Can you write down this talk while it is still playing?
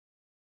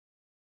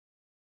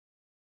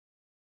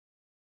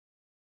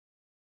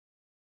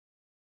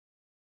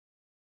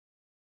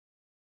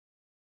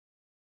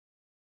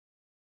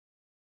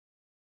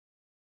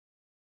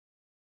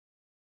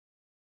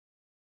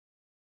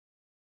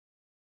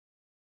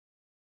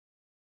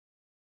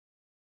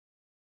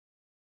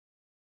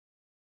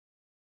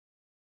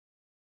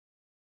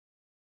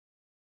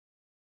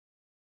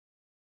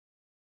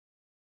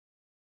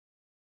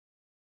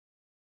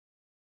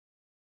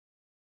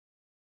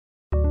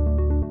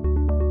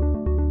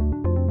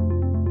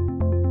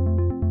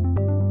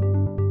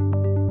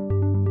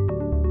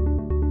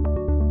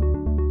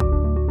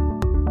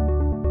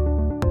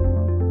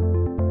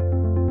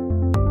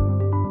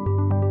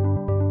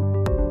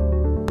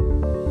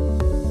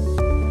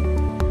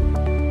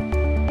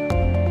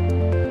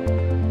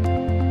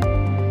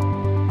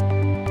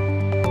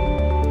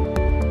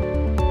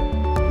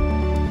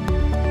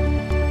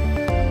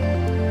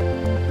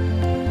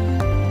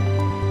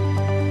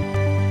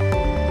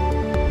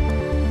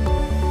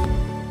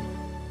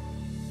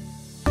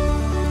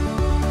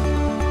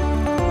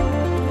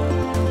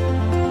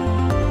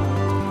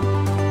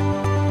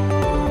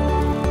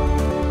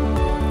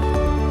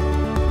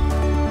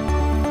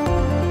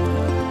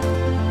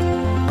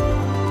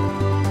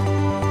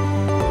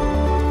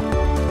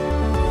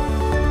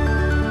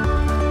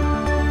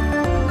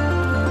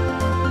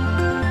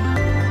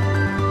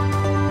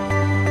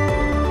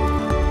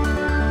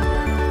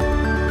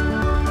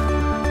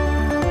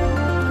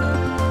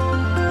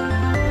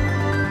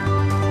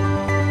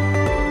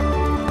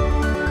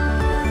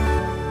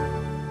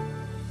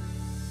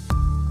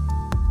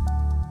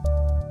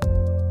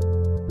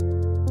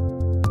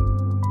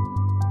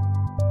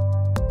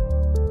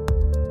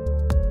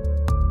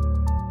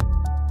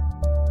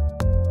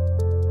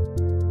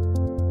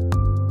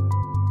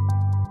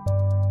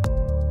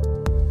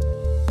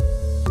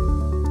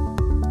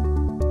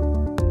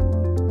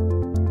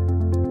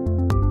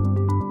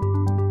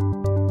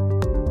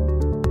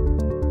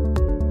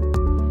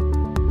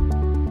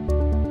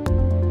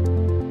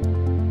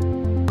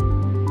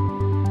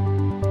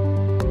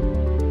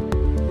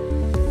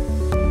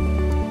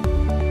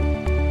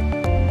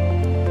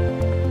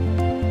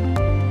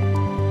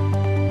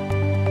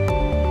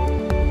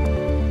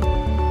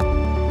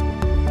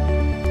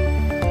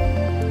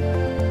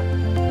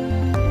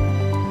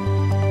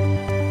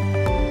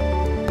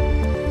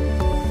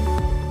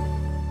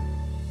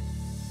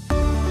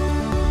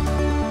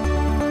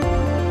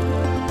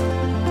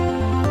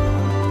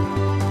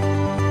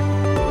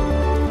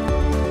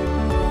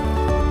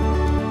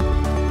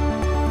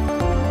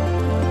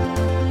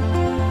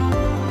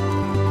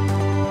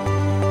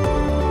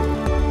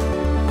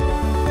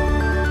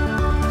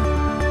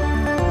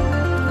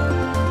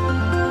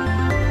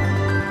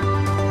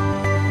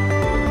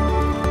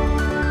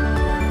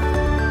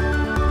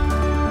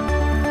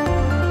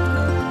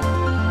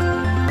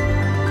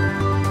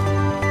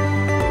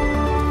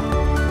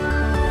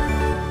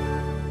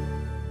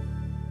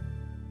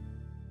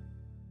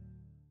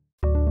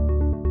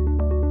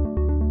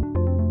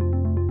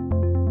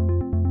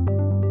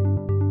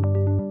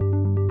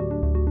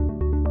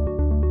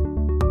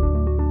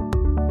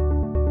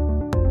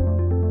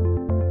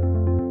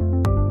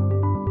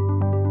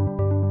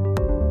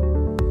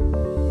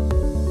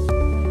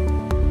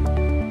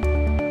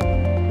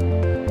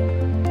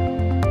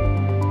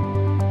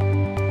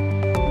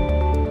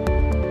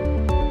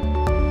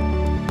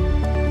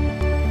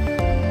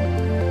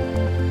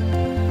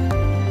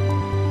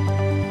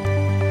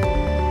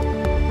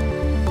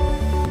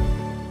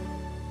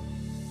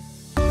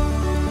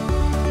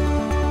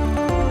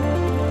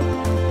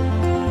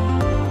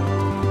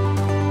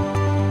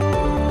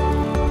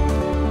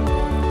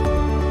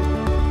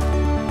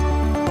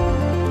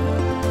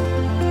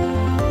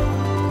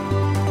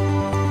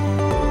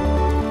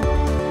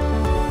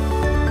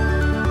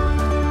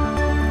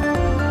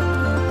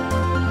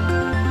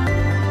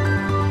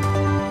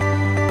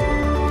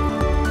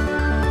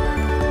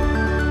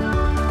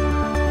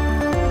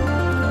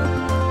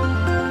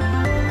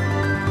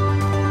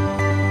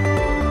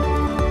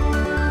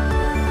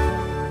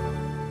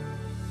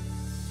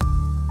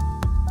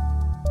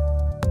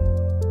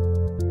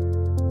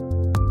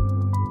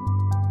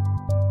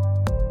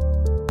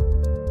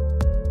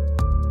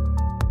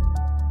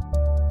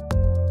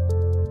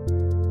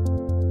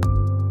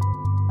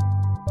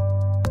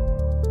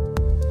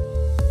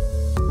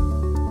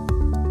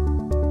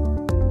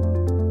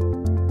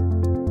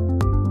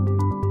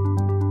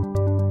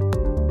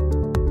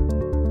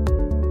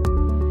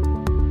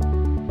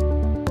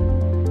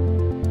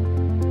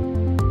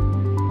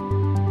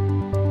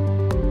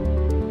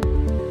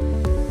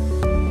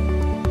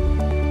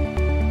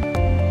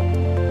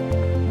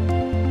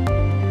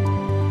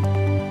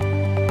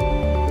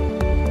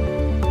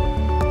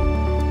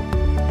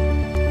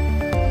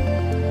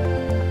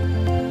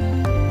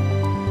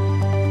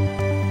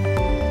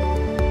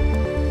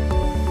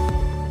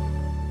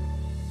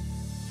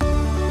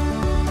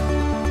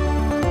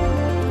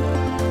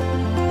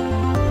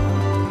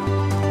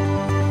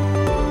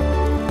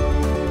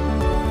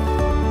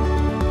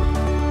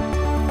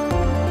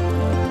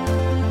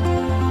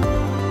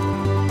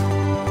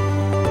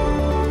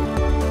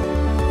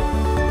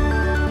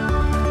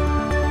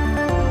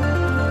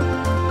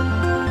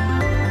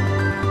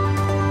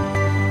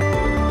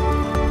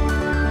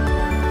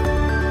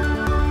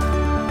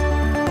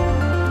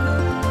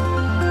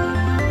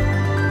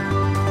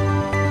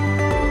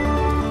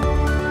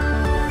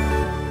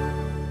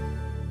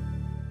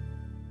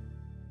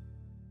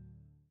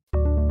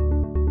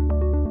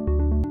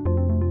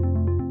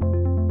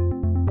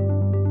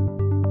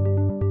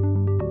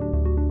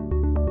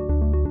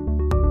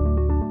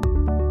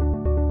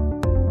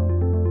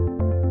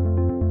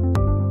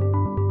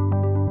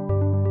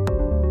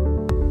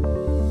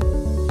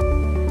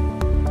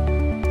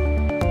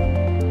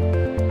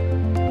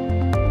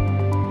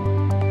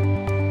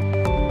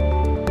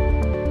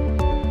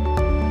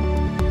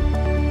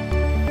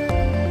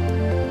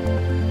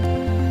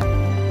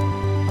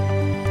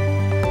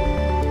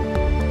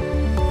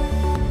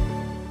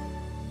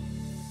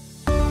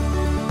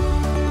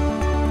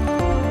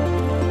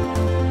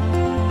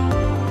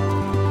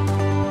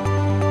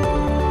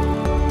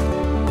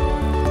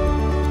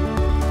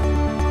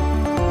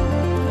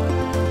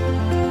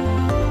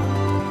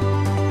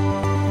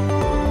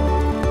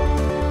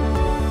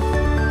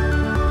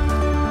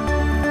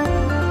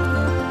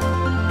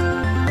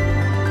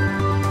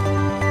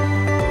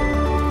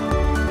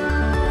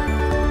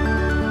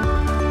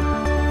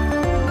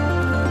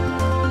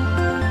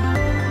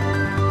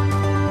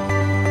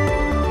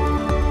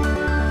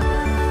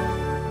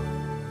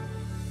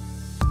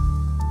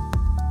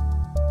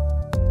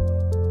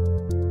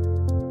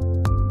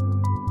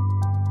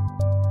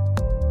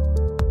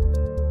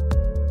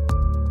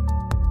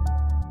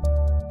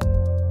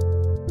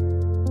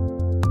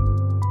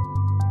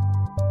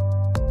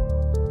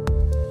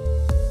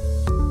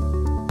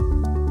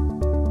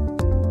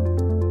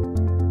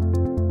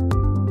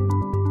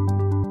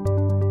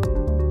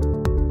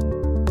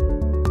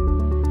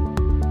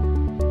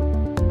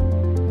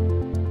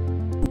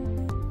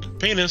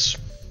penis.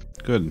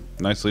 Good.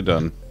 Nicely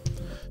done.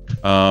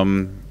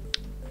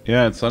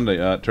 Yeah, it's Sunday.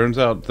 It turns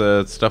out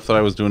the stuff that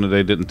I was doing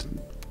today didn't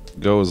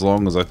go as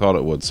long as I thought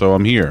it would, so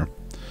I'm here.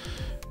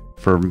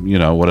 For, you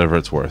know, whatever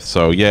it's worth.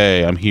 So,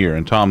 yay, I'm here,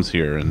 and Tom's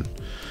here, and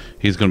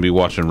he's going to be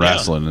watching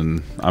wrestling,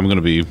 and I'm going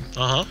to be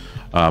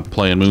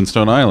playing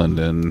Moonstone Island,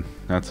 and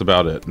that's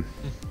about it.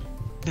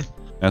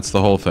 That's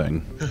the whole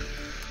thing.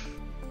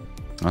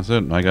 That's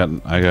it. I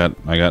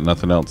got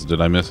nothing else. Did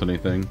I miss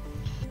anything?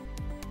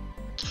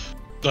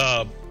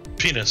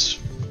 Penis.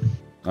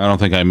 I don't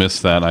think I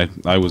missed that.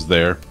 I was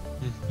there.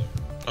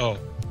 Oh.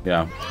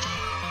 Yeah.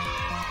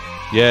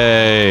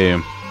 Yay.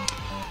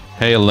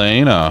 Hey,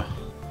 Elena.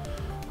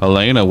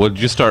 Elena, what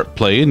did you start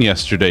playing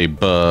yesterday,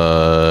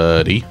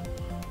 buddy?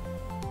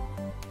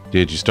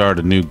 Did you start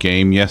a new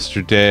game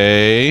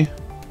yesterday?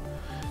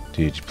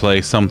 Did you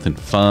play something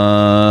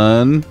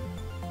fun?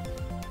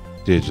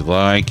 Did you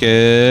like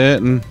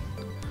it?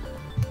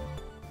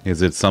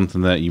 Is it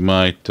something that you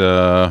might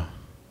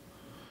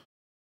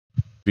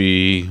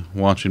be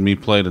watching me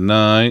play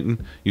tonight?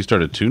 You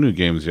started 2 new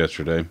games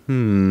yesterday.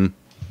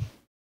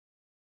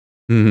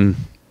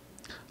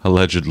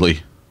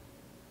 Allegedly.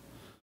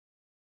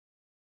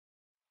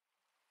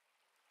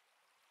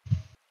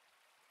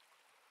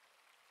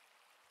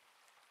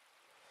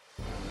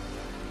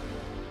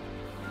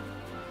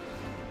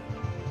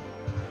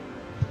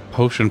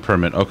 Potion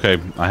permit. Okay,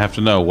 I have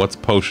to know. What's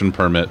potion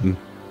permit?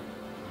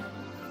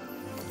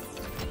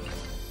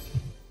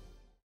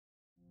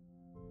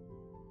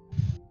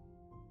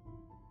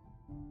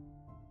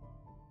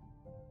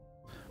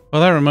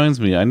 Well, that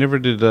reminds me. I never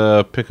did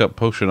pick up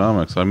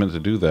Potionomics. I meant to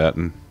do that.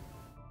 And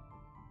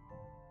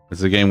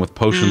it's a game with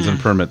potions and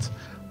permits.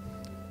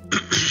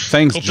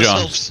 Thanks,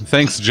 John.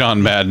 Thanks,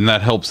 John Madden.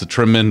 That helps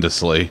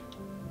tremendously.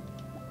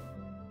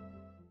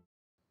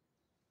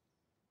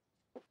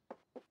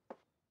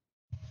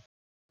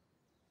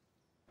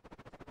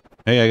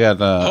 Hey, I got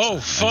oh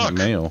fuck! I got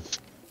mail.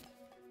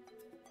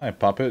 Hi,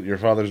 Poppet. Your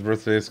father's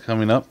birthday is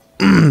coming up.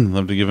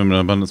 Love to give him an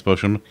abundance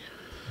potion.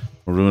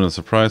 We're doing a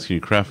surprise. Can you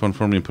craft one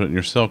for me and put it in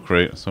your cell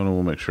crate? Someone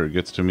will make sure it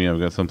gets to me. I've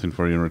got something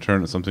for you in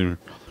return. It's something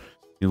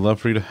you'd love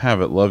for you to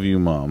have it. Love you,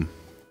 Mom.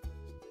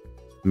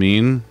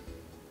 Mean?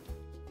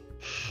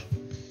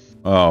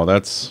 Oh,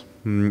 that's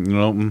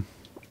nope.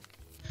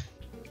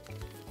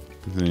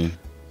 See.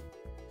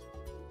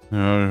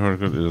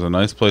 It was a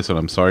nice place, and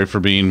I'm sorry for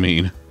being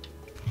mean.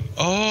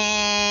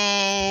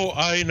 Oh,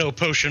 I know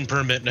potion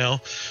permit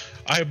now.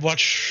 I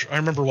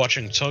remember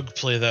watching Tug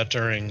play that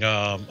during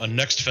a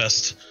Next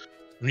Fest.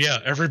 Yeah,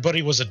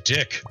 everybody was a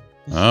dick.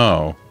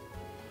 Oh.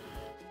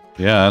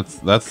 Yeah,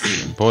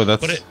 that's boy,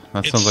 that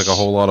sounds like a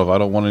whole lot of I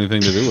don't want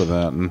anything to do with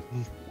that. And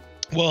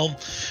well,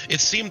 it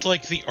seemed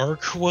like the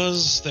arc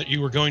was that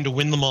you were going to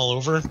win them all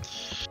over.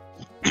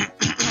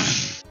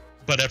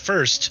 But at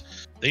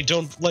first, they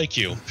don't like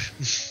you.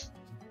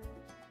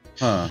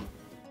 Huh.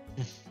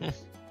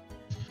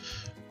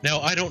 Now,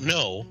 I don't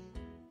know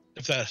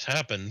if that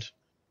happened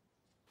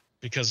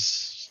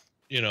because,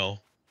 you know,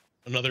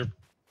 another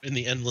in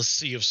the endless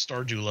sea of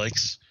Stardew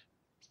likes.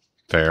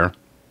 Fair.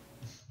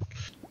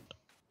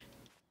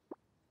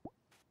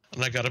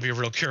 And I gotta be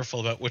real careful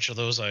about which of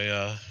those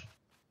I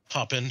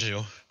hop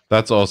into.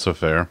 That's also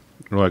fair.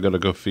 Oh, I gotta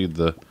go feed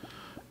the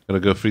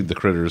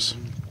critters.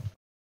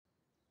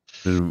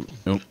 Like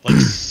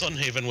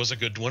Sunhaven was a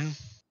good one.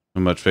 How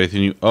much faith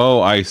in you?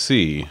 Oh, I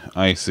see.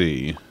 I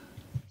see.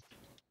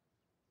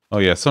 Oh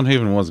yeah,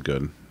 Sunhaven was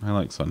good. I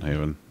like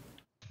Sunhaven.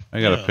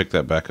 I gotta pick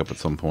that back up at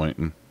some point.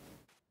 And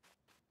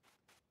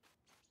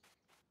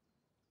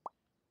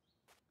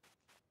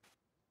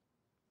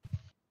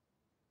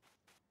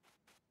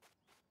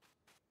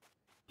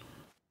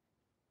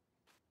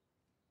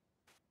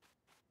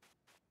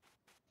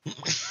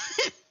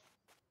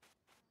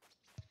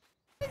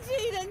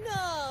Vegeta,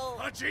 no!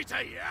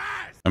 Vegeta,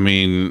 yes! I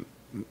mean,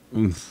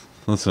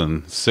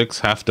 listen, 6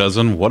 half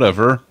dozen,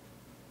 whatever.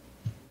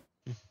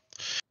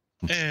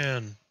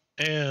 And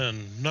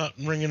not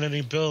ringing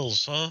any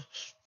bells, huh?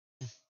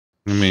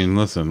 I mean,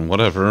 listen,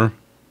 whatever.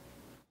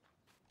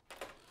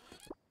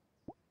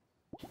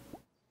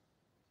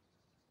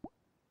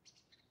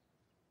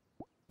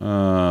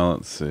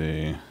 Let's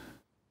see.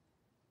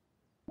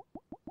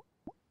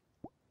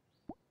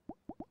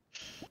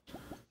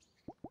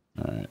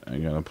 Alright, I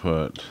gotta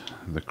put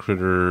the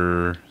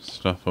critter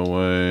stuff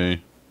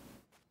away.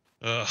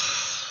 Ugh.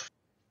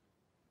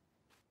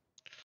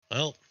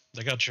 Well,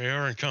 they got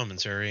JR in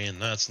commentary,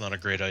 and that's not a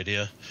great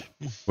idea.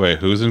 Wait,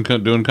 who's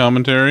doing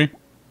commentary?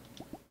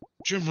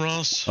 Jim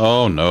Ross.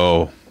 Oh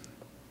no.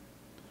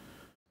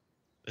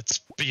 It's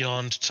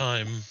beyond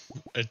time.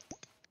 It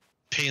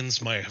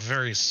pains my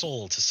very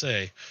soul to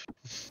say.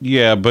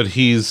 Yeah, but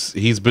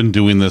he's been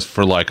doing this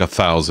for like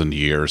 1,000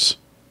 years.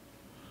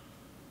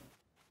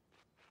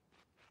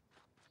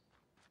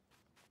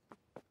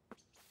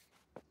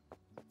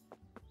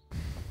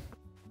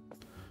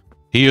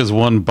 He is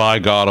one by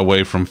God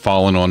away from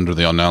falling under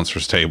the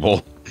announcer's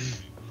table.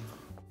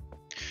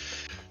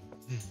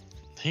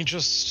 He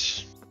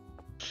just...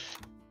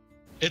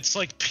 It's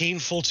like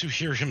painful to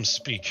hear him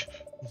speak.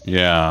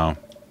 Yeah.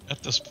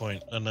 At this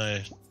point, and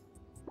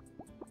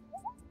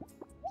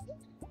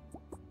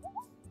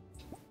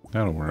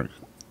That'll work.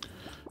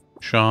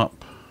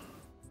 Shop.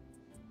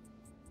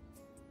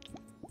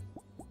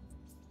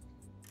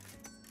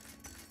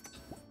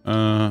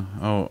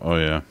 Oh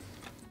yeah.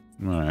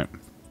 Alright.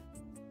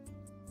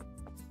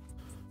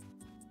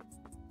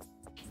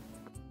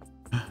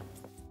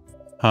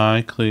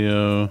 Hi,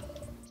 Cleo.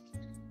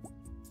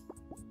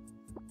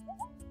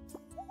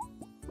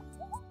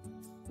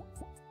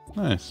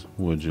 Nice.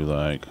 Would you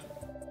like?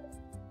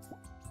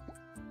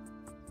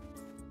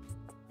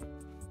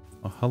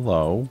 Oh,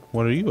 hello.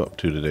 What are you up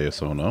to today,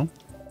 Sono?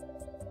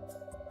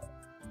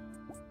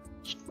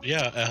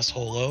 yeah,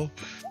 asshole.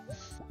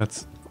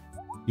 That's...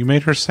 You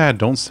made her sad.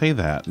 Don't say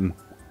that.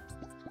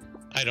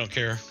 I don't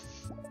care.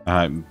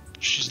 I'm...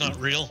 She's not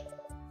real.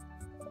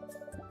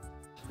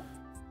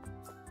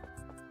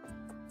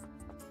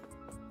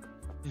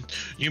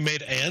 You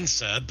made Anne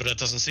sad, but it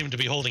doesn't seem to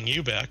be holding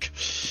you back.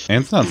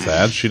 Anne's not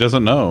sad. She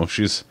doesn't know.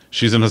 She's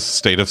in a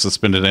state of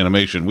suspended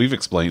animation.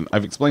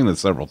 I've explained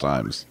this several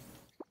times.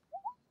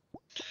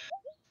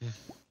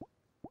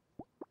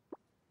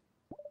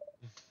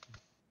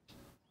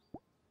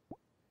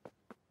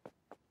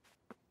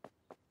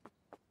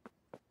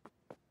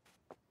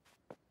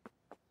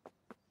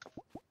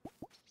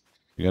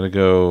 You gotta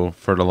go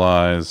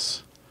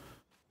fertilize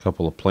a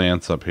couple of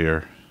plants up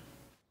here.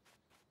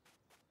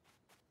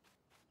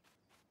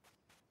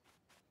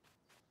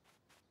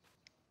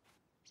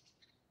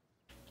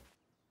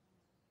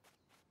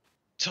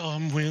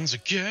 Tom wins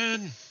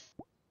again.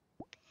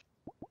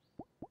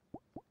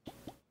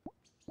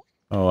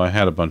 Oh, I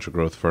had a bunch of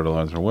growth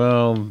fertilizer.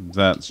 Well,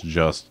 that's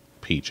just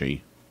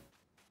peachy.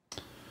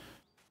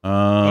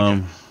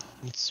 Okay.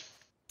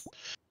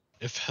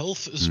 If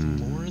health is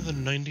more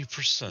than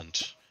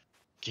 90%,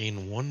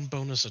 gain 1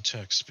 bonus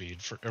attack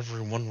speed for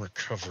every 1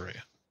 recovery.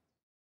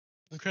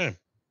 Okay.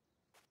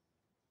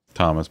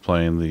 Tom is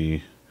playing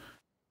the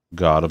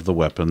god of the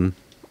weapon.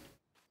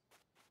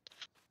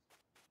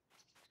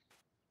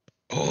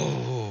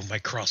 Oh, my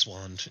cross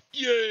wand.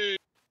 Yay!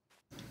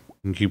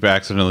 You keep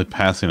accidentally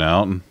passing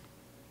out.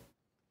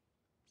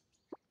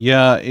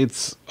 Yeah,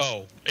 it's...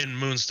 Oh, in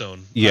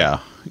Moonstone.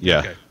 Yeah, yeah.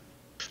 Okay.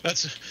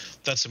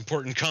 That's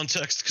important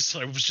context, because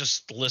I was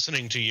just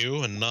listening to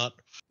you and not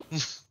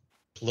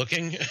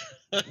looking.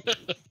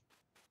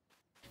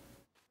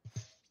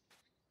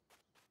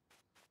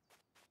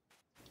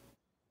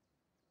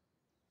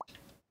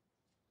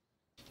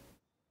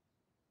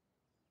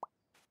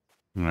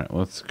 Alright,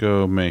 let's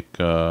go make it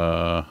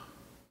a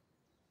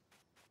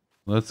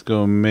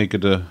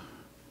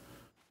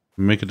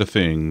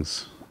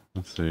things.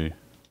 Let's see.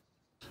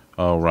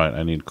 Oh right,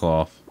 I need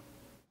cloth.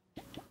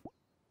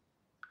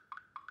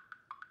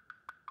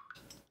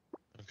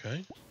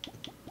 Okay.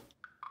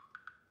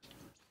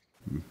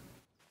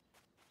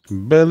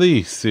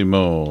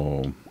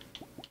 Bellissimo.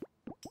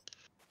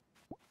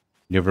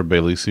 You ever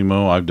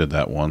Bellissimo? I did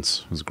that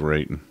once. It was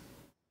great.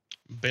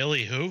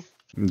 Bailey who?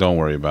 Don't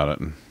worry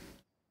about it.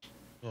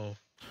 Oh.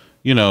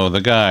 You know, the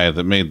guy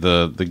that made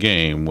the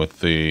game with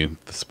the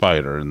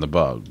spider and the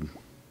bug.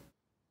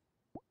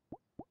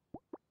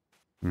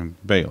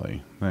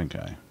 Bailey, that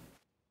guy.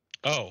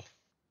 Oh.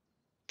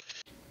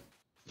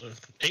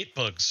 8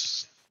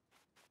 bugs.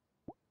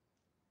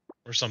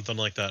 Or something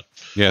like that.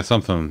 Yeah,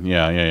 something.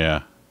 Yeah.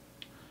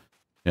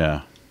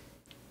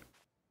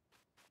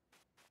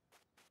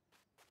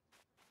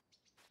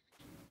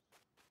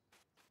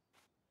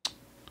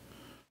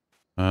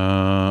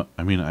 I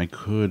mean, I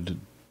could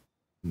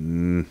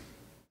make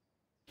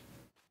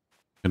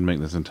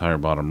this entire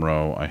bottom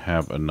row. I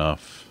have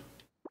enough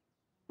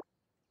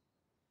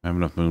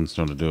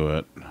moonstone to do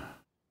it.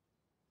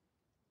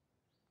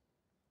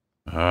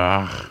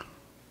 Ah.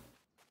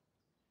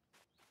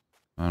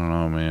 I don't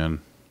know, man.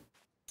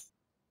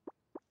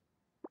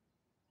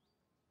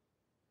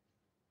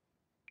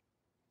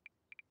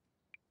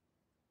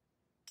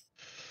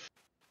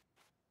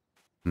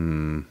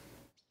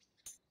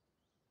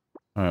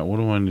 Alright, what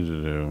do I need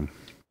to do?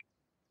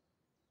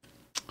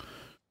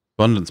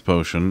 Abundance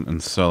potion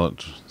and sell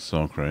it.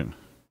 Sell crate.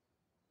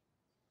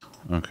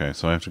 Okay,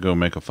 so I have to go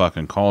make a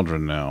fucking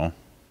cauldron now.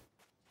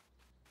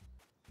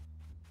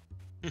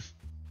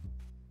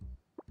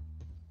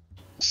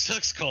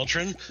 Sucks,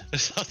 Cauldron.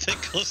 Is how they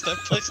close that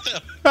place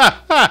down.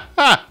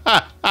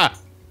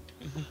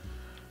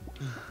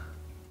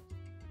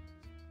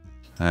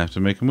 I have to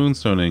make a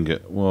moonstone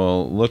ingot.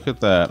 Well, look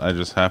at that. I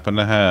just happen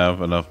to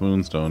have enough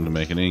moonstone to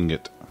make an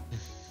ingot.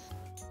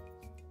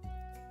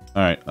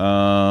 Alright,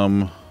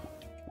 I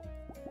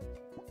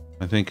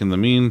think in the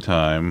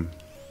meantime,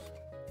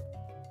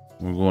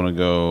 we're going to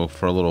go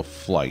for a little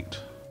flight.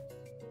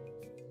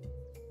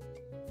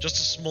 Just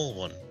a small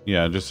one.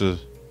 Yeah, just a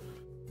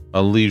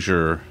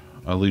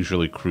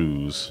leisurely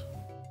cruise.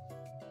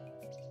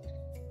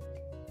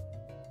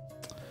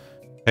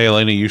 Hey,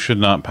 Elena, you should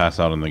not pass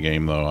out in the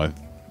game, though.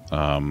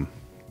 I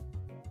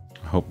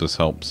hope this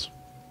helps.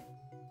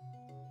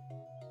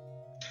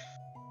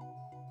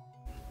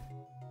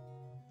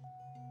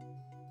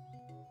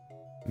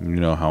 You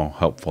know how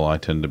helpful I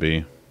tend to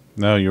be.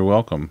 No, you're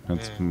welcome.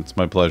 It's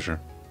my pleasure.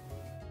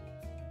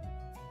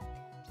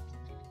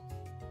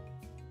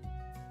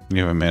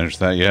 You haven't managed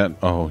that yet?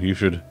 Oh, you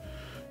should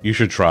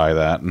try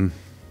that.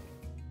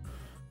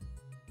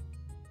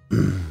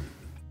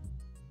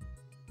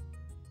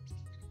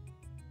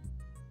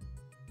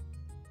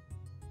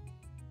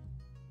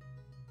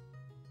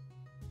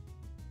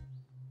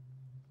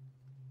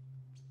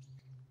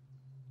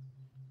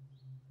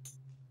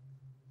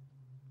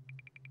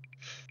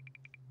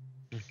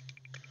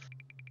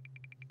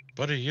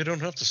 Buddy, you don't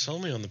have to sell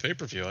me on the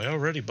pay-per-view. I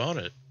already bought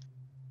it.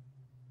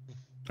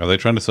 Are they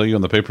trying to sell you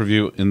on the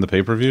pay-per-view in the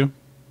pay-per-view?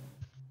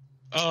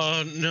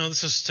 No,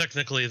 this is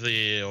technically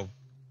the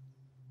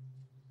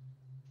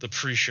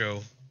pre-show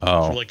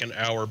for like an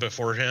hour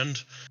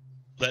beforehand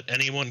that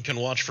anyone can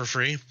watch for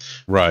free.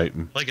 Right.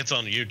 Like it's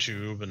on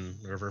YouTube and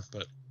whatever,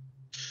 but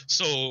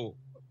so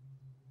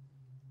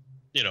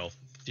you know,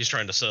 he's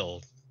trying to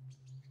sell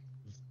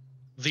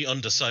the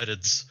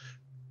undecideds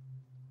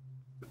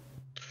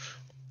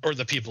or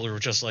the people who are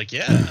just like,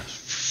 yeah,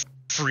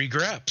 free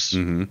graps.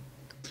 Mm-hmm.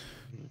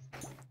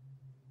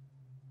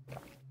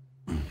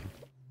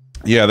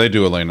 Yeah, they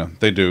do, Elena.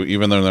 They do.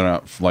 Even though they're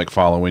not like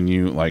following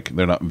you, like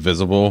they're not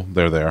visible,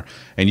 they're there.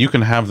 And you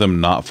can have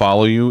them not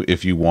follow you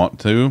if you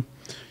want to.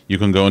 You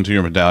can go into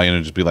your medallion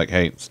and just be like,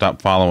 "Hey,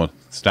 stop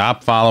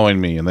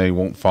following me," and they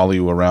won't follow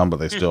you around,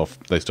 but they still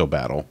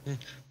battle.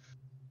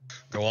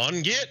 Go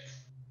on, get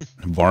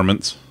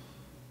Varmints.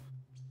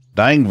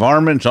 Dang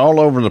varmints all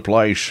over the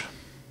place.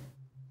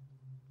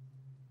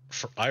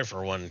 I,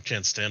 for one,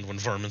 can't stand when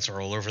varmints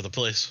are all over the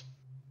place.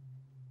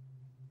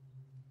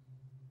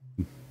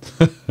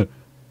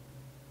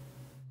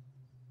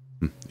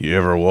 You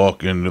ever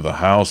walk into the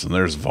house and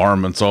there's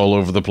varmints all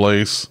over the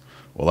place?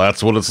 Well,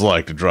 that's what it's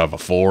like to drive a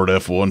Ford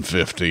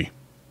F-150.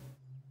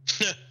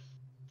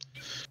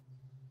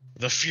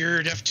 The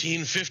feared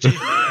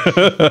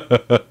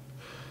F-150.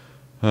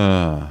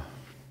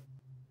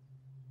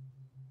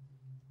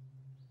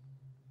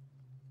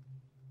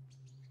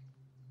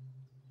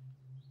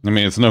 I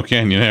mean, it's no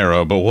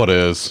Canyonero, but what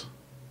is?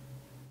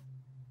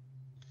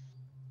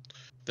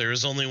 There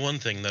is only one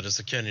thing that is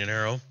a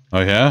Canyonero. Oh,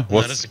 yeah?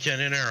 That is a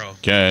Canyonero.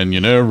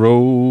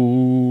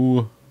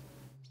 Canyonero.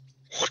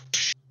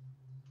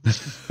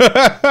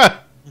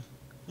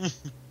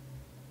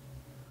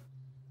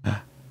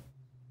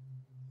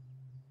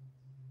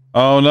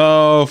 Oh,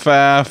 no,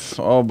 Faf.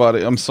 Oh,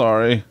 buddy, I'm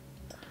sorry.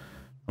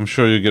 I'm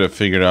sure you'll get it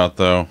figured out,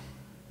 though.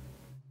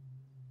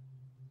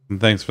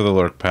 And thanks for the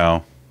lurk,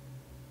 pal.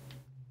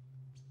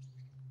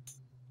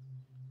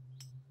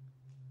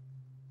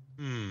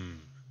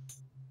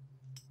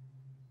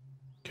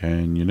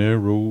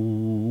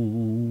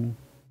 Canyonero.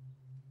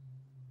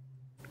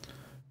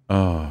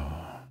 Oh.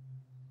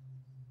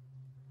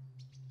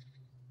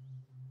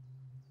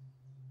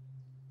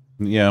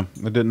 Yeah,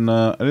 I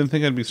didn't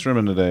think I'd be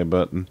streaming today,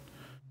 but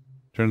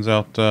turns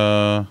out,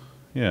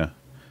 yeah.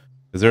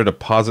 Is there a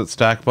deposit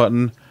stack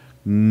button?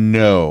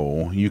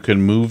 No. You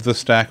can move the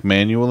stack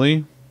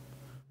manually,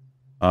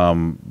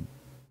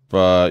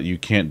 but you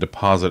can't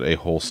deposit a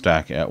whole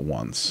stack at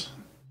once.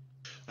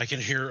 I can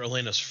hear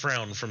Elena's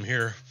frown from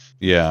here.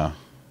 Yeah.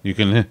 You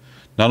can,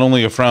 not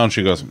only a frown,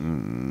 she goes,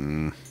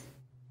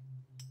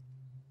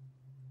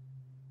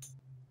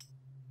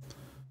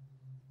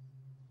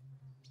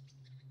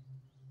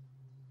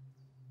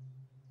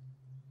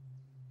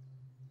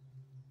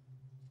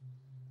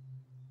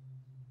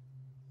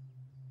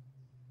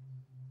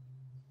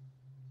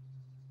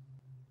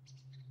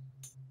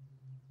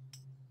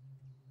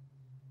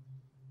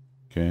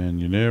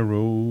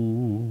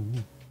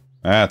 Canyonero.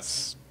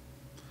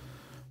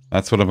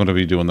 That's what I'm going to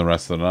be doing the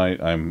rest of the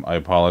night. I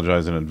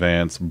apologize in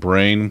advance.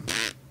 Brain.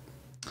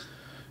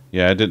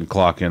 Yeah, I didn't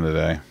clock in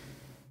today.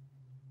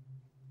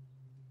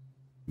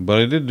 But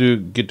I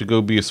did get to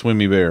go be a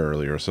swimmy bear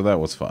earlier, so that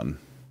was fun.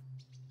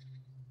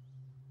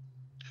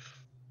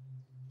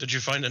 Did you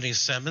find any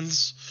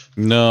salmons?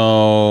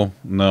 No,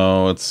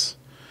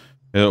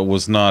 it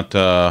was not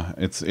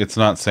it's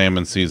not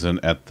salmon season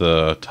at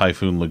the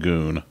Typhoon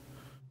Lagoon.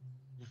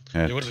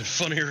 It would have been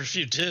funnier if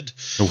you did.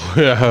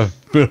 Yeah,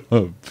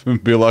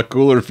 it'd be a lot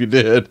cooler if you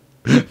did.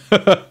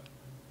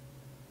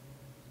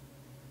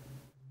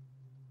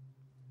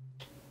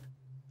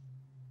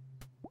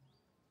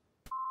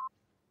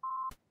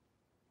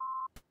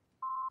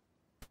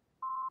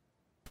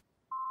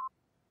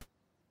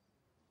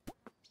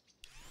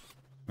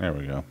 There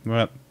we go.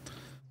 Well,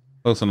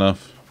 close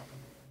enough.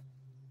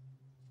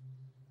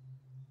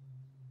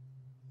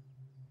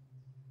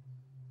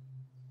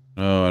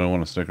 Oh, I don't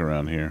want to stick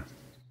around here.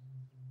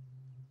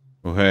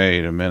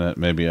 Wait a minute,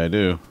 maybe I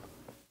do.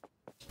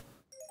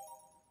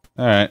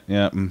 Alright,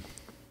 yeah.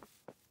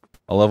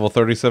 A level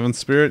 37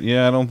 spirit?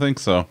 Yeah, I don't think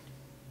so.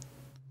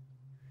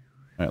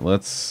 Alright,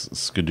 let's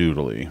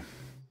skadoodly.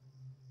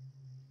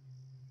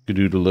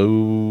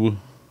 Skadoodaloo.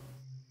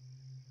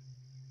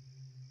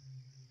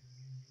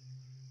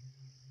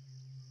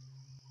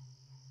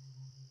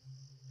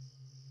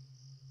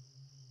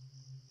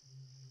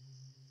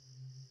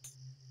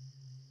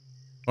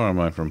 far am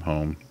I from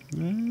home?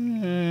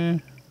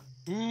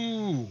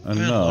 Ooh, enough.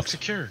 man, locked a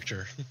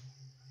character.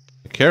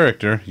 A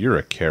character? You're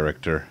a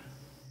character.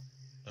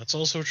 That's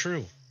also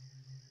true.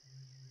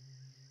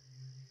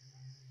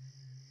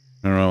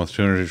 I don't know, with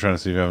 2 energy, trying to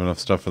see if you have enough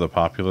stuff for the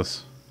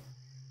populace.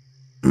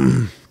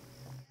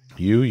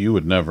 You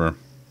would never.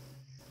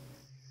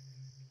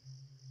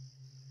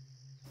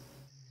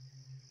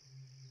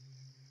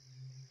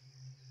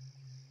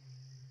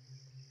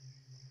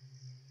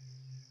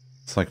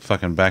 It's like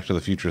fucking Back to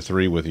the Future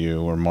 3 with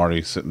you, where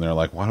Marty's sitting there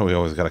like, why do we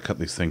always gotta cut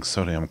these things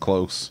so damn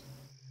close?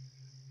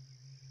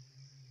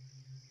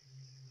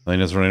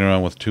 Lena's running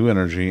around with 2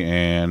 energy,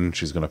 and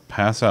she's gonna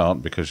pass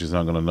out because she's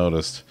not gonna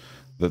notice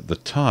that the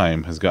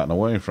time has gotten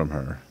away from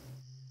her.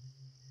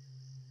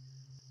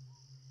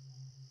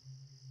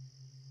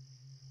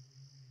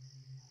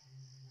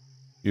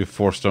 You have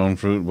 4 stone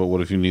fruit, but what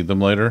if you need them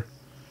later?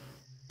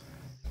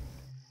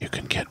 You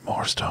can get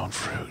more stone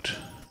fruit.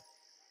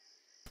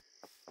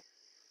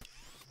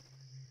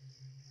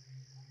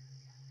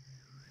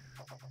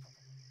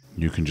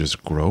 You can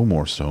just grow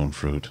more stone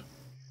fruit.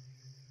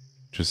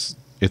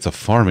 It's a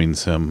farming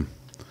sim.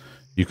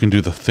 You can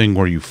do the thing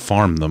where you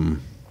farm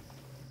them.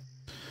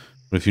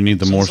 But if you need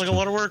the more... Sounds like a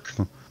lot of work.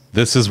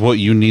 This is what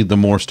you need the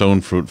more stone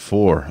fruit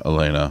for,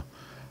 Elena.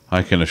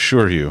 I can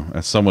assure you,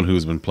 as someone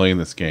who's been playing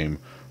this game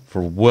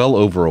for well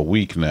over a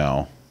week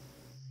now.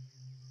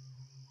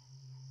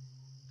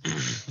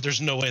 There's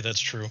no way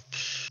that's true.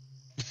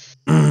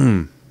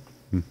 It's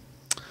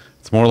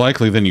more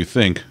likely than you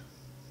think.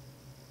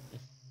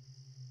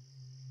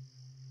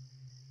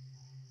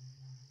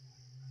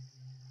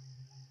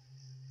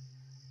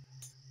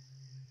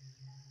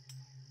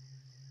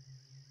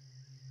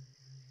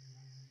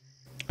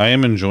 I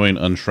am enjoying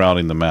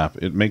unshrouding the map.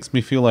 It makes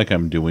me feel like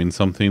I'm doing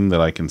something that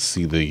I can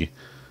see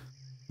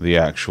the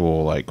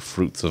actual, like,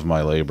 fruits of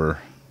my labor.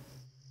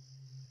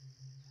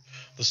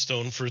 The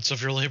stone fruits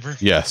of your labor?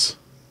 Yes.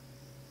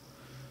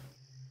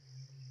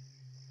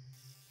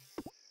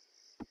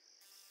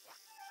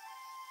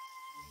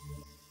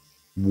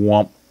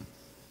 Womp.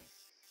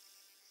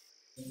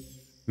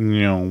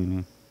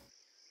 No.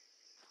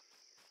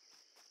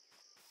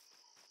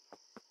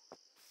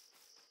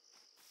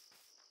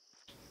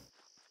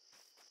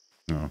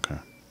 Okay.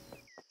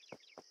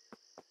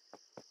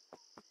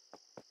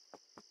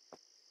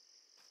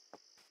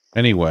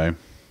 Anyway,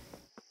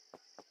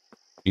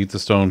 eat the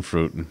stone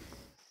fruit.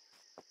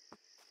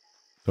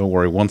 Don't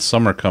worry, once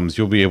summer comes,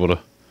 you'll be able to...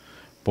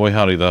 Boy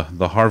howdy,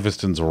 the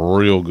harvesting's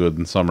real good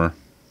in summer.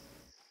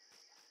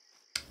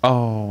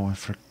 Oh, I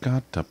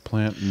forgot to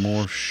plant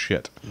more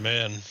shit.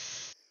 Man.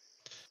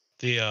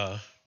 The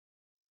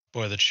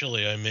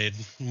chili I made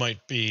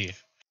might be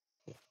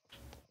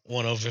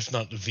one of, if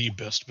not the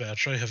best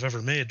batch I have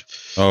ever made.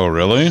 Oh,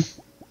 really?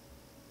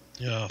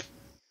 Yeah.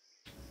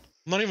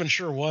 I'm not even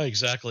sure why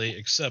exactly,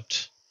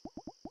 except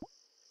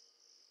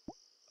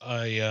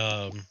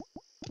the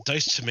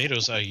diced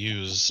tomatoes I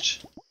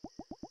used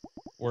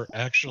were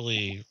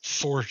actually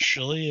for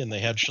chili, and they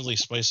had chili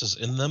spices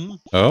in them.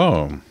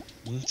 Oh.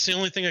 It's the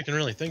only thing I can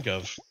really think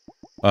of.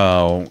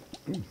 Oh.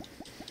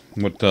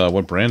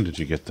 What brand did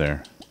you get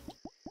there?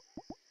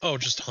 Oh,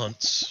 just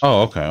Hunt's.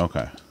 Oh, okay,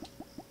 okay.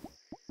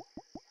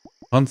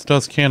 Hunt's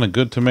does can a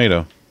good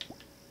tomato.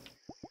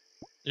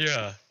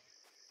 Yeah.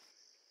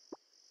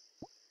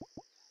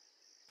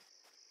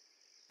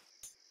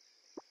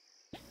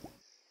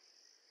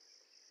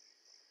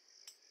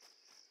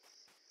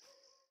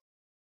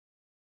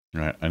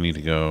 Alright, I need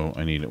to go.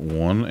 I need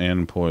 1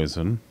 and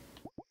poison.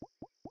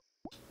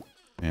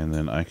 And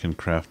then I can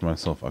craft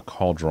myself a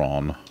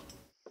cauldron.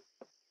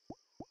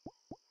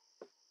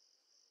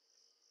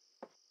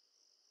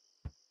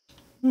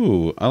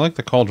 Ooh, I like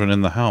the cauldron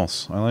in the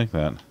house. I like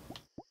that.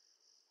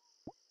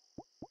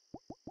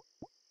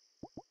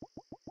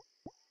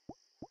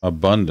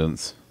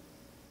 Abundance.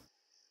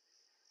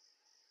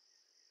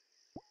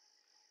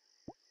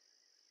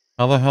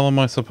 How the hell am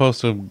I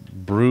supposed to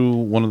brew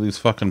one of these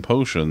fucking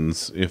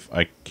potions if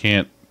I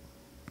can't...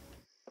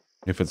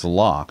 if it's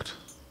locked?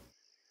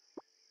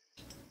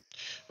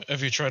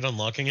 Have you tried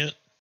unlocking it?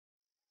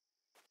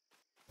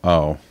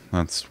 Oh,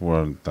 that's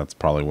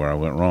probably where I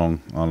went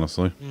wrong,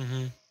 honestly.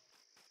 Mm-hmm.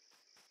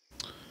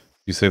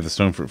 You save the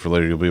stone fruit for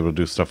later, you'll be able to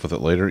do stuff with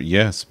it later?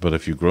 Yes, but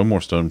if you grow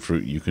more stone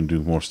fruit, you can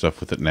do more stuff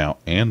with it now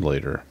and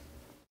later.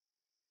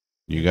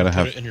 You gotta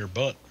have... Put it in your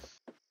butt.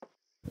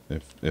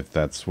 If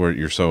that's what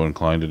you're so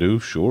inclined to do,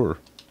 sure.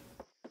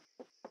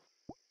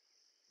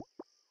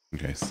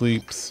 Okay,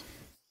 sleeps.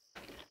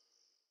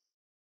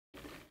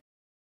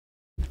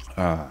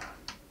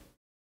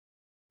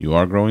 You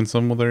are growing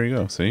some? Well, there you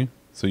go, see?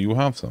 So you will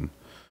have some.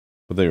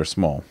 But they are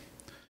small.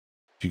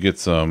 If you get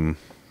some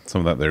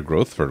of that there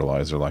growth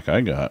fertilizer like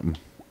I got,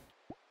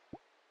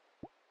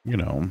 you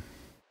know,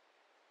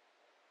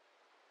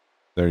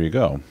 there you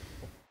go.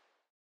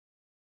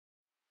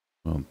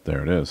 Well,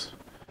 there it is.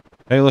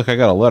 Hey, look, I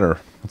got a letter.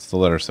 What's the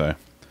letter say?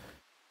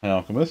 Hi,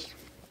 Alchemist.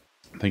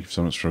 Thank you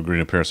so much for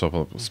agreeing to pair yourself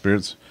up with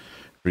spirits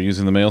for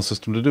using the mail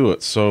system to do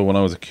it. So, when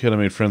I was a kid, I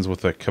made friends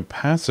with a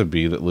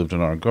capacity that lived in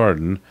our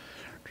garden.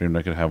 Dreamed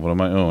I could have one of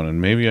my own,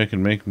 and maybe I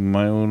can make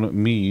my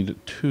own mead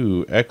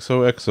too.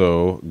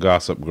 XOXO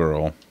Gossip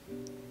Girl.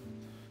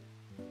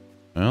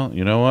 Well,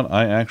 you know what?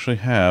 I actually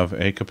have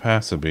a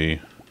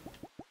capacity.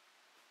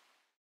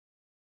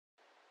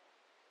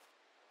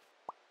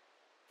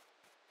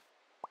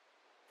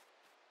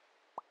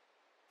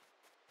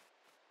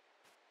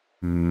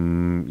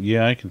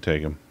 Yeah, I can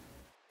take him.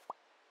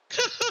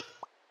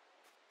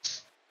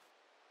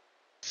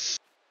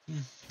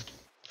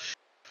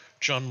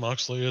 John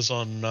Moxley is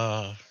on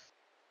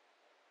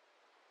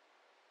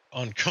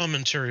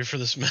commentary for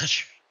this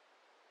match,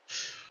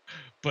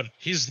 but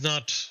he's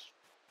not.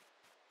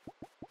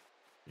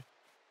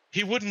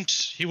 He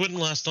wouldn't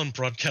last on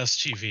broadcast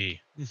TV.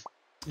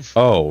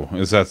 Oh,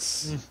 is that?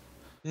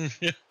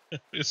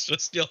 It's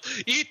just,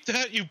 eat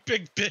that, you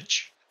big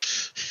bitch.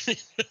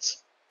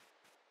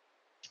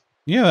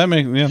 Yeah, that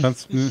makes. Yeah,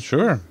 that's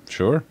sure.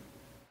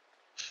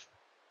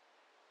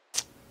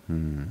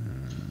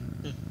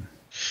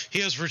 He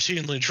has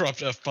routinely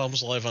dropped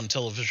F-bombs live on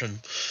television.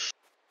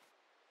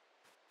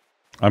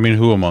 I mean,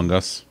 who among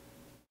us?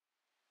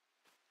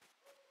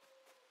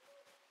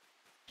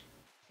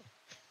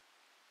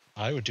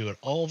 I would do it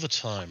all the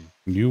time.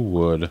 You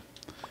would.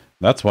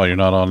 That's why you're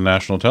not on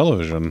national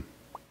television.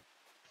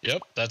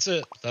 Yep, that's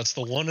it. That's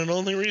the one and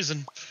only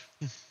reason.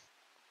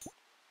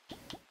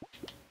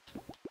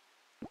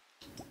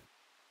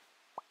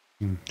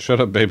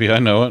 Shut up, baby. I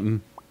know it.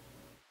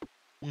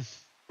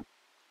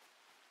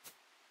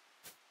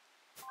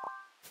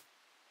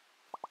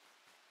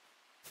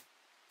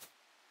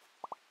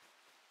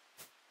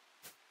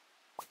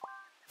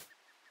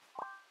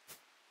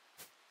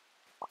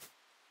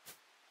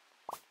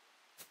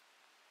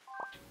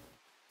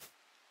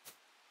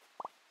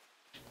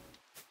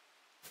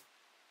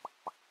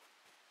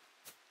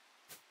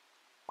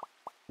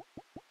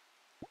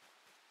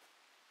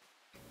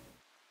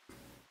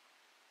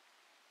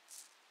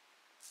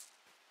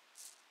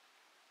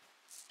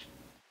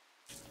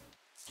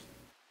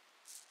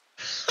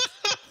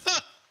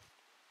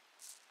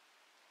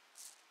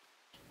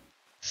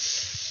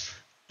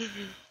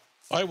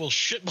 I will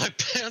shit my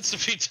pants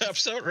if he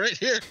taps out right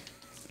here.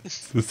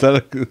 Is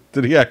that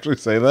did he actually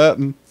say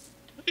that?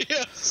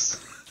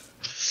 Yes.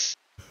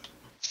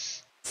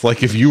 It's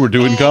like if you were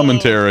doing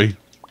commentary.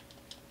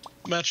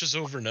 Match is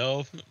over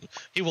now.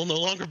 He will no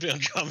longer be on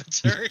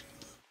commentary.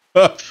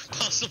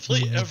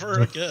 Possibly ever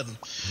again.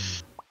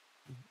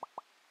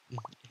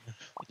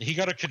 He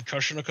got a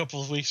concussion a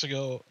couple of weeks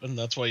ago, and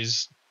that's why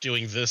he's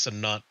doing this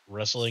and not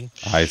wrestling.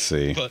 I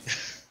see. But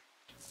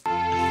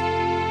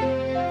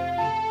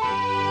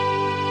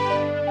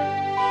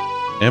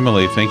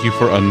Emily, thank you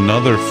for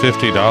another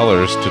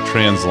 $50 to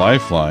Trans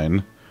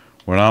Lifeline.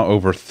 We're now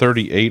over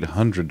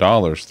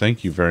 $3,800.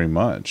 Thank you very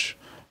much.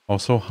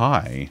 Also,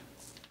 hi.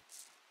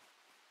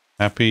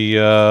 Happy,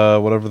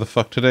 whatever the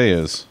fuck today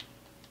is.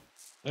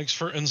 thanks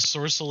for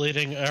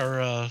ensorcellating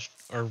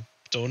our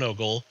dono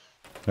goal.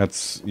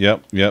 That's,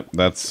 yep,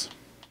 that's,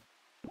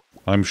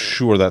 I'm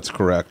sure that's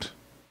correct.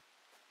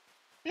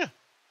 Yeah.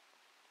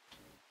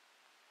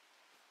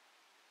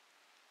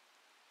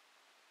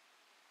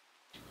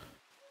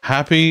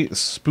 Happy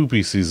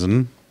spoopy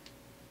season.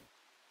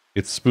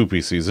 It's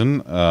spoopy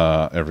season,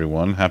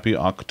 everyone. Happy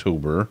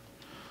October.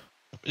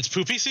 It's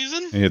poopy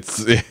season?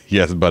 It's,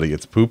 yes, buddy,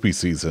 it's poopy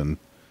season.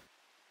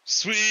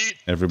 Sweet.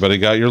 Everybody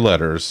got your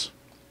letters.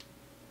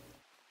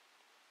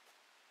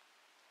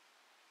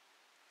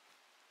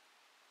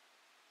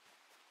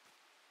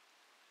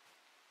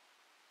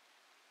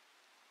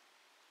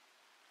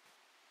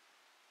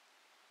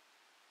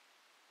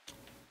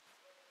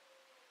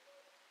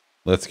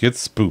 Let's get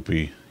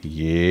spoopy.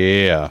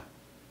 Yeah.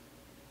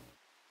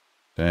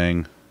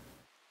 Dang.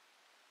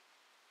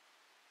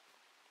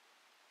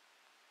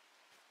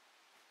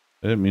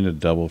 I didn't mean to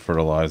double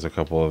fertilize a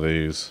couple of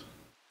these.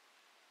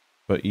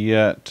 But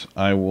yet,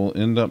 I will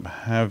end up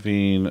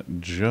having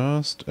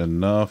just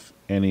enough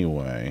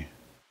anyway.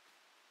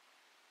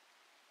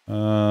 You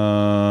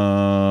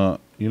know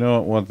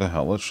what the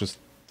hell? Let's just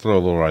throw a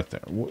little right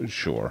there.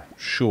 Sure.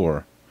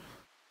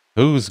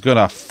 Who's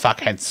gonna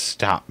fucking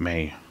stop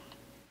me?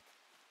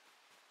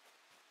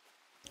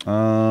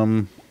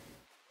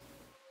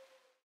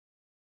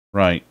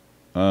 Right.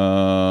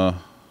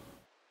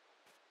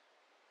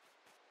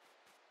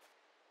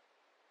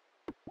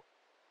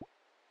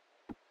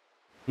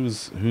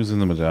 Who's in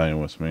the medallion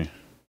with me?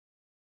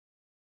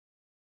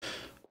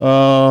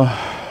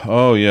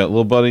 Oh yeah,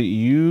 little buddy,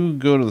 you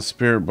go to the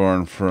spirit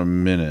barn for a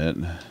minute.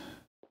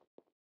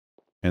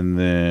 And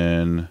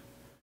then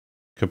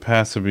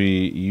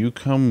Capacity, you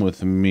come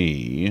with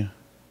me.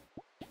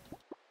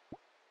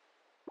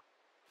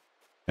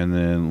 And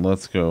then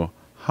let's go.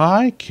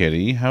 Hi,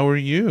 kitty. How are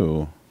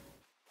you?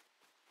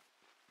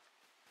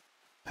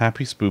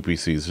 Happy spoopy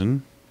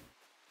season.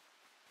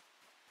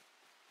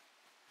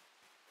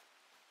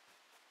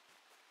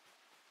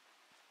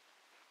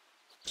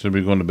 Should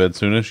be going to bed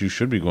soonish. You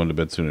should be going to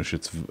bed soonish.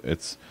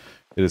 It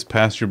is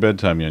past your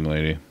bedtime, young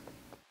lady,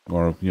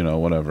 or you know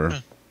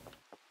whatever.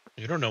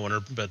 You don't know when her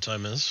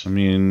bedtime is. I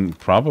mean,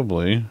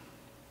 probably.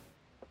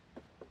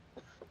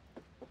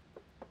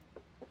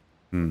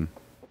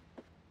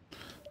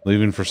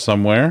 Leaving for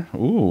somewhere?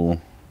 Ooh.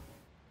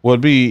 Well,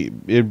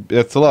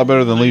 it's a lot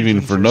better than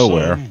leaving for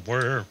nowhere.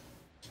 Somewhere.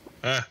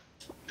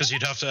 Because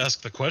you'd have to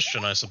ask the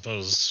question, I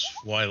suppose.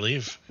 Why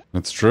leave?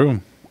 That's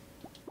true.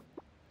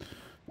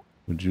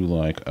 Would you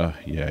like...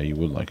 yeah, you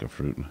would like a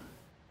fruit.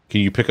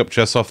 Can you pick up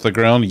chests off the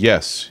ground?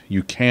 Yes.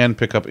 You can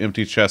pick up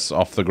empty chests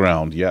off the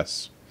ground.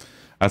 Yes.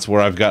 That's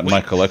where I've gotten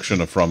my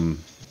collection from.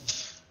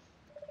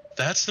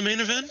 That's the main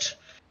event?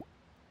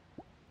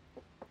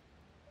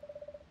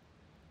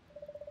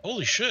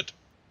 Holy shit.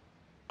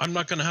 I'm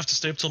not going to have to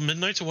stay up till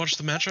midnight to watch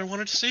the match I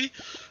wanted to see?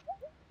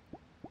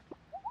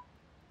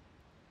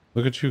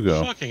 Look at you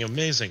go. Fucking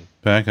amazing.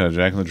 Back at a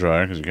Jack in the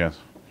Dryer, because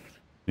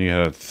you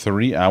had a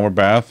 3-hour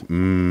bath.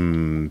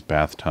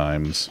 Bath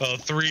times. A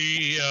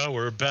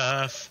 3-hour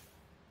bath.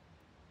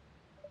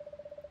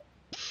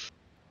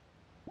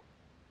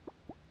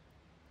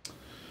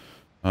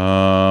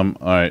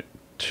 Alright.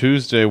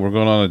 Tuesday, we're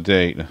going on a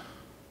date.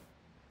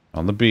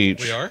 On the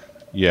beach. We are?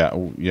 Yeah,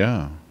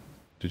 yeah.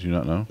 Did you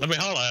not know? Let me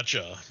holla at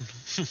ya.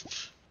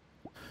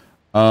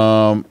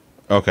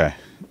 Okay.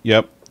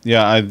 Yep.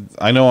 Yeah,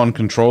 I know on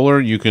controller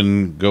you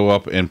can go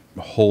up and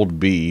hold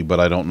B, but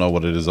I don't know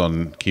what it is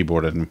on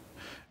keyboard and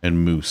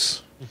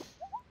mouse.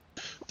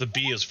 The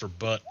B is for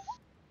butt.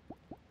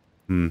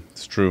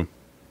 It's true.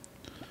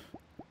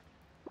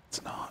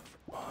 It's not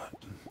for butt.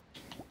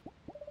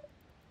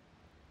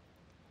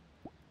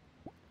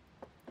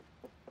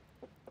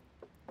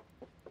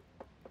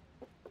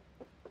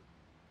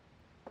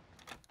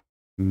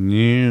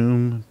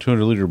 New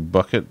 200-liter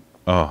bucket.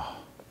 Oh.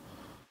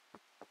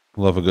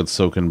 Love a good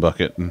soaking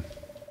bucket.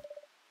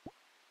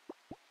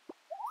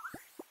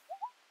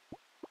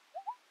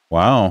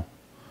 Wow.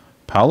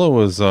 Paolo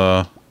was,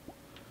 yeah,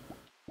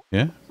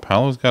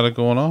 Paolo's got it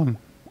going on.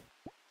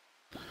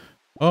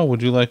 Oh,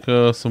 would you like,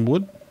 some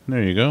wood?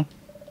 There you go.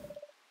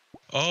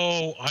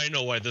 Oh, I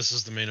know why this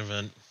is the main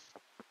event.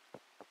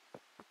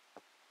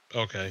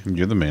 Okay.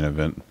 You're the main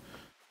event.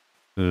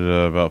 Did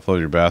it, about flood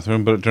your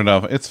bathroom, but it turned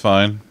out, it's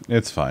fine.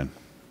 It's fine.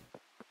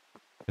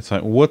 It's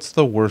fine. What's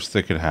the worst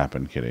that could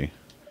happen, kitty?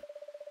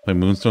 Play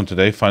Moonstone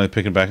today, finally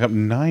picking back up.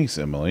 Nice,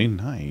 Emily.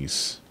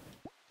 Nice.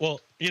 Well,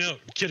 you know,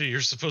 Kitty,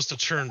 you're supposed to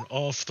turn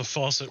off the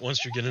faucet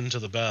once you get into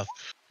the bath.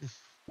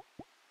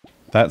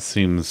 That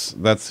seems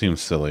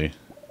silly.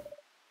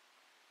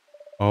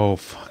 Oh,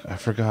 fuck. I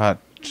forgot.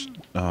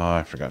 Oh,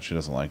 I forgot she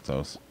doesn't like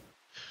those.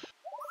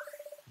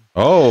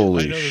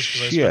 Holy I know this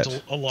because shit. I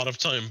spent a lot of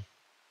time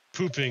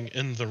pooping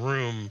in the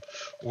room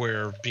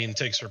where Bean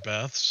takes her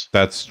baths.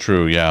 That's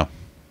true, yeah.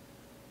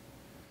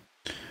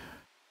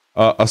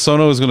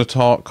 Asono is going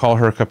to call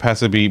her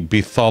capacity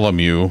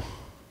Bartholomew.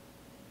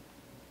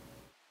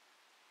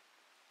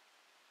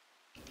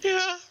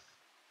 Yeah.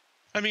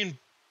 I mean,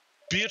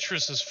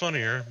 Beatrice is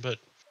funnier, but...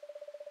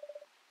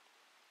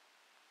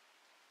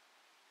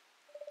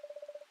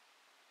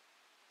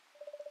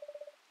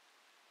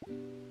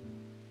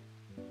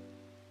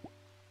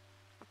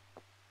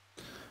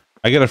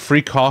 I get a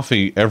free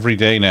coffee every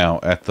day now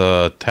at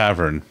the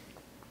tavern.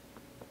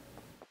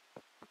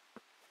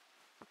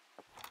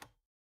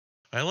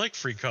 I like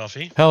free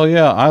coffee. Hell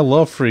yeah, I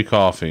love free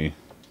coffee.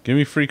 Give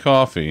me free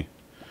coffee.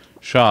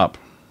 Shop.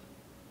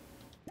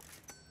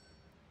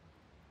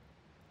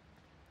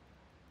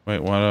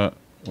 Wait, what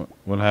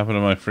happened to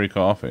my free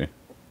coffee?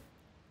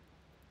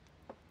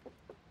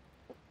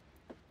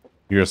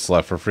 You're a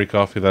slut for free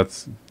coffee?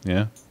 That's,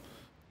 yeah.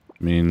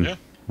 I mean... Yeah.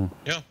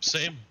 Yeah,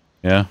 same.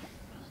 Yeah.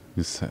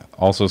 It's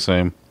also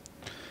same.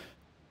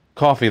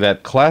 Coffee,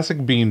 that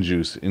classic bean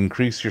juice.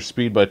 Increase your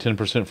speed by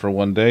 10% for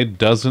one day.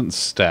 Doesn't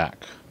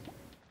stack.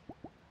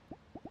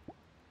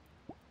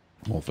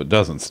 Well, if it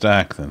doesn't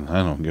stack, then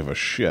I don't give a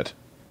shit.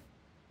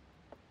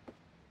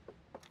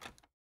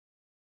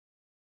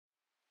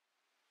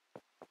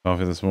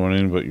 Coffee this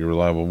morning, but your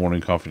reliable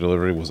morning coffee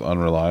delivery was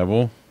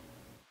unreliable.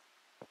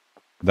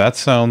 That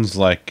sounds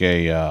like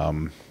a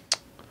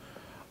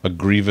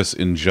grievous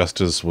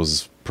injustice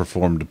was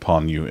performed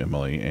upon you,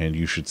 Emily, and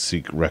you should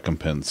seek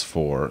recompense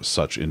for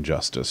such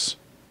injustice.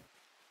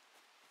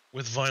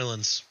 With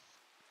violence.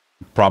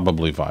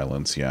 Probably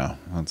violence, yeah.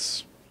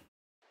 That's...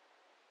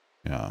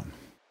 yeah.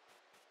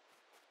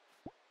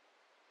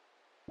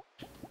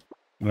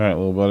 Alright,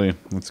 little buddy.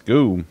 Let's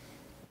go.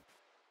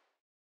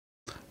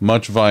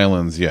 Much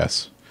violence,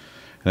 yes.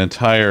 An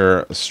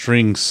entire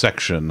string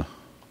section.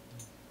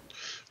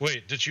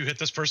 Wait, did you hit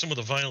this person with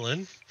a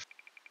violin?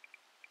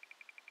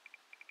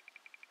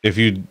 If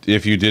you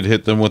did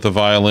hit them with a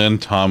violin,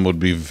 Tom would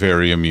be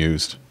very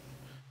amused.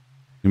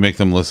 You make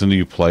them listen to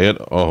you play it?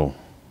 Oh.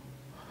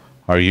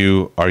 Are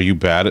you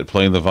bad at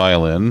playing the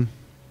violin?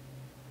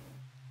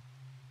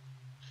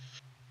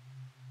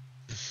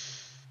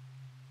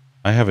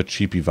 I have a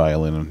cheapy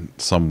violin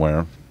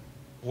somewhere.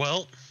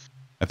 Well,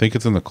 I think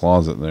it's in the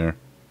closet there.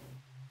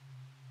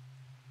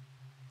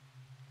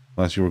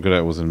 Last you were good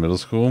at was in middle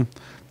school.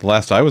 The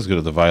last I was good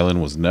at the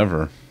violin was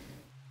never.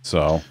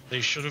 So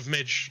they should have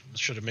made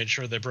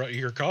sure they brought you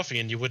your coffee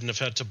and you wouldn't have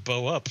had to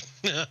bow up.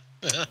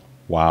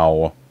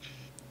 wow.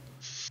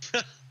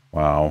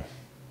 Wow.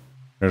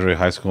 Graduated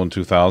high school in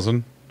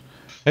 2000.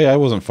 Hey, I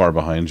wasn't far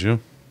behind you.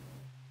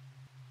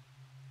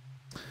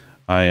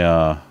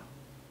 I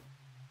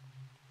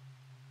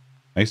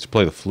used to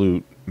play the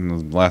flute,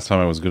 and the last time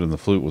I was good in the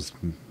flute was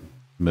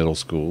middle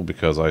school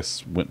because I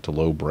went to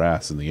low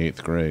brass in the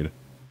 8th grade.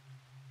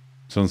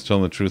 Someone's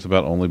telling the truth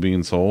about only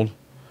being sold.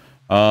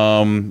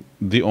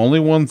 The only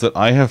ones that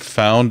I have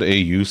found a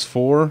use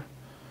for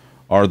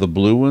are the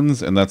blue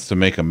ones, and that's to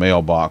make a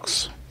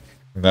mailbox.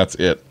 That's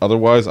it.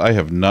 Otherwise, I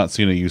have not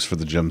seen a use for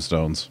the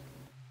gemstones.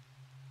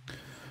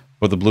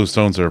 But the blue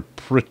stones are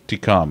pretty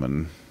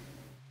common.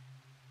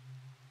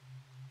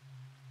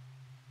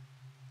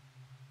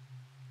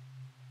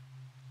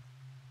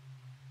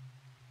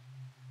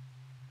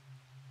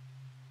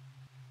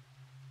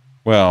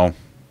 Well,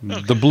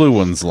 okay. The blue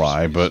ones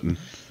lie, but,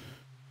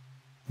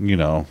 you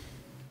know.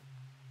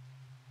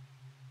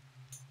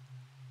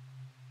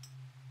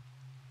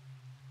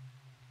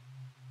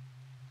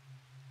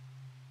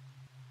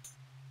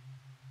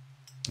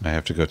 I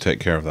have to go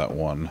take care of that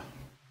one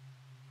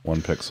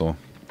pixel.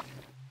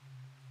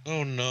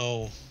 Oh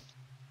no.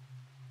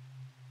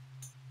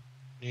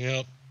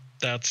 Yep,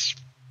 that's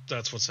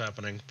what's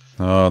happening.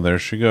 Oh, there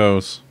she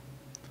goes.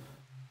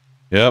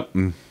 Yep.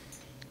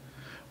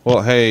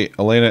 Well, hey,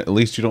 Elena, at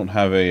least you don't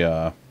have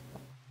a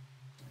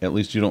at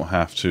least you don't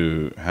have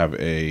to have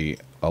a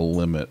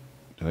limit.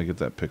 Did I get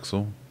that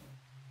pixel?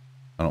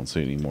 I don't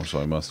see it anymore,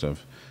 so I must have.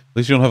 At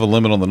least you don't have a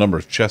limit on the number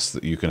of chests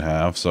that you can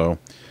have, so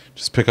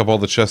just pick up all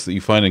the chests that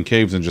you find in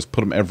caves and just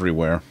put them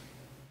everywhere.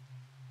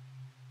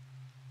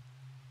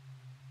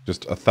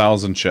 Just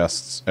 1,000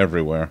 chests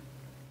everywhere.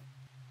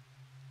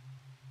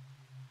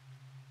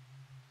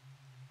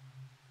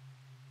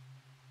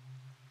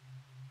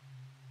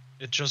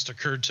 It just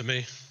occurred to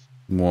me.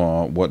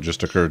 Well, what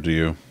just occurred to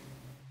you?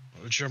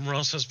 Jim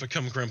Ross has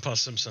become Grandpa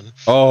Simpson.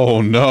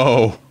 Oh,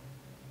 no.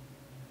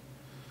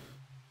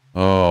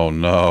 Oh,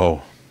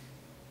 no.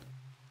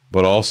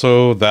 But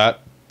also, that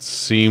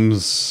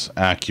seems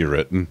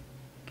accurate.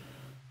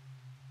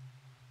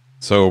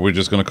 So, are we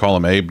just going to call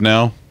him Abe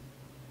now?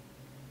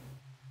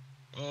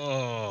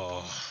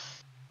 Oh,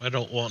 I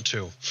don't want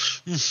to.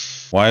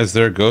 Why is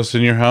there a ghost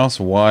in your house?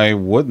 Why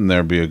wouldn't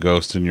there be a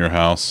ghost in your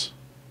house?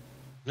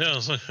 Yeah,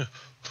 it's like...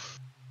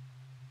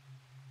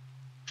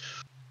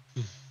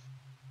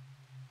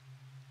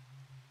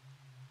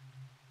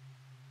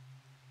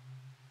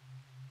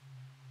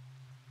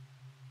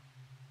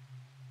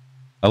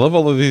 I love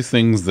all of these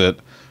things that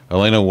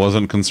Elena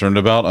wasn't concerned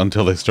about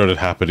until they started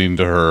happening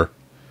to her.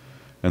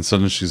 And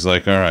suddenly she's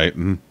like, all right,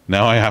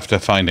 now I have to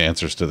find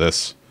answers to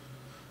this.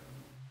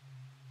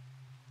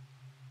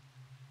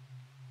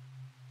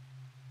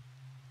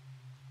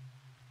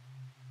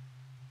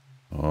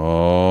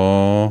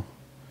 Oh,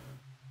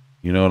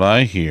 you know what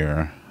I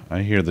hear?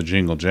 I hear the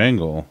jingle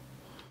jangle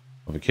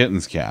of a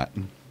kitten's cat.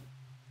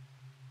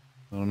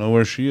 I don't know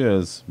where she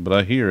is, but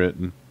I hear it.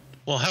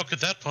 Well, how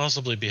could that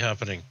possibly be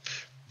happening?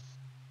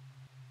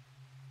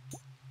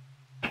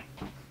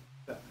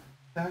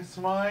 That's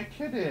my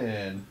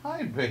kitten.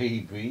 Hi,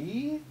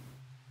 baby.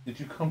 Did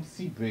you come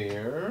see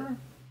Bear?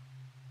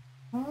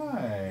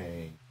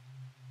 Hi.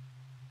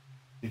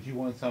 Did you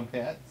want some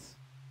pets?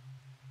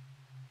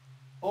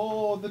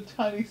 Oh, the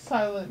tiny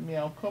silent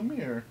meow. Come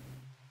here.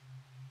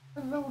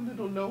 Hello,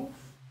 little loaf.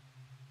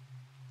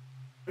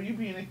 Are you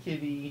being a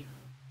kitty?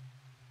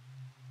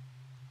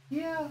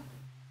 Yeah.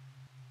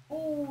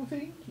 Oh,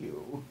 thank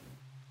you.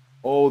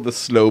 Oh, the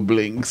slow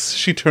blinks.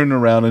 She turned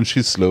around and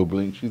she slow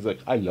blinked. She's like,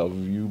 I love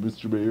you,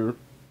 Mr. Bear.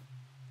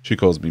 She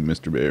calls me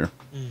Mr. Bear.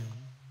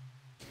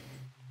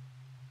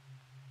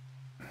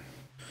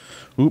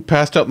 Ooh,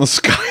 passed out in the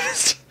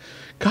skies.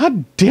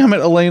 God damn it,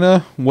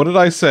 Elena. What did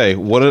I say?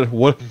 What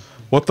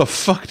the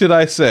fuck did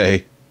I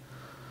say?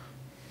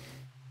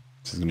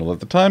 She's gonna let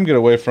the time get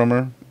away from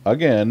her.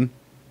 Again.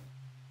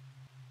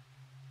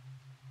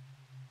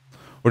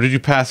 Or did you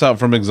pass out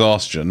from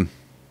exhaustion?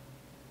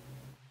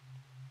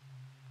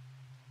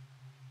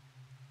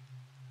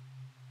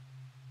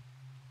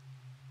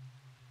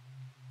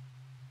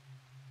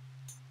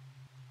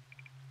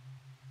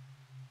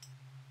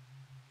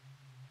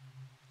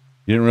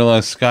 You didn't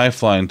realize sky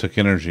flying took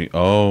energy.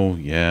 Oh,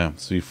 yeah.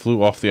 So you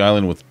flew off the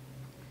island with...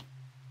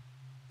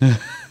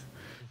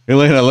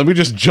 Elena, let me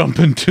just jump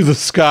into the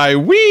sky.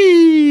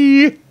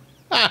 Whee!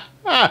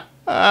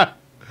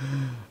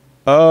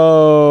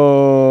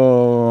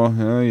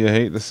 Oh, you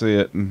hate to see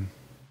it.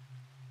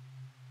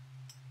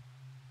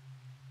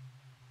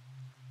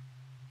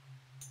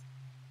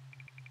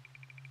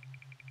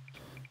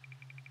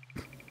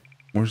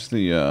 Where's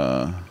the,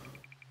 I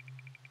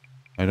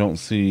don't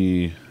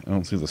see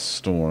the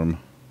storm.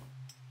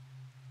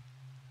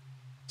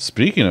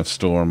 Speaking of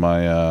storm,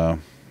 I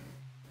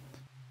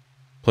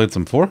played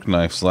some fork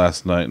knives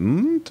last night,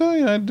 and I'll tell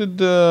you, I did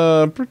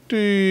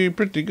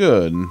pretty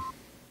good.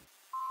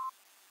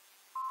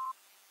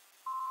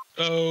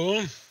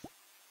 Oh.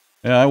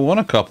 Yeah, I won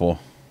a couple.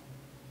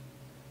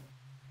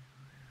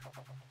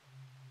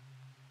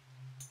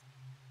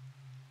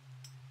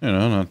 You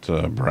know, not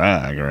to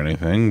brag or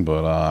anything,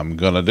 but I'm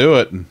gonna do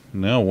it.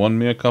 Now, won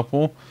me a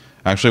couple.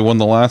 Actually won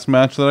the last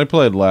match that I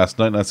played last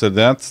night, and I said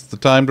that's the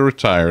time to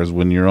retire, is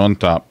when you're on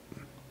top.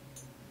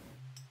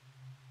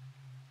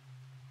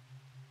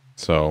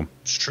 So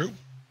It's true.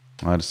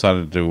 I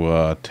decided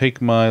to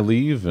take my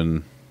leave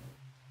and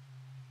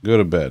go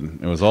to bed.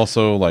 It was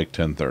also like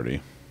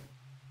 10:30.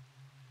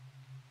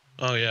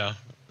 Oh yeah,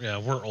 yeah.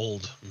 We're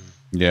old.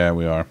 Yeah,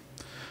 we are.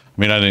 I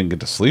mean, I didn't get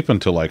to sleep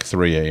until like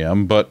 3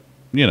 a.m., but,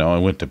 you know, I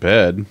went to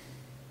bed.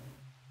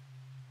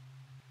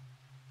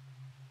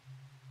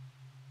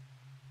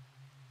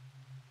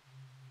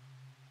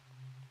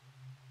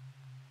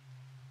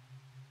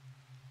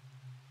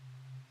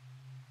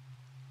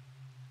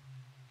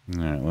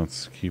 Alright,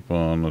 let's keep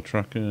on the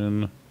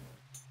trucking.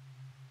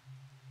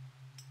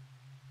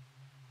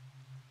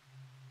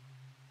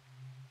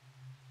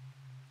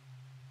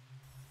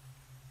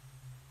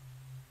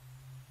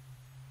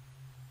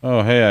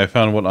 Oh, hey, I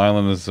found what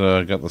island has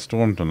got the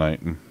storm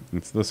tonight.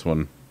 It's this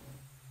one.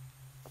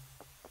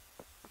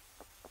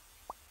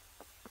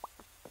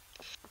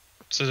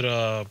 Is it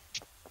a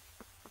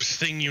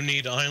thing you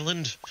need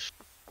island?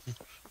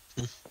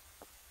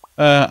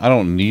 I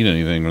don't need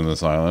anything from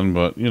this island,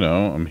 but, you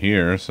know, I'm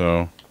here,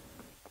 so...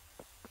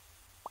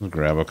 I'll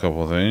grab a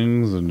couple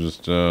things and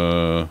just,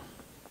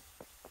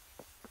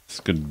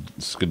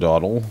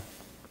 skedaddle.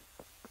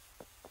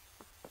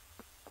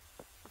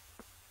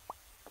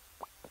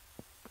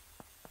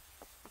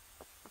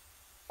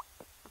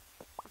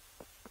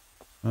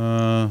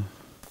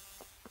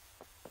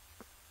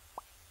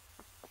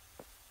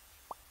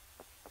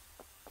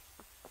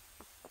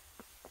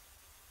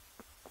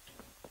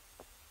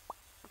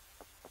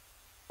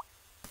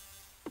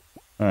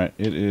 Alright,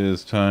 it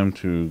is time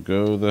to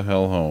go the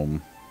hell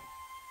home.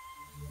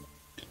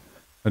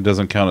 It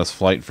doesn't count as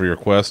flight for your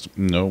quest?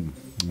 No.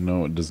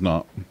 No, it does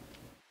not.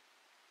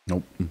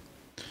 Nope.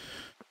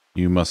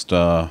 You must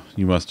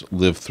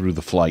live through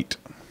the flight,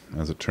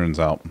 as it turns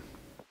out.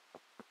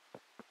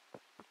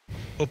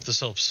 Hope this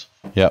helps.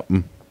 Yep.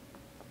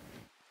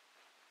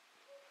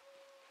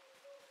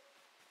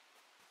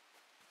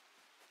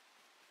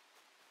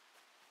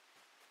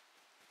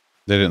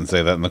 They didn't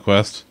say that in the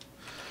quest.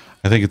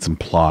 I think it's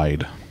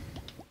implied.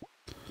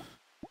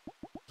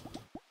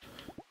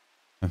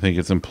 I think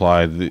it's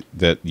implied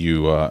that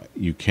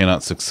you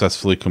cannot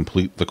successfully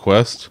complete the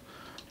quest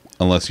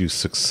unless you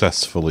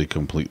successfully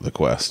complete the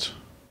quest.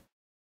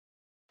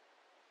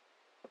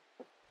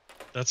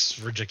 That's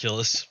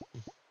ridiculous.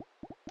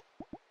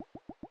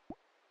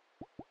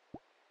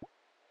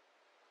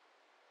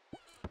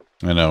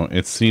 I know,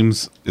 it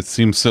seems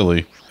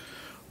silly.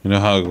 You know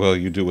how well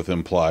you do with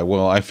imply.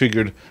 Well, I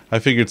figured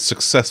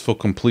successful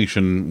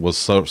completion was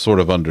sort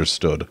of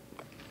understood.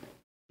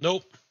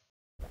 Nope.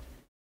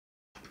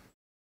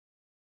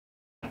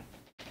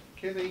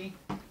 Kitty.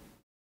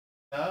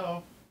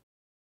 Oh.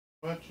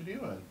 What you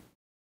doing?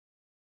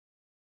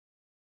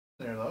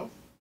 There, loaf.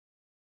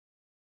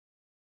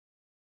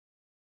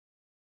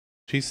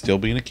 She's still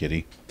being a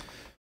kitty.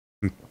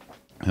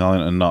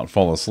 And not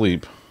fall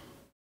asleep.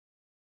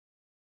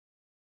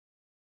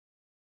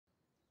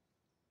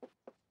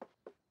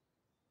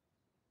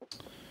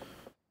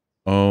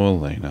 Oh,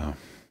 Elena.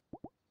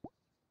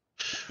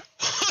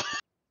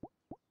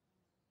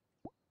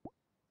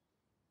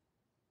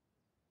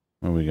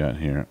 What do we got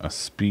here? A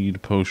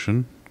speed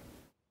potion.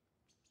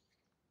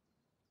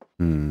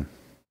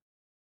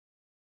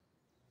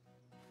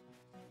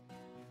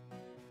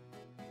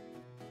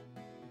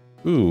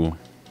 Ooh.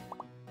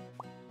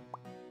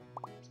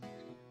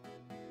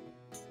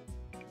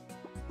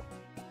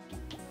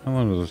 How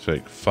long does this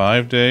take?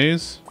 5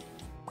 days?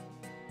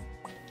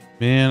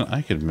 Man,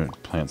 I could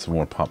plant some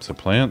more pops of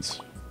plants.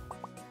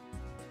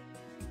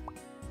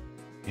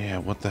 Yeah,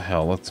 what the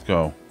hell? Let's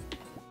go.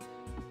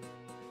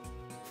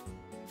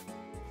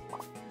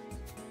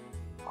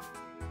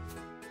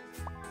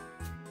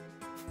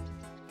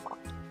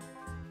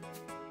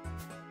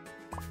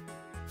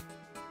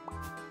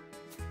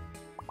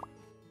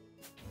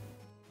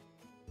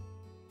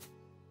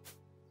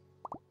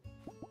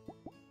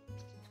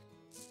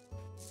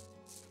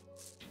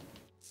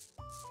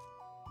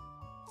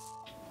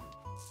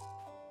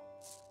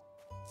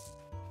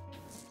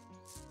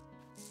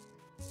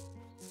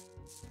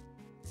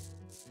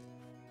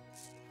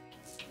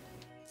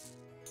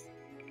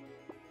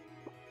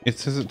 It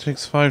says it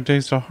takes 5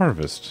 days to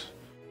harvest.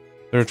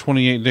 There are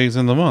 28 days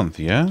in the month,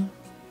 yeah?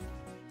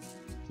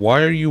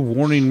 Why are you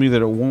warning me that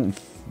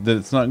that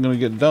it's not going to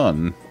get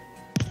done?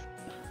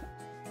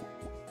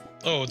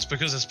 Oh, it's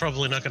because it's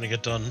probably not going to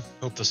get done.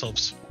 Hope this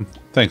helps.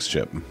 Thanks,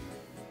 Chip.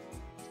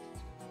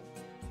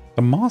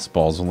 The moss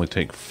balls only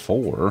take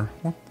 4.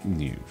 What?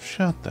 You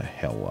shut the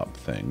hell up,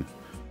 thing.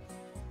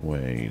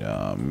 Wait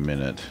a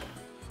minute.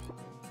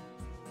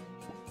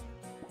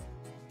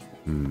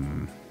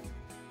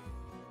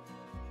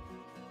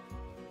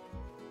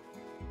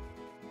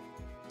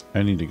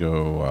 I need to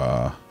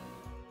go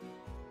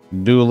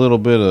do a little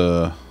bit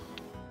of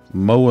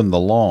mowing the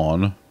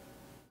lawn.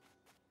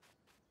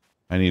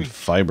 I need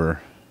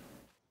fiber.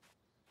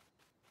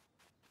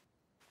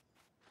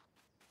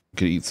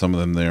 Could eat some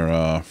of them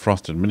there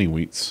frosted mini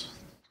wheats.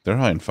 They're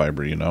high in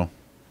fiber, you know.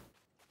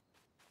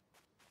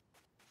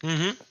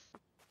 Mm-hmm.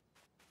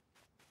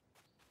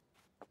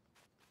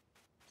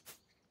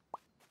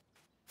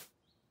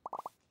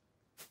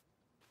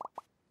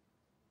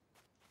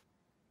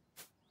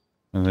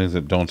 And things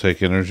that don't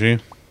take energy.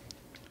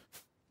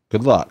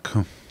 Good luck.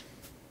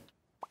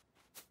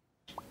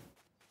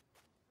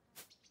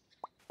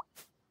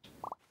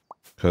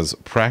 Because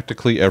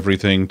practically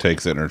everything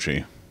takes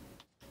energy,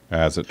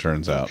 as it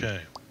turns out.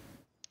 Okay.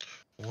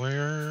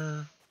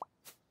 Where?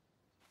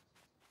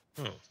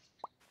 Oh.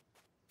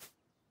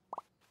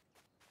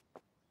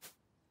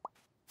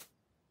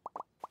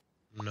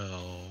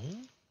 No.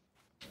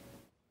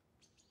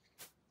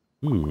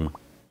 Ooh.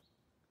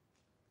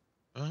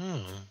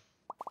 Oh.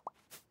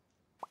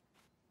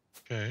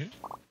 Okay.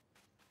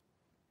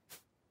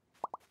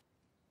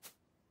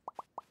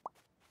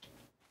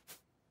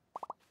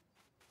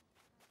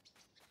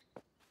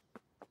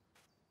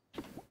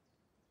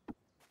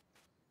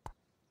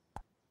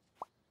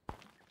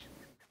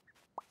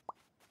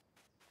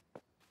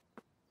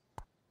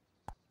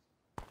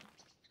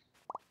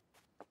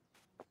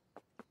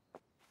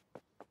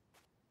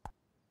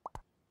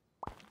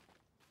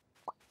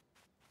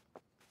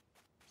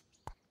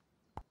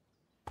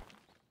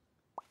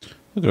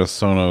 Look at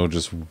Sono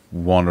just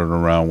wandering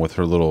around with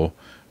her little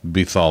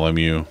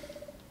Bartholomew.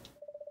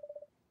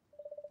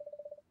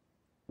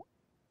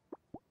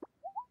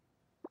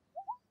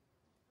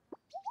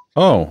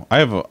 Oh,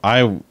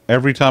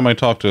 every time I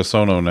talk to a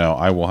Sono now,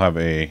 I will have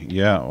a,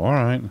 yeah,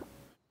 alright.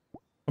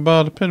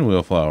 About a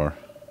pinwheel flower.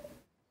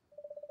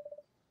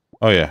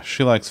 Oh yeah,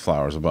 she likes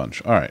flowers a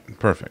bunch. Alright,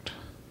 perfect.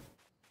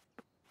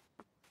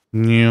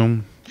 All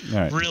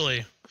right.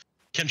 Really?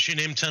 Can she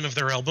name 10 of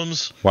their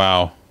albums?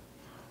 Wow.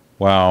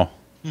 Wow.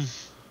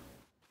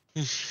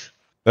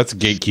 That's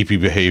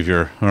gatekeepy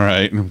behavior.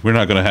 Alright, we're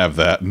not gonna have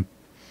that.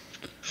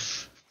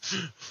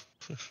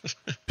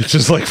 It's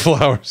just like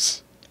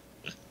flowers.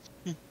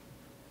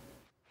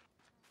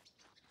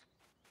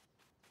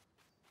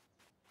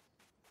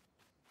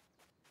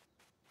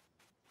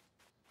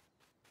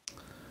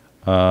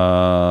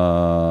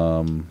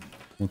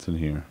 What's in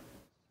here?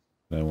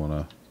 I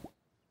wanna.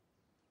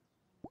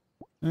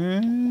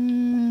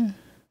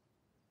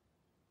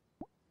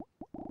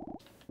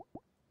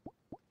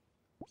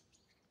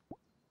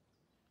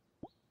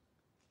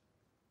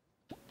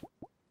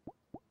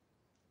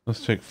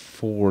 Let's take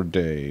 4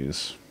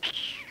 days.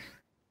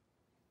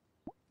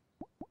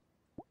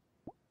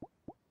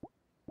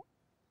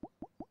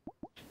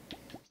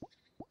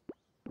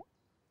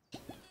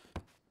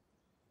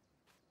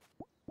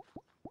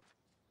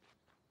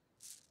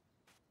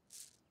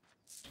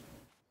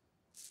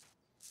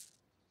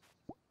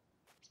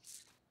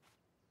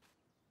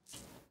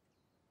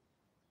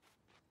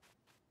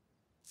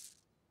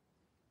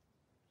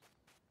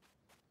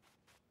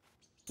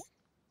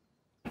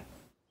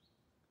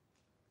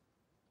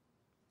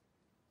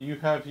 You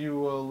have a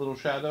little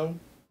shadow?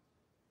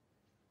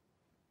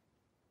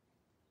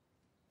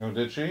 Oh,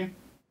 did she?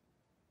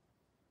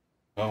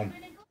 Oh.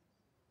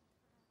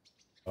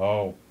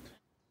 Oh.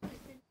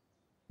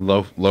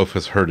 Loaf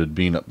has herded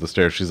Bean up the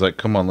stairs. She's like,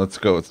 come on, let's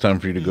go. It's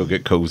time for you to go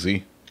get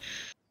cozy.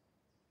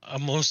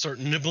 I'm gonna start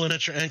nibbling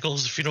at your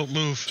ankles if you don't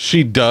move.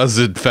 She does,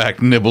 in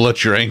fact, nibble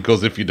at your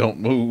ankles if you don't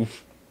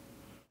move.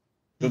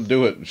 She'll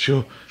do it.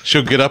 She'll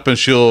get up and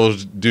she'll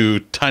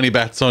do tiny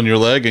bats on your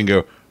leg and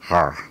go,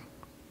 har.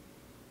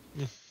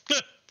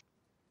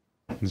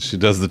 She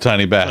does the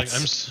tiny bats.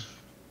 Like,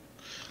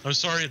 I'm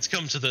sorry it's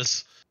come to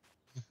this,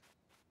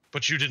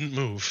 but you didn't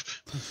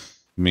move. I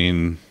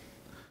mean,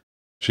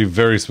 she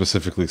very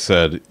specifically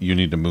said, you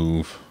need to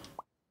move.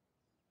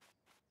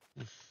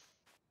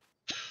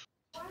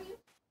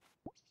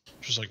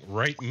 She's like,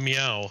 right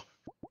meow.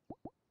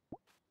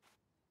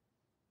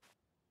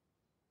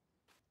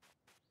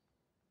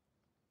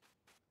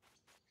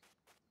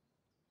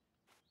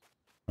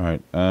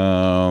 Alright,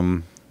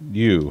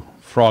 you,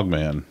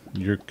 Frogman,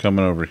 you're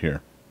coming over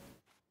here.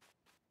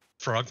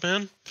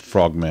 Frogman?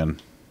 Frogman.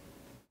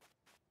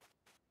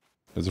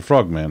 There's a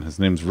frogman. His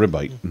name's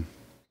Ribite.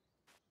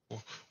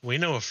 We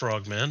know a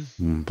frogman.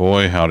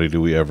 Boy, howdy do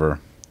we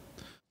ever.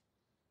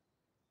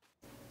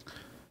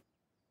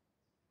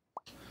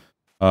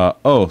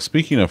 Oh,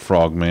 speaking of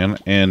Frogman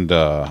and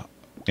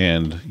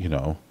you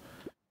know,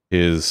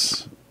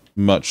 his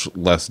much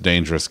less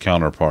dangerous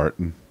counterpart,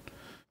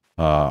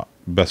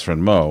 best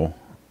friend Mo,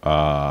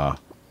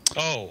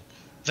 Oh,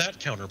 that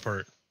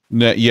counterpart.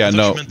 yeah, I thought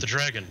no. you meant the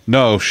dragon.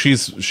 No, she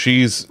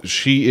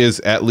is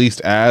at least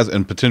as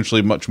and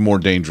potentially much more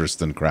dangerous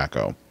than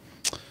Krakow.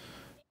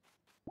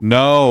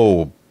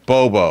 No,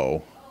 Bobo.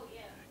 Oh,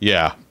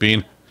 yeah.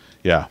 Bean.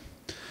 Yeah.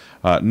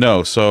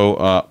 No,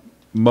 so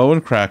Mo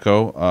and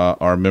Krakow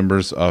are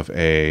members of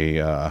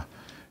a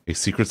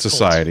secret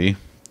society.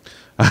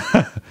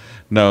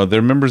 No,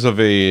 they're members of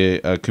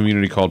a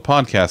community called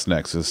Podcast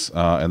Nexus,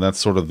 and that's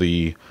sort of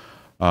the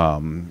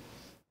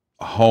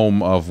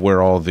home of where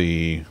all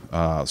the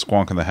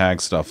Squonk and the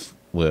Hag stuff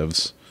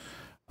lives.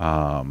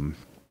 And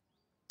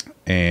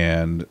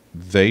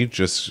they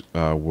just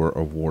were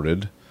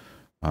awarded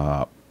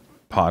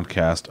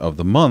podcast of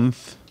the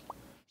month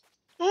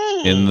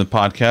in the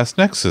Podcast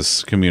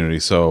Nexus community.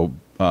 So,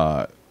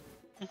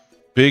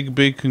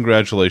 big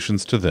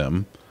congratulations to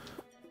them.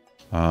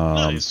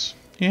 Nice.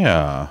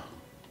 Yeah.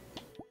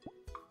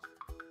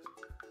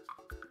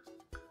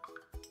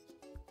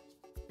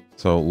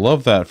 So,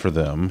 love that for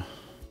them.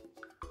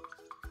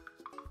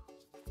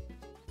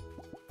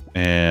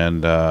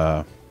 And,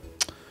 I'm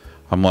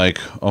like,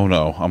 oh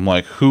no. I'm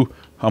like, who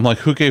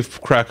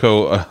gave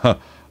Krakow,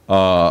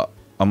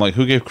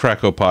 who gave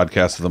Krakow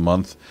podcast of the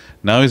month?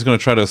 Now he's going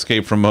to try to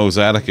escape from Moe's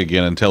attic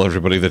again and tell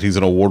everybody that he's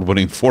an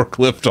award-winning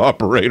forklift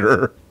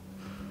operator.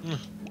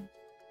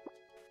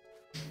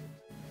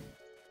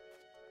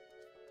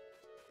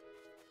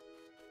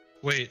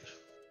 Wait.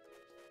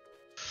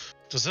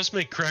 Does this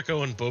make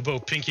Krakow and Bobo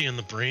Pinky in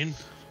the brain?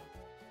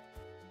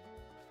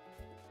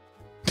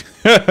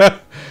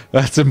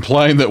 That's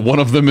implying that one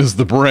of them is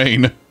the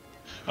brain.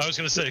 I was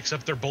going to say,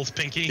 except they're both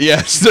Pinky.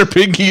 Yes, they're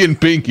Pinky and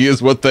Pinky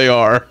is what they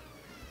are.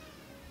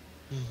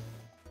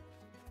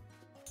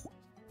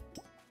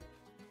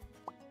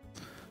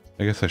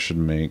 I guess I should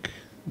make...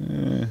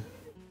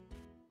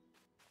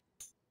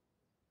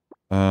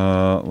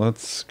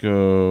 let's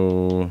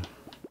go...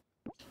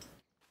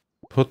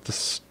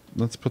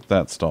 Let's put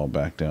that stall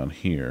back down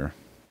here.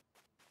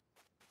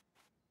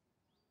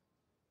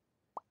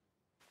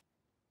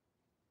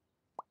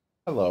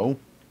 Hello.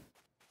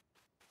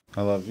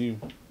 I love you.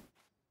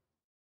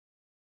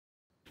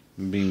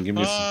 Bean, give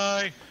me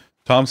Hi.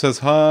 Tom says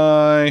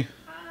hi.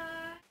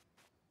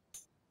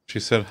 She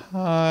said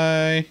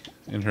hi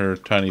in her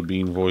tiny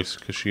bean voice,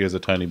 because she has a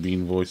tiny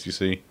bean voice, you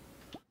see.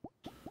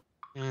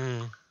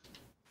 Alright,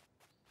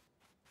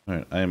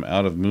 I am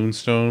out of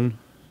moonstone.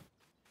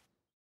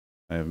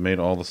 I have made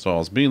all the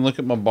stalls. Bean, look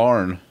at my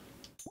barn.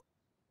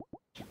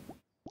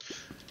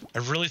 I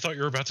really thought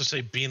you were about to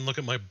say, Bean, look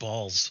at my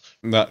balls.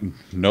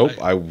 Nope,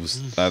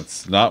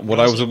 that's not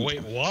what I was...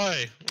 Wait,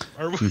 why?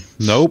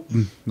 Nope.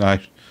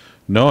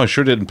 No, I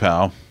sure didn't,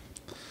 pal.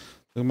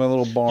 Look at my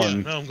little barn.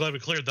 Yeah, no, I'm glad we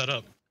cleared that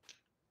up.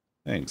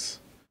 Thanks.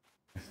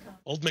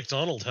 Old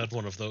MacDonald had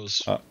one of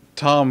those.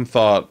 Tom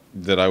thought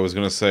that I was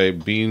going to say,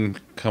 Bean,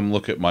 come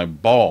look at my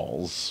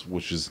balls,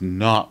 which is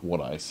not what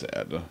I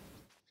said.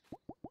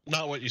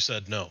 Not what you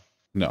said, no.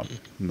 No.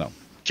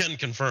 Can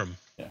confirm.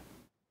 Yeah.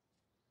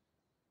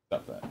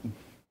 Stop that.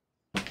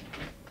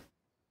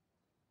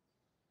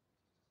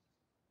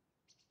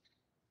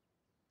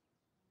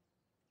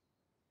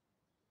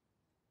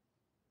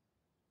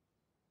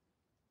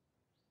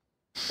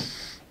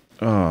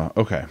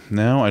 Okay.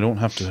 Now I don't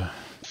have to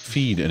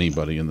feed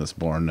anybody in this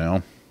barn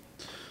now.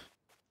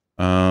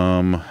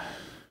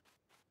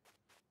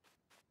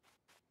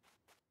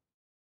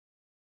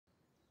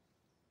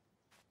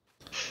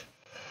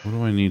 What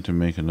do I need to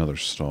make another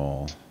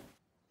stall?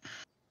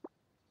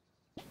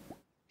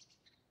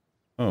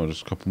 Oh,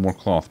 just a couple more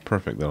cloth.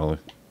 Perfect. That'll...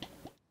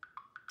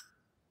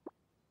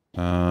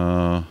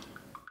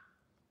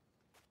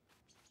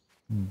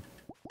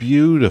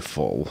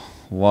 Beautiful.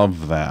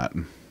 Love that.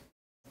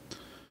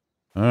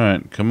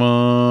 Alright, come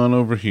on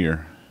over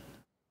here.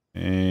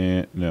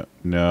 And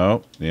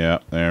no. Yeah,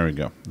 there we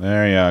go.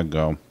 There you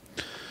go.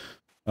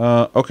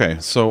 Okay,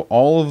 so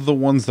all of the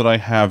ones that I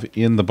have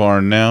in the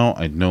barn now,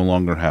 I no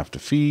longer have to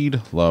feed.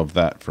 Love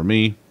that for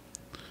me.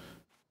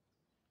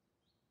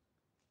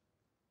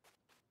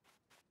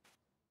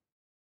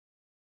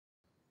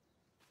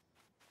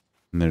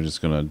 And they're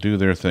just gonna do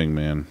their thing,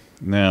 man.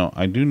 Now,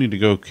 I do need to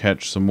go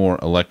catch some more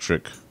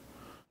electric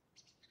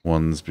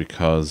ones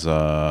because,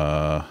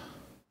 well,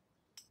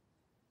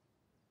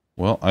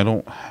 I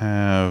don't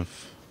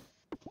have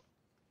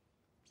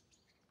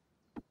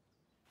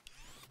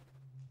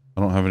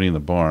any in the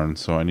barn,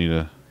 so I need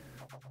to...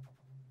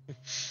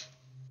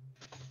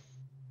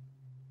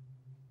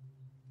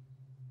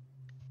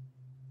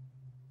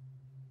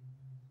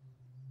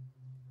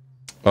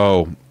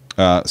 Oh,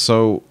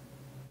 so...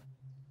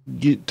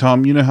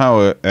 Tom, you know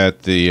how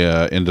at the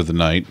end of the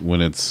night,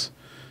 when it's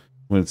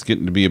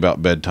getting to be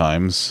about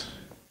bedtimes,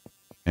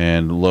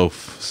 and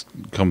Loaf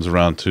comes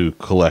around to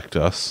collect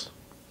us.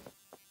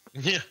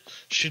 Yeah,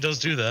 she does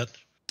do that.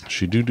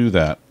 She do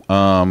that.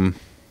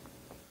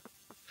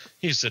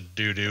 He said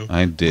doo-doo.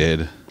 I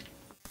did.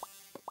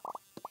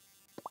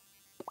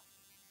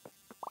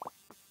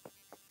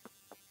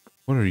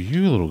 What are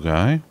you, little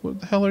guy? What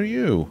the hell are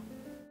you?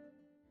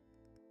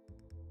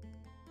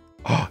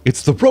 Oh,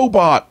 it's the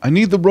robot! I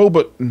need the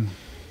robot!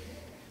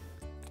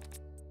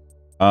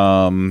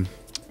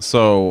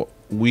 So,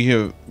 we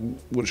have...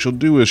 What she'll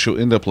do is she'll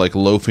end up, like,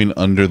 loafing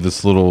under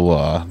this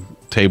little,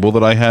 table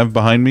that I have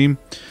behind me.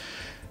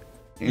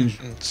 And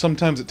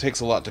sometimes it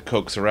takes a lot to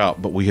coax her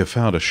out, but we have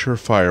found a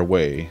surefire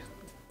way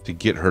to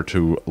get her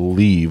to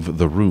leave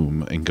the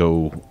room and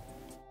go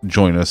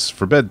join us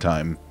for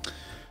bedtime.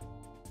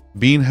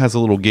 Bean has a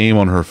little game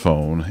on her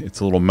phone. It's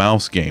a little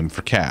mouse game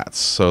for cats.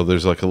 So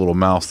there's like a little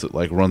mouse that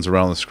like runs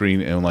around the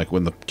screen, and like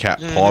when the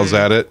cat paws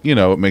at it, you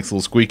know, it makes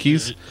little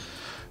squeakies.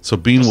 So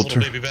Bean will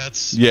little baby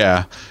bats.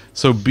 Yeah.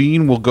 So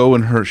Bean will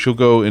go she'll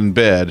go in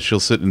bed, she'll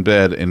sit in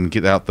bed and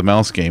get out the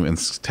mouse game and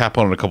tap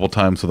on it a couple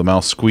times so the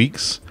mouse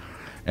squeaks,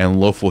 and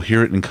Loaf will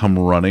hear it and come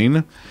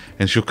running,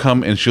 and she'll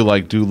come and she'll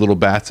like do little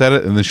bats at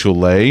it, and then she'll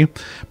lay,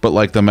 but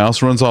like the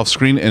mouse runs off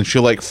screen and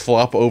she'll like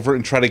flop over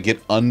and try to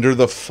get under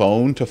the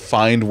phone to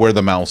find where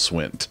the mouse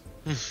went.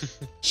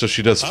 So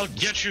she does. I'll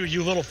get you,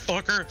 you little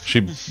fucker.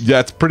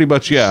 That's pretty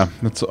much, yeah.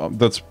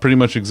 That's pretty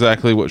much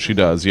exactly what she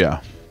does,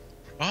 yeah.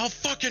 I'll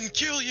fucking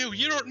kill you.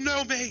 You don't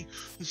know me.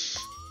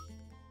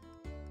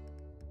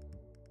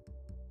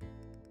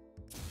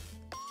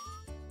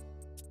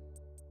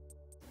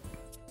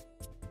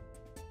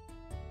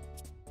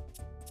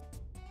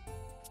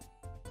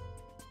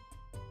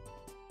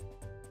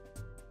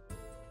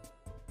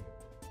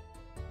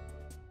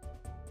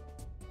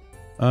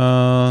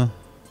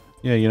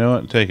 Yeah, you know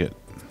what? Take it.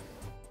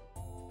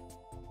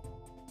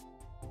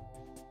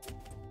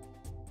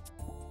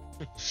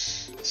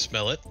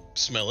 Smell it.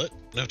 Smell it.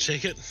 No,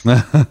 take it.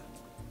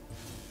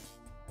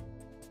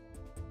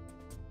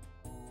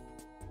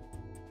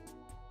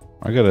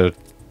 I gotta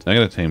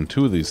tame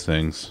 2 of these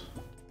things.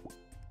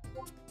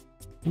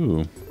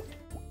 Ooh.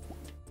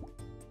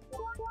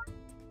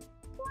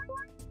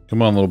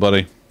 Come on, little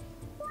buddy.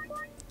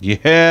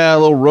 Yeah,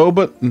 little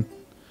robot.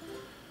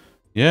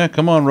 Yeah,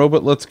 come on,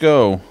 robot. Let's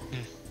go.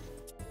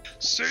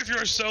 Save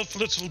yourself,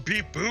 little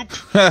beep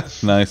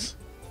boop. Nice.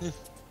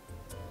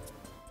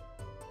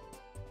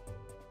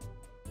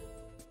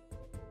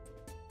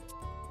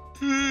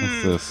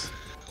 What's this?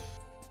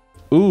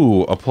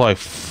 Ooh, apply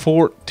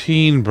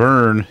 14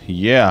 burn.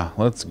 Yeah,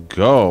 let's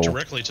go.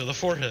 Directly to the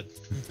forehead.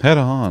 Head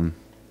on.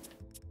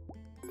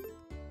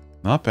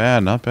 Not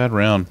bad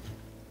round.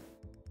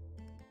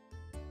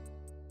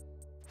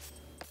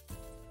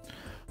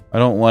 I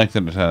don't like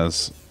that it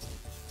has...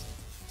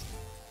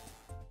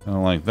 I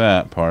don't like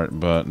that part,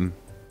 but...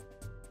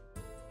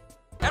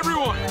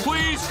 Everyone,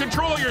 please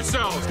control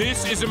yourselves.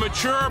 This is a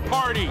mature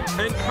party.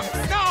 And...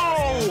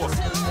 No!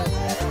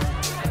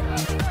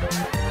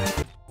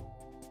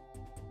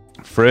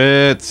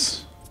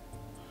 Fritz!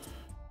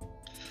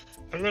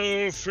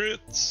 Hello,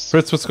 Fritz.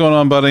 Fritz, what's going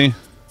on, buddy?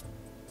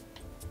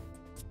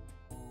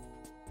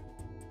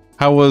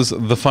 How was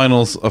the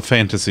finals of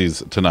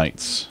Fantasies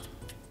tonight?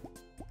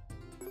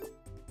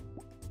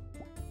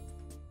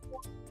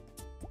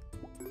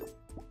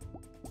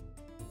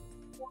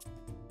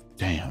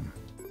 Damn.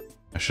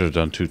 I should have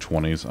done 2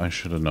 20s. I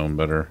should have known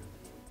better.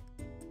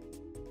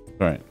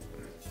 Alright.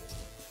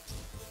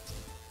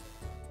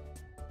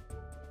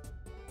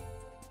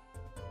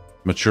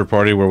 Mature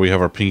party where we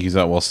have our pinkies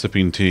out while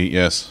sipping tea.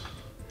 Yes.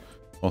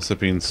 While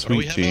sipping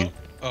sweet tea. Out?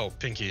 Oh,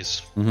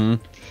 pinkies. Mm-hmm.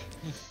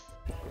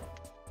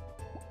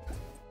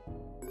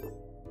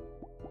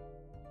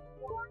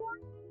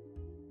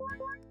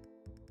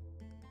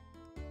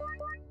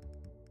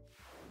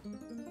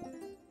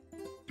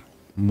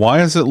 Why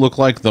does it look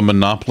like the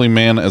Monopoly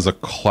Man as a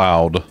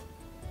cloud?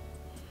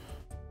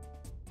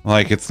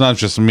 Like, it's not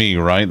just me,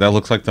 right? That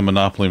looks like the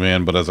Monopoly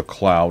Man, but as a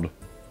cloud.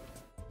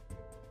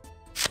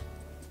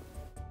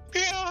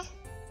 Yeah.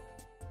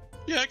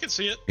 Yeah, I can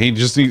see it.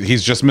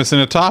 He's just missing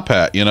a top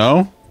hat, you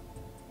know?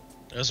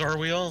 As are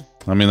we all.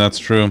 I mean, that's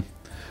true.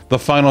 The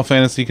Final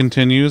Fantasy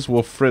continues.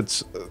 Well,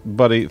 Fritz,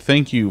 buddy,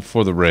 thank you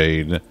for the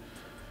raid.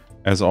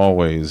 As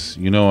always,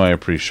 you know I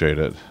appreciate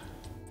it.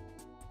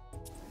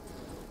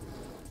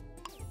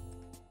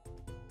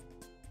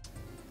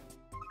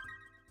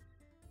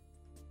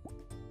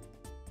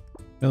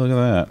 Hey, look at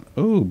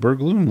that. Ooh,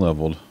 Bergloom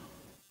leveled.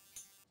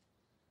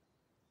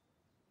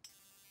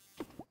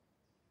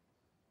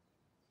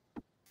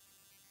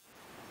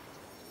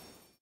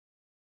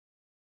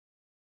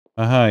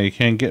 Aha, you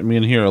can't get me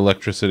in here,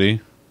 electricity.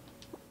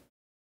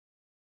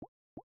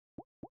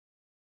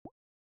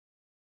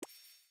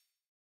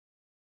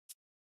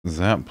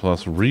 Zap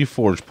plus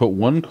reforge. Put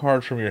 1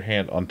 card from your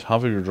hand on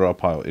top of your draw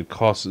pile. It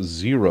costs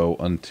 0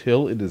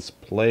 until it is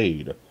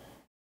played.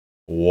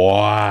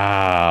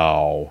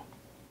 Wow.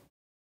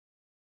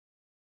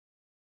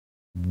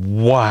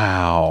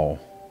 Wow.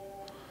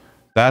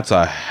 That's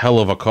a hell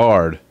of a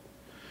card.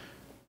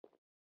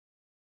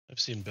 I've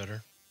seen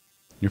better.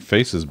 Your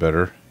face is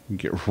better. You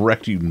get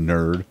wrecked, you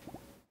nerd.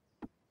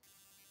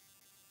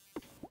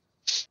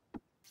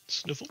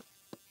 Sniffle?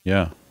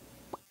 Yeah.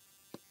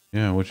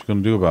 Yeah, what you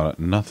gonna do about it?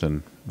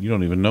 Nothing. You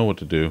don't even know what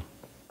to do.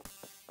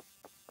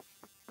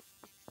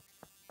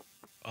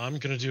 I'm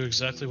gonna do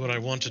exactly what I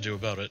want to do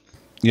about it.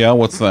 Yeah,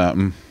 what's that?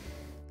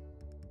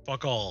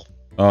 Fuck all.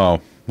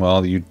 Oh,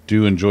 well, you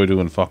do enjoy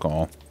doing fuck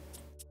all.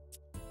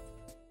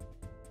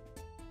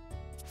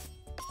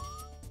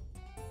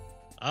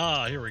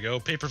 Ah, here we go.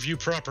 Pay-per-view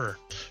proper.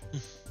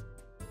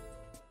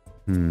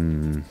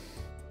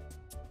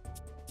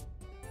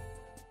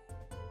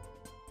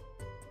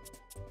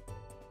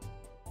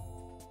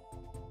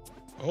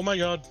 Oh my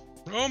god.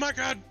 Oh my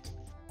god.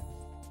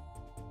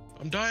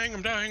 I'm dying,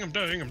 I'm dying, I'm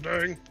dying, I'm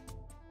dying.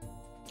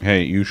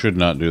 Hey, you should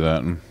not do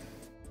that.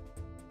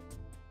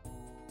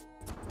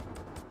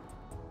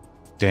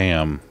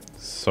 Damn.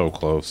 So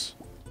close.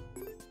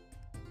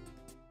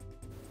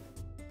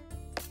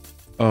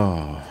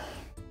 Oh.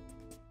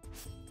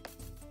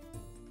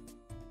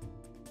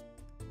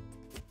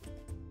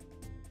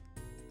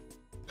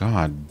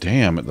 God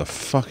damn it, the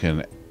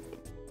fucking...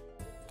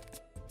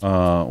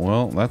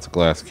 well, that's a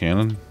glass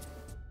cannon.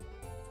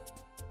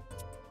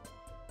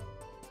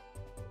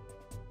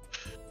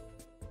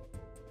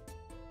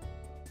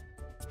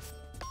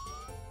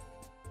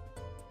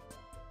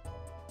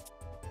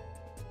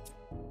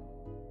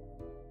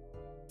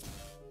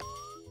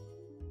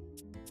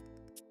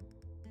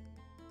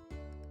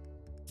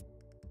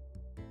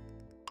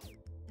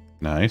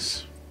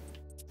 Nice.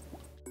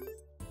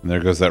 And there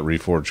goes that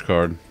reforged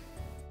card.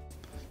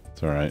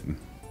 It's alright.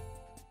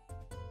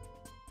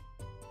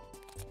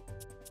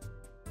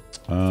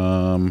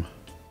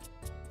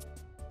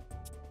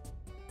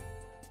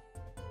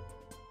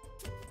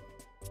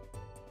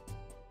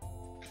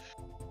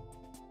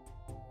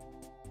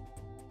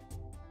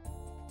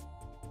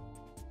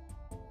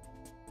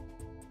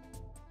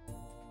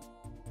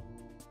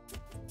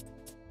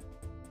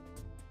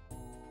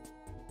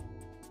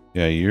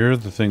 Yeah, you're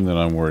the thing that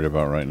I'm worried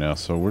about right now,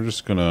 so we're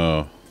just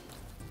gonna...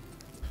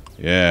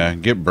 Yeah,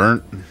 get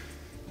burnt.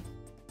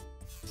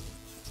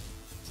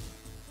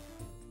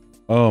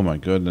 Oh my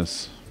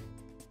goodness.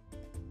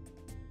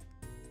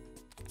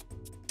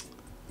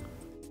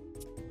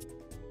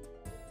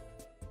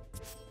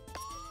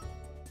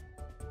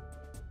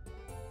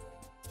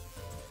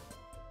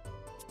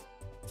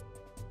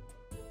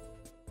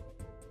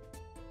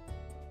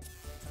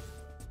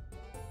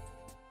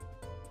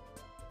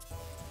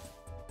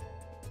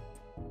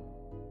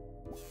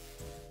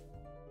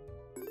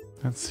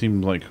 That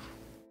seemed like...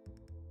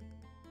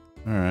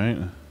 Alright.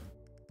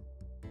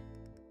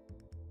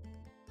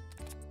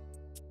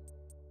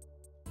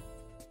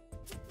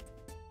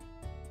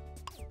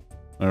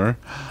 Alright.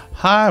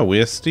 Hi,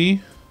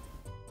 Wisty.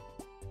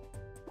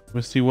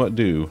 Wisty, what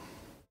do?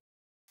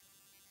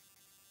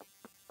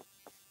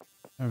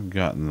 I've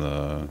gotten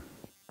the...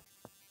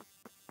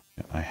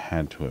 I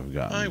had to have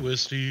gotten... Hi,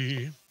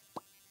 Wisty.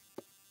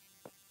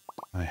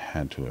 I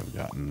had to have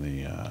gotten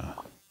the,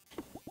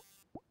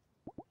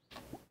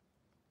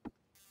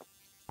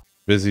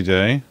 Busy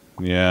day?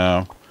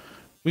 Yeah.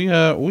 We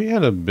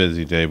had a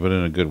busy day, but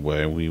in a good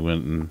way. We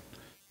went and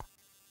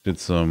did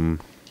some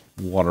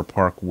water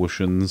park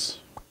whooshins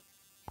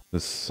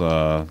this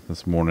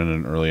morning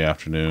and early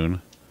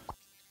afternoon.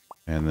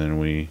 And then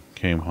we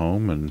came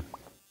home and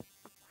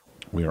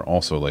we are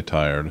also like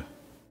tired.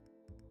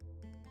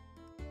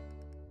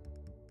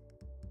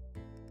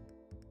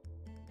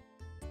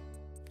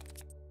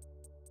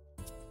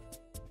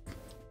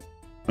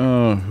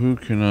 Who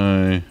can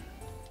I...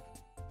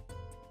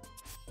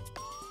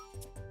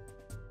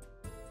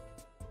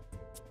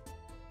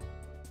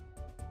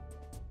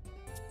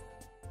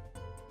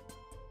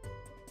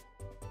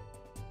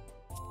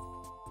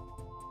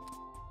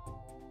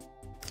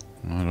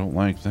 I don't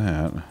like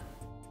that.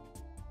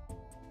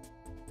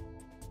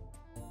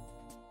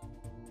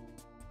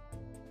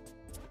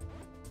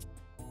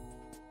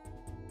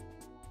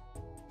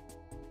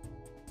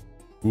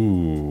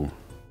 Ooh.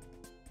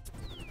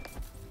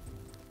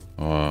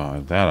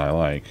 That I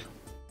like.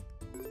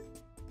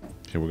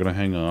 Okay, we're gonna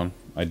hang on.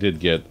 I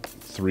did get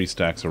 3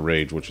 stacks of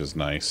rage, which is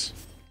nice.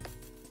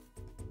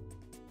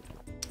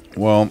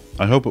 Well,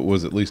 I hope it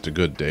was at least a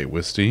good day,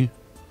 Wisty.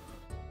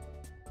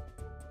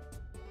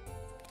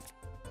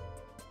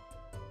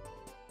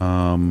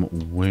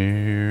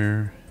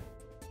 Where...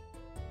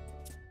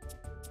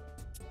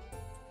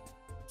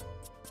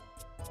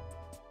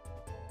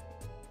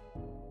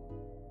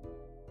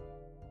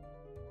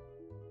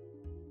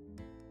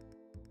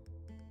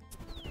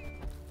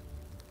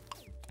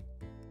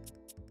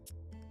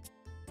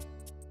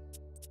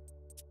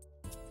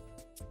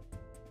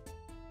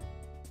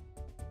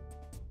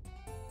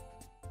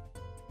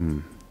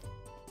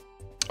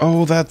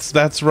 Oh,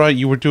 that's right.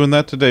 You were doing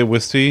that today,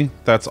 Wisty.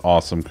 That's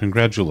awesome.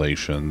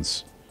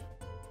 Congratulations.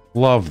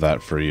 Love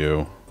that for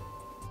you.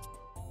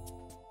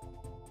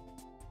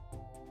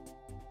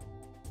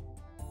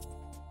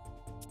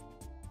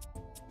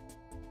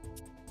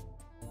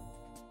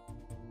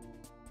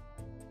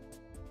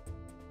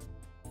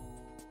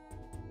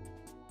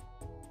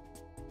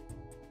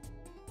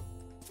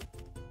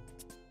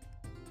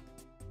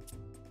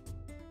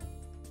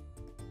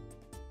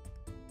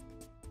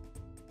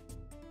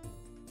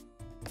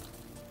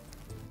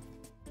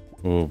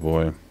 Oh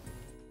boy.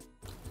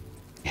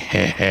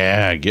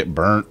 Yeah, get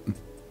burnt.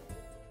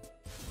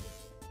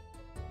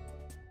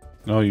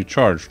 Oh, you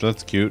charged.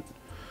 That's cute.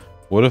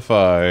 What if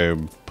I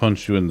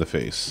punch you in the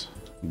face?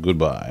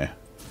 Goodbye.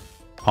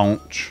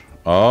 Punch.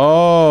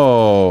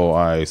 Oh,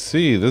 I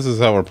see. This is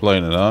how we're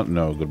playing it out.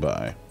 No,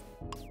 goodbye.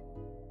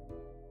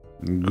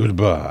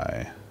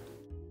 Goodbye.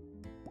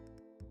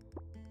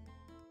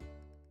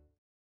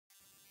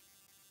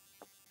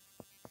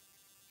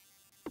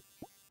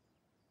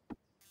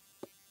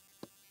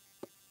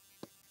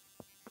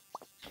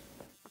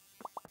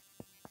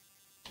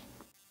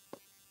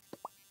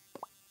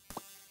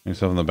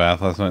 Yourself in the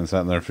bath last night and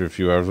sat in there for a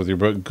few hours with your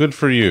book. Good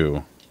for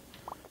you.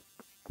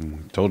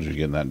 Told you to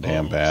get in that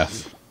damn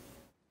bath.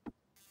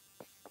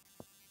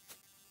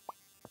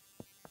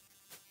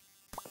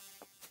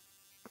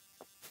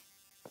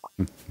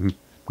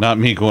 Not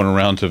me going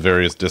around to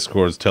various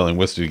discords telling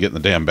Wisty to get in the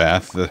damn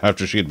bath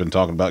after she had been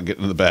talking about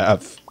getting in the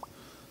bath.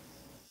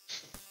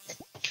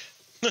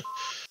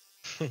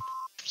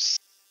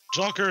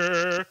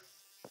 Stalker!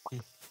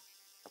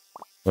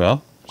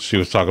 Well, she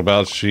was talking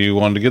about she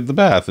wanted to get in the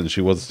bath, and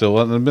she wasn't still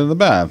letting him in the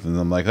bath. And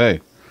I'm like, hey,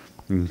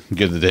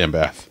 get in the damn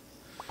bath.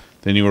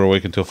 Then you were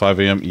awake until 5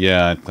 a.m.?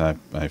 Yeah,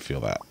 I feel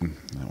that.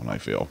 That one I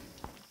feel.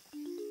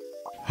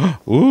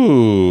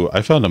 Ooh,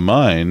 I found a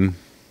mine.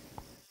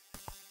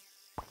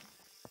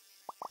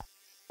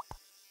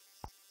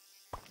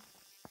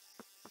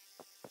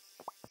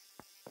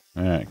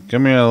 Alright,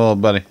 come here, little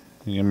buddy.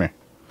 Come here.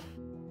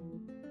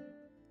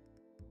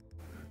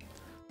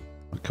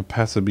 A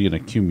capacity and a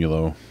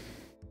cumulo.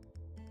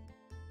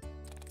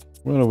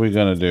 What are we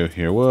gonna do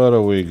here? What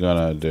are we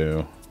gonna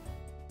do?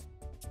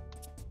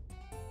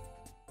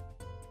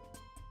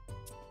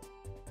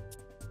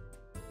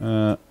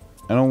 I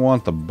don't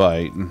want the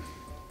bite. What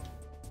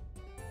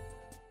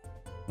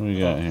do we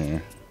got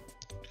here?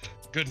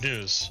 Good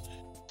news.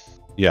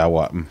 Yeah,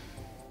 what?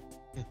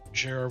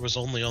 JR was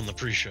only on the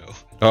pre-show.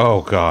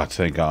 Oh god,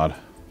 thank god.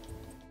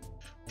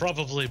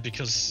 Probably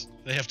because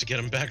they have to get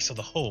him back to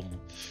the home.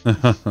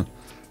 The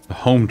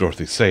home,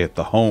 Dorothy, say it,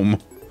 the home.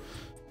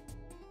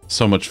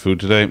 So much food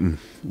today.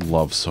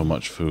 Love so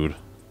much food.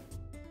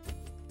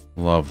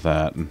 Love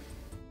that.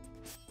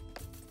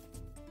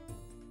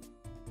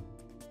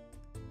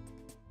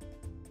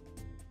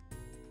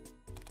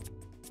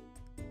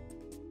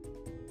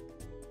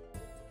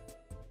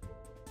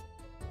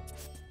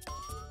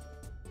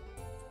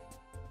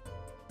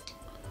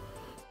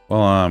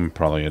 Well, I'm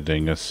probably a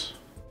dingus.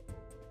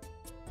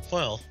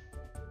 Well.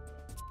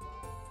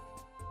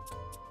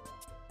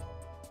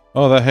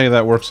 Oh, hey,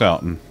 that works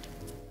out.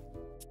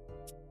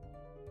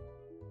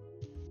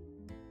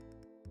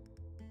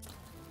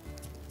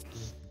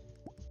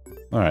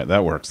 Alright,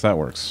 that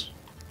works.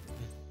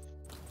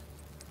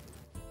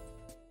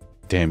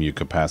 Damn you,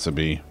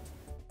 capacity.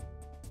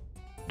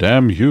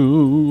 Damn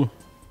you.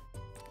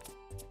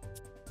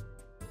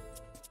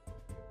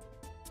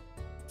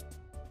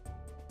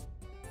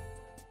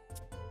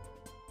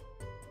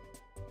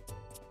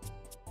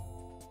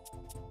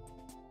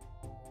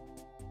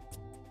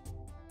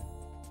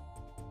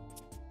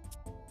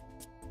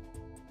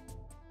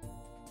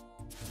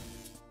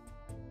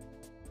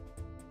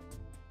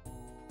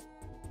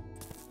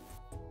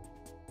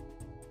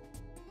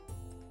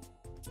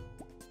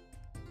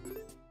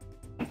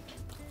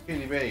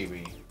 Kitty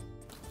baby.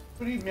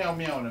 What are you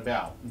meowing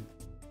about?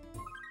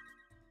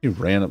 He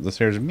ran up the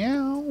stairs.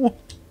 Meow.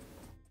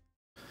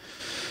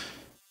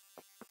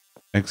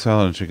 Egg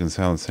salad and chicken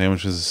salad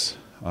sandwiches.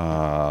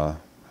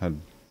 Had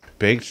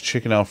baked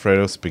chicken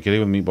Alfredo, spaghetti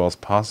with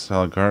meatballs, pasta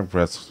salad, garlic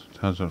breads.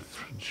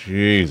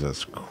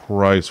 Jesus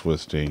Christ,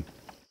 Wisty.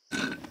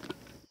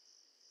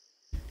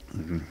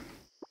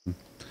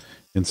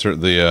 Insert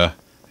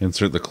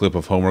the clip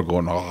of Homer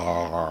going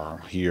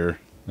here.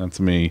 That's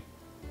me.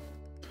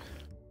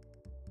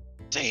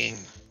 Dang.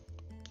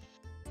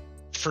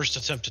 First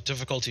attempt at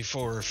difficulty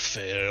 4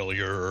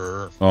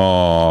 failure.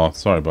 Oh,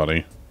 sorry,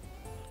 buddy.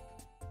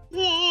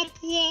 Womp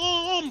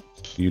womp.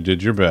 You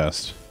did your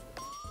best.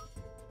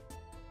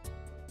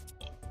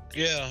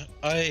 Yeah,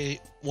 I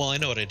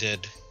know what I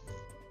did.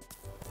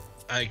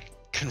 I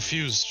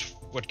confused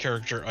what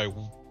character I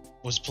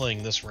was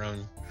playing this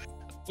run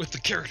with the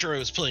character I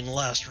was playing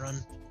last run.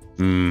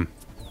 Hmm.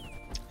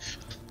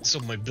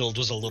 So my build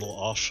was a little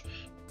off.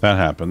 That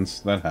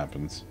happens. That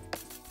happens.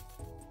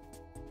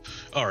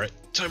 Alright,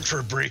 time for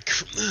a break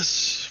from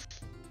this.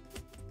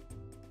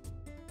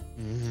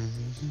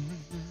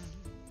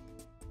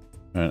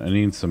 Alright, I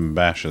need some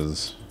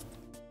bashes.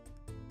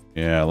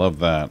 Yeah, I love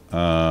that.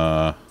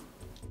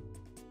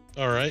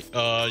 Alright,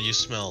 you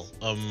smell.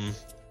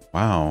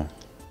 Wow.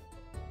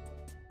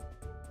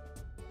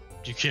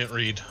 You can't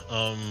read.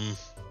 I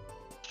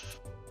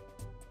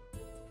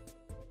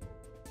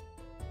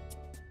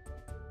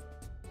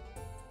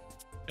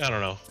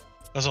don't know.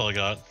 That's all I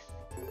got.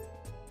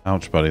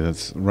 Ouch, buddy.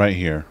 That's right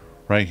here.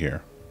 Right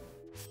here.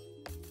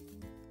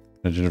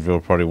 The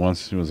Gingerville party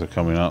once was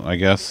coming out, I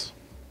guess.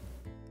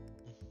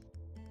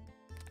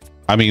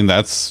 I mean,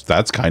 that's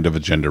kind of a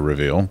gender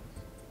reveal.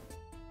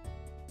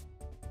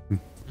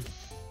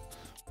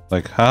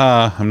 Like,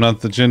 ha, I'm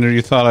not the gender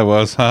you thought I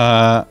was,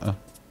 ha.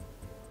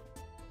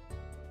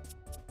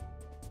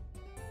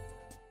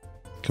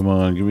 Come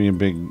on, give me a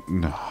big...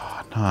 No,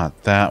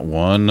 not that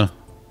one.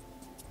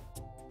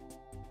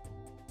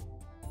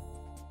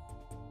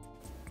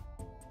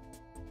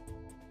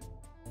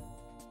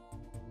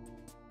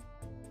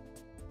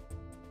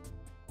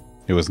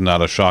 It was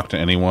not a shock to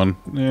anyone.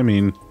 I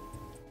mean...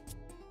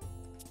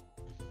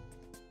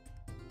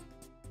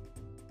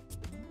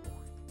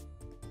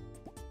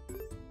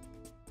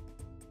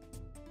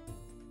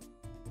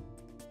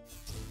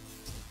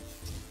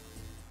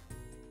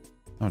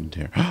 Oh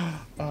dear.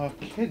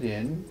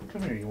 Kitten,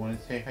 come here. You want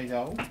to say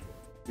hello?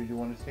 Did you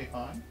want to say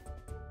hi?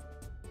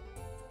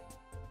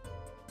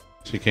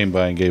 She came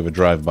by and gave a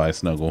drive-by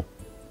snuggle.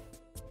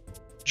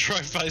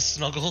 drive-by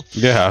snuggle.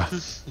 Yeah.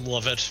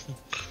 Love it.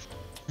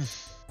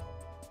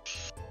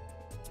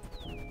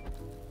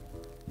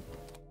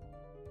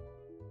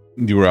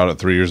 You were out at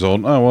 3 years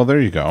old? Oh, well, there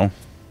you go.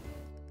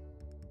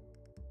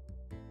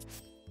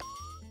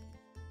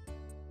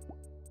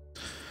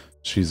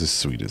 She's as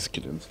sweet as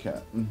kitten's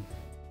cat.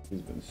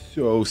 She's been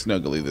so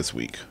snuggly this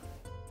week.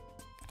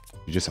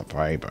 You're just a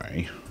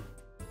bye-bye.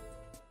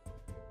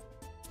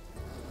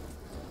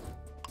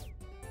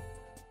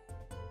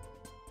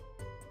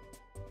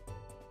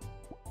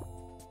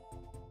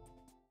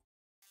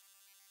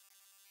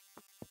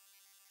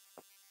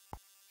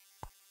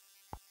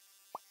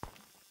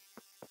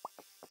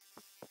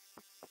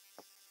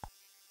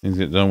 Things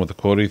get done with the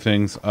quotey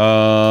things.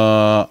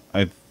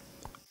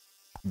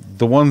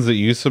 The ones that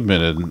you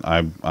submitted,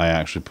 I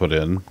actually put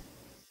in.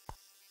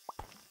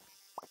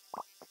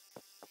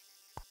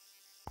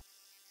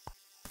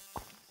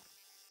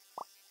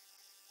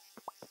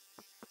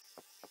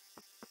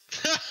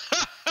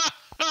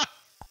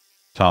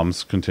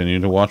 Tom's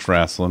continuing to watch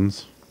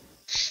wrestlings.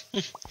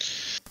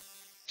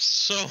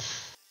 So,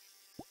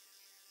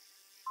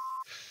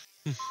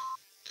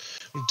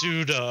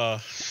 dude,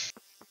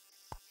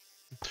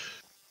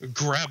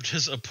 grabbed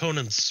his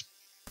opponent's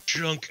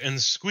junk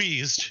and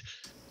squeezed,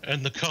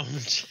 and the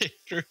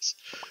commentators,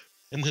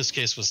 in this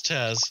case was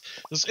Taz,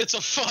 it's a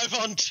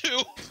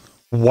 5-on-2.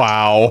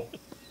 Wow.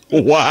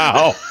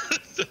 Wow.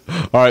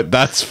 All right,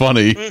 that's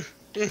funny.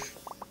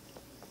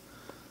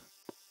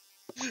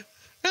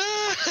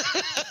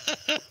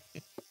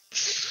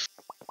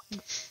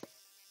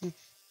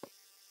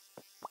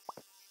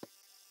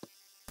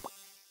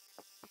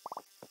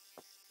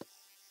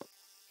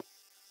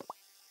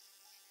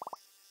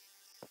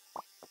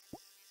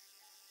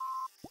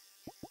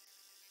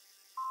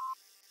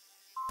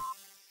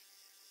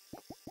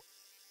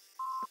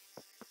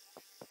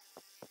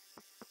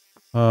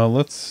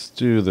 Let's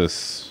do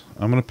this.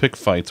 I'm gonna pick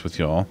fights with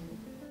y'all.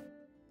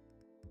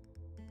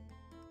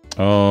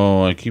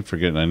 Oh, I keep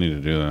forgetting I need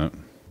to do that.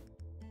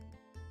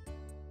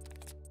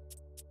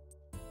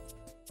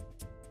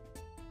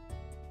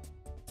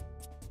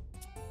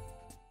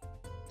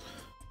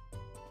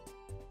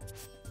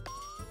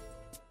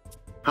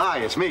 Hi,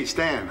 it's me,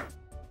 Stan.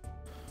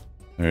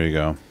 There you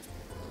go.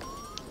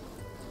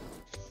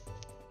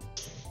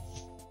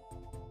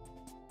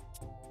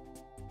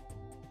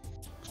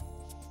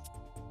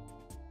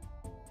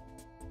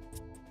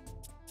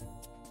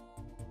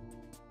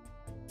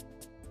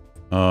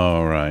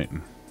 All right.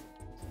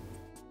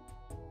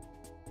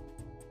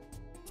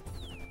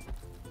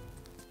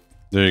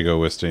 There you go,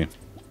 Wisty.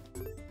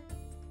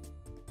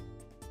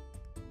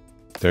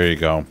 There you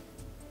go.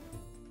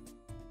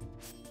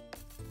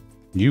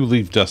 You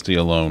leave Dusty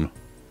alone.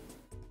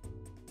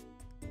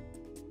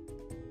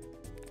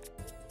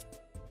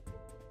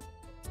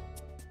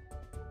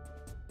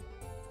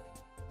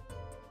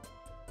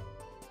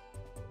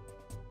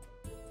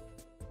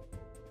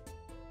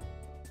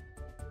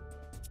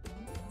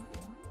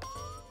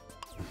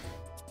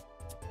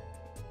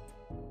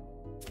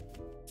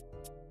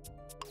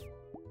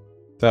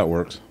 That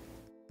works.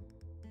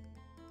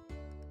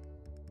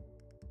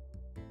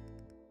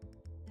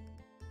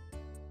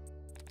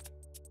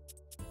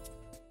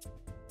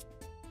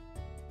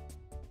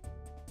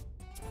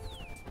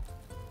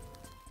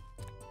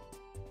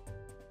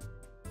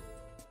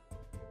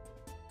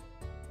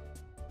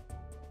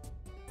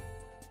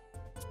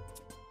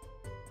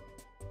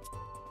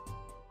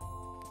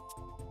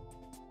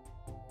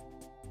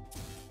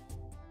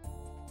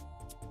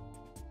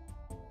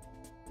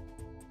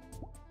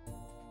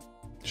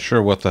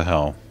 Sure, what the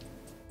hell?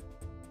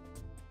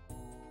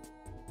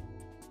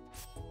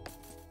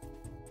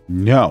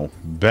 No.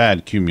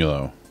 Bad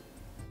Cumulo.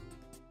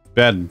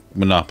 Bad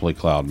Monopoly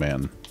Cloud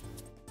Man.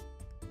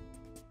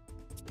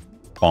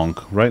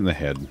 Bonk. Right in the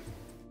head.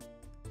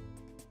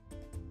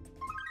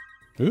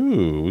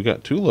 Ooh, we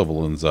got 2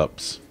 level-ins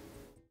ups.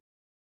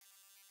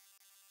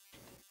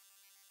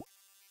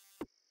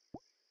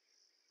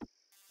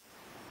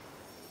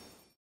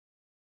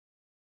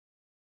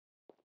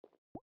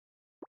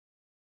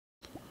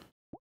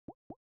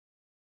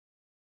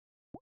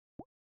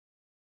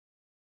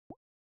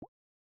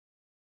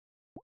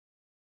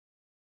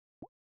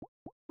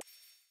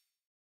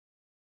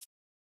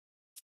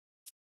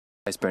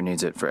 Ice Bear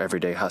needs it for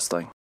everyday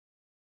hustling.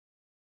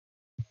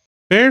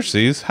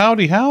 Bearsies,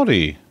 howdy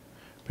howdy.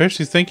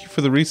 Bearsies, thank you for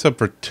the resub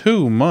for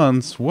 2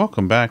 months.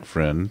 Welcome back,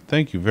 friend.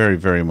 Thank you very,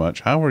 very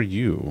much. How are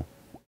you?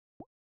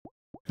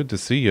 Good to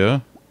see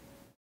ya.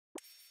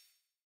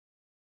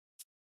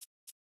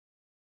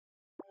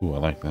 Ooh, I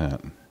like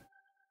that.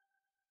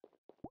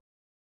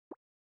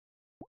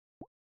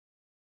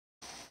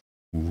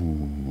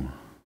 Ooh.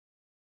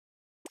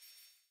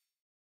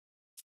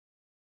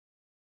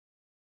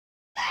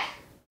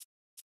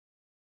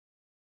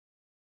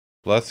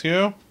 Bless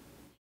you.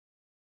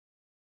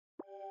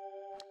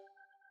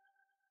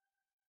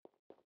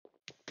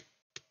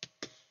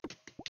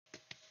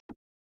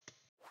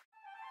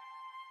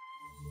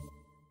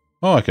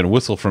 Oh, I can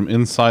whistle from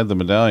inside the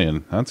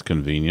medallion. That's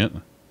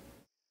convenient.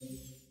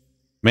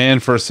 Man,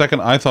 for a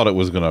second, I thought it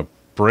was going to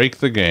break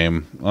the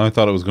game. I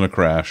thought it was going to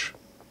crash.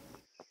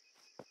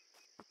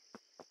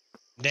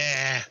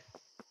 Nah.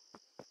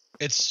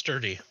 It's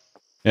sturdy.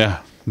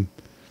 Yeah.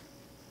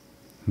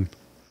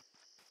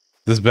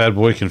 This bad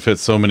boy can fit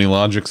so many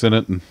logics in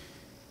it.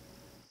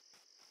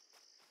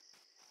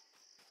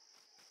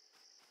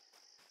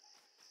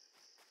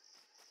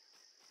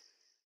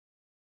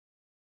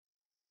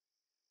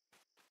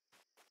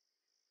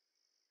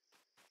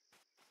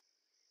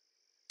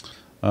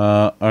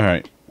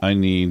 Alright. I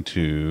need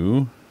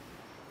to...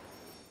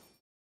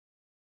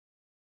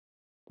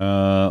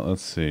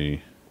 let's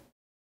see.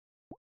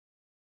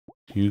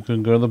 You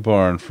can go to the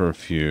barn for a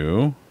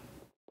few.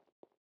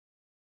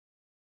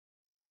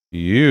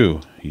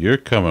 You're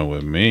coming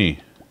with me.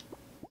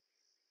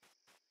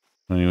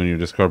 Only when your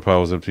discard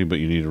pile was empty, but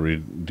you need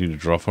to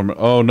draw from it.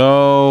 Oh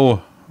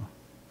no!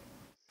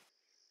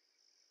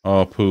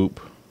 Oh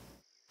poop.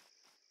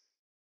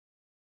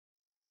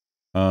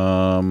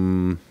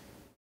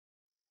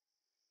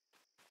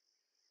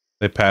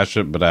 They patched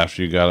it, but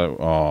after you got it,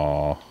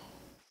 oh.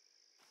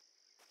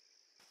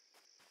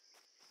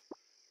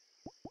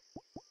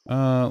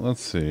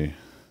 Let's see.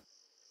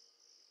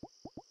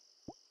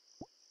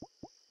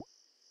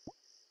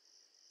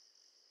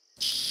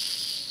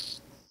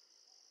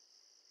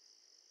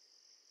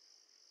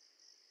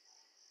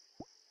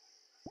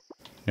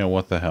 Yeah,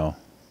 what the hell?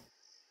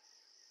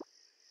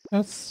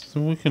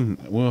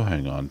 We'll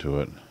hang on to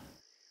it.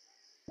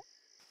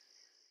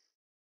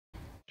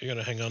 You're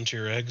gonna hang on to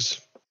your eggs?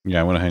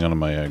 Yeah, I'm gonna hang on to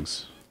my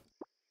eggs.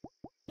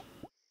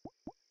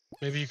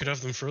 Maybe you could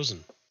have them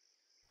frozen.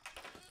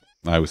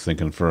 I was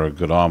thinking for a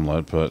good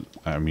omelet, but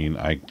I mean,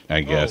 I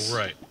guess. Oh,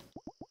 right.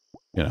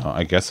 You know,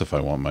 I guess if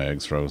I want my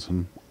eggs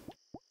frozen.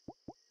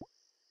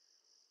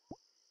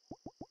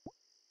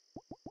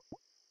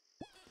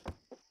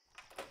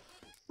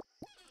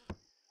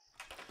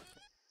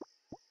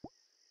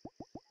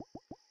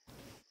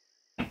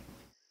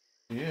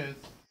 Yes.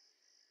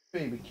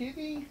 Baby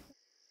kitty.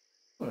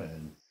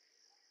 Good.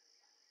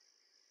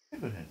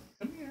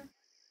 Come here.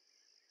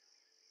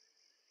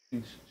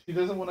 She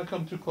doesn't want to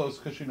come too close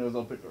because she knows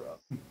I'll pick her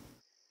up.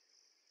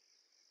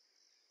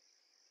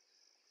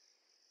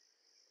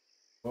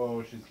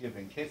 Oh, she's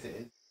giving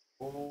kisses.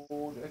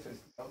 Oh, that's a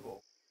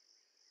snuggle.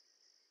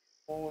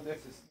 Oh,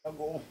 that's a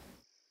snuggle.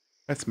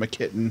 That's my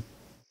kitten.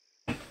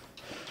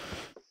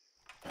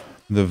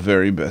 The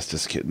very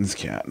bestest kitten's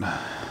cat.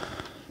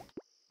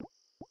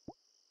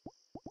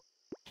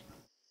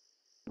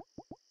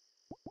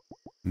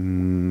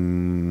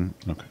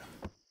 Okay.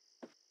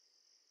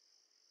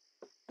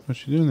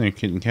 What you doing there,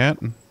 kitten cat?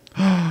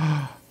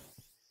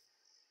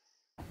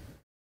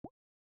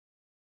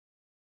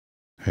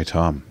 Hey,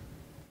 Tom.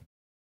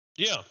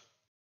 Yeah.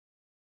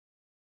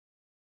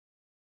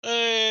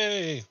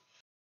 Hey!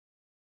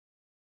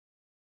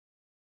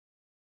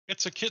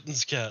 It's a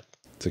kitten's cat.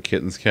 It's a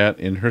kitten's cat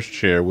in her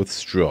chair with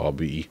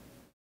Strawby.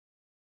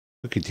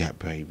 Look at that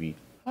baby.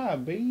 Hi,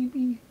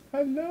 baby.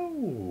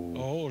 Hello.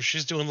 Oh,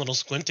 she's doing little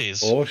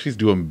squinties. Oh, she's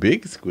doing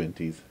big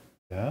squinties.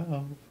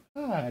 Oh,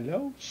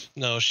 hello.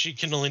 No, she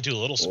can only do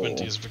little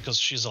squinties because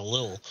she's a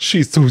lil.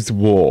 She's so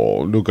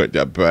small. Look at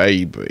that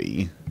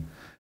baby.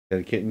 That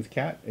a kitten's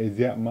cat? Is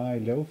that my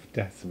loaf?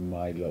 That's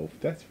my loaf.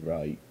 That's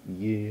right.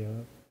 Yeah.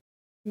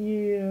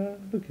 Yeah.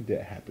 Look at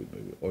that happy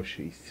baby. Oh,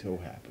 she's so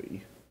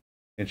happy.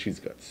 And she's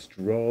got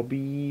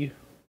Strawby.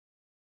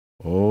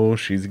 Oh,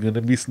 she's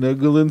gonna be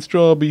snuggling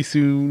Strawby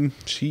soon.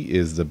 She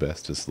is the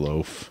bestest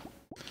loaf.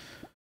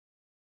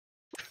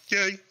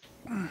 Yay.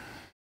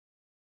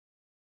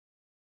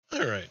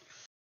 Alright.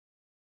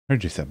 Or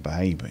just a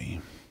baby.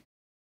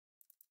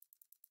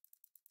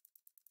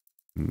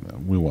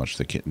 We watched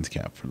the kitten's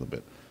cat for a little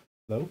bit.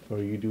 Loaf,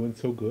 are you doing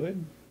so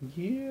good?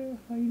 Yeah,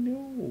 I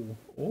know.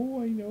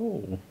 Oh, I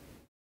know.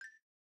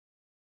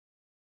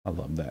 I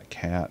love that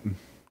cat.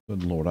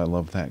 Good Lord, I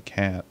love that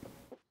cat.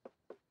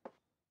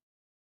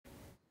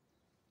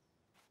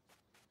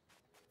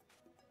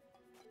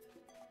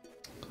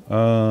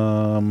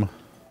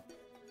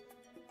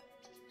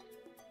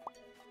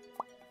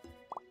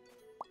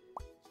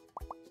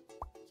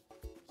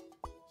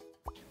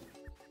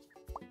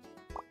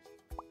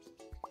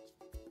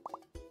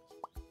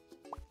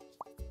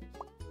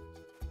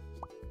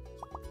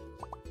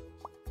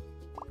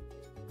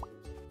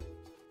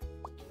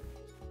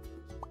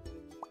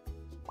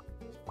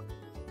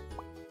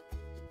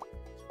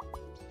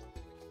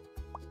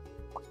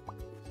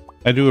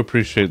 I do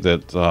appreciate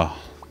that the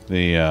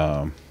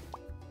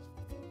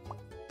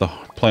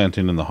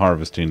planting and the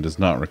harvesting does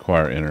not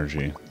require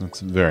energy.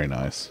 That's very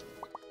nice.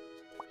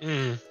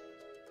 Mm.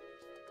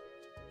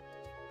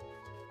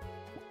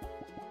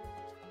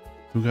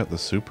 Who got the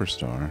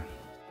superstar?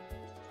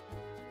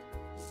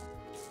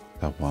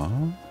 The what?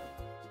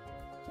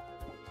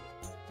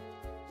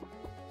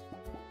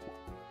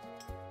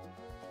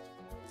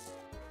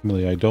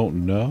 Really, I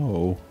don't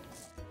know.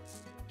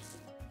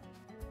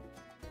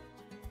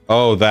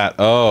 Oh, that.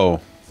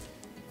 Oh.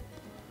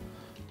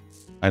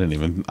 I didn't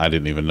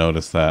even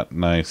notice that.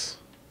 Nice.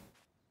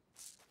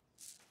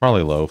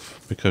 Probably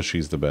Loaf, because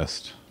she's the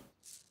best.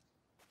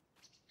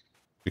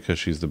 Because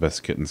she's the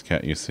best kitten's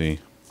cat you see.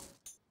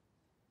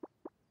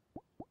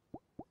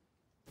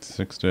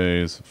 6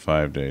 days,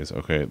 5 days.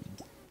 Okay.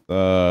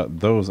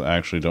 Those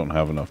actually don't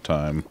have enough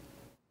time.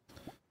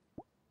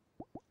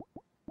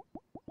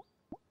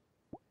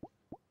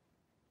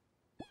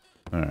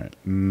 Alright.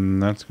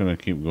 That's gonna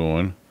keep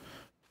going.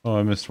 Oh,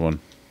 I missed one.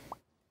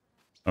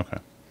 Okay.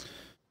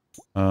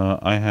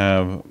 I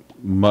have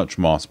much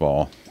moss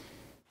ball.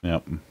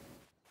 Yep.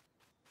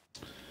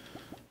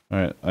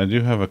 Alright, I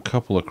do have a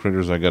couple of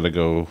critters I gotta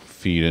go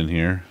feed in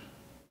here.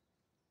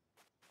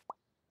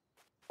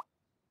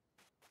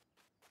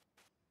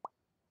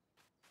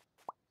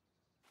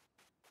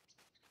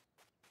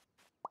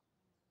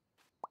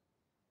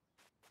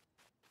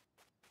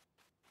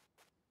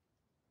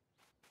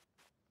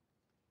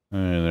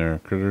 Hey, there are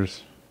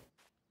critters.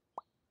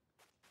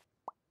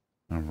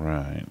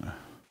 Alright.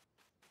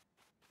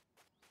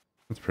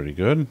 That's pretty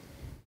good.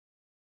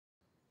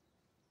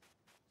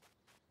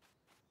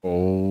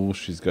 Oh,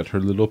 she's got her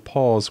little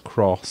paws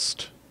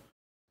crossed.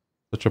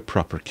 Such a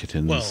proper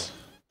kitten. Well,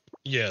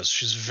 yes,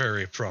 she's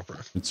very proper.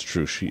 It's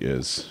true, she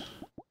is.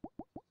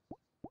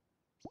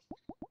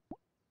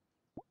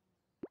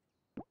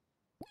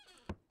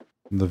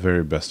 The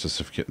very bestest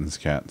of kittens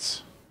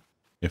cats.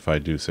 If I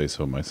do say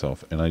so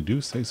myself. And I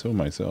do say so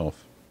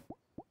myself.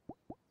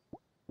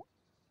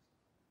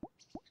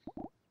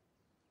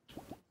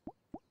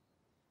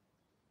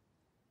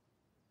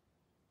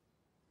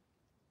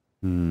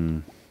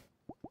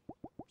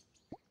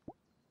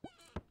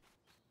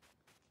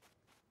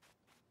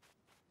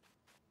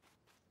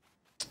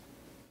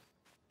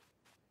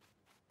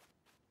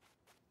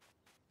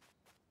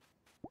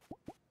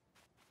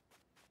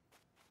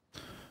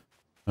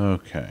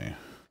 Okay.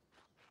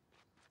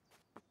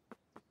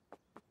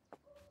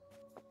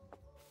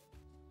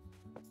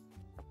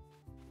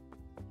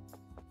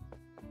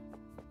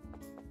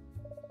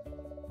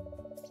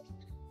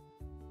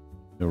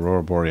 The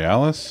Aurora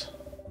Borealis?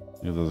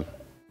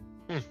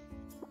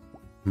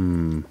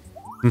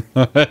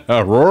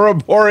 Aurora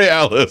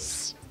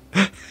Borealis!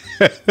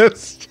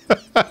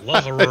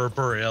 Love Aurora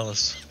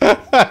Borealis.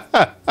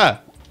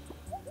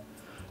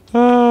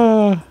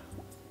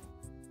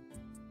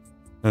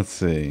 Let's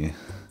see.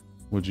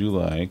 Would you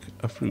like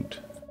a fruit?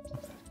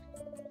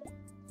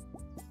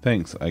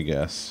 Thanks, I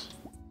guess.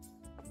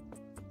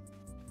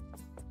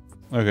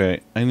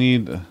 Okay, I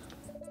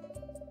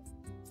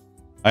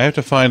have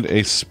to find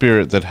a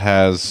spirit that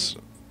has,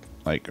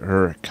 like,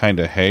 her kind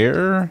of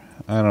hair?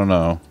 I don't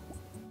know.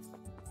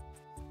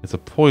 It's a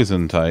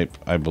poison type,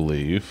 I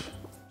believe.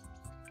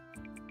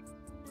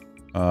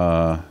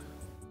 Poison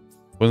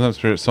type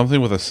spirit,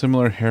 something with a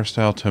similar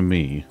hairstyle to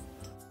me.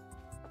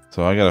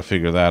 So I gotta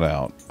figure that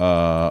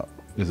out.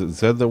 Is it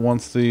Zed that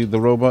wants the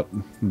robot?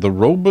 The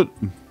robot?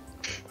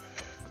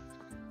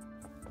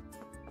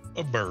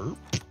 A burp.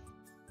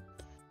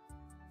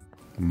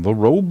 The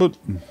robot.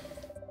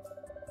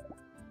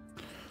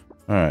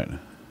 Alright.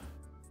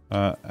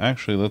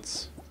 Actually,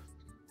 let's...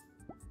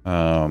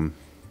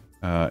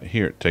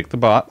 here, take the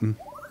bot.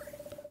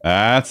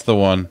 That's the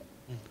one.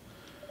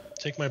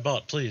 Take my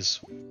bot, please.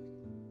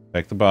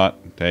 Take the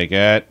bot. Take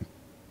it.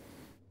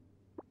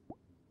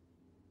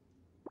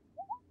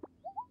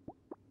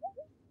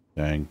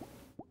 Dang.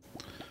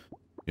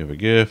 You have a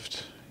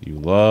gift. You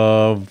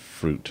love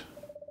fruit.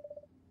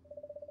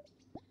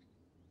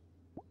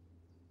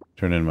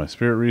 Turn in my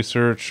spirit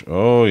research.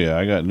 Oh yeah,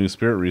 I got new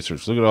spirit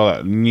research. Look at all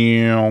that.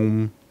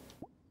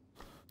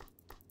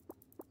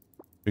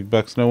 Big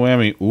bucks, no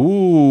whammy.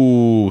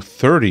 Ooh,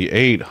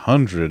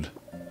 3,800.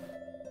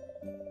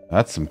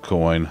 That's some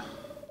coin.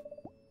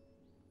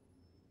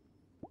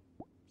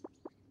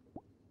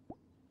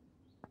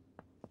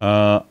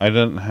 I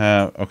didn't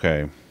have...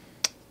 Okay.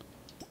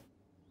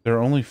 There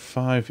are only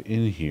 5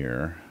 in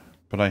here,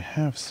 but I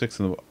have 6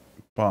 in the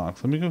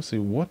box. Let me go see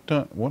what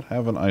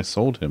haven't I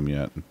sold him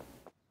yet.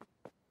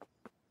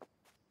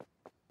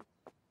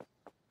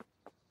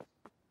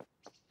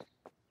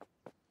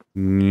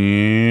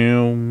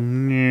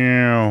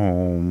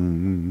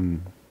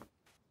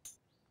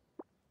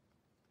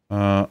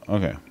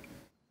 Okay.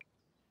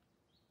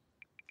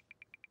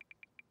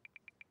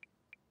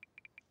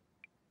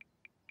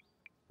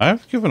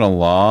 I've given a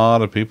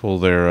lot of people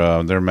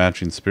their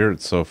matching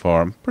spirits so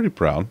far. I'm pretty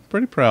proud.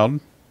 Pretty proud.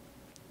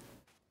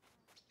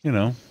 You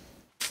know.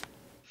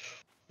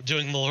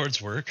 Doing the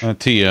Lord's work.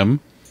 TM.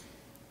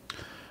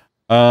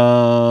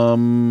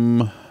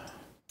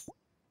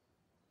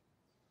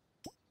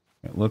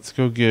 Let's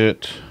go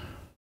get...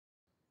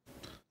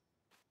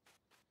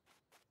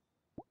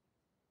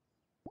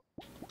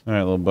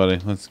 Alright, little buddy.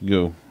 Let's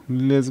go.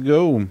 Let's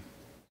go.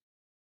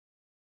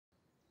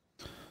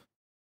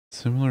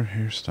 Similar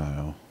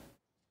hairstyle.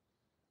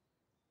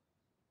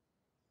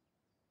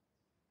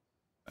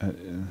 I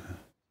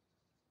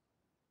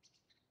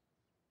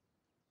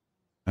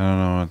don't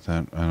know what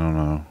that... I don't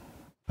know.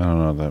 I don't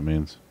know what that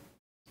means.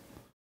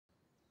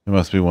 It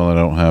must be one I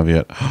don't have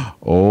yet.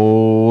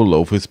 Oh,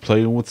 Loaf is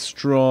playing with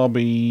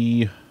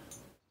Strawby.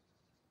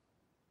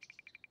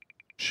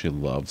 She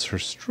loves her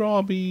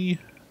Strawbee.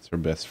 It's her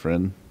best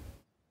friend.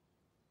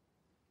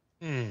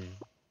 Hmm.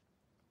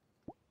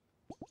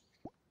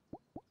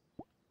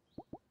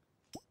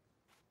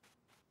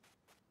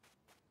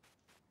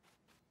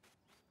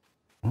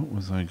 What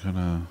was I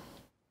gonna...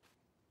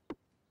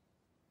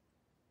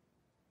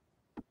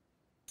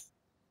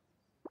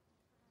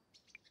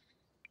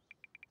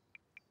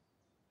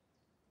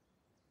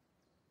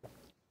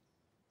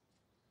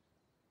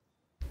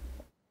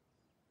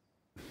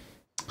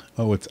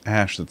 Oh, it's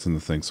ash that's in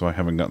the thing, so I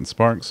haven't gotten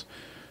sparks,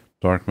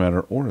 dark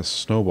matter, or a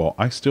snowball.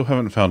 I still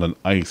haven't found an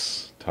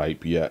ice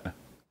type yet.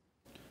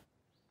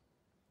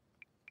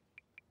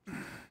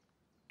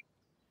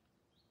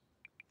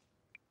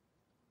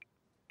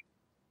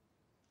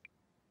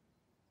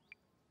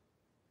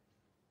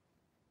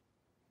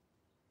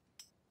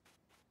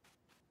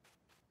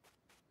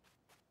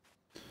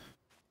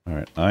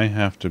 Alright, I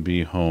have to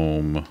be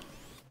home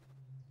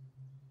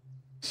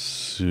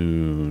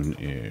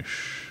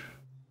soon-ish.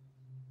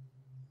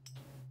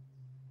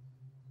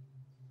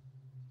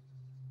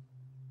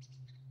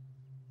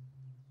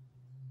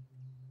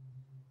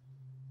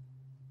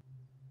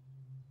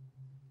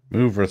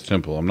 Move, Earth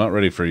Temple. I'm not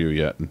ready for you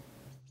yet.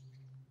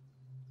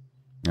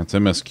 That's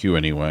MSQ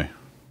anyway.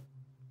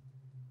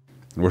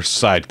 We're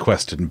side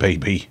questing,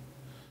 baby.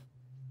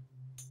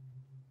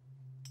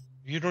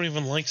 You don't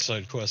even like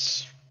side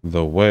quests.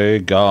 The way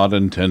God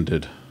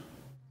intended.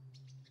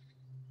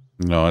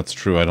 No, that's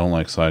true. I don't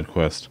like side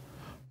quests.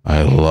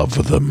 I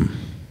love them.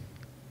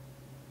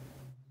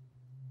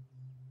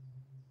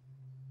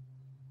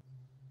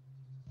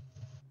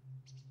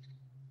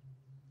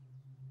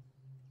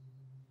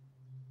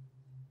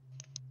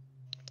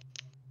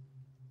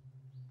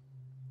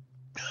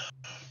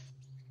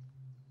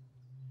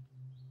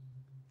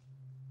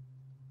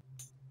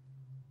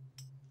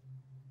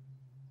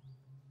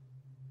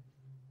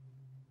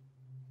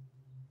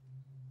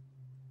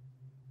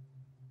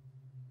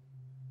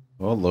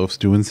 Well, Loaf's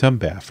doing some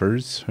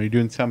baffers. Are you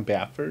doing some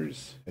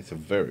baffers? It's a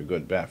very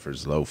good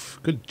baffers, Loaf.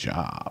 Good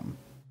job.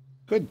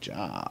 Good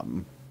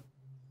job.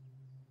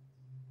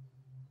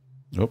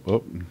 Oh,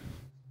 oh.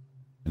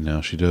 And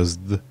now she does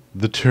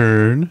the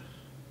turn.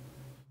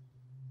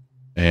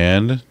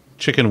 And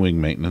chicken wing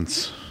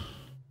maintenance.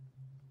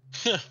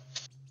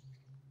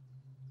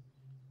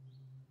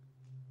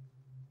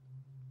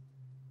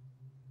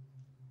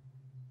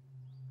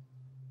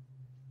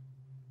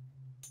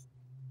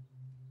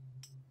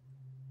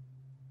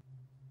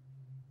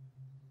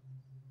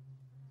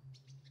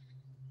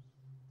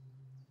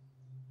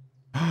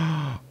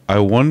 I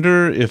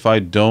wonder if I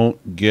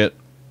don't get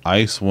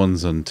ice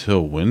ones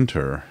until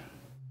winter.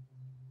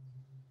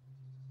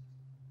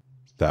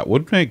 That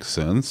would make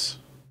sense.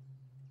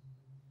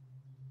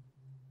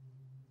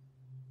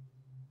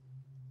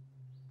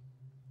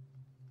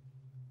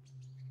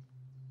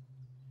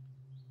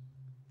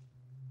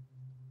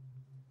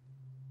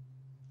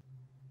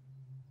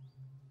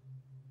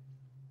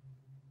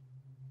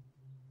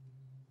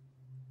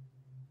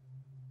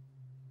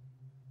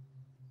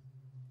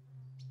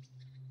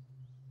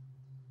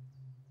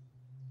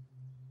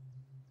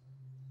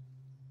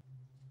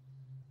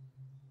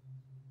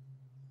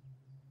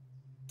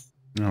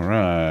 All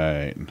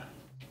right.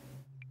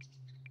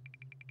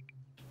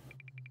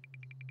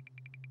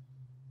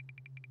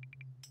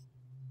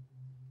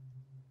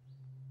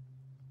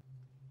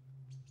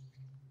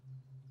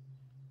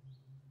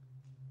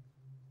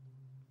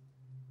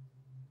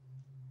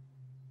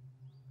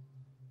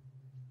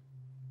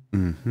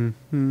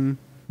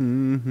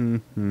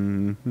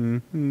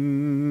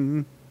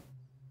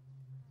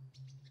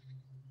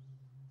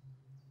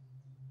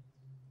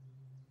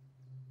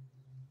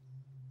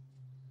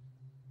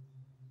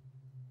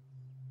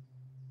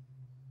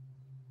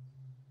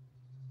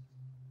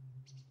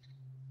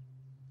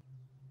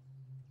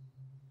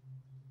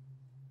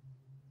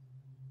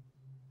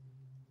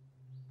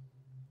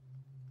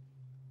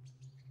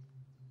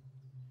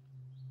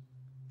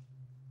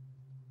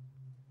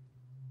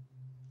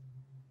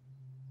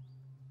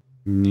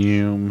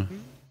 Noom.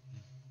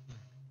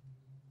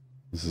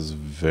 This is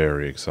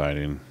very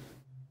exciting.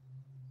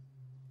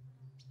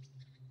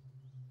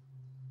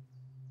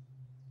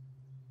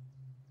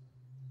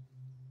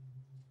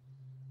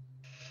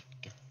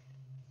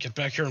 Get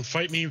back here and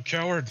fight me, you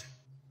coward.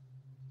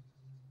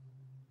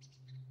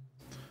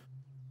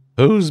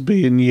 Who's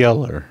being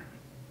yeller?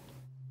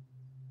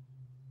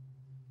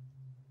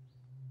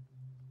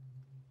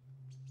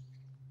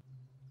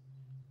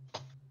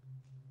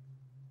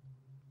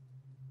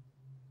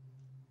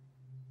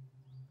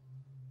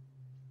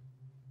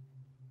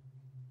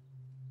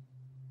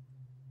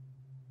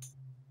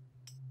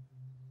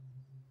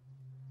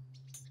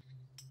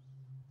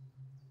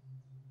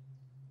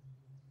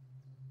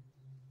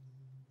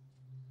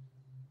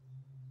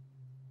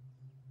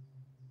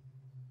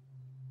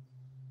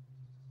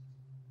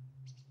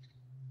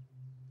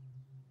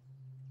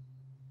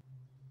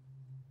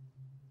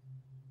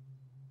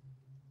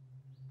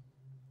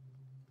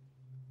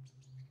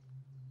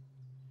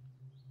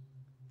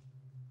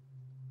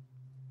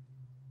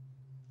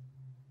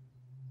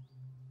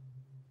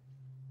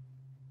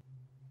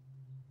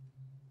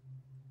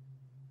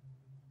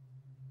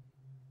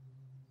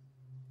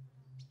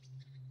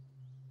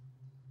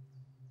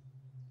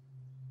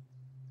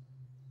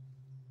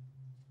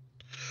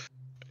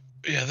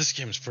 Yeah, this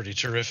game's pretty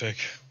terrific.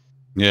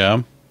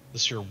 Yeah.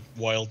 This your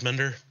wild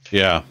mender?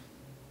 Yeah.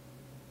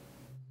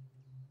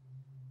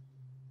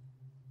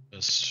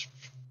 Just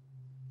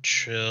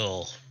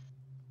chill.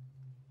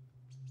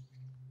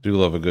 Do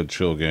love a good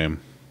chill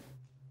game.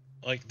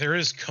 Like, there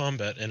is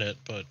combat in it,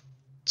 but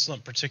it's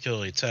not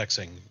particularly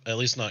taxing. At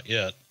least not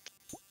yet.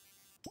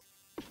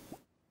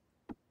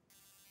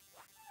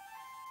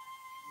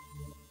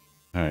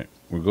 Alright.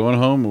 We're going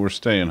home or we're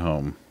staying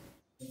home?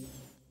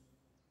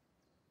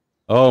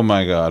 Oh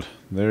my god.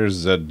 There's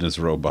Zed and his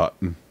robot.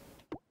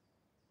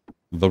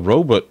 The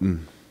robot.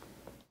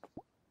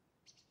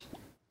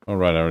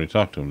 Alright, I already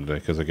talked to him today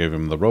because I gave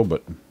him the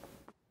robot.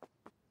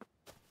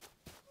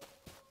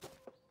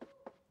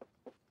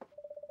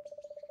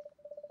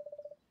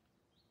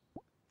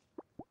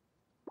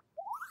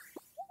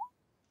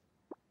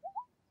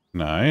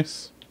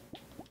 Nice.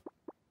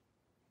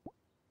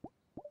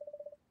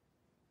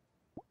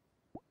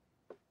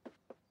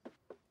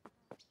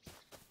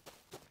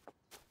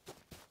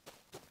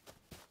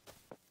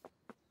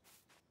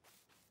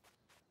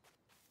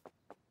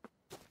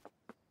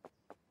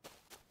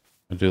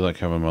 I do like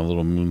having my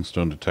little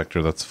moonstone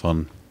detector. That's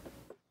fun.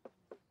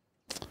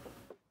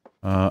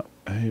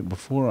 Hey,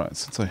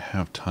 since I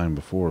have time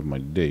before my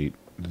date,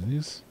 do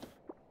these?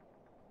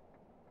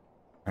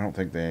 I don't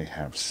think they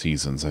have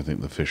seasons. I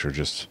think the fish are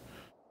just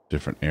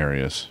different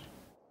areas.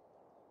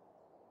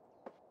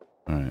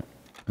 Alright,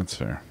 that's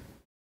fair.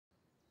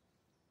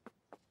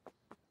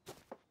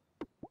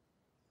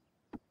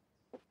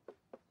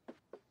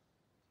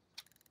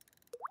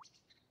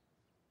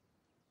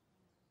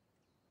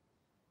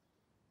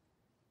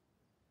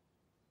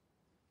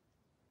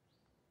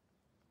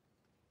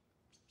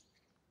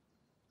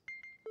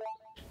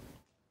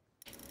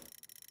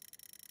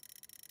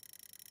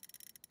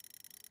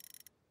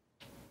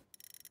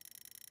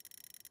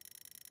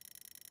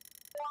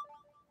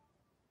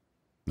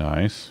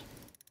 Nice.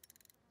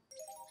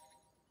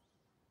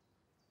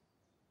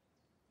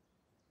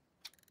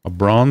 A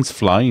bronze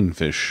flying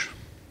fish.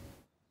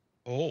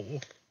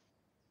 Oh.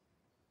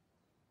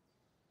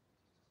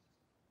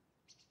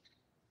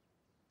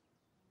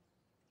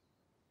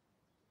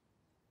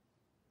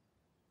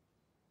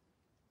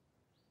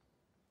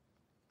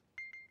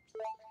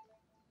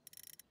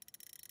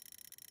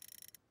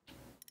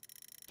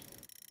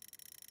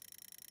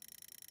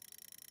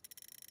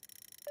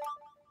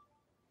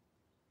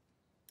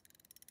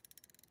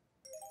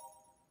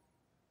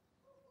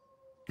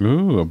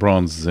 Ooh, a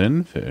bronze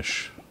zen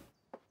fish.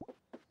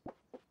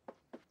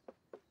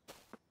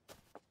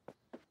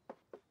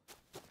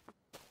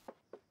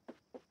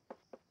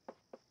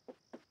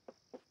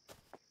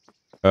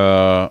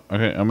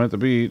 Okay, I'm at the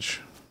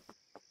beach.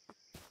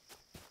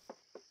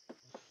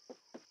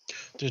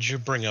 Did you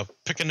bring a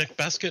picnic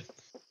basket?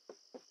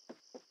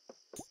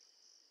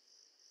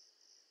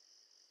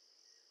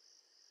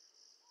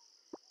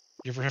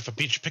 You ever have a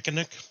beach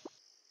picnic?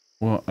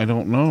 Well, I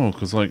don't know,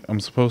 because, like, I'm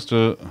supposed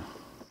to...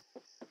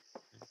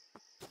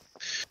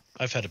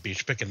 I've had a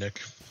beach picnic.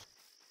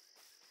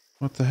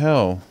 What the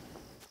hell?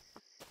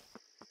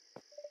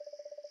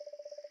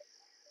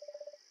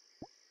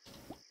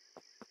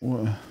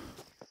 What?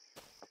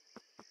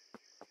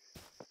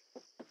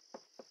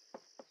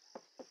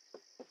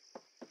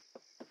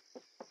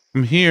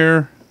 I'm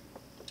here.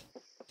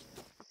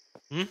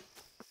 Hmm?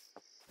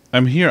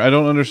 I'm here. I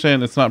don't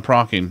understand. It's not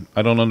procking.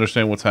 I don't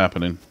understand what's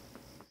happening.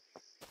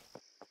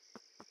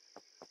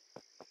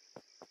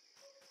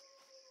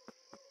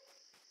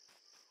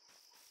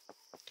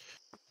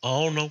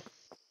 Oh no.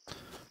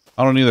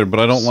 I don't either,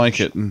 but I don't like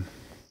it.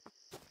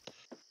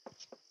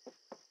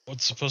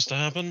 What's supposed to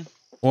happen?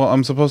 Well,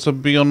 I'm supposed to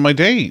be on my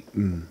date.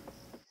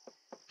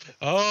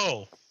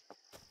 Oh.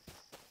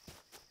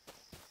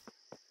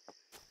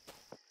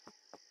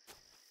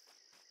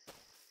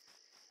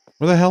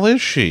 Where the hell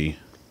is she?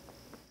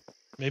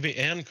 Maybe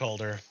Anne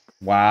called her.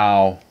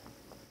 Wow.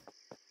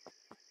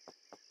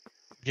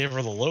 Gave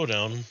her the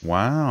lowdown.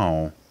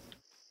 Wow.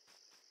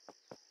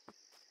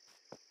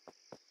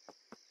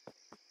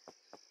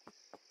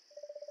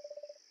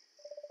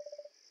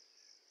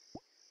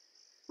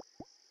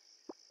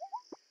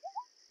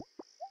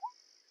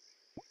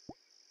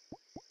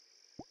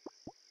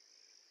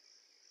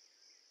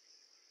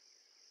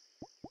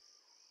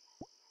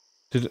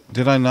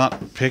 Did I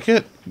not pick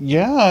it?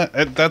 Yeah,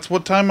 that's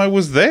what time I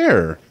was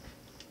there.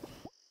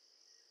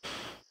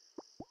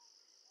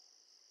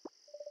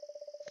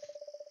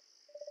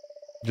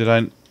 Did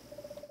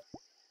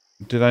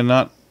I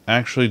not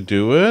actually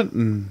do it?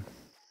 And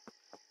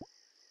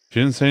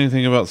she didn't say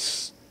anything about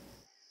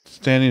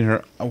standing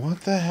her.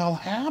 What the hell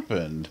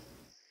happened?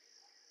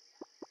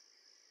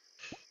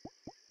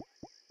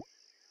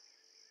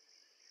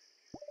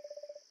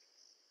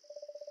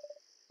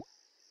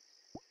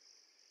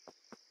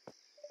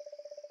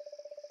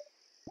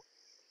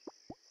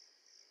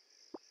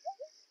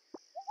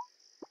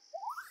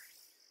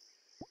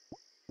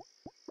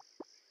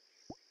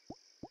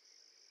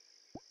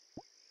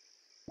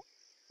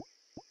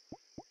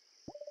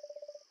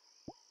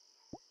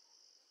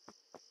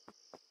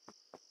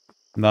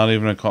 Not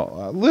even a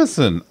call.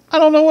 Listen, I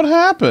don't know what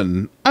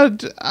happened.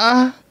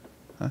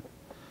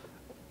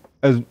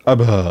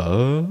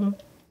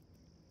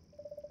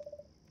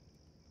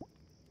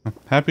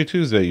 Happy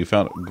Tuesday. You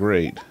found it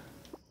great.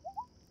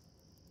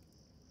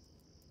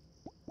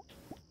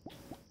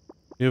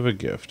 You have a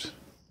gift.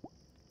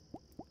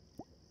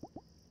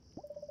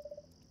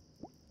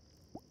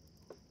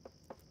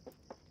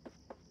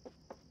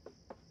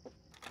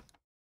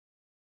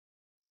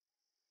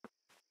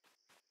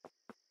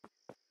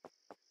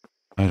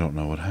 I don't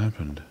know what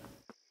happened.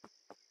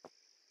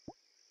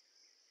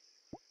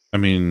 I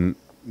mean,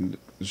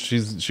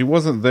 she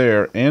wasn't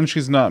there, and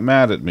she's not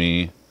mad at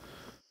me.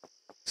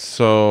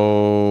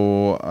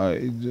 So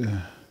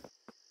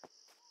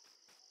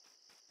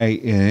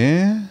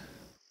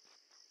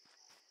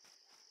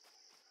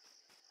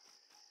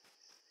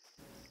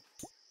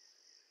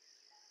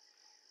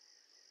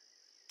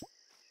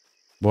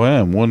boy, I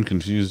am one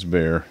confused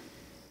bear.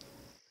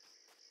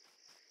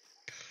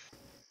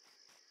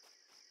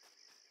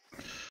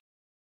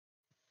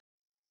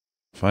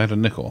 If I had a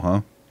nickel,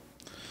 huh?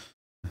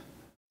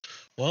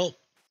 Well,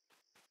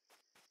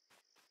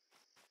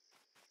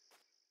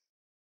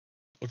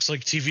 looks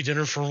like TV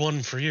dinner for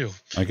one for you.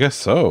 I guess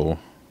so.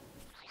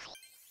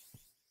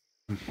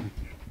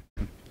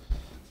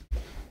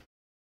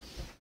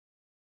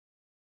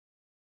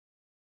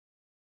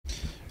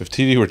 If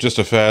TD were just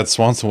a fad,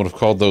 Swanson would have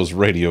called those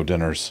radio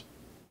dinners.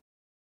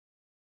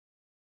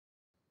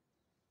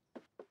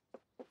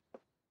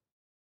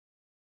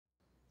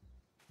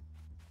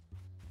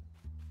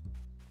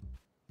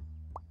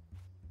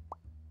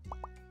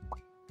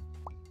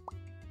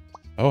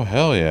 Oh,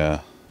 hell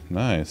yeah.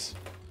 Nice.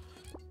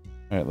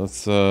 Alright, let's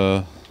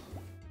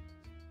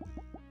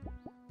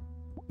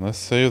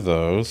save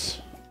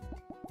those.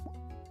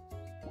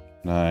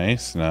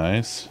 Nice,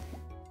 nice.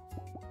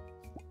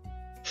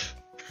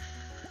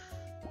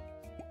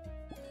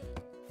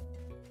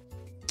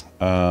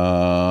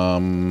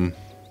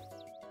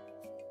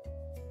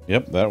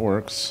 Yep, that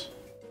works.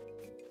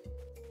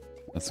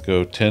 Let's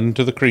go tend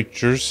to the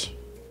creatures.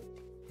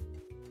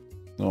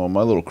 Oh,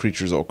 my little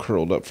creature's all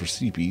curled up for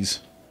sleepies.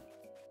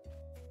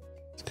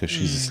 It's because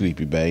she's a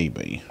sleepy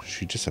baby.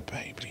 She's just a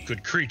baby.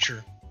 Good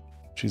creature.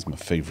 She's my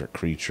favorite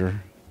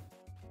creature.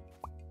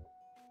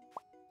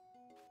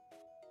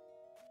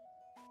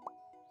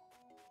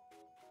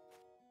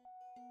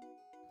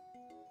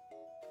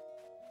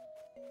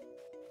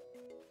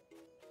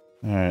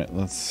 Alright,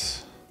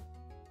 let's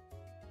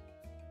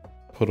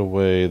put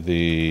away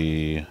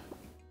the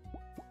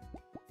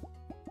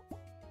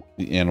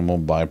animal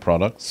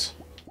byproducts.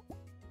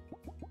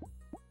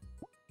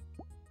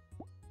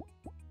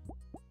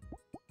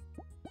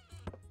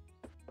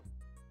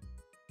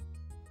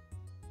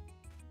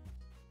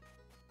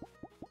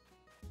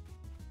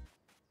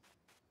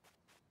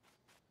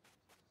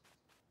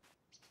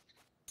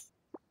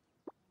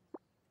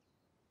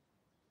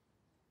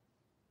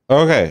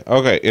 Okay,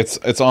 okay,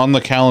 it's on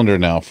the calendar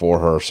now for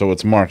her, so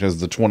it's marked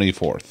as the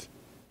 24th,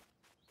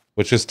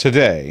 which is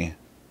today.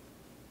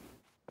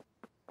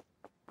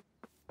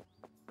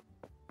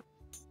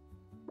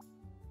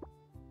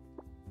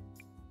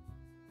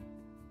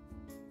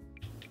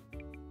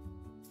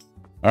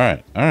 All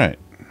right.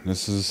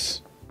 This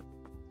is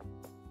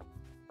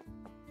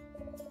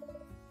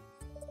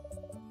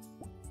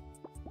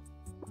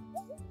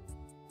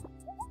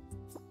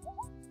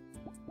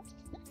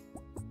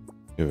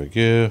give a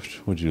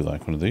gift. Would you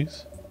like one of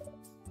these?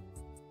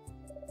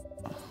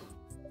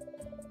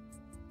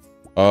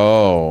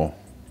 Oh,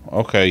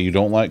 okay. You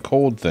don't like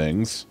cold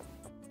things.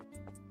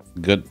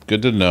 Good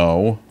to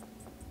know.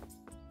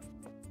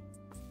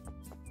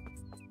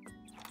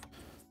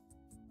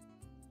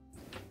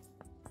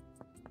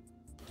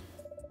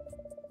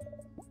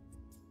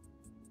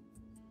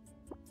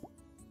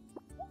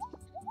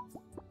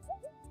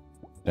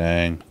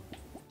 Dang.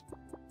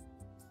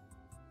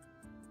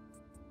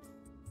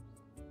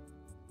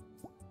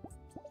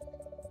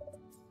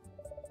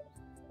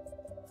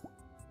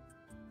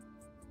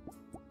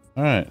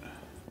 All right.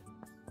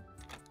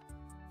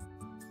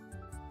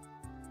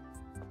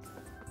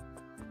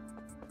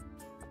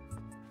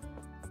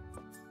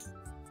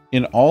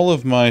 In all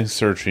of my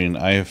searching,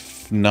 I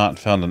have not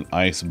found an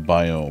ice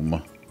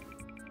biome.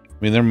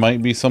 I mean, there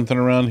might be something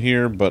around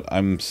here, but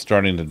I'm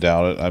starting to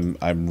doubt it.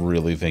 I'm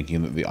really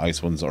thinking that the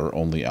ice ones are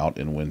only out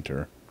in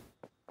winter.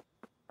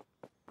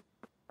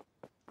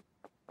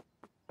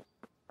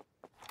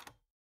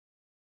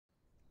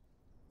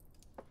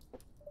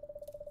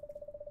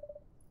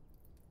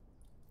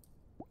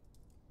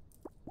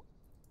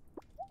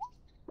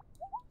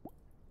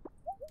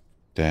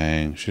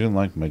 Dang, she didn't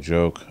like my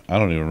joke. I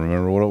don't even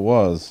remember what it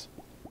was.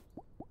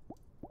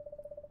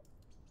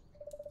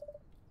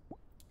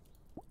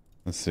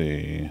 Let's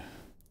see.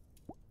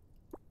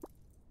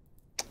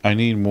 I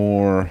need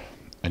more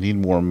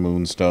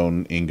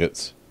moonstone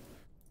ingots.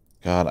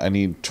 God, I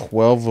need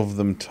 12 of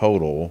them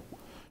total,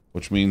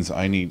 which means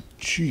I need,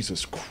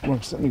 Jesus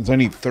Christ, that means I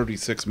need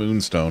 36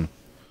 moonstone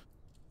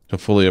to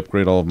fully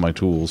upgrade all of my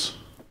tools.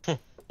 Huh.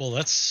 Well,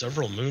 that's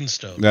several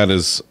moonstones. That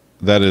is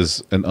That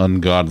is an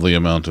ungodly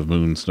amount of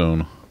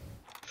moonstone.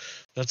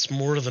 That's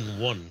more than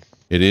one.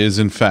 It is,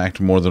 in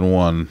fact, more than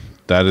one.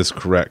 That is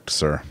correct,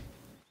 sir.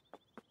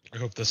 I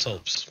hope this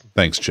helps.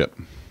 Thanks, Chip.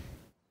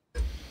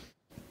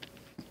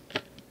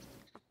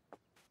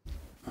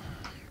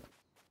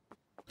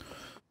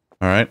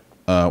 All right.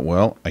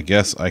 Well, I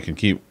guess I can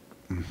keep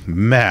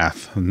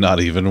math not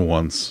even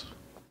once.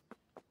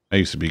 I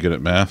used to be good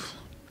at math.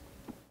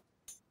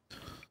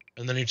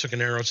 And then you took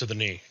an arrow to the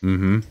knee.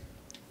 Mm-hmm.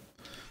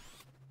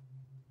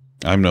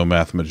 I'm no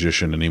math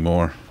magician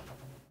anymore.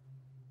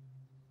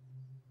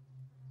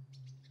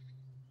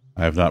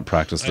 I have not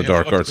practiced the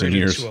dark arts in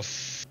years. To a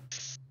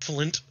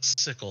flint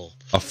sickle.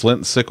 A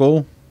flint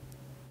sickle?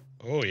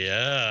 Oh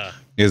yeah.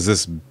 Is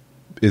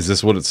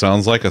this what it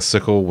sounds like? A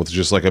sickle with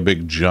just like a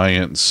big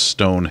giant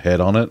stone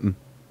head on it?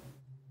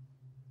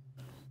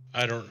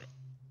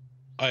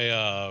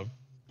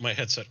 My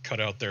headset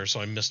cut out there,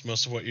 so I missed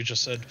most of what you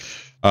just said.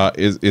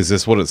 Is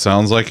this what it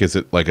sounds like? Is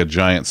it like a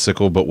giant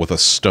sickle but with a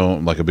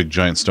stone, like a big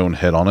giant stone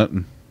head on it?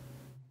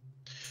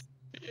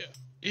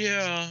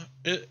 Yeah.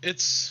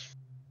 It's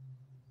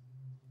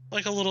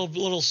like a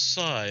little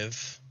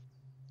scythe,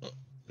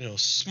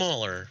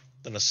 smaller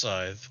than a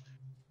scythe,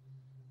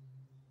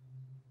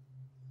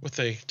 with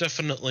a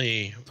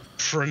definitely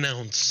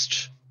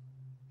pronounced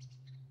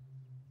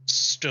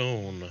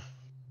stone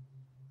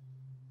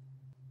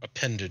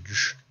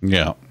appendage.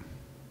 Yeah.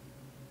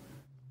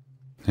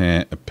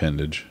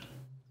 Appendage.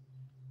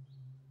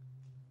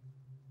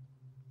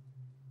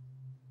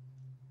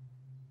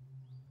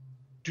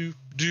 Doop,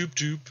 doop,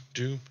 doop,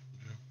 doop.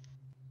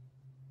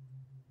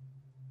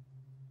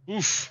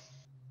 Oof.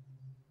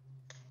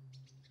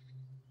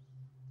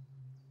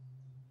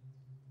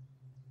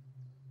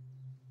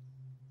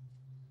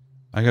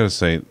 I gotta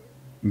say,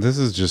 this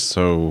is just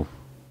so...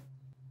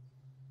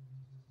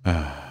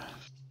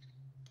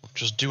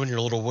 Just doing your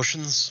little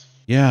whooshins?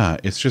 Yeah,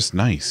 it's just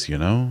nice, you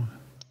know?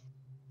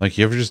 Like,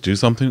 you ever just do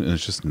something and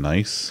it's just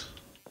nice?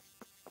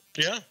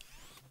 Yeah.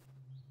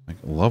 Like,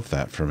 love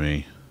that for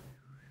me.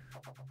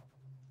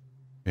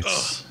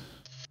 It's... Ugh.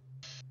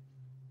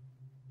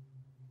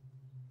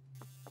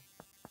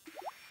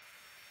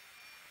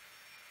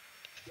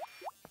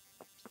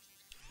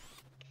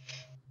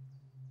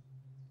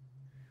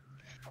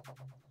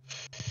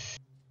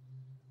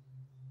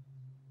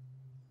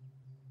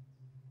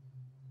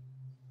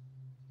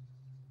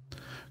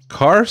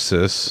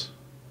 Karsus?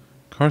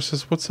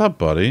 Karsus, what's up,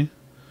 buddy?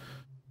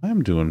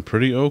 I'm doing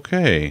pretty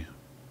okay.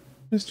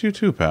 Missed you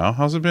too, pal.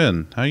 How's it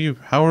been?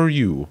 How are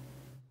you?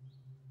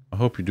 I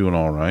hope you're doing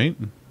alright.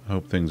 I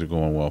hope things are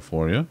going well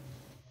for you.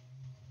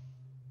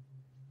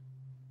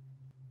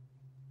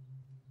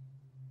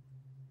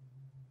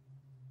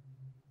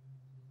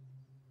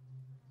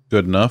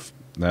 Good enough.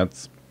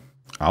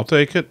 I'll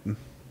take it.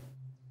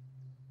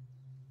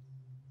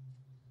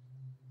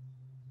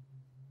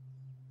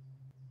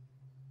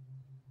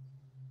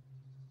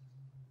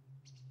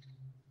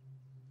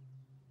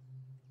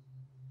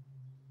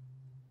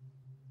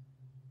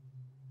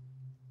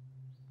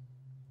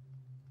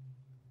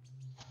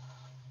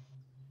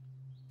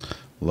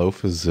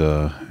 Loaf is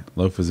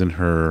in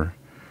her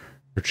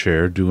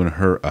chair doing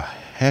her a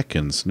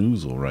heckin'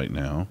 snoozle right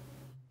now.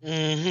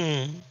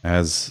 Mm-hmm.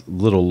 As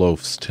little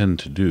loafs tend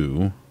to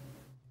do.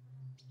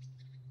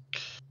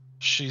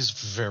 She's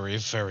very,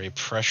 very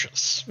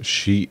precious.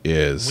 She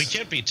is. We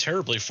can't be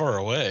terribly far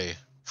away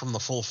from the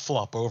full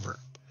flop over.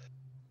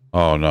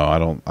 Oh no, I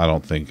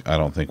don't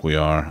think we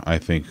are. I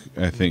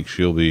think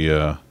she'll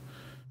be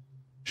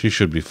she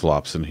should be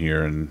flops in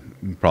here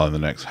in probably the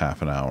next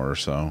half an hour or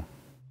so.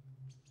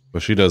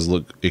 But she does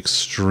look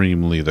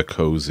extremely the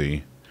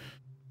cozy.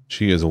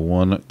 She is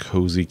one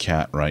cozy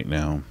cat right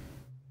now.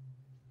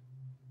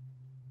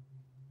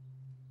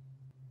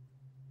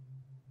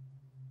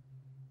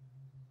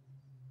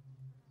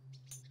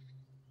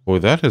 Boy,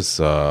 that is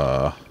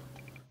not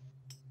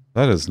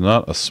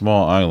a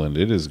small island.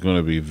 It is going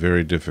to be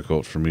very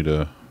difficult for me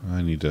to...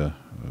 I need to...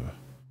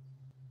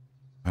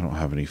 I don't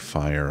have any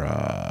fire...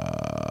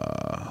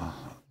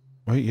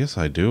 Wait, yes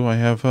I do. I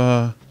have...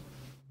 I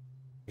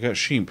got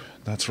sheep.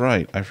 That's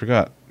right. I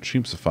forgot.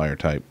 Sheep's a fire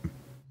type.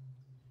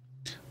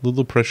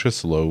 Little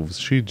precious loaves.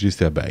 She's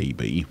just a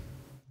baby.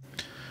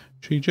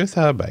 She's just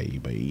a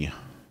baby.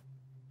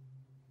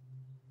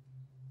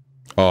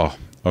 Oh,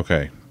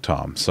 okay,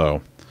 Tom.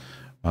 So...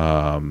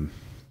 I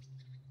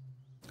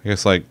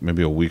guess like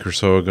maybe a week or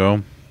so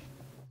ago,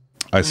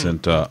 I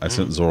sent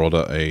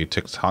Zoralda a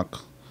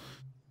TikTok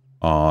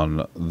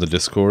on the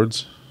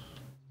Discords,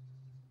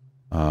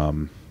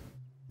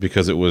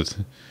 because it was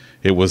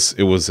a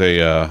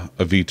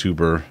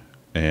VTuber,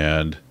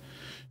 and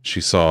she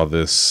saw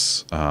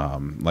this,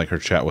 like her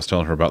chat was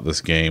telling her about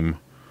this game,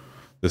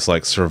 this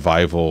like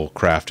survival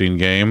crafting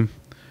game,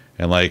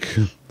 and like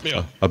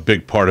a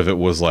big part of it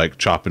was like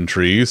chopping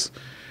trees.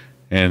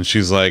 And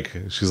she's like,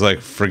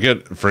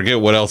 forget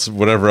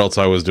whatever else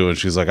I was doing.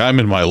 She's like, I'm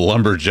in my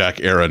lumberjack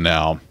era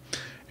now.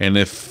 And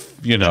if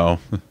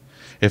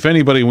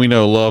anybody we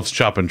know loves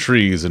chopping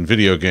trees in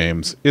video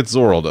games, it's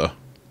Zoralda.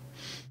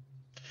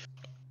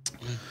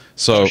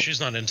 So she's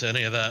not into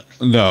any of that.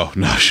 no,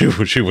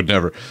 she would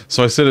never.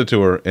 So I sent it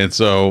to her, and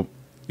so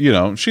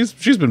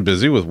she's been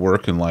busy with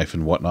work and life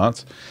and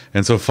whatnots,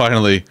 and so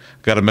finally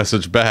got a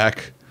message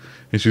back,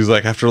 and she's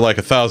like, after like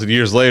 1,000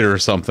 years later or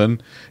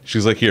something,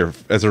 she's like, here,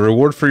 as a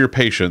reward for your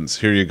patience,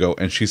 here you go,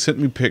 and she sent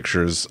me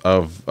pictures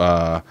of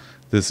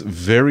this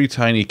very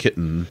tiny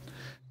kitten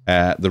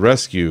at the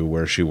rescue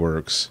where she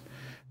works,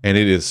 and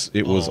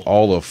it was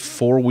all of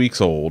 4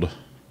 weeks old.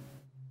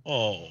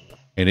 Oh.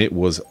 And it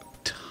was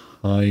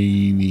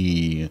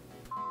tiny.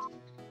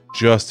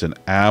 Just an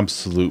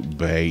absolute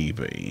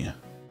baby.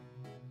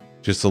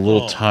 Just a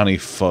little tiny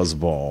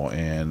fuzzball,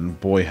 and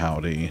boy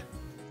howdy.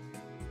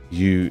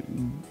 You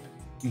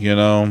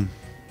know,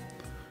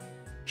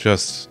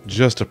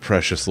 just a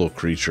precious little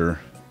creature.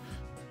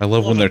 I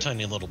love when they're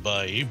tiny little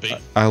baby.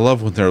 I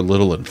love when they're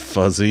little and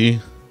fuzzy.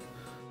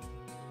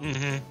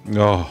 Mm-hmm.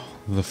 Oh,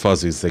 the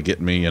fuzzies, they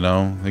get me,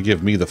 They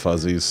give me the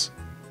fuzzies.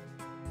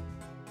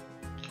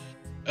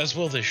 As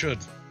well they should.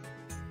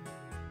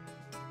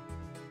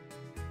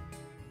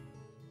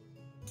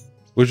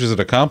 Which is an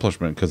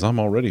accomplishment, because I'm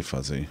already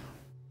fuzzy.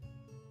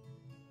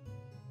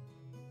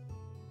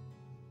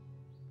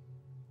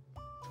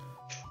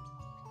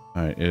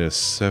 Alright, it is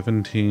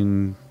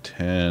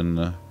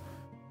 17:10.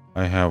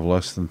 I have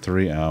less than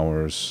 3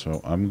 hours,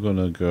 so I'm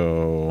gonna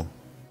go...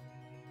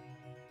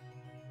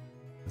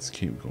 Let's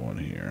keep going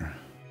here.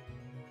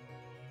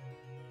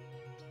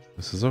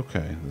 This is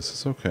okay. This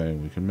is okay.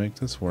 We can make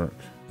this work.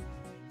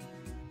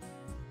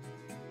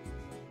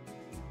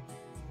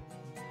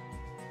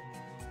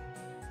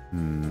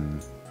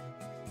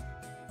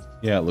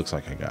 Yeah, it looks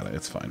like I got it.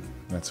 It's fine.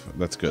 That's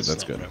good.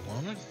 That's good. What I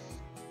wanted.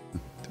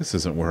 This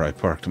isn't where I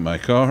parked my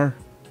car.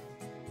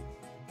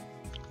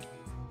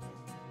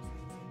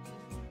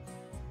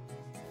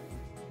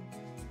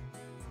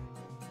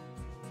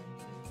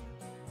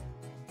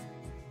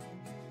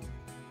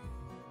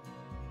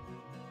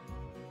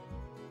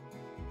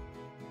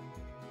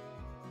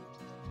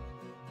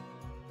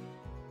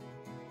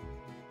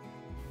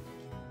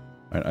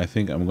 Alright, I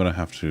think I'm gonna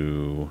have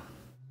to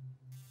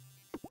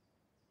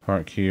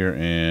park here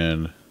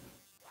and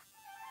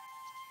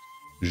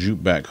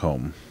zoop back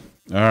home.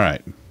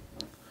 Alright.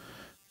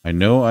 I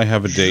know I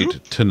have a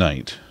date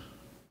tonight.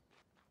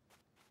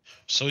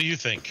 So you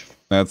think.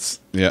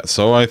 Yeah,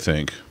 so I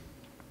think.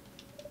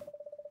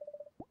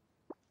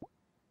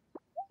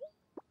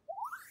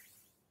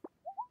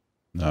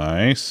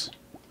 Nice.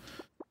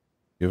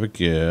 Give a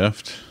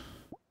gift.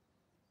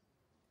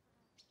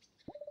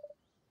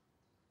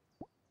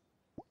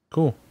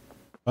 Cool.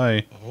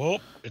 Bye. Oh,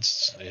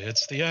 it's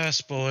the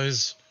ass,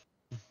 boys.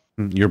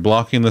 You're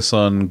blocking the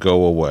sun.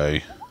 Go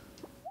away.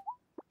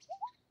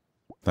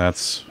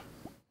 That's...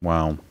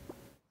 wow.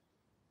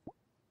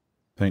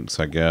 Thanks,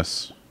 I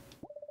guess.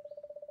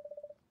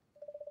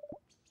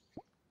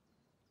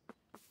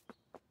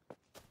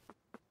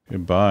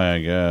 Goodbye, I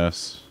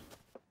guess.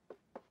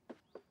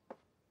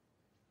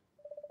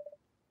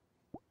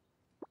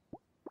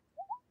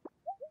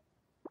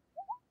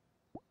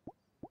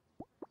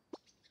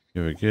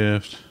 Give a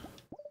gift.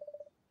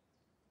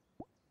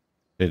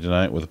 Date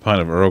tonight with a pint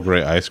of Earl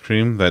Grey ice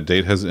cream. That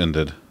date has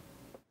ended.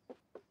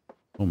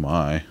 Oh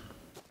my.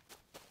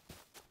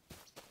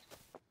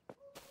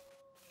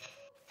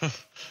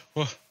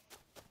 What?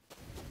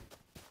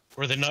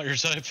 Were they not your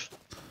type?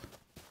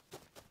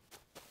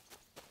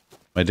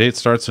 My date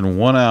starts in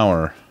 1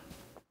 hour.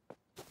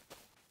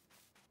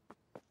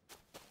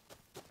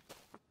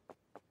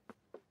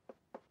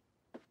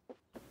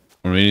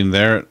 We're meeting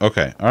there?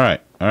 Okay.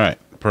 Alright. Alright.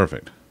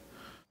 Perfect.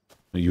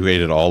 You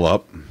ate it all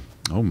up?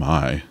 Oh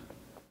my.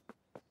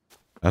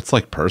 That's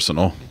like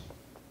personal.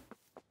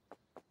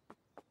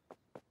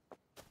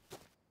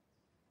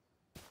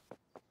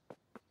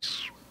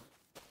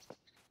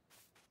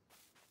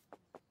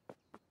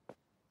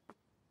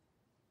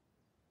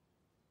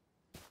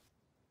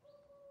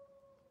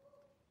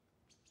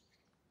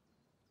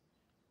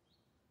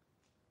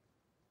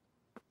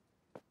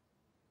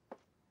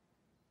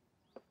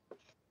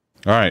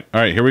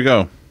 Alright, here we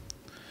go.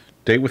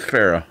 Date with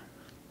Farah.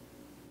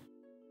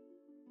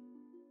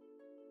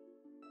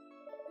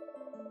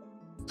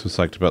 So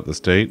psyched about this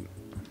date.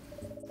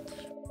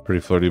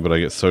 Pretty flirty, but I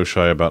get so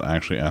shy about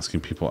actually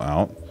asking people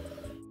out.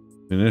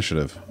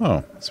 Initiative.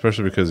 Oh,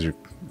 especially because you're...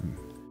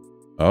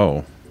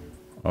 Oh.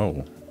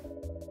 Oh.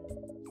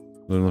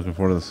 Really looking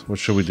forward to this. What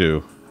should we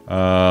do?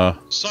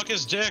 Suck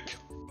his dick.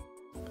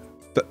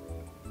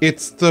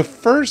 It's the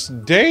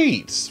first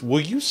date!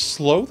 Will you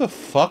slow the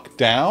fuck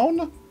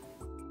down?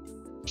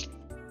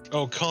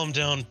 Oh, calm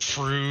down,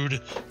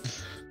 prude.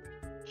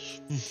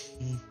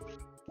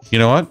 You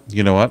know what?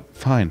 You know what?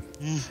 Fine.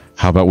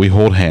 How about we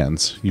hold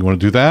hands? You want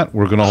to do that?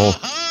 We're gonna hold...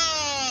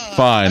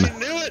 Fine. I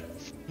knew it!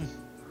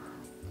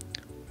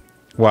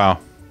 Wow.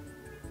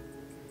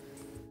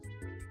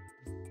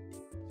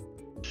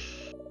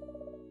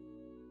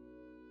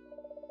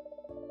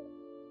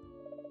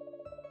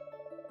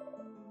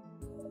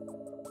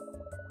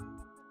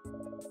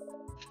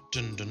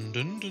 Dun, dun,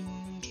 dun, dun,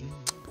 dun.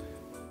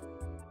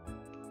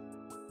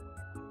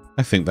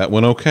 I think that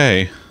went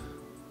okay.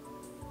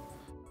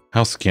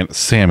 House can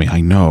Sammy,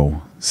 I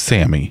know.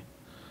 Sammy.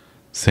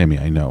 Sammy,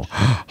 I know.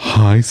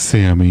 Hi,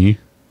 Sammy.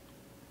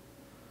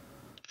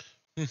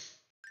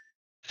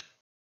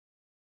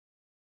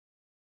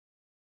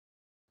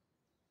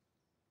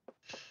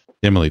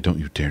 Emily, don't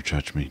you dare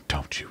judge me.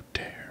 Don't you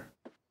dare.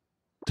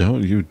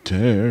 Don't you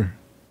dare.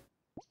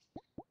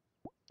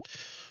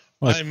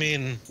 What? I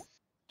mean,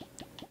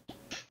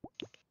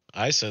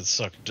 I said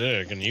suck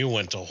dick, and you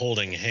went to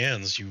holding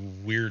hands, you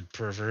weird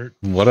pervert.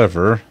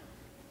 Whatever.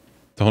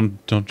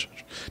 Don't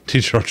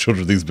teach our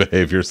children these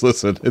behaviors.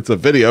 Listen, it's a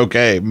video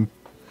game.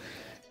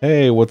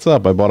 Hey, what's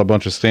up? I bought a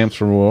bunch of stamps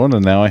from one,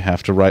 and now I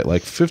have to write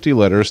like 50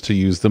 letters to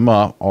use them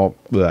up.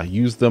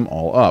 Use them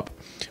all up.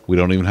 We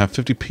don't even have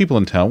 50 people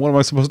in town. What am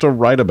I supposed to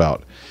write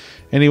about?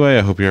 Anyway,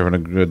 I hope you're having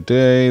a good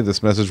day.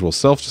 This message will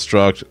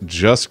self-destruct.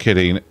 Just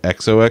kidding.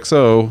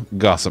 XOXO,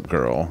 Gossip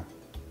Girl.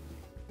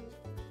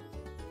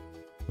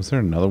 Was there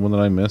another one that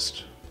I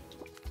missed?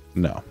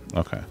 No.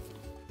 Okay.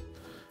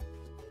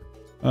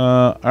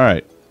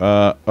 Alright.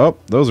 Oh,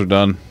 those are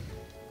done.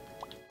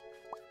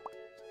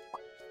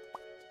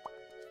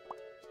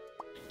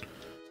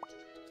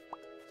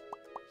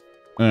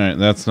 Alright,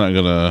 that's not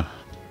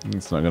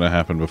gonna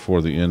happen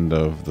before the end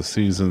of the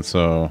season,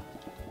 so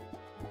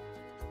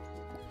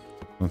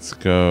let's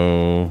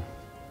go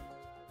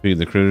feed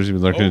the critters you've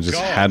been lurking and just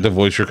had to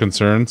voice your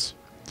concerns.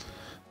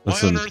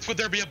 Listen. Why on earth would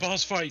there be a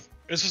boss fight?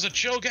 This is a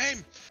chill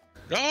game.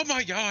 Oh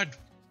my god.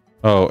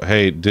 Oh,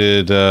 hey,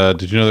 did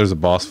you know there's a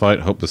boss fight?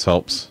 Hope this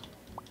helps.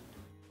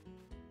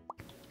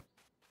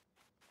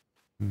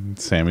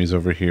 Sammy's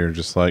over here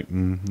just like,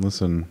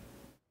 listen.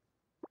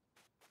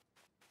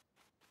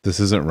 This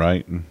isn't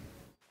right.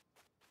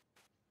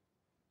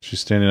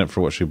 She's standing up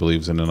for what she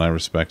believes in, and I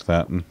respect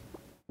that. And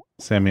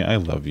Sammy, I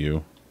love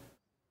you.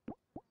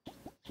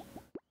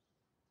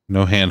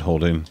 No hand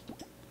holding.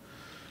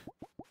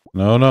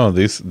 No,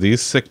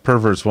 these sick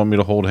perverts want me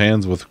to hold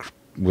hands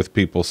with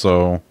people,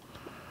 so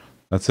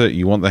that's it.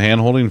 You want the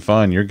hand holding?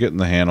 Fine, you're getting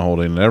the hand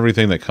holding and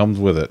everything that comes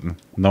with it.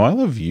 No, I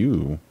love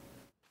you.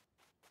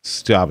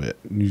 Stop it.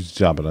 You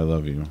stop it. I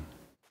love you.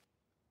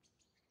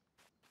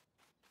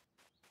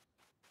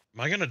 Am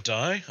I gonna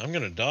die? I'm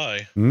gonna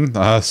die.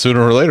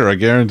 Sooner or later, I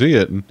guarantee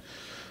it. And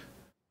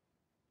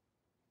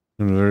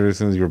various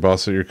things, your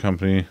boss at your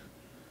company.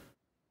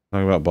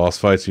 Talking about boss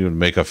fights, you would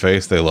make a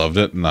face. They loved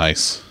it.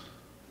 Nice.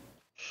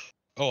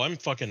 Oh, I'm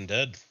fucking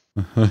dead.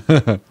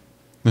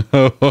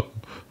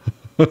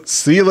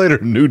 See you later,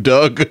 new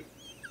Doug.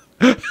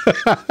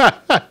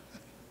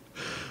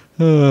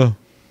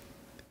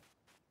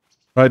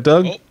 Right,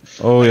 Doug?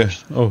 Oh yeah.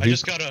 Oh, I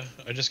just got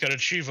a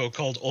Chivo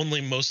called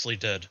Only Mostly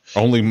Dead.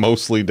 Only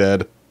mostly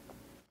dead.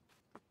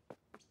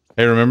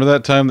 Hey, remember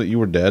that time that you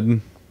were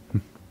dead?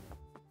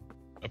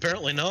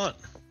 Apparently not.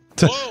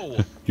 Whoa!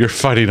 You're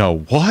fighting a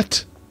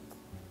what?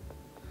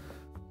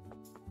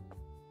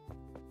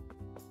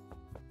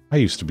 I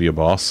used to be a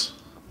boss.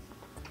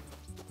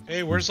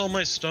 Hey, where's all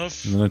my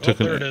stuff? And then I took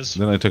there it is.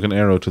 Then I took an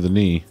arrow to the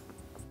knee.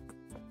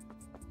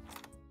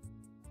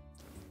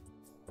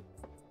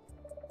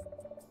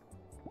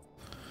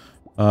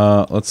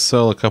 Let's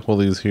sell a couple of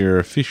these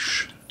here.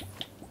 Fish.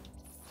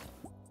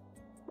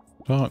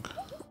 Talk.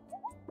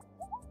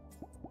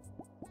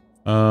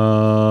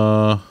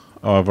 Oh,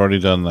 I've already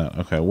done that.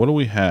 Okay, what do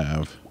we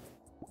have?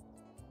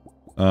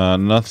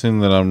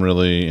 Nothing that I'm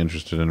really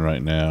interested in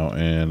right now,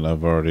 and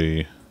I've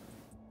already...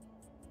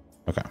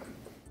 Okay.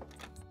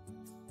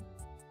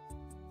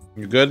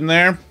 You good in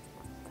there?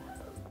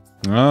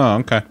 Oh,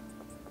 okay.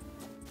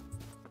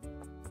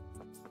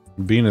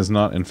 Bean is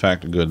not, in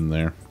fact, good in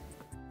there.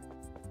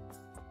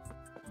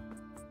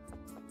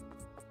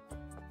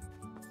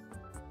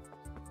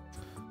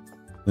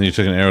 Then you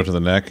took an arrow to the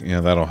neck? Yeah,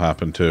 that'll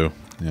happen too.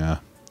 Yeah.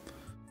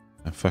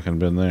 I've fucking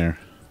been there.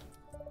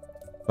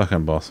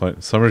 Fucking boss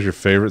fight. Summer's your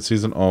favorite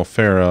season? Oh,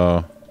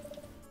 Farah.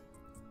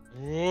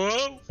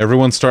 Whoa!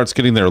 Everyone starts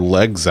getting their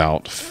legs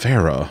out.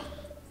 Farah.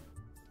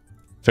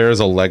 Farah's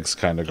a legs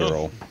kind of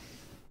girl.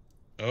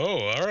 Oh,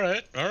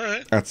 alright,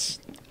 alright. That's...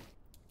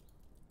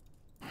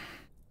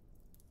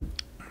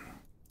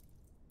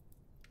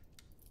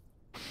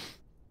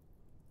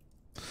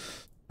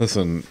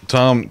 Listen,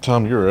 Tom,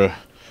 you're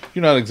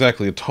not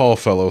exactly a tall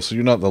fellow, so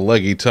you're not the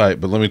leggy type,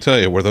 but let me tell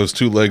you, where those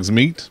two legs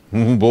meet,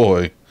 oh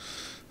boy.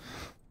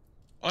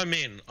 I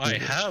mean, I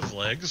have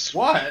legs.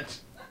 What?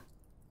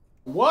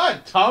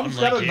 What? Tom's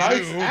Unlike got a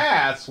nice you.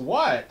 ass.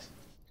 What?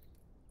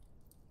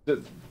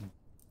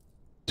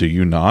 Do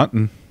you not?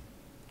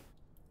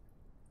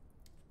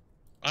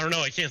 I don't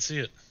know, I can't see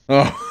it.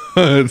 Oh,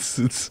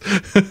 it's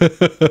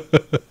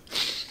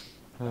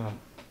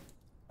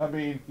I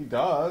mean, he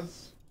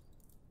does.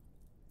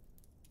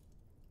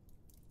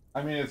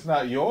 I mean, it's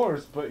not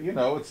yours, but, you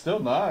know, it's still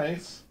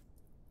nice.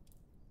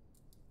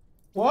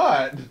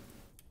 What?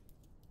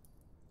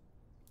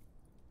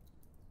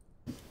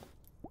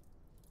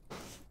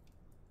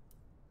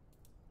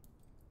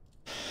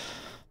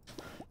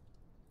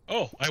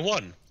 Oh, I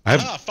won.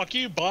 Fuck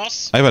you,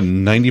 boss. I have a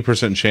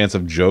 90% chance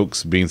of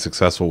jokes being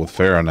successful with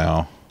Farah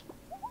now.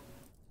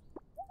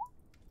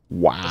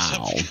 Wow. Is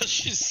that because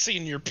she's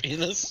seen your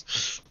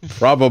penis?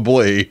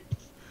 Probably.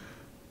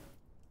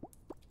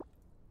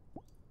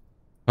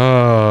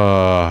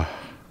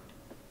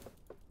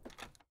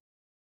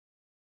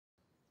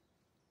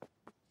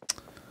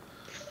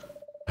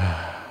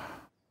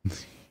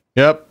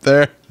 Yep,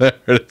 there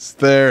it is.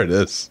 There it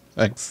is.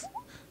 Thanks,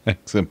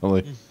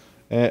 Emily.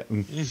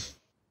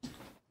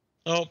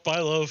 Oh, bye,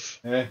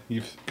 love.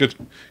 Good.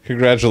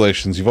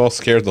 Congratulations, you've all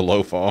scared the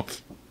loaf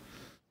off.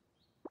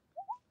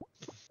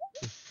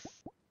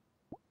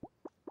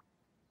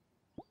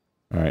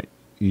 All right,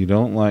 you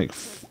don't like.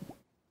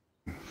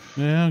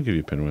 Yeah, I'll give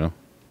you a pinwheel.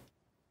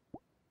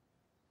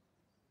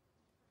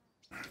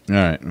 All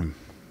right,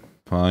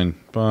 fine.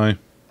 Bye.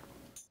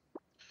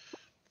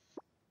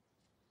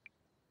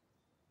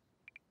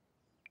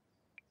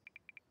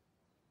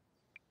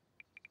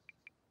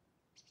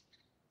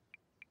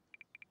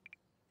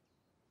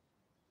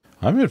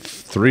 I'm at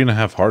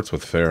 3.5 hearts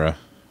with Farah.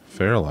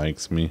 Farah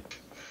likes me.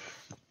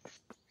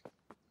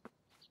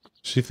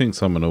 She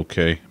thinks I'm an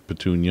okay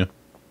Petunia.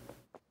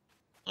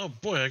 Oh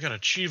boy, I got a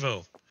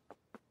Chivo.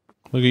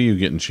 Look at you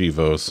getting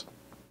Chivos.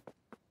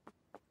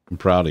 I'm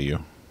proud of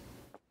you.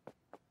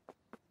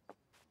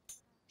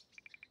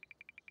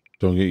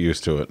 Don't get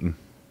used to it.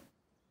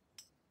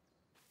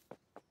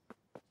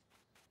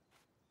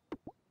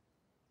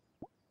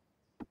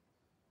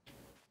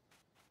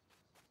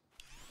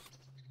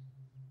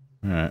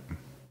 Alright.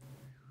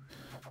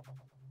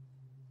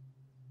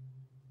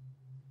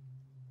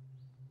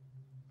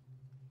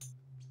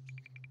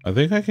 I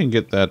think I can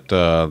get that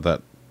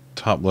that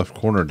top left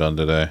corner done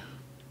today.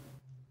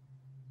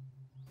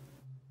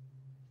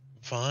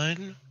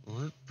 Vine,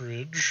 root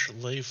bridge,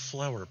 lay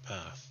flower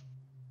path.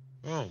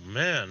 Oh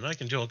man, I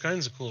can do all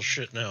kinds of cool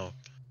shit now.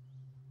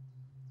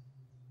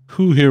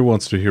 Who here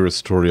wants to hear a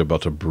story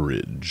about a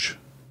bridge?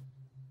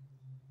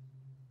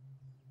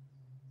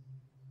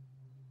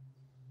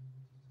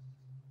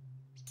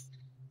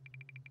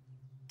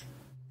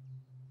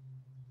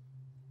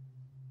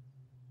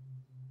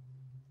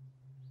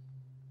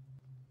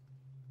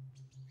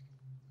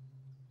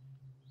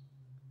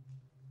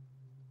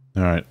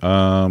 Alright,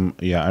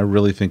 yeah, I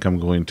really think I'm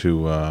going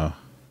to,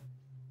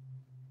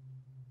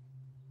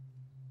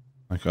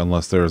 like,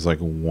 unless there's, like,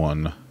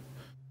 one.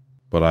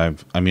 But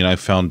I've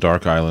found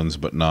dark islands,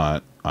 but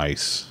not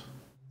ice.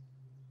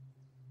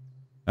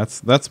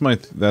 That's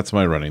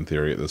my running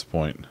theory at this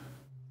point.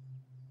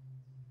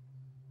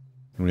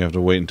 And we have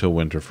to wait until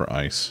winter for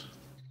ice.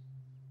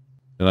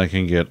 Then I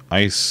can get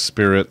ice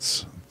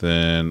spirits,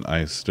 then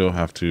I still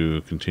have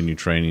to continue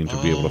training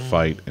to be able to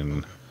fight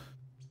and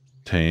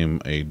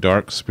tame a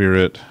dark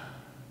spirit.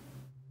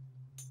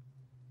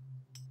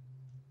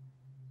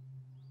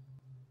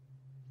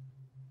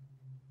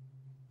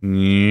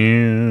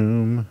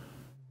 Ooh.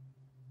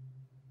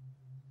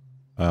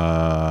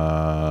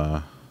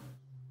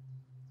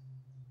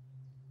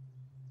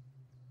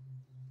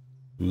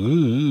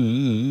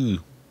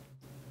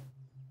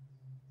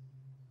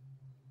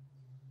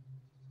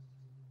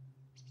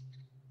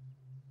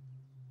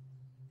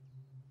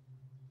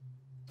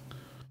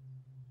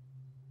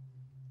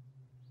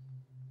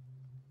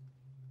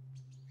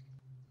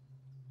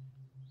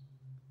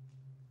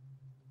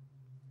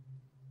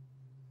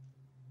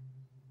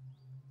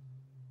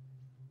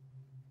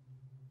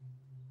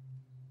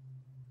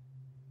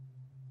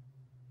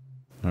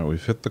 Alright,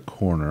 we've hit the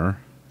corner.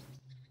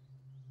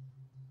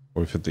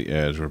 Or we've hit the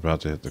edge. We're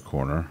about to hit the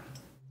corner.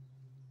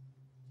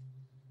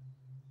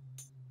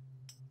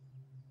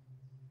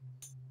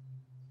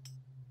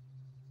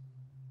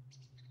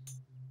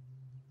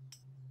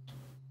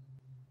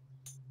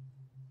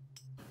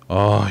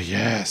 Oh,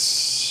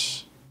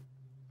 yes!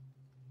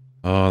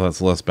 Oh,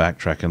 that's less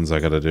backtrackings I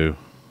gotta do.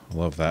 I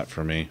love that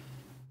for me.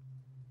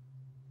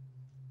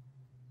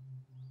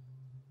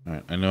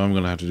 Alright, I know I'm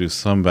gonna have to do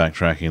some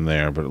backtracking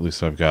there, but at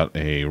least I've got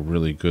a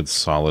really good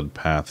solid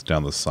path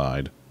down the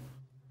side.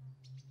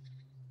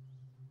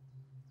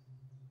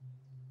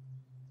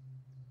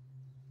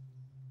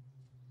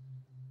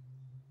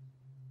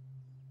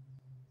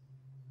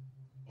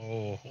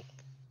 Oh.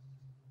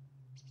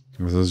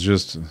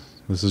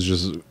 This is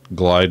just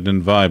gliding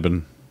and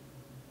vibing.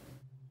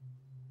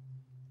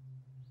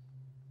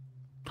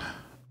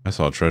 I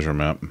saw a treasure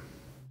map.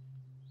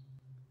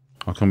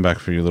 I'll come back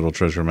for your little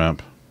treasure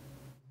map.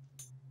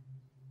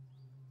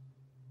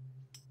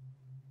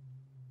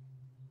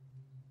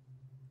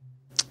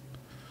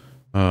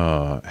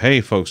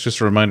 Hey folks,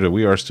 just a reminder,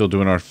 we are still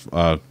doing our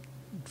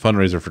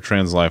fundraiser for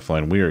Trans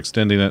Lifeline. We are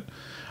extending it.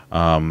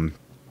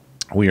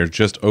 We are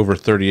just over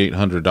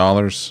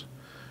 $3,800.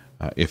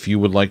 If you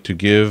would like to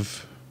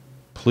give,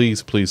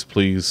 please, please,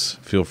 please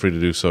feel free to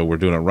do so. We're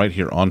doing it right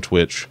here on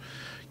Twitch.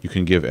 You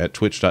can give at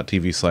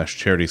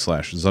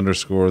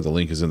twitch.tv/charity/zunderscore. The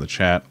link is in the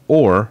chat.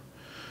 Or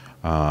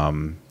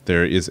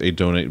there is a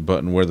donate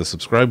button where the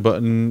subscribe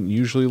button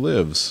usually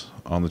lives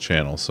on the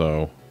channel.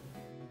 So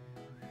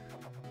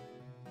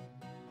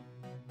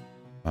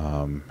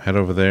head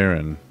over there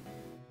and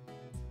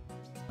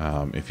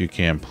if you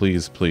can,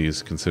 please,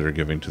 please consider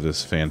giving to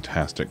this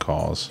fantastic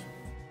cause.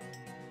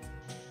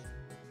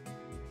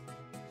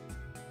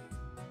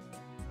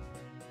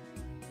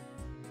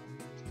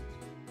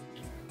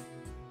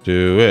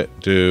 Do it.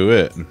 Do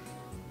it.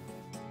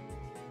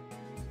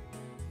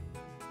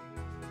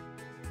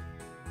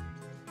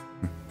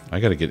 I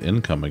gotta get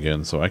income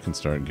again so I can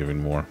start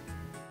giving more.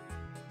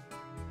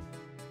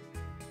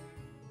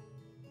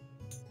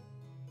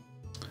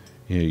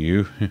 Yeah,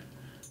 you.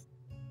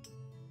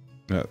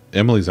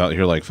 Emily's out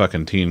here like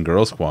fucking Teen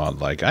Girl Squad.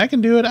 Like, I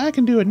can do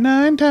it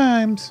 9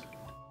 times.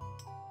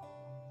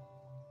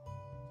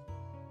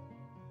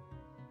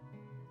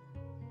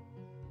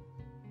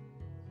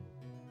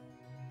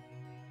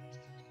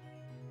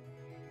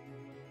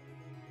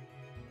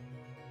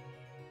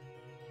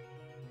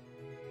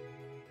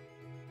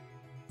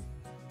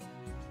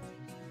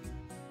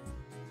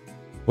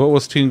 What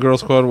was Teen Girl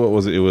Squad? What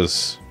was it? It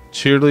was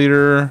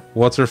Cheerleader,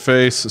 What's Her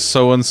Face,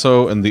 So and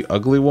So, and the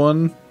Ugly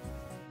One,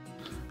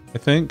 I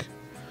think.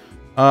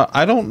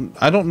 I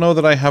don't know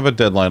that I have a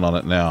deadline on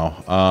it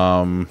now.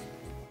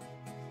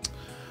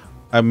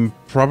 I'm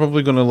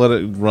probably going to let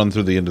it run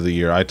through the end of the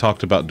year. I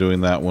talked about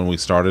doing that when we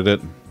started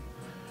it,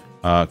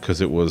 because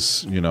it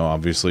was, you know,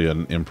 obviously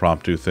an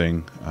impromptu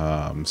thing.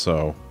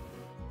 So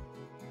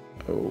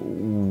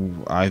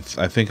I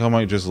think I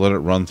might just let it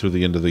run through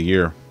the end of the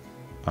year.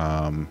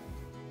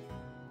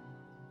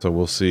 So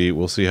we'll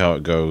see how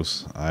it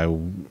goes.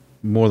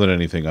 More than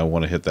anything, I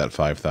want to hit that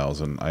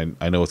 5,000.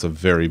 I know it's a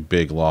very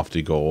big,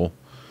 lofty goal,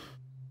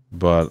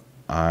 but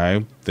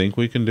I think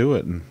we can do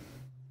it.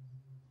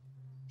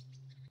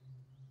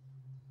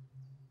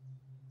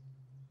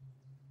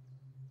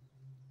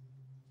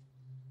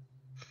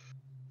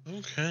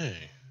 Okay.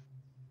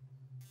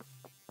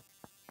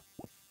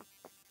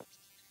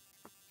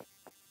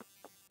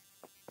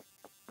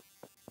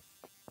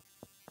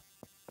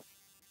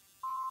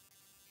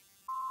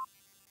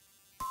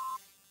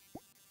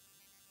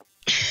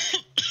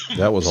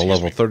 That was a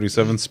level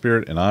 37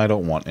 spirit, and I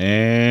don't want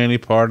any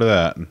part of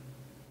that.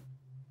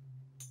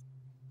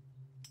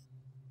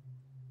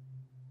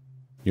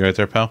 You right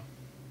there, pal?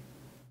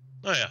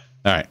 Oh, yeah.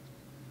 All right.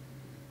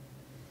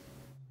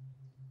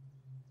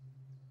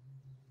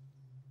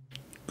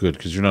 Good,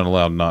 because you're not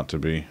allowed not to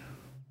be.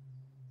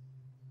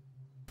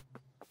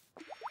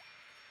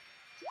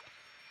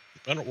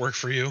 I don't work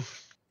for you.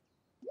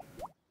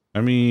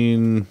 I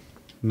mean,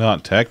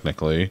 not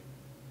technically.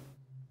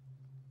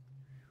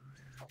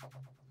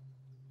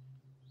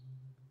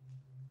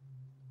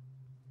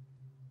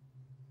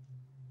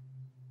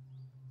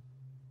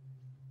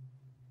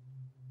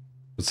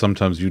 But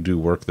sometimes you do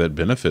work that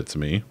benefits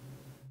me.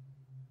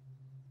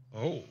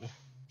 Oh.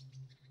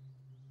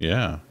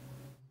 Yeah.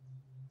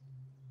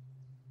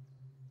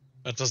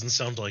 That doesn't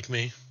sound like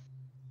me.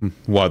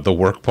 What, the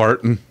work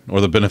part?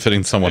 Or the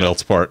benefiting someone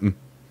else part?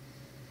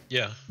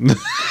 Yeah.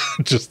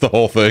 Just the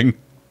whole thing.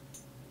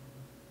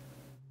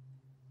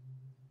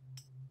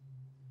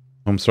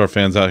 Homestar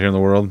fans out here in the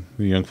world,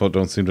 the young folk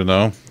don't seem to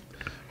know.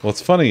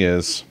 What's funny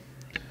is,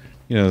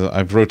 you know,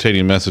 I've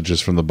rotating messages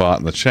from the bot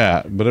in the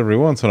chat, but every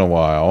once in a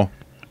while,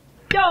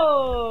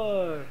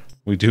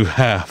 we do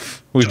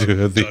have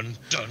the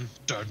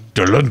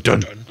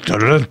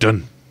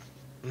dun.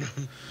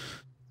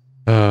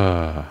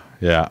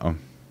 Yeah.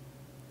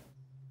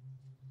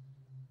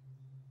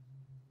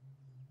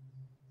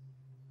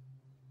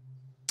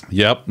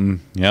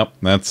 Yep,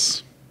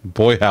 that's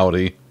boy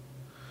howdy,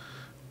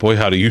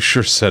 you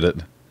sure said it.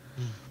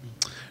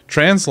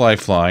 Trans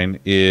Lifeline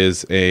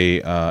is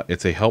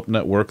it's a help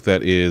network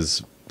that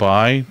is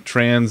by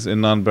trans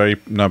and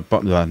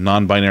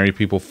non-binary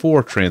people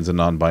for trans and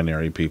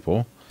non-binary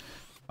people.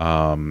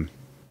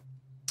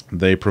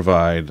 They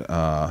provide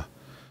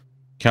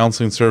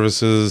counseling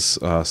services,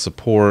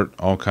 support,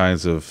 all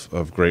kinds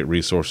of great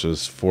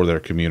resources for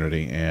their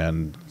community,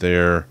 and they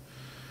are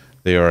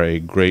a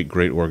great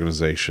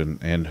organization.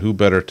 And who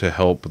better to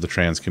help the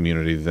trans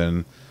community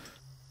than,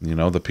 you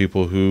know, the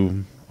people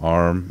who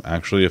are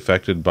actually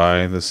affected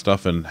by this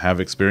stuff and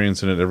have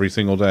experience in it every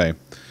single day.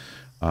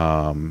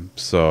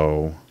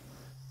 So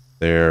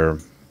they're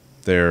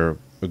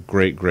a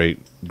great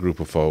group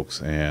of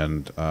folks,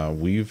 and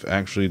we've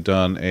actually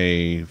done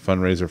a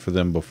fundraiser for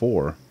them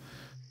before.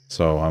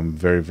 So I'm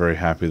very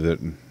happy that,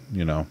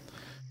 you know,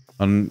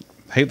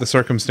 hate the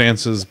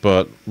circumstances,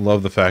 but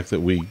love the fact that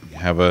we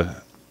have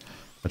a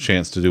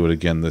chance to do it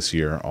again this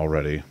year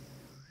already.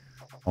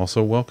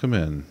 Also, welcome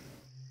in.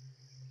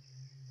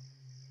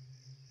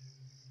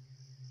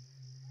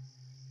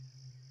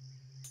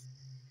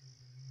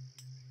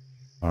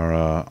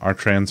 Our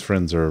trans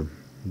friends are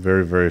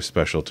very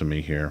special to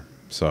me here.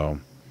 So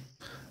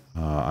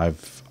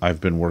I've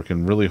been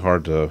working really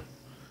hard to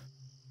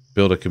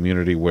build a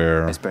community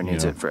where Ice Bear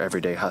needs it for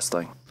everyday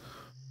hustling.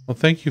 Well,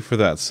 thank you for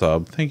that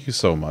sub. Thank you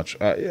so much.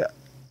 Yeah.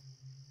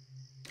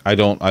 I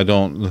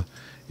don't.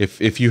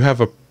 If you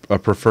have a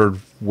preferred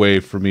way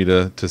for me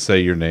to say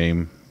your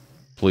name,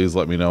 please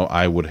let me know.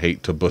 I would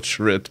hate to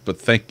butcher it, but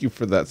thank you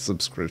for that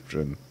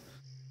subscription.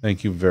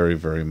 Thank you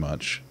very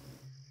much.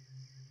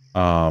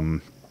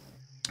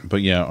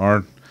 But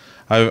yeah,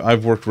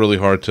 I've worked really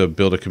hard to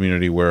build a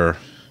community where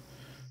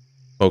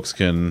folks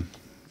can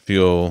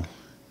feel,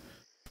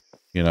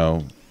 you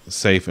know,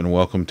 safe and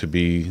welcome to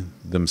be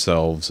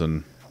themselves,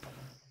 and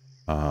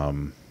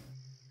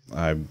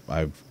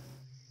I've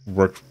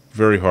worked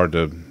very hard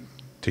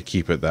to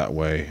keep it that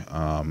way.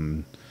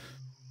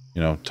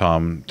 You know,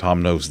 Tom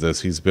knows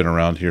this. He's been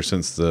around here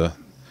since the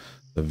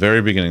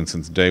very beginning,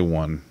 since day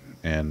one,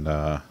 and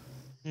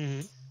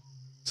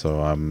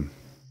so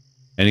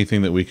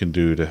anything that we can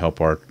do to help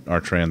our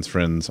trans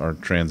friends, our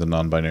trans and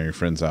non-binary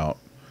friends out,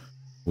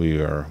 we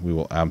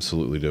will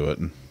absolutely do it.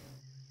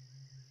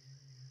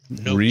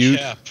 No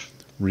cap.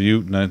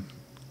 Ryut,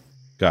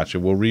 gotcha.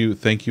 Well, Ryut,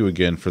 thank you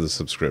again for the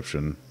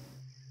subscription.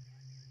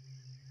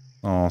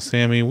 Oh,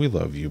 Sammy, we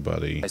love you,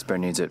 buddy.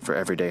 Iceberg needs it for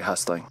everyday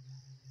hustling.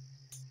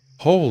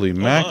 Holy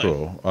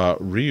mackerel.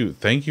 Ryut,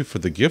 thank you for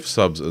the gift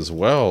subs as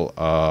well.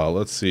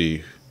 Let's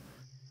see.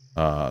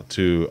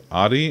 To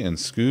Adi and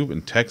Scoob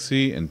and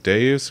Texie and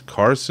Daves,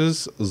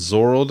 Karsus,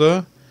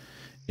 Zorolda,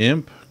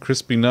 Imp,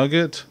 Crispy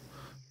Nugget,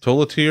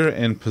 Tolatir,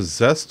 and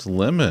Possessed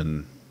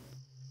Lemon.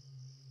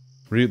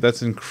 Ryut,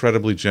 that's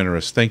incredibly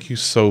generous. Thank you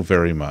so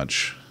very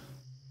much.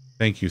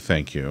 Thank you,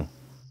 thank you.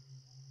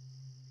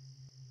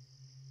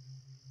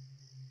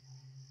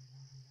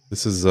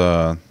 This is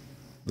the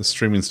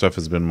streaming stuff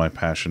has been my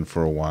passion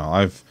for a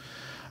while.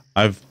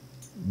 I've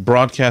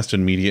broadcast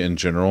and media in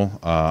general.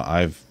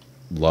 I've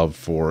loved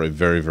for a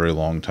very, very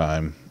long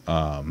time.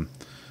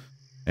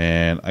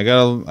 And I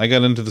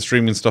got into the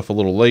streaming stuff a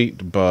little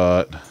late,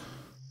 but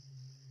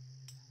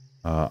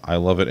I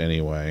love it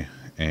anyway,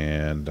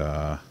 and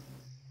I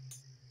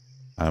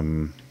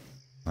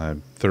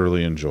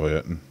thoroughly enjoy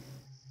it.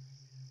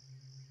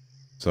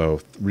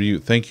 So, Ryu,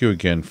 thank you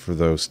again for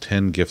those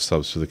 10 gift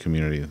subs to the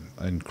community.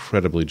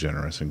 Incredibly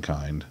generous and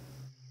kind.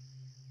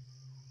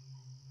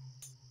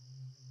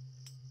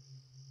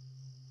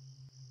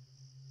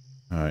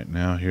 Alright,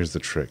 now here's the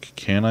trick.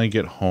 Can I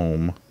get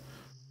home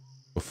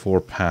before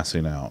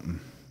passing out? What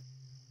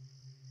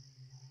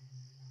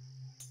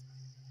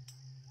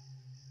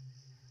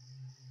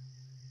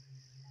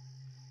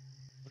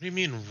do you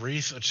mean,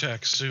 Wraith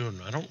attack soon?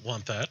 I don't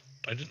want that.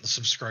 I didn't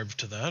subscribe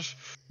to that.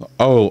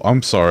 Oh,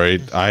 I'm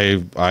sorry.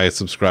 I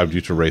subscribed you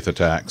to Wraith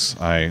attacks.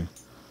 I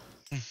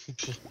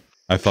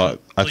thought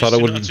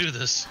it would do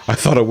this. I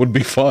thought it would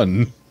be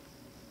fun.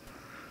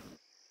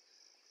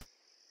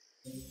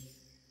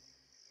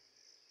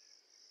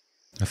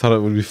 I thought it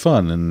would be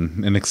fun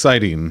and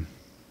exciting.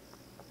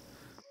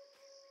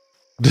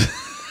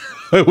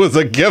 It was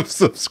a gift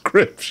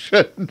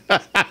subscription.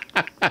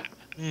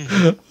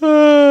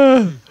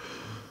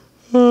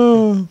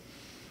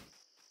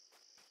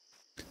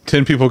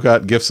 10 people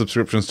got gift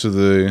subscriptions to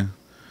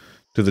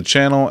the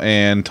channel,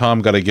 and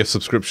Tom got a gift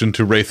subscription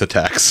to Wraith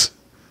Attacks.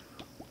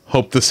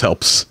 Hope this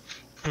helps.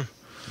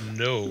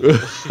 No.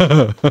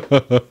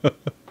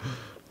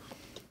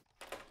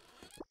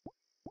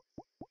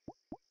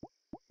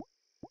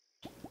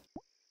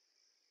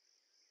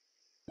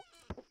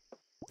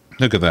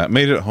 Look at that.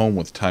 Made it home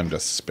with time to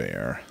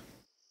spare.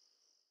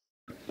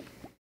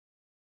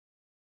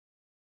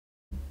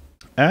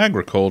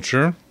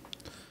 Agriculture.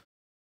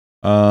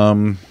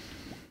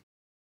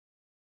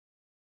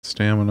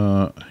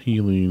 Stamina,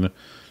 healing,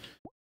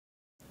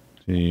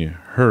 the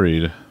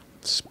hurried,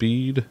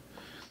 speed,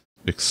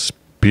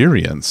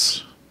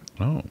 experience.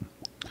 Oh.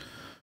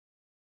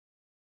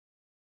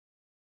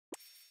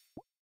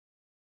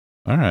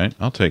 Alright,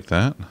 I'll take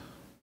that.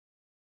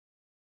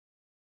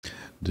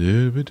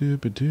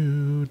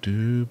 Dooba-dooba-doo,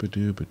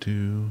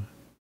 dooba-dooba-doo.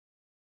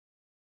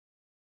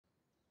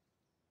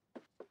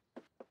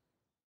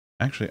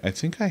 Actually, I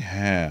think I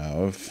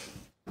have...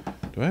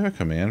 Do I have a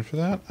command for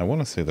that? I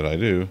want to say that I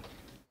do.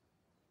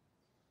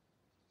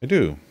 I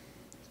do.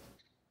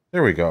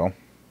 There we go.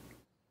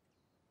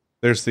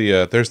 There's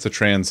the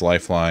trans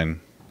lifeline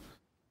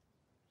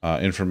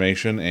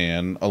information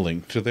and a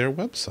link to their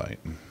website.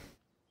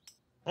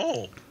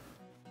 Oh.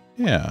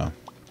 Yeah.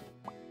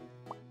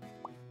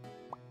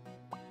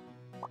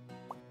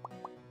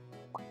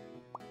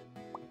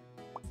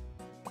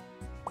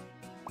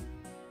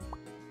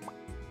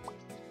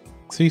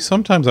 See,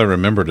 sometimes I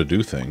remember to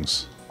do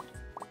things.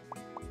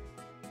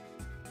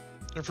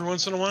 Every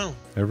once in a while.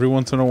 Every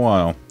once in a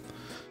while.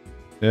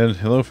 And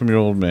hello from your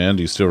old man.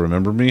 Do you still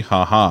remember me?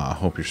 Haha.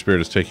 Hope your spirit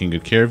is taking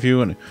good care of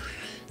you and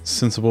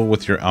sensible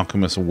with your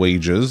alchemist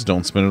wages.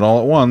 Don't spend it all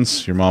at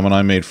once. Your mom and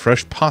I made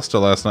fresh pasta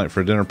last night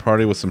for a dinner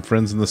party with some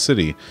friends in the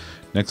city.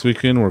 Next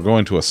weekend we're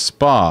going to a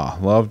spa.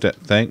 Loved it.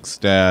 Thanks,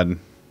 Dad.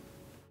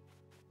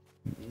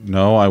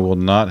 No, I will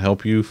not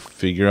help you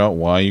figure out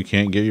why you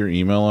can't get your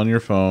email on your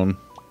phone.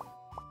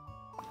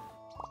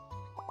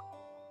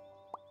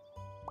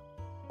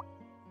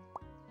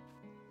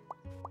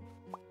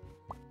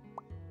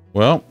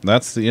 Well,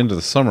 that's the end of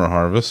the summer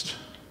harvest.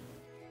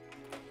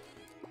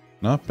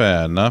 Not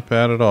bad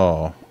at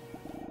all.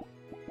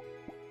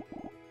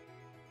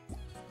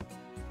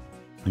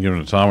 Give it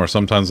to Tom, or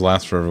sometimes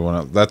lasts for everyone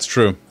else. That's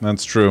true.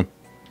 That's true.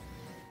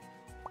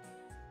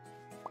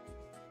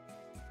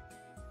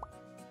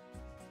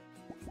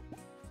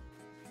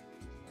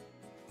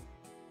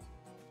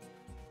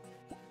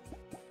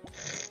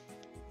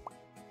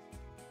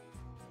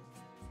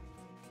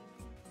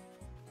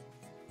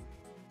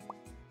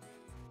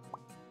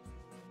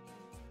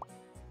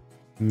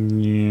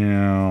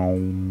 Meow.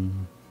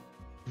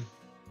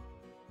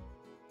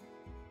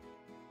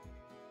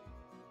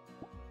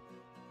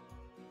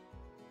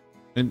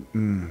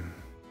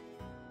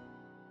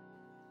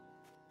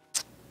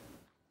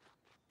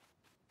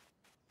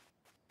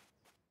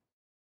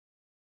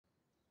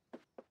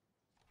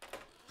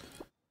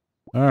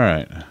 All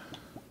right.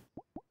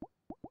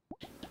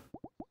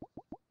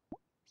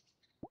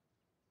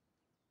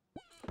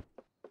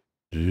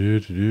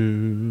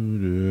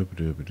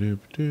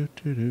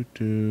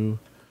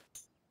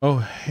 Oh,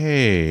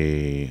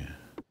 hey.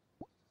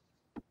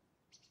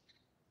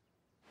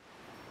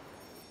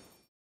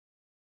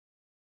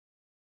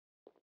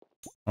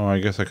 Oh, I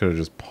guess I could have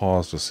just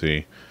paused to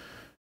see.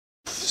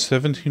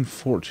 17,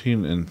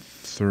 14, and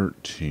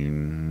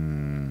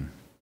 13.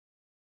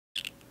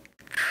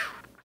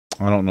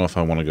 I don't know if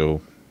I want to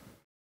go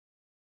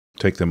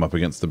take them up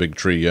against the big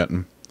tree yet.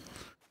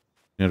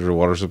 Enter a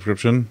water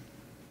subscription.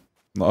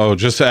 Oh,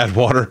 just add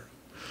water.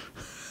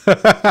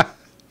 Oh,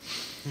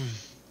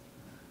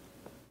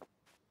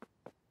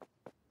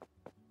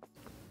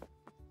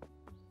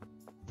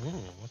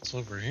 what's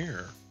over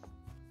here?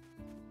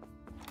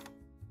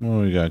 What do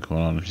we got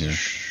going on here?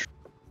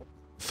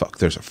 Fuck,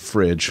 there's a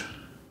fridge.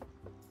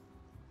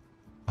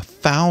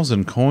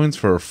 1,000 coins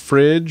for a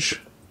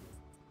fridge?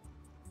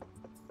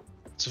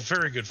 It's a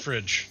very good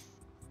fridge.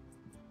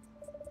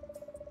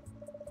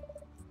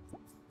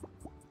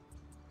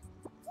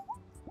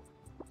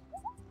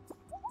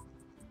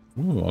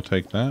 Ooh, I'll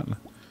take that.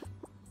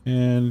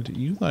 And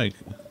you like...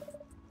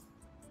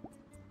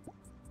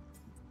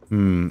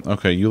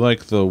 okay, you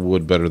like the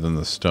wood better than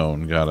the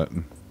stone. Got it.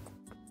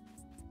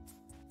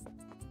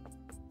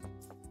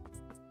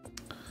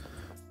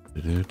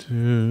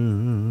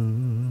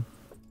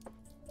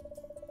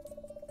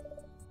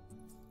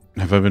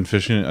 Have I been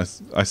fishing?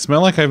 I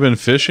smell like I've been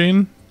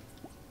fishing?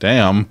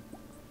 Damn.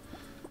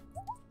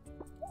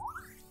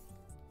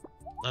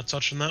 Not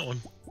touching that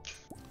one.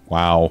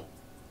 Wow.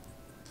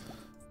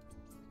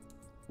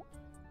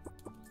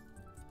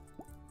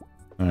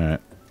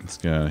 Alright, let's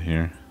get out of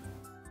here.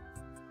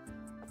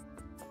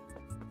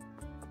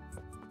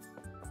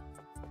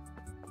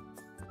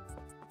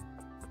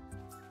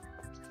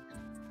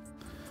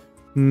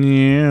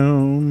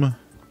 Noom.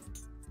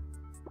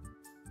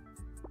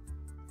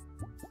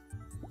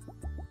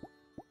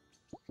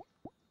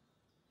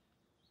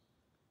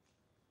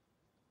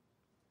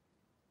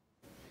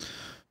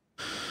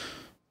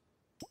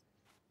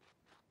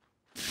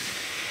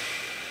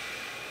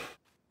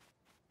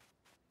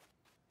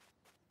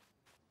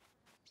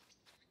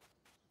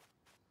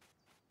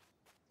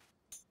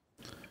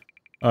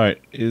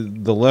 Alright,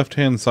 the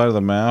left-hand side of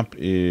the map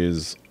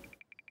is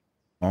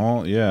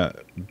all, yeah,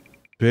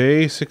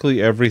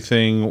 basically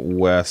everything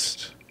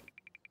west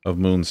of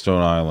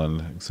Moonstone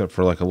Island, except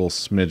for like a little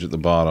smidge at the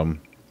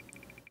bottom,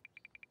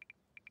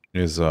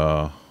 is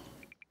all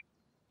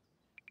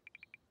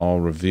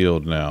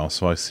revealed now.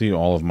 So I see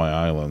all of my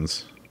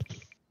islands.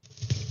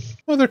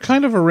 Well, they're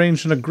kind of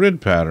arranged in a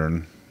grid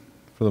pattern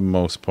for the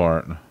most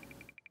part.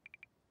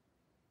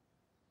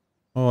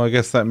 Oh, I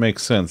guess that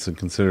makes sense, and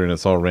considering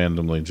it's all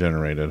randomly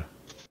generated.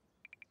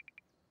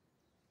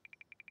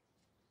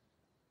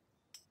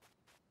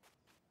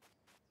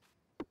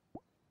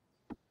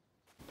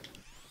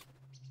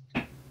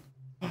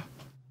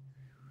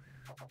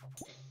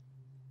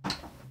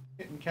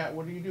 Kitten cat,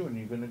 what are you doing? Are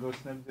you gonna go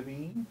snug the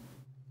bean?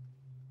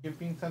 Give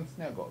Bean some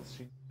snuggles.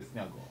 She's a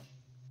snuggle.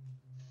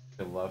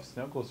 I love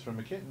snuggles from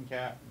a kitten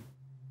cat.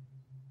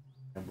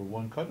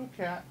 #1 cuddle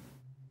cat.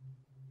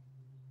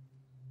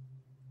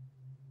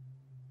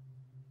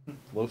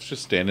 Loaf's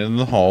just standing in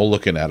the hall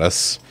looking at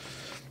us.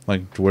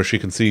 Like where she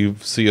can see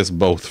us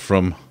both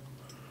from.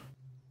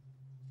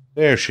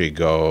 There she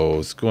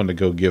goes. Going to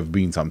go give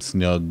Bean some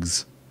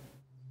snugs.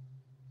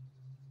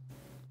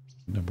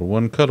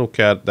 #1 cuddle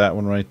cat, that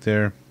one right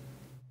there.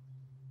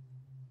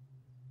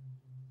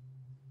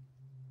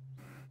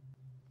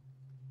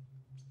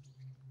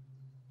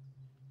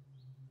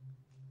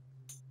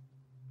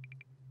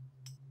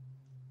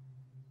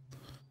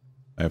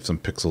 I have some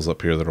pixels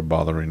up here that are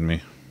bothering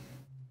me.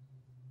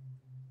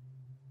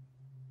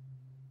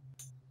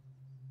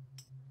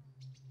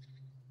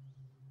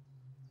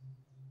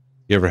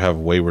 You ever have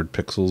wayward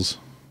pixels?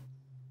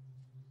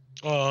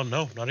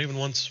 No, not even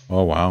once.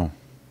 Oh, wow.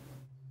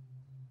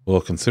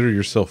 Well, consider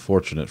yourself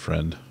fortunate,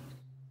 friend.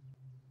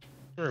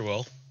 Very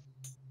well.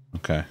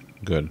 Okay,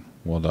 good.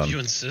 Well done. If you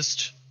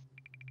insist.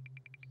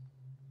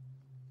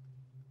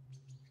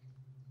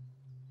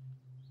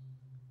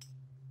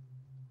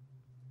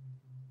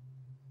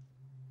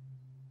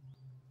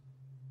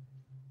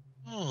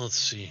 Oh, let's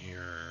see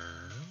here.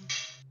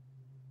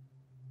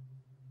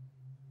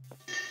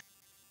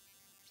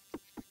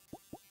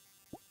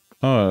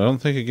 Oh, I don't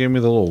think it gave me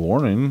the little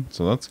warning,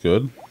 so that's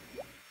good.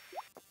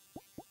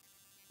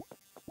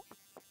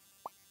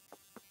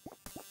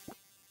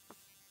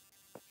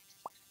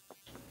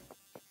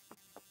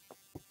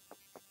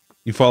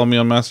 You follow me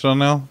on Mastodon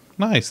now?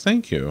 Nice,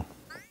 thank you.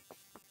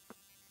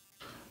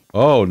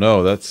 Oh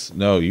no, that's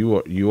no.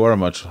 You are a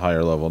much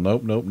higher level.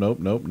 Nope, nope, nope,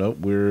 nope, nope.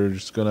 We're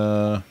just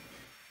gonna.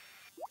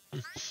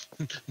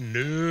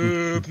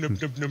 Nope, nope, nope,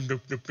 nope,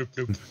 nope, nope, nope,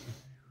 nope.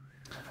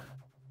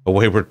 A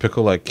wayward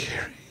pickle like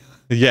Carrie.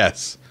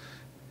 Yes,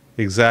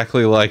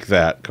 exactly like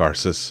that,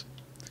 Karsus.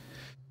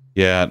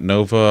 Yeah,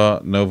 Nova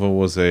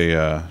was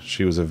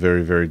she was a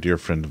very, very dear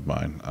friend of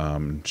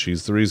mine.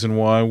 She's the reason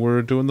why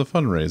we're doing the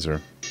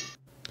fundraiser.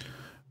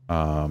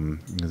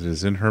 It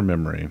is in her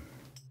memory.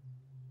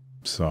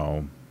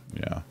 So,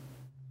 yeah.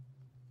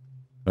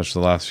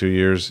 Especially the last few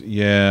years.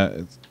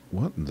 Yeah,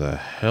 what the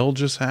hell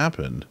just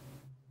happened?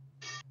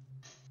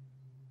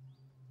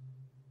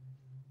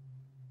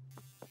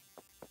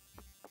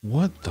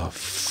 What the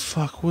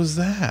fuck was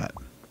that?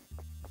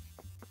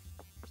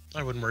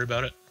 I wouldn't worry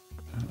about it.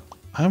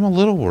 I'm a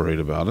little worried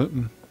about it.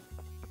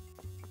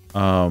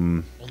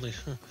 Only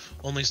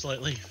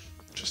slightly.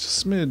 Just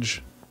a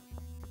smidge.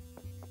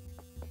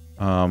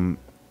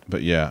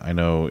 But yeah, I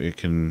know it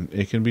can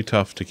be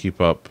tough to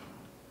keep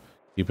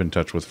in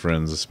touch with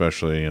friends,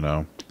 especially, you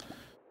know,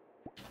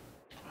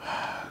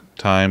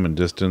 time and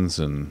distance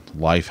and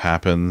life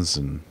happens,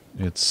 and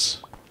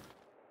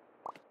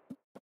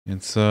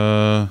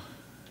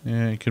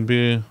yeah, it can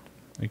be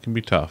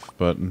tough,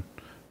 but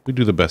we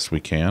do the best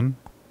we can.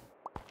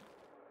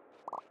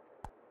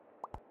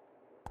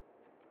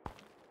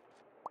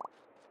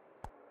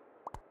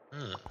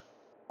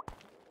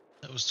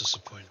 That was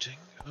disappointing.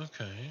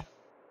 Okay.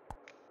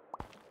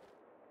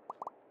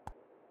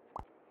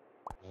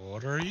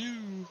 What are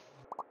you?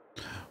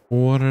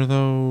 What are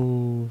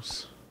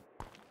those?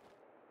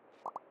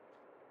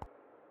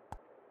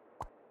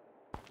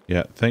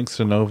 Yeah, thanks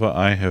to Nova,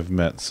 I have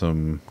met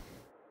some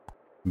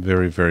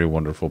very, very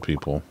wonderful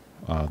people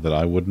that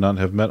I would not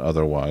have met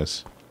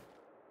otherwise,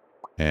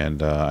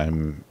 and I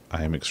am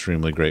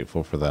extremely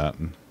grateful for that.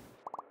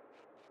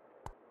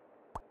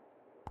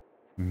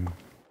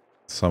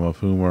 Some of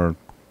whom are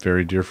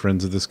very dear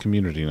friends of this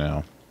community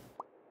now.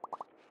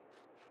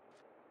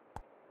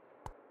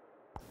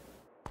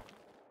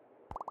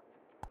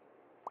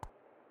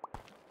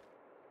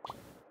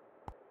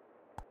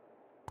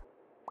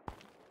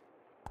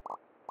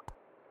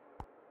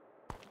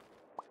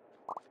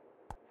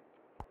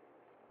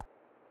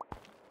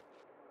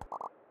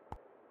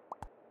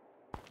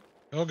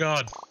 Oh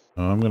god.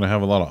 I'm going to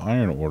have a lot of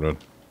iron ore to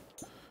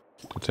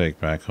take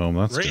back home.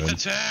 That's Wraith good.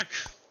 attack!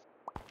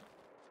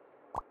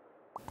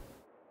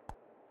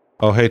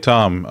 Oh, hey,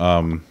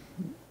 Tom.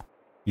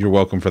 You're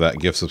welcome for that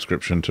gift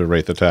subscription to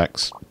Wraith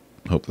Attacks.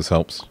 Hope this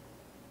helps.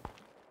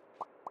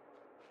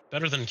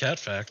 Better than cat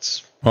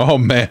facts. Oh,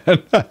 man.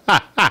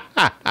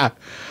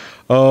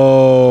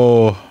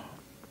 Oh.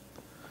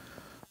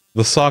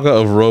 The saga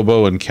of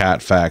Robo and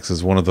Cat Facts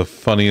is one of the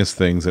funniest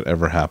things that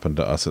ever happened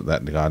to us at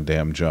that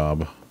goddamn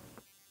job.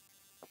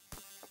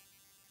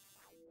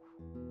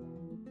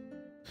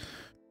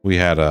 We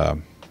had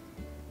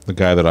the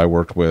guy that I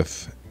worked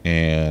with,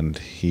 and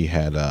he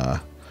had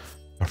a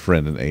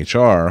friend in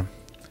HR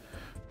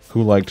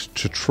who liked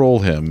to troll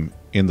him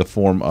in the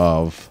form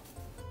of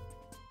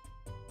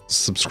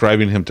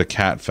subscribing him to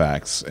Cat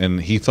Facts,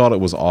 and he thought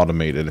it was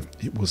automated.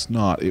 It was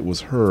not. It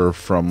was her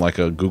from like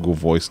a Google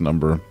Voice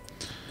number,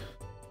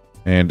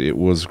 and it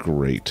was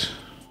great.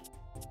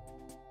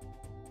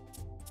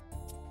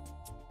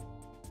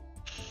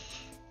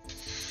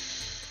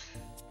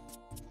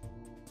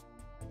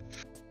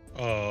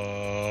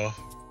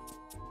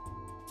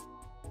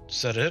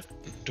 Is that it?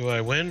 Do I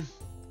win?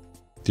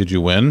 Did you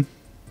win?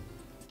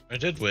 I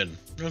did win.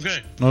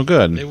 Okay. Oh,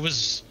 good. It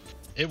was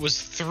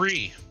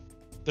 3.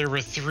 There were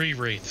 3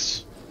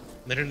 wraiths.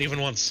 They didn't even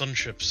want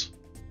sunships.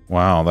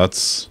 Wow,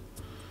 that's...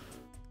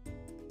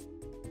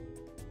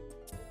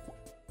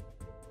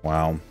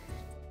 Wow.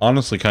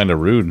 Honestly, kind of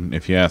rude,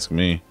 if you ask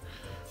me.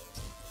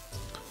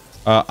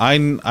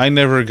 I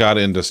never got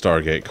into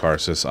Stargate,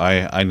 Karsus.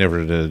 I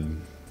never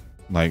did,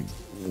 like,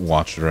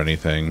 watch it or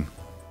anything.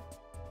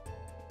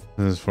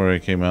 This is before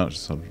it came out.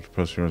 So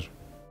post yours.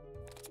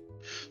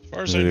 As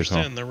far as I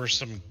understand, there were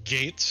some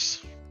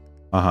gates.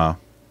 Uh-huh.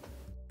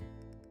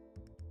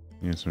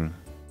 Yes, sir.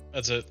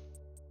 That's it.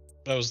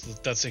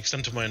 That's the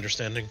extent of my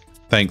understanding.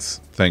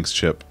 Thanks,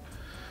 Chip.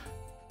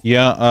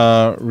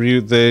 Yeah,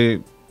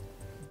 Ryu,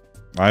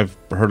 I've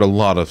heard a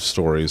lot of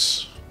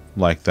stories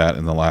like that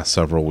in the last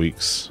several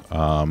weeks.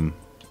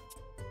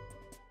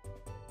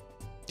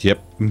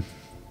 Yep.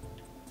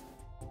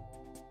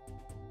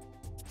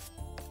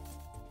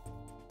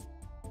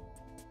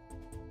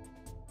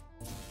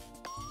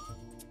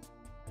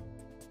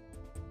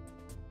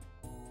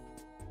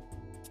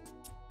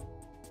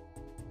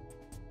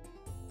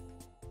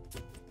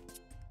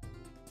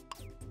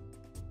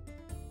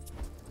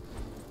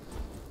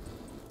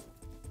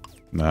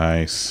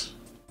 Nice.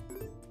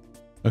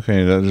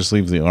 Okay, that just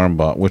leaves the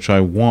armbot, which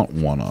I want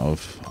one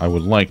of. I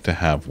would like to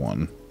have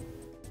one.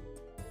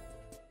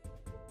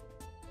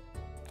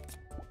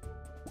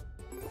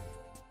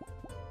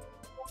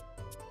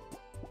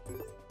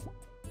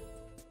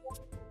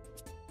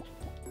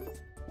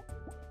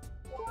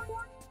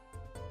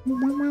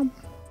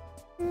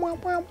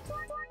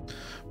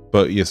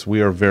 But yes,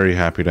 we are very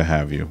happy to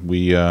have you.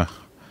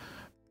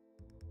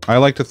 I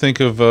like to think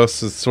of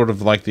us as sort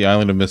of like the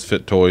island of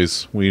misfit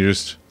toys. We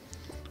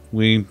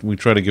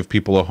try to give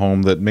people a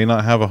home that may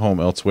not have a home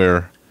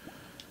elsewhere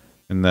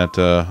in that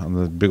on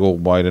the big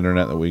old wide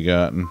internet that we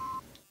got. And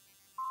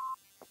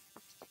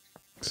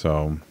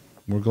so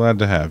we're glad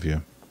to have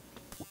you.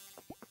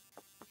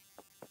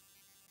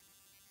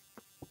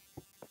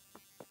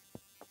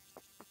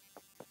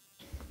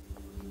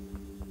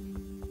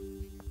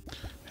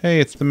 Hey,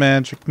 it's the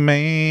Magic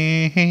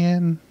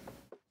Man.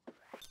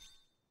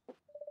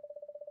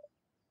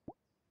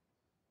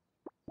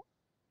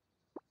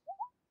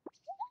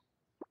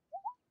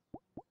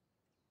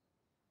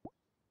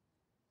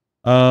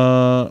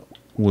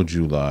 Would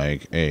you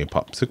like a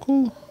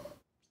popsicle?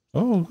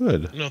 Oh,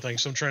 good. No,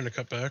 thanks. I'm trying to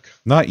cut back.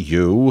 Not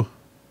you.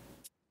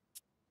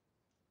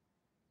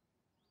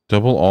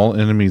 Double all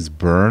enemies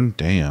burn?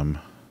 Damn.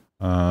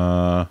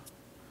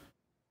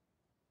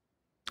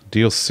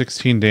 Deal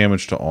 16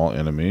 damage to all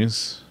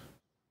enemies.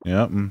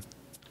 Yep.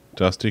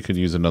 Dusty could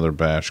use another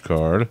bash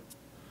card.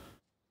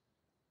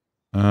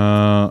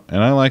 And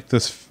I like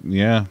this.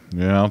 Yeah,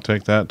 I'll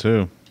take that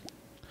too.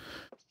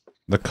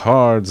 The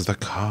cards.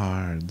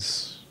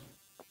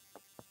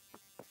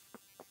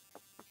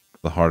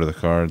 The heart of the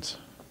cards.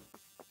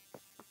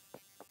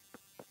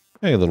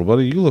 Hey, little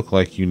buddy, you look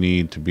like you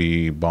need to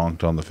be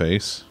bonked on the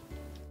face.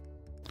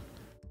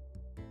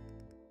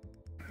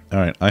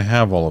 Alright, I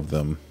have all of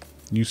them.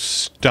 You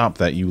stop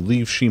that. You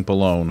leave sheep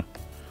alone.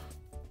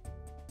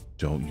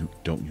 Don't you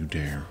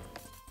dare.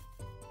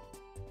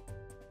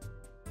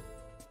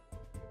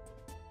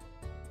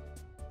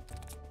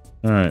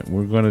 Alright,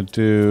 we're gonna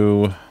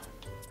do...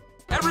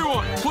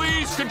 Everyone,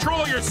 please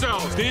control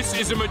yourselves. This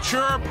is a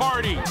mature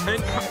party.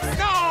 And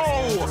no!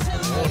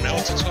 Oh, now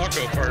it's a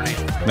taco party.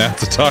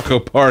 That's a taco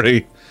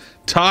party.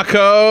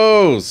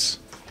 Tacos!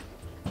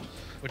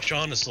 Which,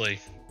 honestly,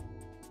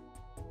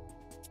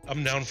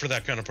 I'm down for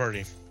that kind of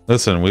party.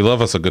 Listen, we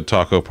love us a good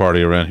taco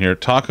party around here.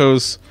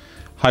 Tacos,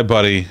 hi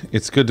buddy.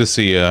 It's good to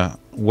see you.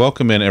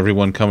 Welcome in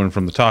everyone coming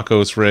from the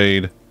Tacos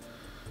raid.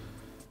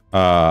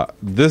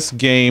 This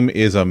game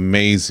is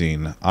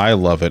amazing. I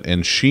love it.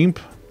 And Sheep,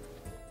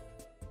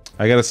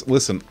 I gotta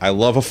listen. I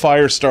love a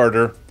fire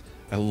starter.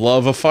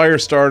 Welcome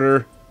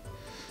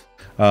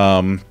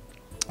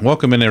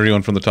in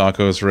everyone from the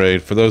Tacos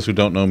raid. For those who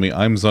don't know me,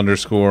 I'm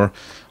Zunderscore.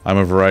 I'm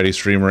a variety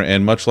streamer,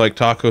 and much like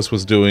Tacos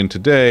was doing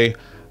today,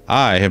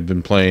 I have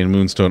been playing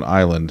Moonstone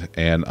Island,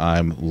 and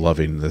I'm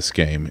loving this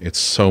game. It's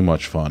so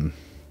much fun.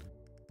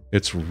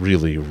 It's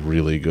really,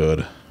 really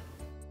good.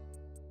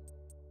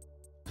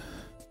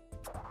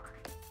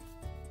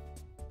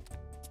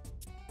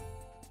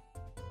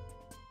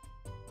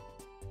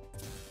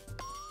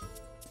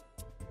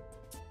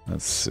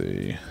 Let's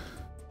see.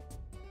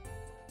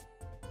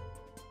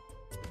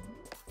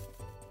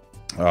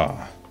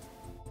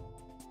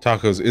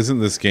 Tacos, isn't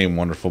this game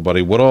wonderful,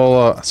 buddy? What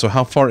all, so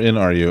how far in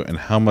are you, and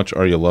how much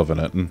are you loving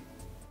it? And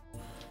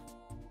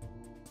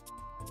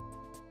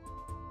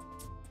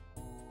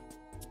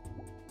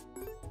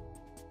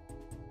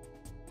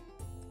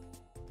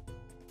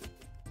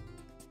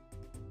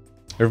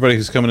everybody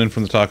who's coming in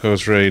from the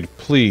Tacos raid,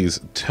 please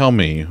tell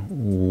me,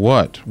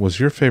 what was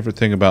your favorite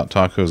thing about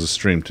Tacos'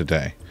 stream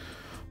today?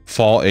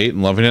 Fall 8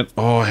 and loving it?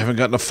 Oh, I haven't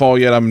gotten to fall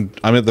yet. I'm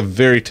at the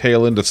very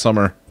tail end of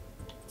summer.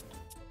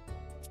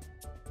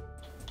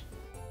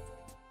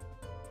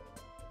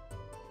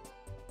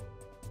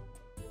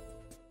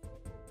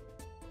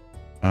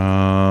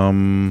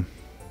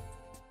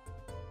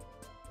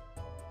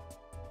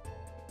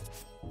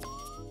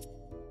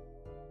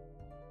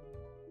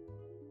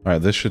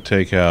 Alright, this should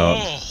take out...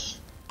 Oh.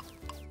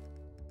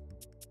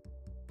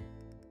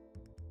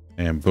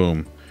 And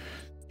boom.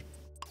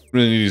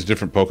 Really need these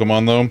different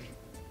Pokemon, though.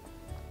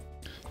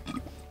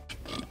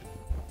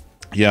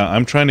 Yeah,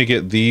 I'm trying to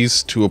get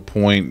these to a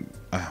point...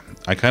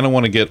 I kind of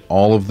want to get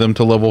all of them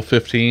to level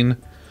 15.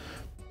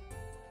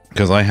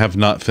 Because I have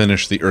not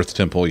finished the Earth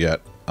Temple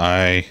yet.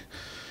 I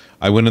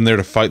went in there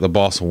to fight the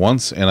boss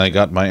once, and I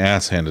got my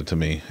ass handed to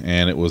me.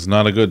 And it was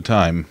not a good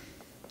time.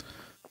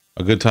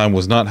 A good time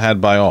was not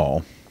had by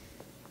all.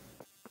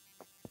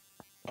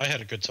 I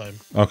had a good time.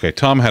 Okay,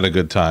 Tom had a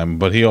good time,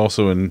 but he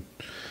also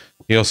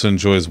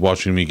enjoys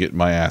watching me get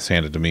my ass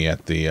handed to me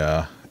at the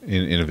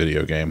in a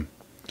video game.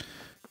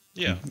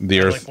 Yeah,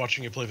 I like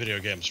watching you play video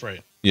games,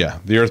 right? Yeah,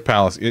 the Earth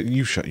Palace.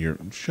 You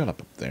shut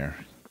up there.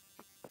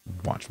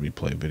 Watch me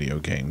play video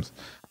games.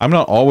 I'm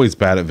not always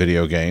bad at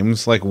video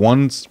games. Like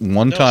one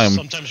time.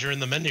 Sometimes you're in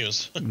the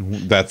menus.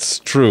 That's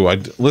true.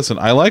 Listen.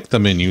 I like the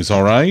menus.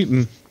 All right.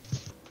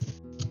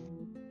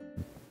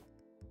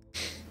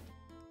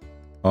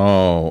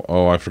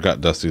 Oh! I forgot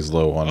Dusty's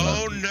low on.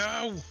 Oh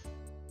no!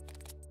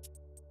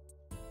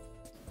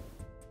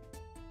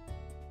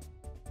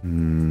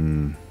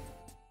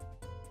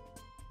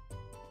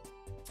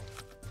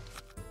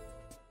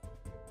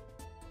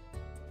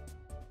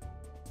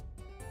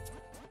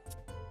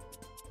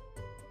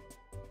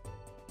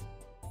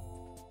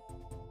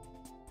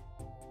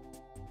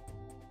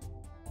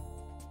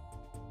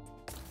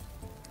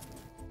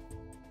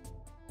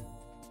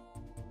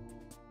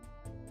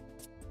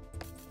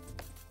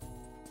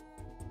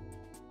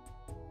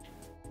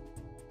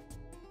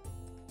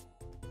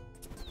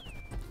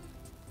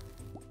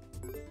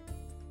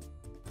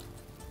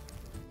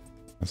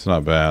 That's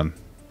not bad.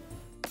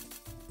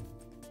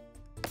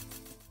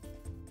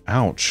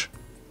 Ouch.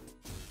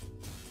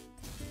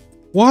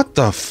 What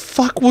the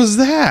fuck was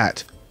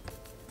that?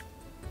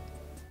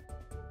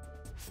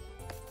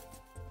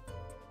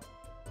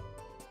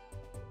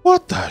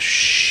 What the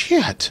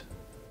shit?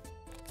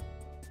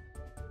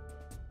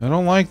 I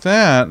don't like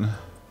that.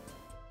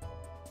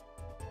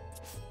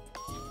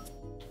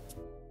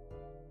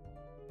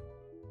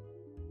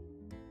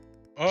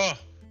 Oh,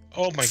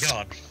 oh my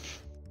god.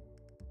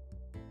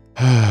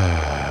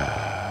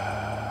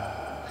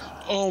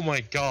 Oh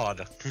my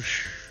god.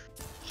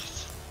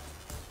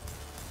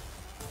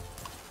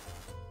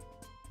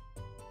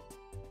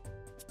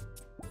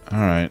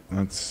 Alright,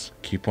 let's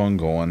keep on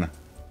going.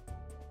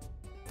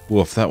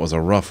 Woof, that was a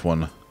rough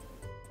one.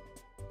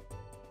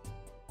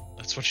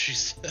 That's what she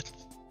said.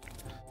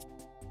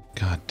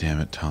 God damn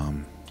it,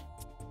 Tom.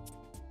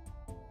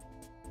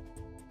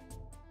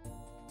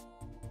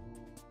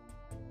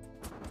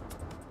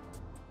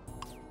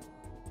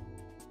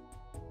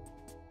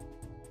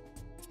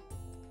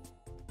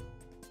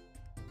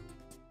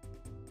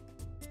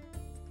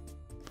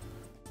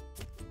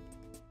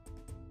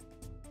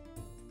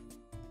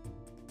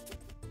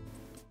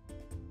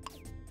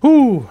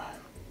 Whew.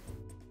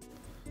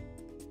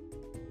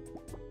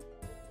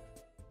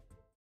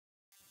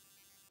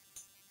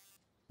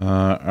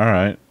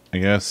 Alright, I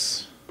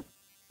guess.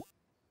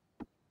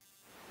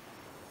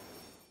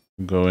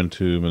 Go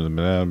into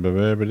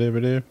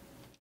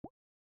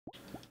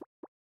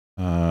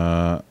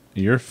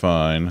you're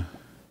fine.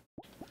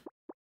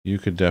 You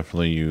could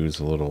definitely use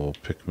a little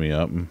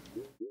pick-me-up.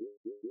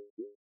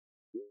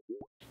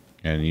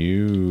 And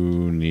you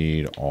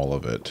need all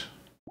of it.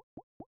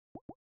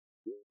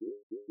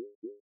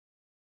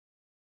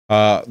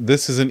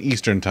 This is an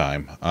Eastern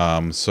time.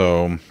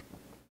 So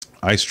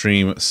I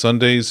stream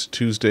Sundays,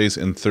 Tuesdays,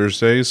 and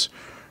Thursdays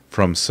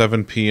from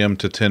 7 p.m.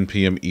 to 10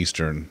 p.m.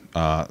 Eastern.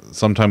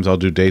 Sometimes I'll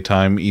do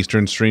daytime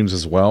Eastern streams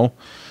as well.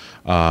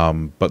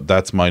 But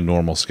that's my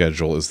normal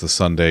schedule, is the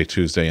Sunday,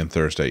 Tuesday, and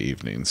Thursday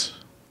evenings.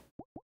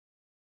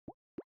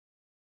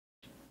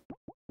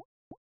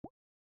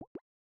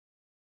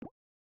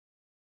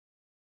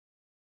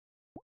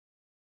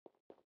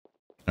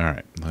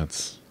 Alright,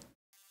 that's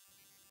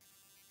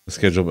the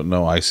schedule, but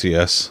no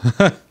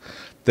ICS.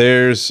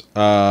 There's,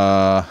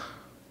 I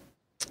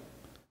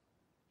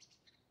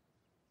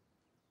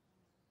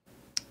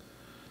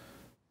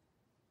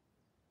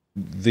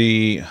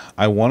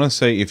want to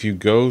say if you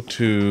go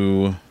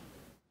to,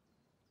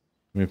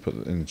 let me put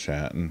it in the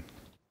chat, and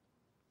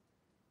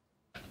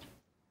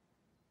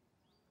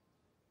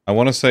I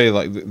want to say,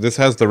 like, this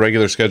has the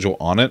regular schedule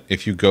on it.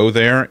 If you go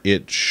there,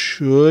 it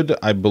should,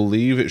 I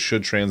believe it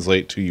should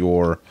translate to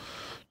your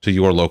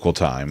local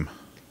time.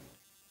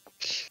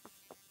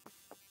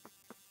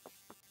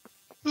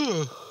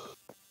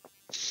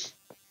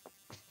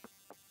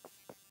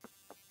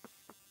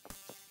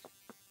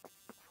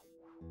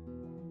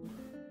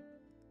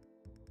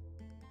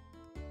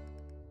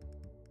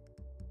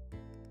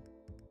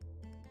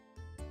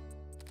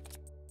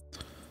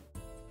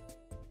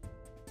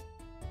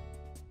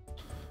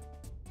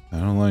 I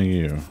don't like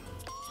you.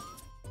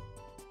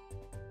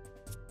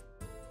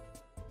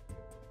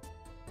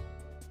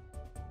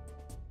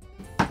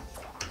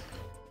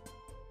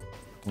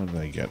 What did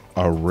I get?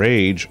 A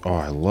rage. Oh,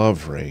 I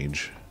love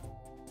rage.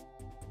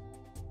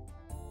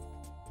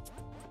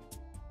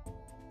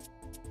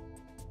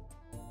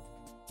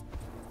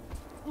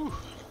 Well,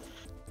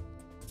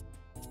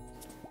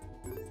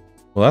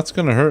 that's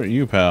gonna hurt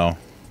you, pal.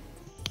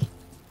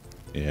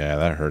 Yeah,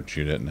 that hurt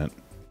you, didn't it?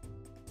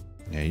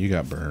 Yeah, you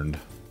got burned.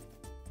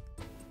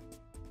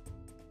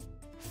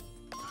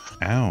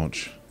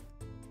 Ouch.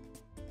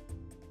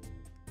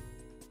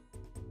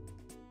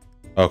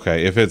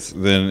 Okay, if it's,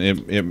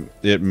 then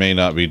it may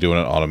not be doing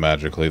it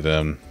automatically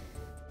then.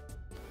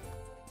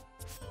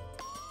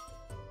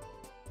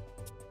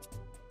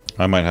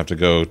 I might have to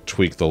go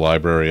tweak the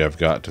library I've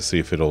got to see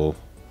if it'll,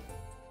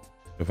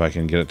 if I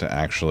can get it to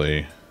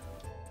actually.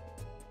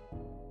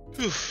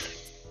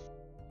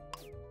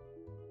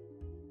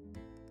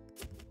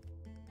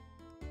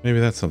 Maybe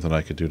that's something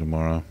I could do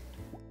tomorrow.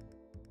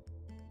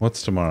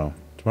 What's tomorrow?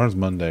 Tomorrow's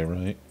Monday,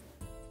 right?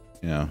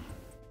 Yeah.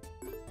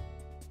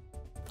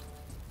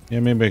 Yeah,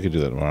 maybe I could do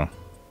that tomorrow.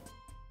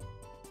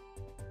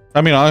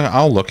 I mean,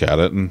 I'll look at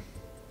it, and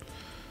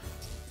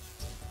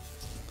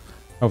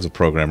I was a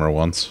programmer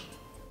once.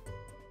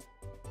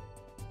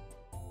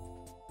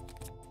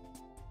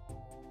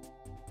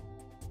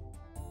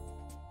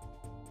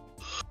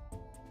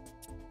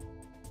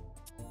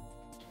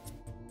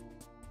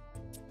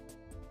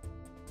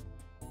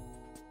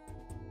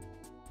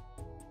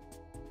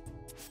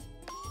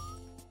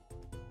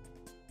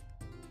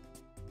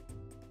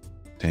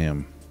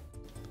 Damn.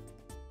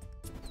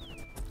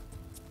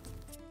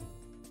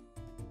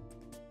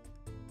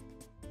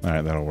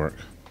 Alright, that'll work.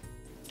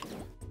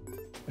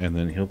 And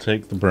then he'll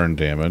take the burn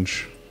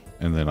damage,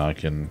 and then I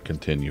can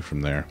continue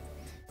from there.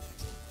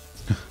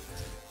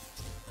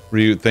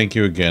 Ryu, thank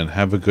you again.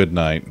 Have a good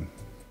night.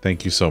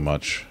 Thank you so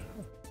much.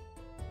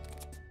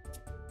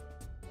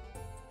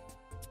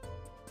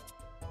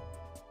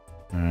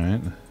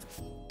 Alright.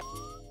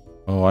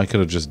 Oh, I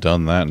could have just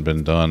done that and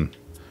been done.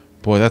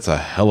 Boy, that's a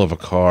hell of a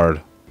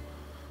card.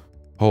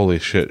 Holy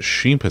shit.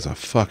 Sheep is a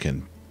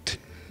fucking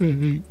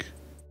tank.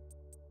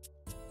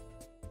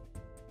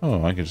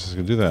 Oh, I could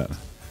just do that.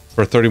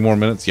 For 30 more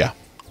minutes? Yeah.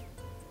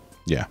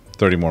 Yeah,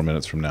 30 more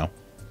minutes from now.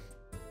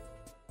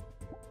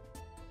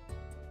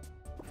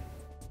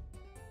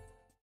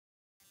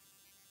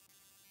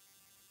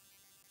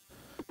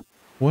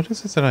 What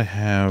is it that I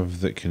have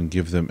that can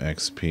give them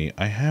XP?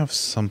 I have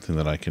something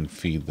that I can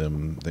feed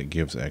them that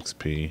gives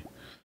XP.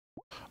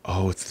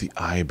 Oh, it's the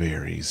eye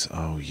berries.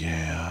 Oh,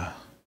 yeah.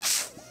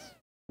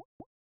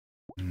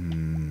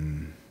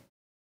 Hmm.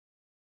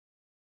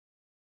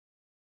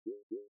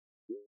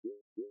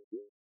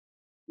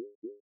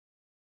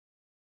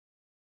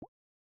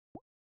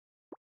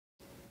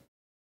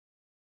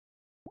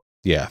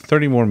 Yeah,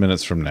 30 more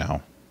minutes from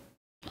now.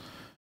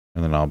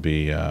 And then I'll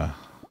be,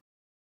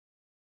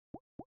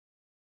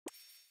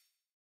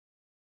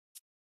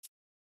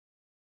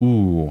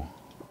 Ooh.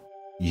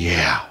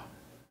 Yeah.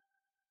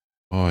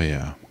 Oh,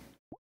 yeah.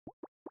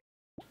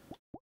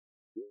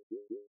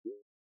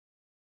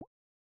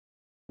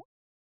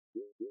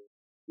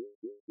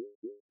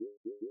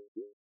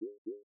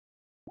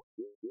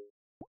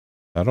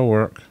 That'll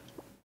work.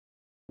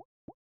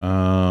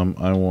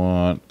 I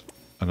want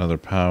another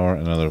power,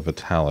 another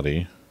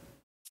vitality.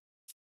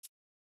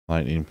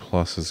 Lightning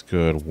plus is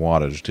good.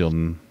 Wattage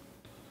deal.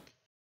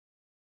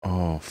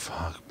 Oh,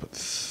 fuck. But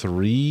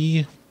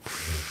 3?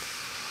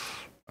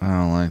 I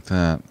don't like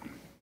that.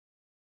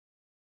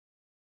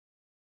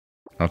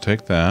 I'll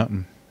take that.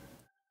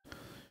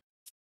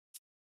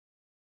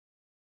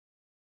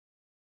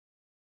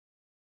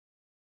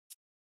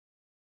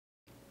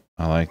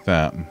 I like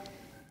that.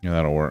 Yeah,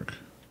 that'll work.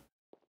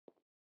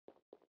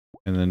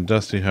 And then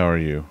Dusty, how are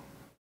you?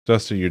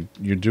 Dusty,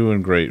 you're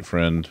doing great,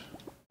 friend.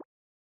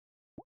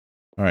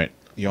 All right,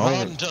 y'all.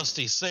 Run,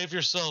 Dusty, save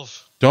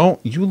yourself.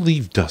 Don't you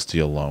leave Dusty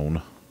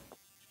alone.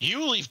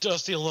 You leave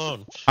Dusty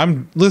alone.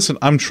 Listen,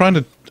 I'm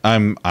training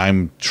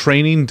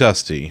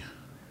Dusty.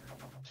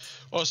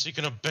 Oh, so you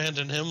can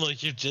abandon him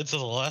like you did to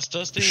the last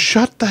Dusty?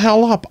 Shut the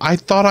hell up. I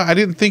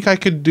didn't think I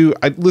could do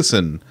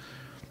listen.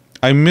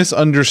 I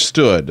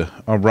misunderstood,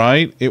 all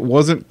right? It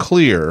wasn't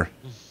clear.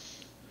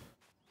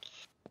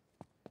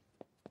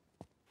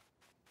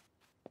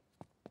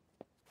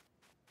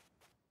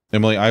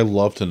 Emily, I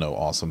love to know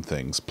awesome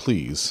things.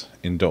 Please,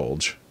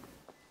 indulge.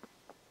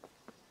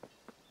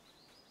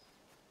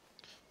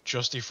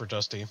 Justy for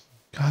Dusty.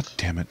 God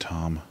damn it,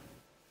 Tom.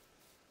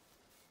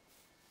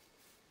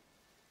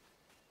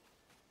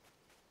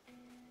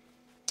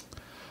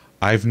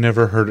 I've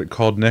never heard it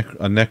called a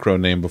necro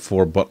name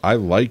before, but I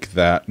like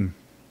that.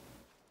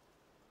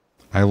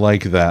 I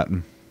like that.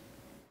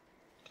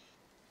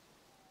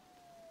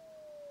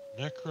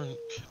 Necron...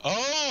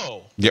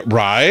 Oh! Yeah,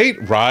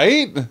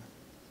 right?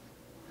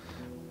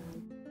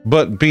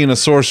 But being a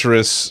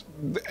sorceress,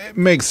 it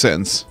makes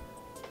sense.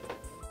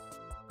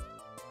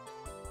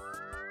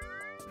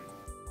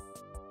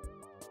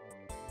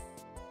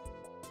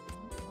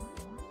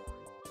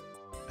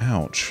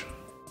 Ouch.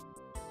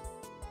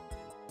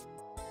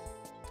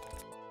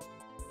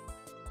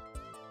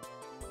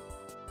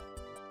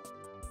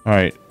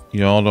 Alright,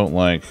 y'all don't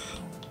like...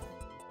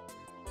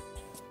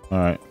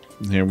 Alright,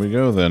 here we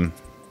go then.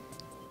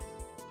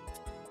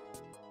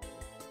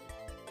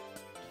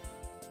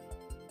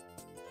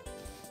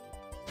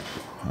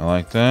 I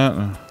like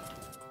that.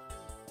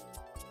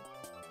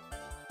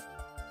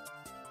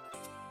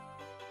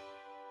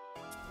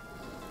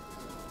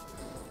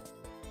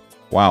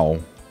 Wow.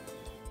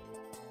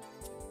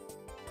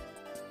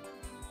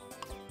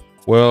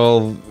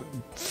 Well,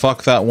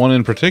 fuck that one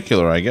in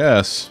particular, I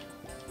guess.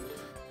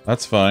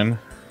 That's fine.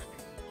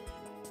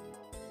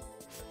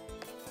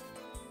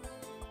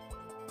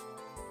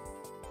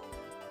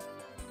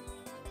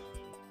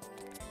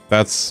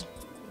 That's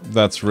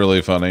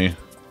really funny.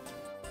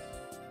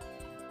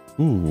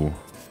 Ooh.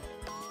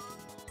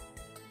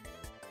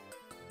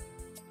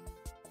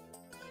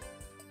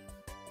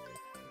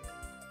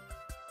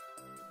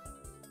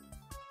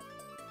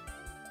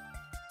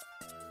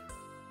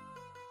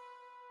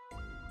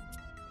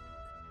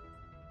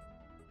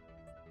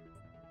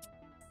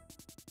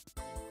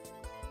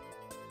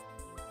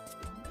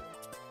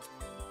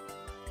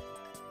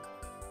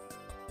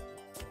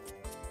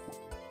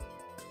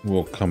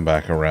 We'll come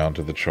back around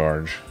to the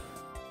charge.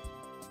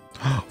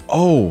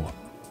 Oh!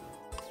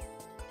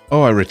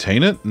 Oh, I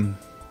retain it?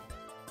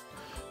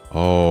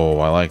 Oh,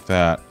 I like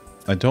that.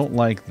 I don't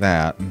like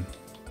that.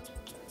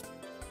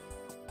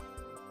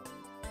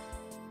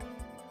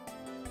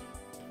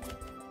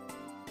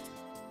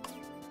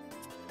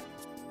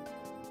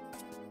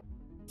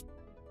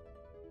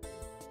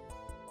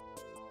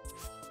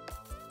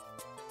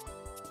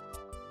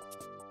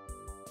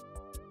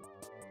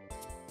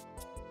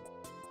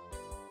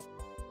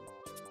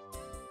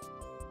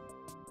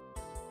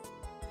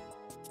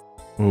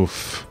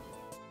 Oof.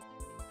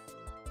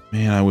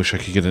 Man, I wish I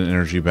could get an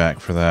energy back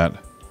for that.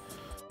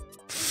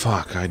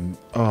 Fuck,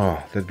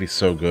 oh, that'd be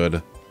so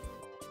good.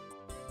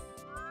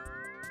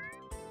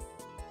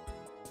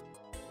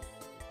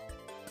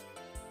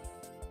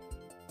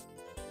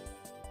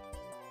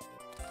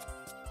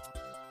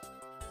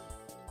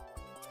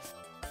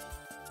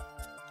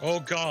 Oh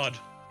God.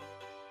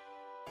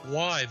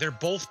 Why? They're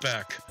both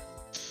back.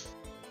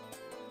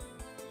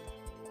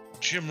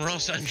 Jim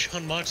Ross and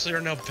John Moxley are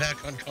now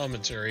back on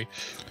commentary.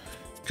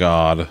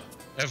 God.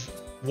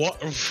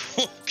 What?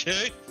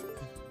 Okay.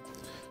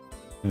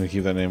 I'm gonna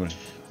keep that name.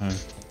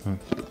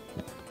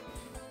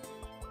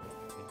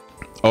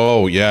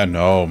 Oh, yeah,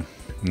 no.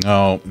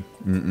 No.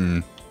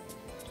 Mm-mm.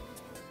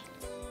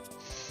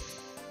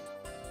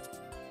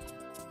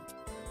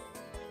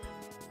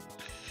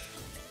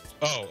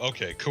 Oh,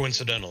 okay.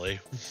 Coincidentally.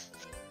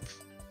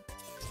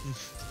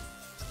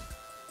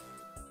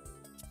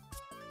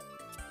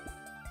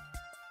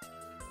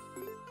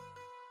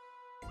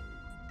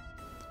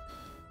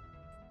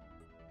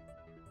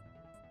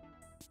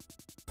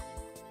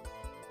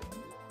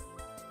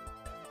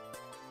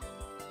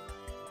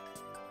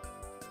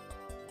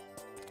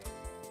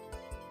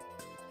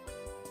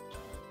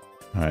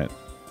 Alright.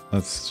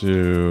 Let's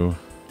do...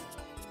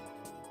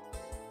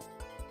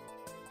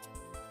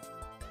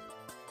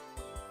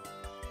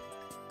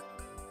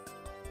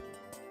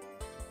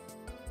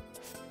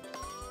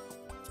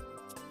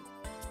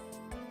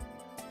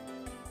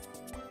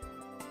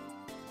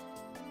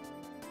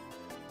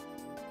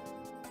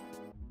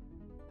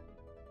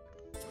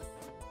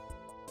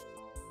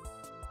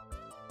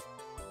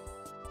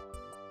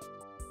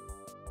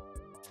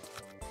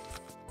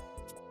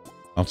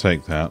 I'll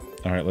take that.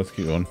 Alright, let's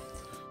keep going.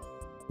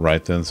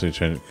 Right then, so you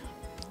change it.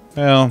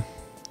 Well,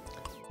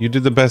 you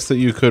did the best that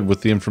you could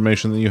with the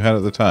information that you had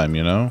at the time,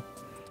 you know?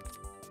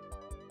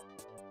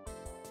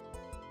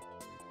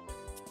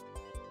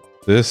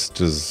 This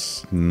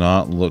does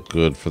not look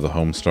good for the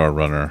Homestar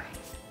Runner.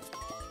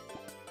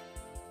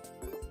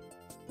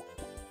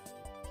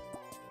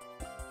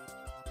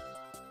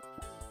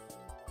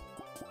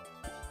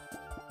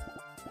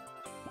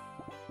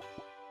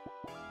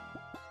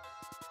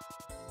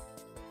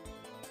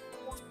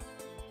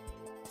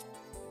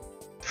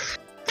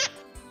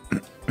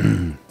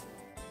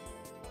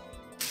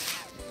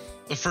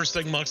 The first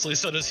thing Moxley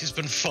said is he's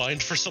been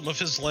fined for some of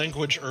his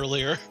language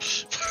earlier.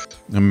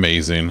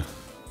 Amazing.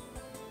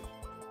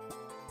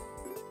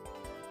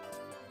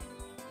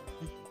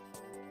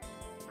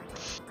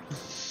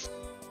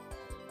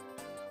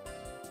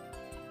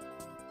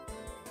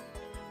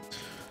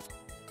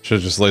 Should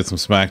have just laid some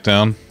smack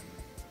down.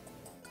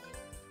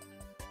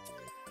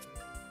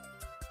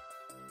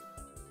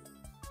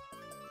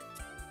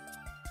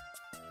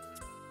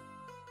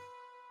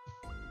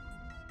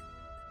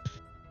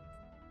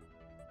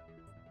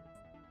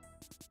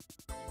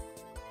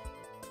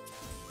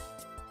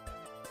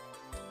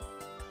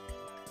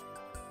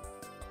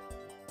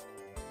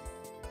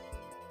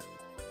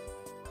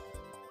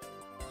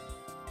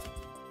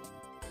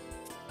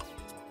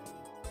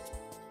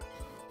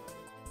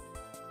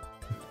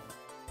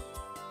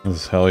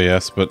 Hell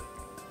yes, but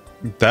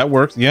that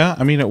works. Yeah,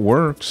 I mean it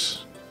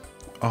works.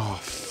 Oh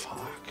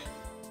fuck.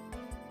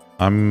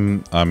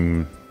 I'm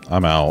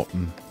out.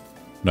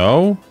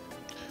 No?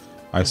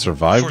 I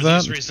survived For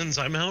that? these reasons,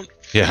 I'm out.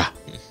 Yeah.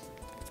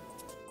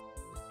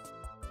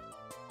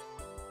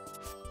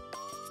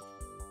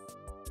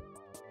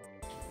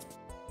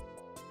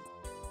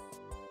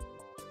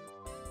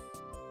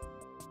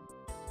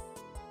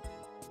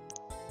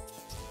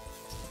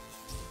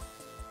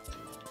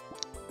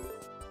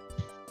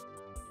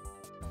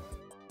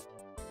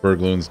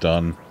 Bergloon's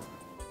done.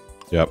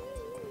 Yep.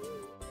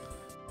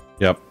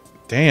 Yep.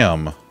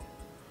 Damn.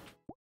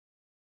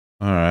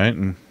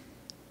 Alright.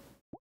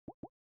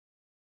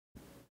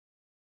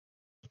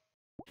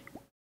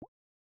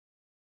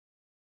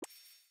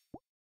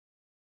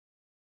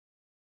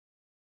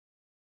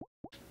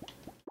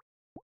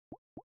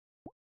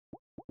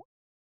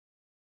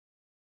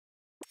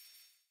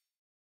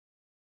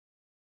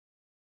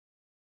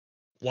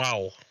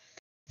 Wow.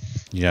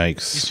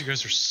 Yikes. These two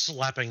guys are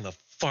slapping the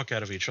fuck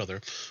out of each other.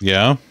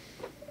 Yeah?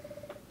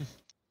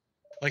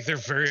 Like they're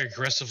very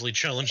aggressively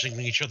challenging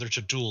each other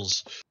to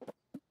duels.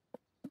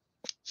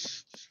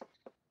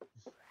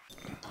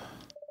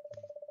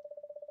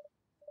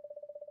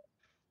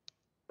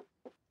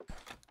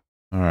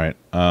 Alright,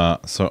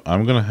 so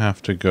I'm gonna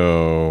have to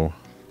go...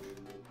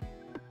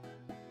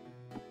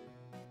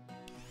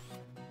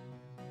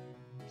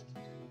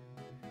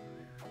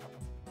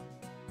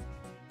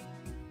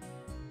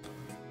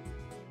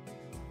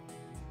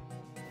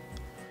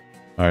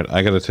 Alright,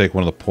 I gotta take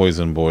one of the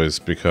poison boys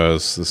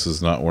because this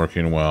is not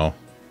working well.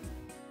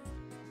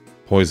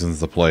 Poison's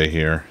the play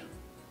here.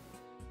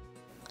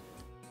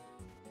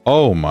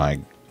 Oh my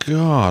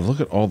god, look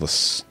at all the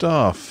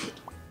stuff.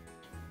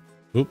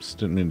 Oops,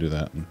 didn't mean to do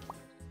that.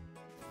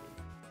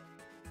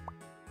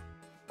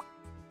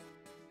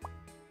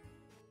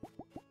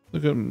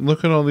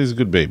 Look at all these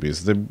good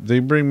babies. They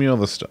bring me all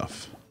the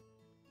stuff.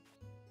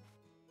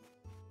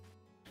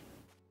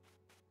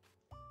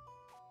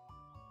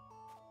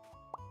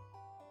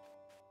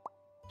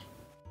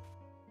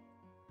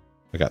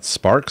 I got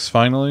Sparks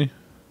finally.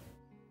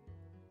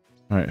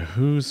 Alright,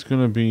 who's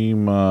gonna be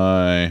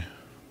my...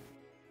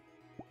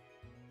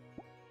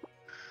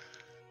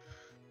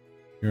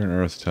 You're an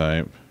Earth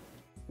type.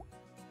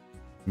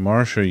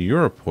 Marsha,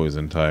 you're a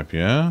poison type,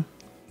 yeah?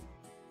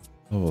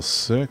 Level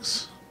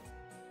 6.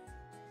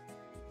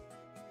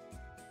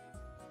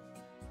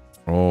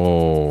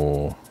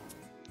 Oh.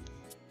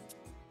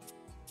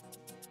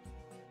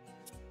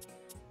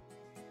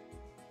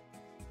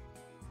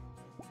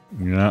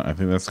 Yeah, I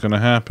think that's gonna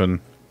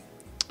happen.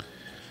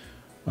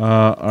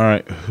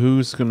 Alright,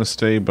 who's gonna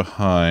stay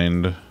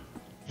behind?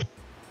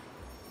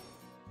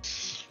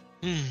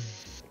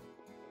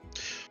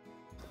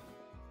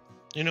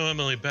 You know,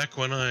 Emily, back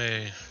when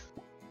I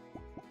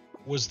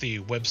was the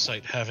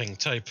website having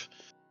type,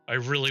 I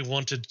really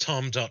wanted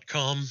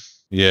tom.com.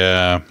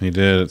 Yeah, he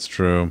did, it's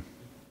true.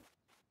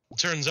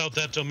 Turns out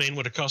that domain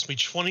would have cost me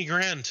 20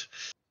 grand.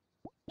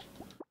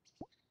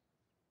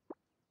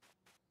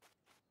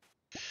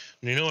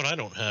 And you know what I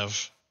don't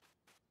have?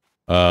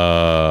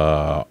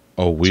 A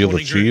wheel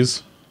of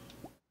cheese?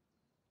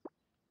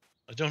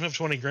 I don't have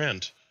 20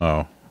 grand.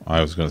 Oh,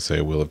 I was gonna say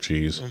a wheel of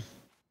cheese.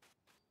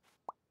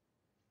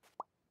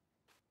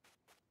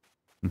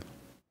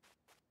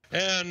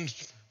 And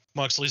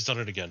Moxley's done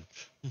it again.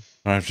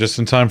 Alright, just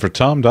in time for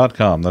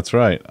Tom.com. That's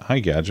right. Hi,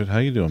 Gadget. How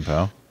you doing,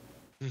 pal?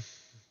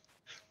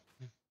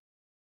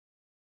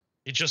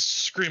 He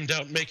just screamed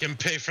out, make him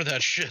pay for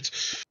that shit.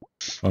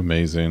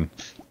 Amazing.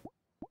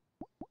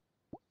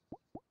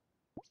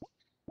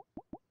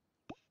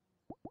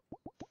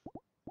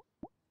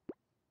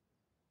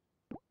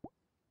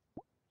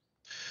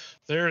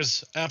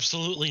 There's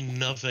absolutely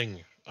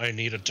nothing I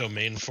need a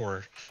domain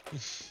for.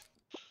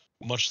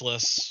 Much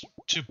less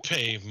to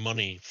pay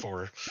money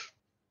for.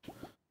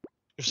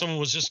 If someone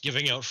was just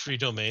giving out free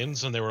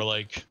domains and they were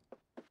like...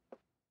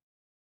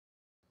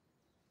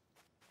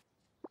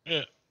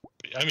 Yeah,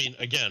 I mean,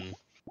 again,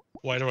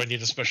 why do I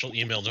need a special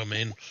email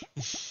domain?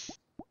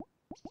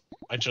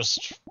 I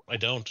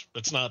don't.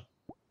 It's not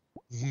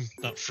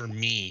for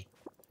me.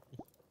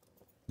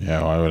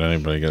 Yeah, why would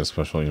anybody get a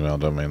special email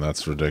domain?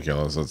 That's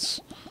ridiculous. It's...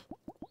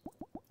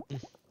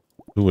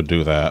 Who would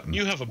do that?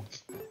 You have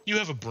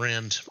a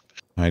brand.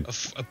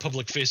 A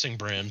public-facing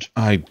brand.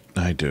 I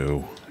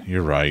do.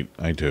 You're right.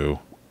 I do.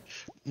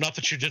 Not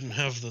that you didn't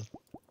have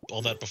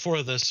all that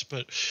before this,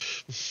 but...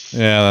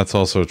 Yeah, that's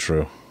also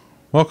true.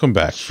 Welcome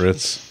back,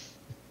 Fritz.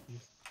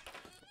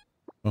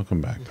 Welcome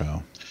back,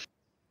 pal.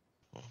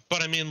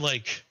 But I mean,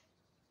 like,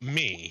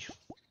 me.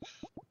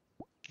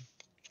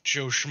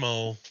 Joe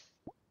Schmo.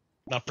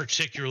 Not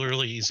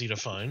particularly easy to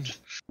find.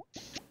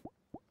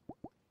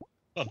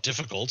 Not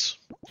difficult,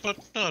 but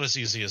not as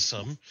easy as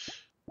some.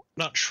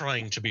 Not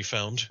trying to be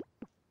found.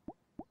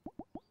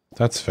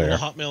 That's fair. A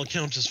Hotmail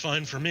account is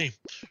fine for me.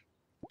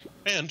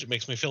 And it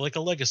makes me feel like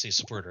a Legacy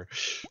supporter.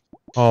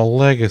 Oh,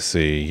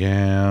 Legacy,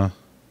 yeah.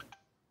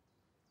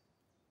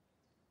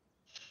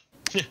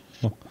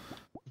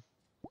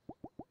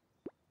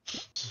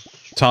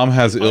 Tom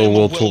has ill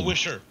will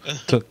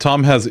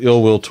Tom has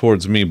ill will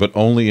towards me, but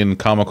only in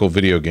comical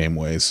video game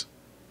ways.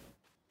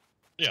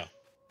 Yeah.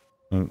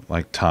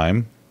 Like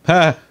time.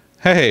 Ha!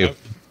 Hey,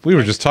 we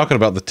were just talking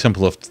about the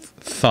Temple of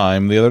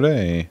Thyme the other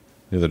day.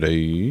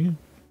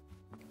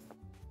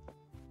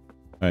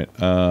 Right,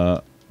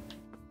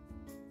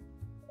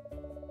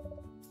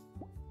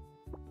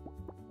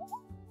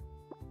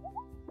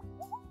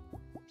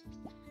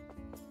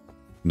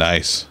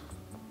 nice.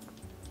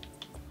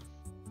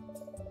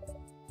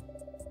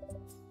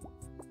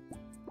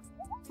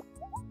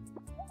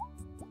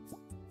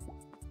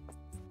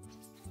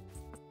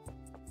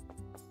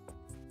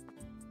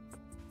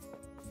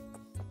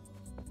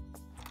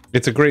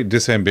 It's a great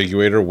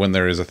disambiguator when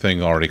there is a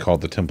thing already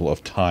called the Temple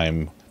of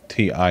Time,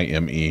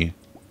 T-I-M-E.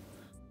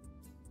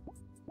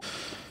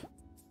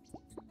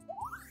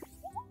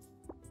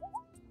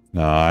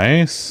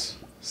 Nice.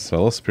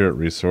 Sell a spirit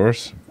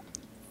resource.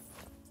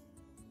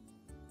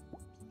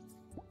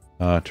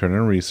 Turn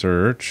in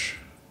research.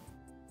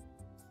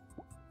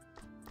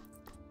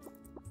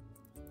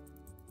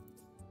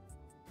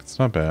 It's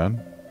not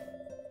bad.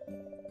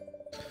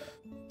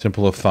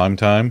 Temple of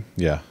Time.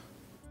 Yeah.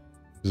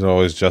 Is it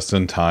always just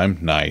in time?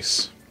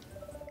 Nice.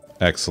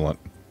 Excellent.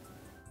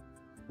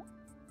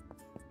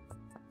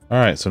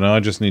 Alright, so now I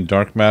just need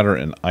dark matter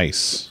and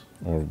ice.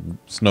 Or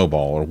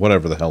snowball, or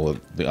whatever the hell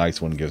the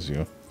ice one gives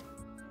you.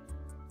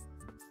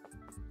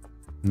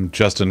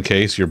 Just in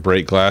case, you're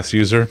break glass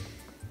user.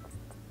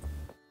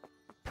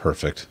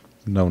 Perfect.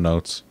 No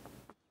notes.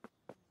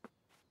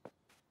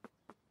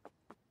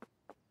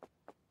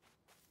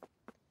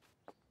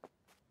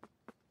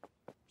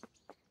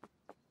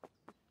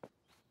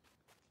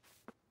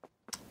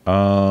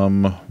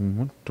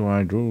 What do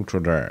I do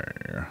today?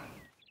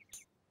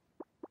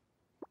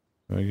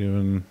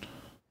 You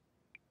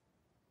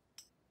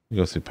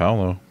go see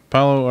Paolo.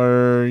 Paolo,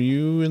 are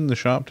you in the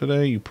shop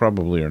today? You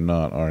probably are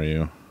not, are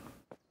you?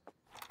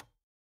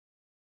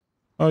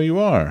 Oh, you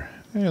are.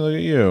 Hey, look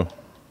at you.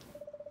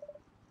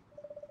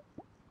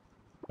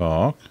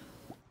 Talk.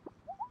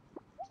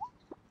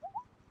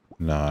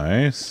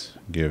 Nice.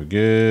 Give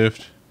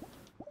gift.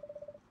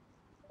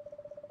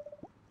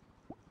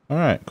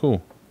 Alright,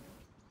 cool.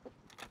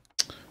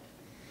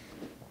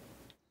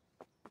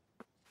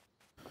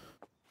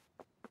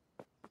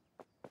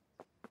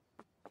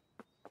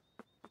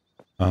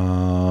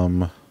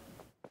 I'm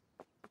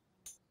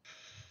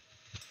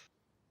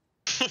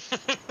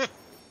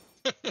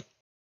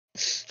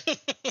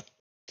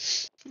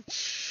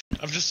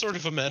just sort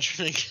of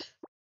imagining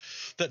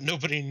that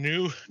nobody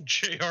knew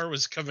JR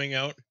was coming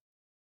out,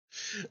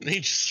 and he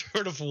just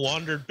sort of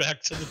wandered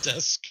back to the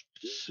desk.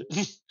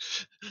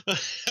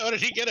 How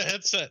did he get a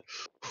headset?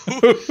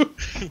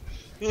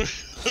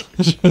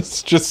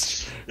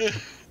 just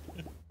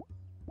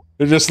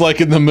they're just like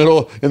in the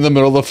middle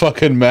of the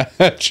fucking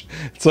match.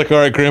 It's like, all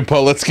right, Grandpa,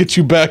 let's get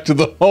you back to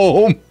the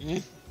home.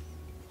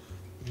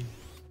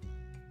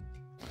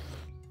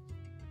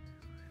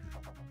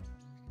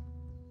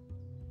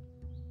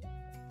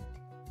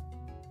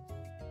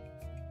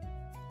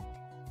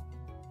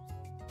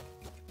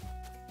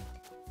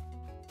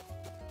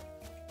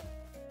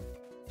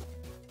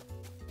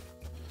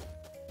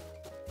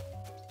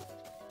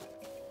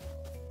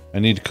 I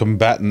need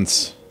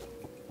combatants.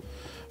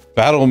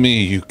 Battle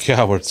me, you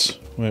cowards.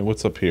 Wait,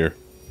 what's up here?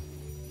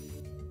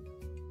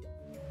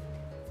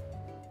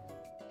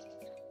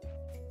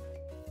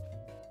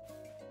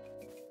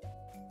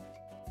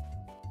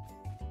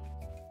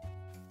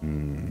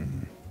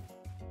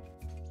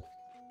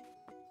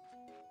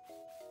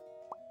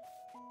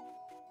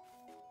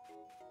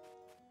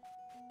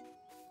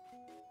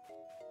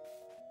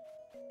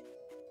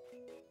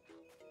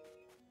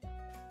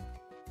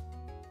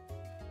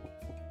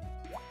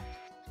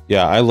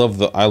 Yeah, I love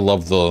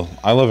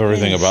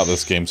everything about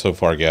this game so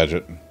far,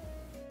 Gadget.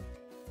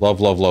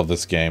 Love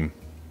this game.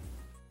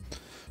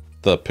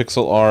 The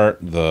pixel art,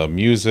 the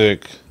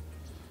music,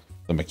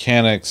 the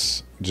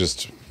mechanics,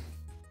 just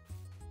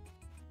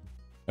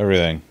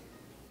everything.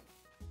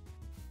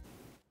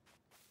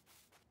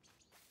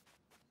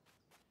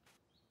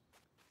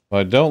 What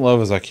I don't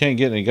love is I can't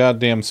get any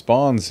goddamn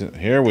spawns.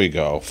 Here we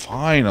go.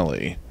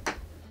 Finally.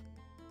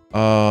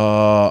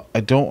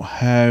 I don't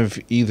have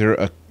either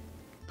a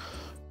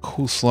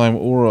cool slime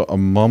or a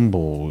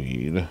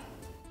mumbleweed.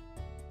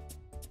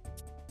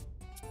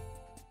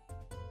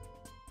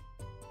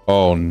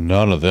 Oh,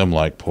 none of them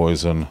like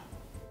poison.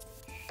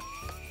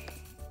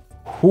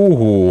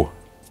 Whoo.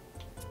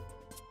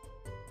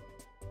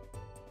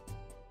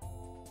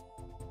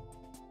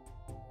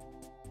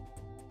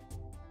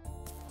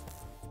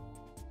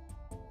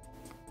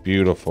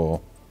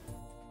 Beautiful.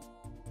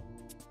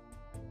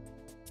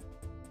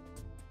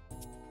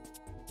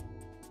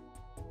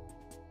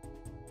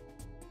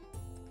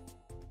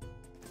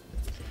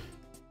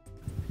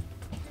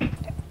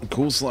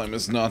 Cool slime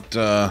is not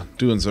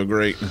doing so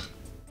great.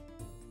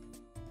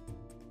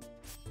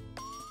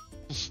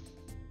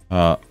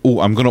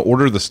 I'm gonna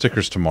order the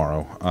stickers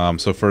tomorrow.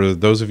 So for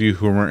those of you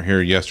who weren't here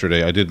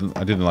yesterday, I did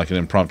like an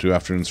impromptu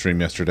afternoon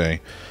stream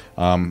yesterday.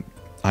 I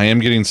am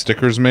getting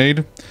stickers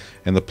made,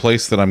 and the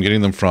place that I'm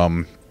getting them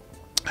from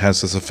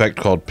has this effect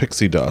called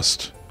pixie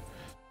dust.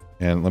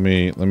 And let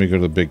me go to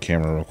the big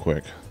camera real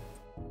quick.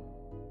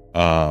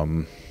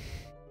 And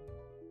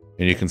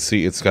you can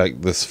see it's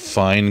got this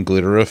fine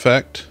glitter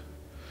effect.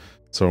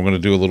 So I'm going to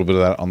do a little bit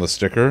of that on the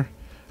sticker.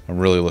 I'm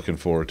really looking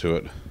forward to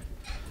it.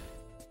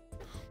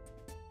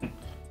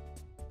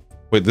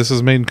 Wait, this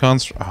is made in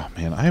Construct? Oh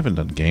man, I haven't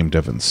done game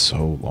dev in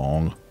so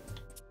long.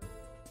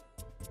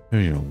 I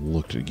haven't even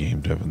looked at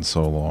game dev in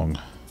so long.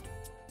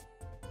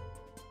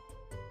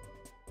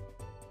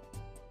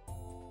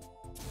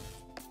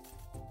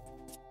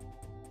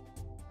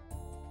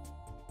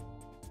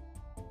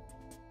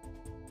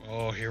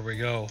 Oh, here we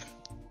go.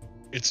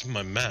 It's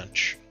my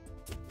match.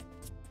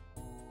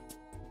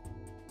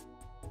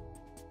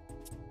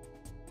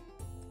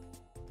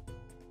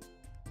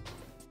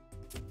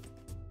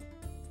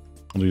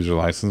 These are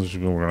licenses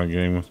we're on a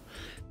game.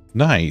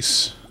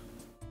 Nice.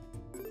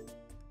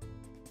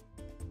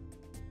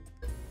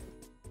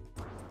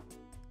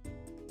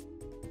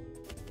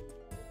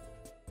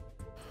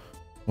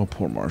 Oh,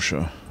 poor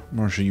Marsha.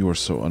 Marsha, you are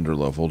so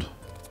underleveled.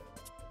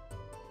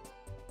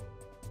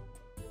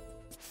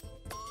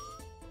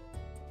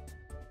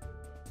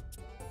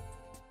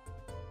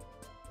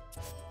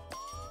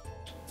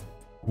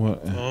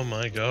 What? Oh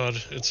my god,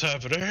 it's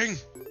happening.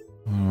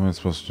 What am I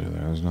supposed to do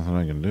there? There's nothing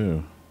I can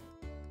do.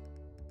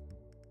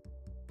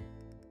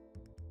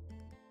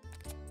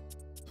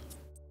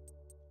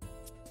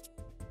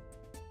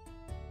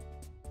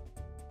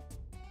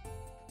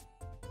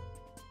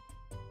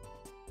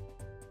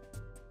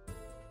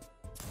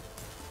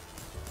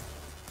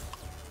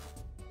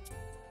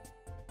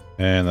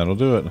 And that'll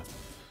do it.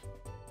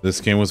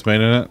 This game was made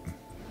in it?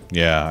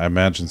 Yeah, I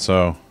imagine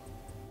so.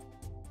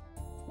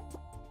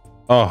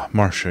 Oh,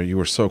 Marsha, you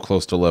were so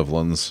close to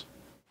Levelin's.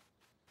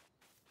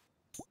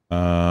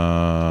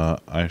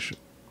 I should...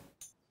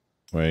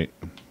 Wait.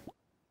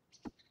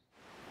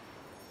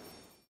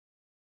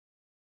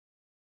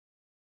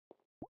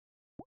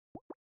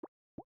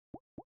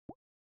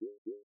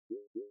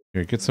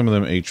 Here, get some of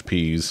them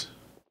HPs.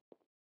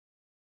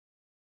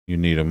 You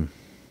need them.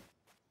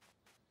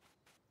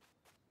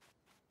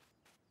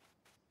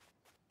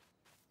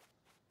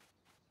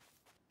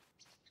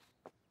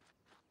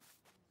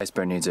 Ice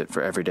Bear needs it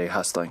for everyday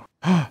hustling.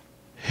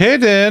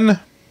 Hidden.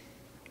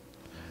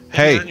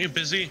 Hey. Aren't you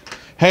busy?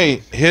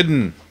 Hey,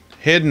 Hidden.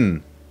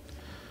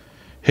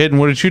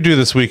 What did you do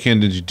this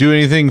weekend? Did you do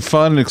anything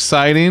fun,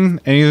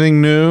 exciting?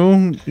 Anything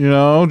new? You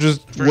know,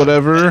 just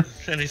whatever.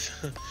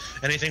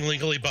 Anything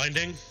legally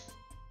binding?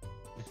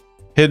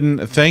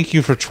 Hidden, thank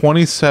you for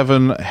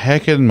 27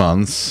 heckin'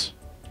 months.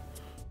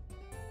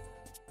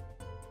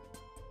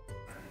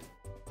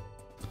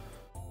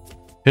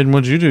 Hidden,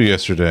 what'd you do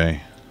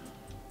yesterday?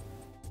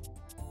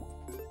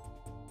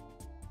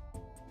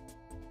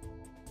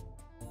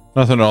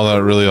 Nothing all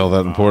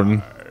that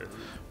important.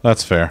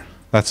 That's fair.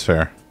 That's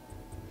fair.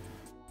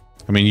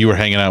 I mean, you were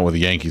hanging out with a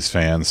Yankees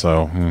fan,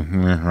 so...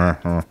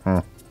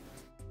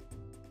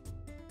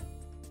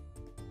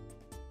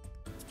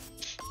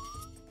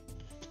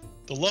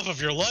 The love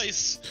of your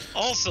lice.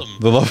 Awesome.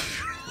 The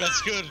love...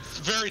 That's good.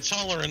 Very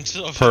tolerant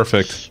of...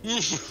 Perfect.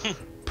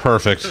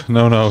 Perfect.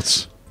 No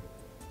notes.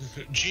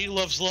 G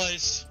loves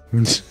lice.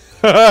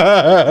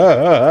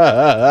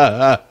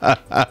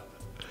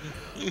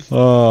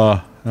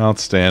 Oh,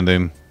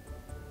 outstanding.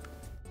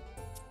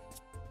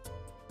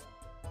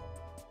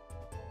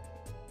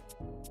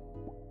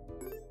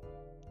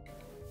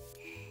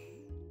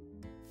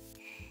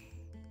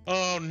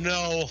 Oh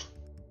no.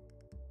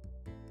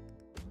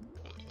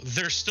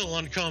 They're still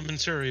on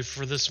commentary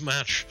for this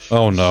match.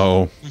 Oh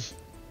no.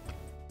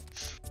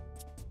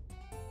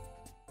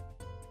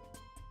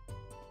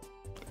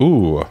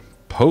 Ooh,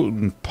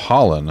 potent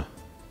pollen.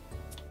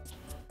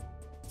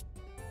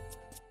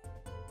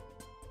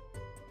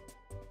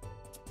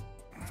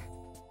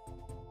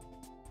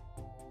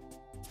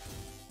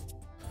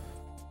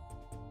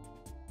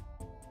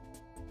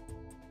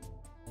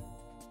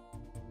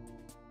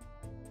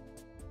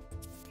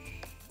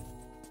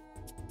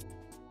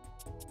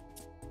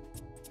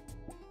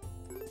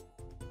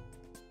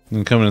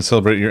 And come in and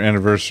celebrate your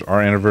anniversary,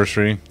 our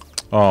anniversary.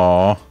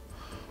 Aw.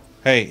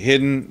 Hey,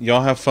 Hidden,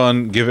 y'all have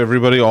fun. Give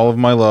everybody all of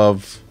my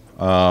love.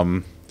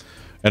 And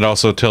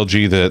also tell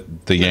G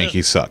that the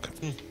Yankees suck.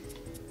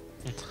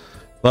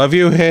 Love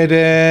you,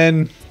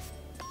 Hidden.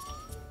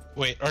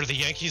 Wait, are the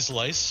Yankees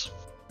lice?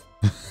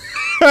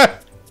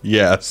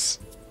 Yes.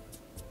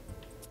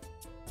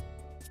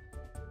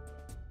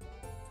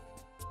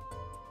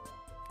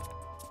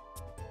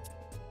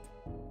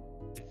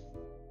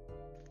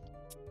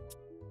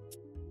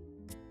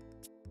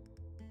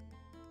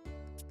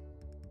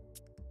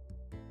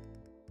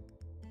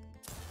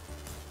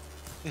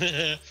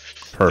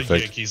 Perfect. The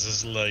Yankees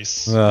is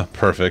lice.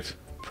 Perfect.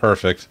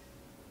 Perfect.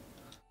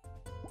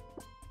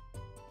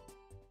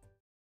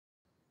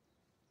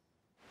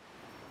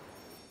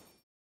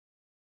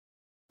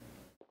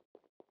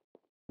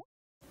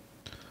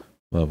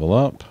 Level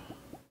up.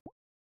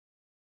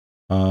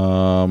 I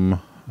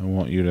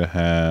want you to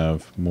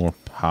have more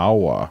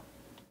power.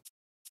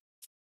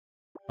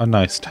 A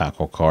nice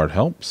tackle card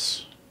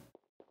helps.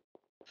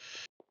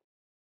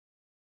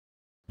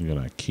 I'm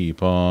gonna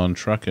keep on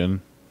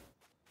trucking.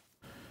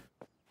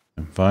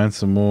 And find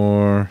some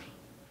more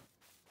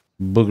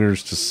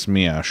boogers to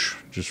smash.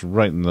 Just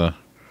right in the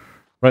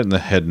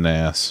head and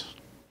ass.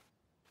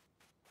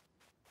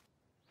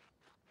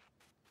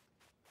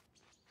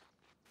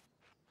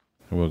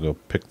 We'll go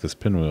pick this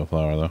pinwheel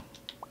flower though.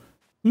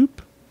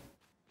 Oop.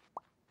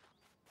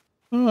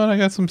 Oh, and I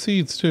got some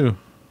seeds too.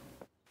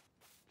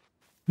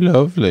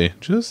 Lovely.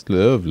 Just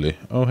lovely.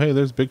 Oh, hey,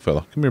 there's big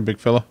fella. Come here, big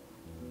fella.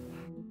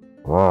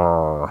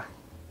 Roar.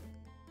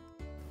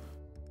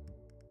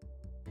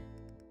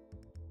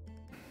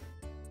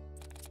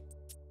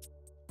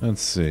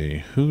 Let's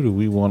see. Who do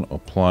we want to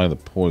apply the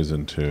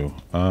poison to?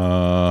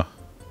 I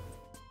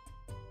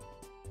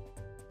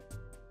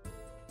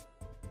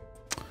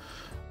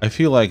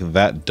feel like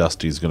that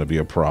Dusty's going to be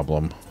a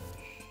problem.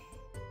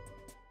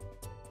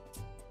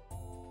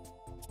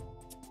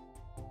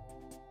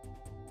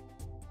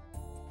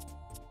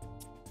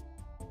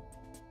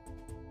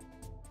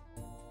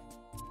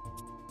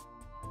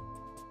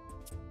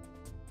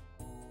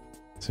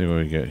 Let's see what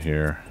we get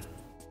here.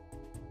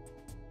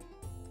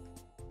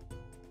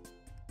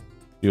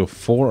 Deal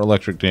 4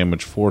 electric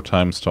damage 4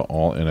 times to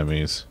all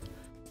enemies.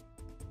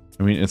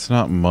 I mean, it's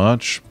not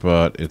much,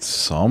 but it's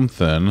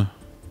something.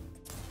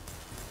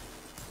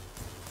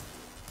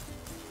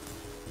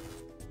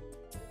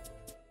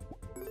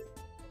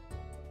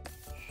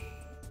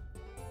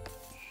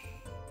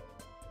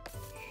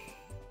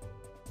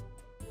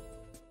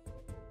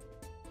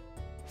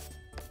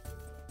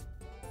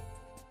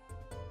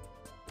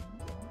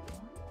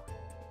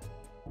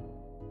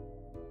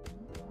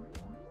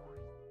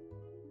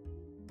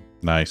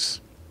 Nice.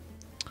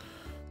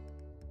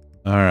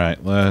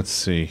 Alright, let's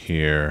see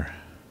here.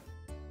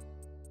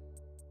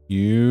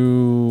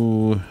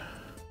 You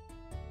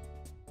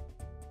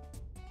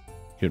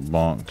get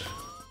bonked.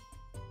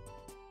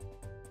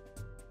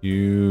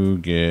 You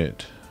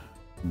get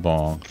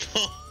bonked.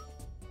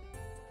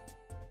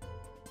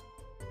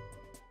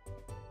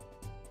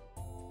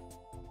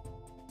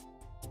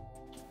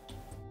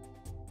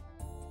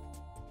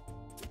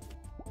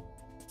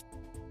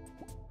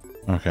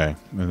 Okay,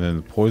 and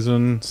then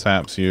poison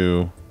saps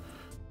you.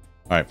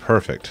 Alright,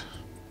 perfect.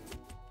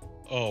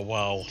 Oh,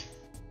 wow.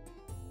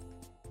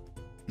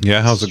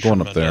 Yeah, how's This it is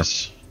going up there?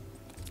 tremendous.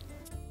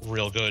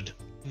 Real good.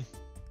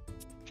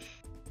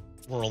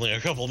 We're only a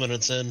couple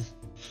minutes in.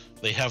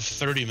 They have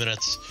 30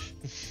 minutes.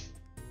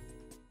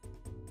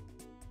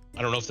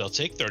 I don't know if they'll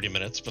take 30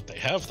 minutes, but they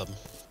have them.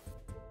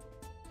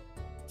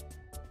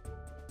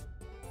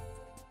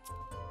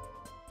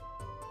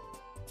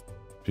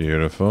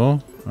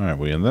 Beautiful. Alright,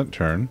 we end that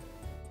turn.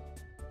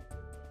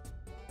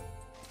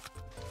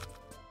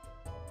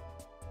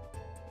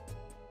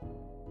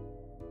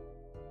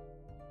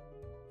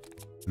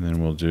 And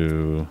then we'll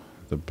do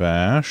the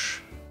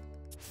bash.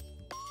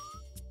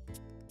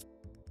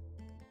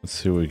 Let's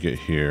see what we get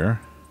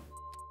here.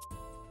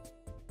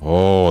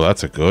 Oh,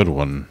 that's a good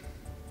one.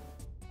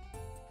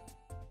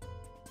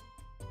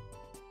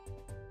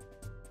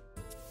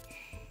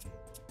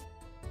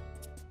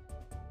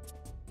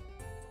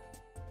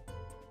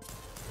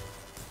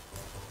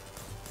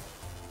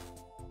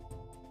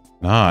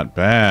 Not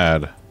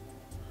bad.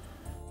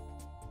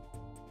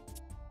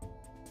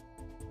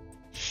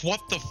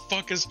 What the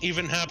fuck is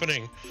even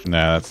happening?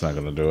 Nah, that's not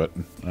gonna do it.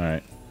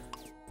 Alright.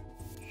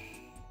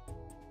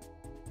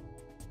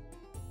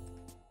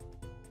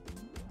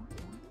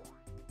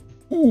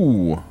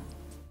 Ooh.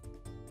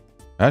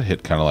 That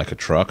hit kind of like a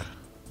truck.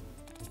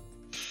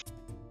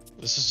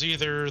 This is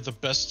either the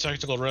best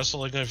technical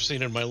wrestling I've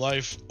seen in my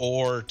life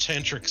or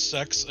tantric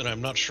sex, and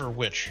I'm not sure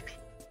which.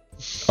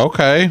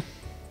 Okay.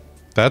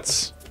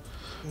 That's...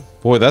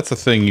 Boy, that's a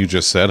thing you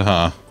just said,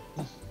 huh?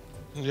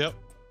 Yep.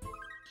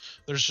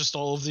 There's just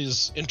all of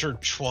these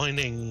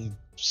intertwining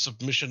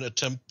submission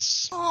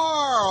attempts.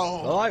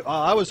 Carl! Well,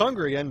 I was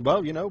hungry, and,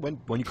 well, you know, when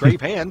you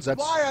crave hands, that's...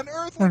 Why on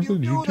earth would you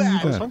do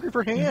that? I was hungry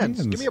for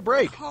hands. Give me a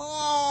break.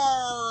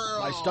 Carl!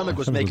 My stomach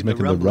was Stomach making, the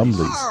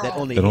rumblies that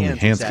only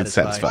hands could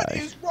satisfy. What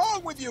is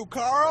wrong with you,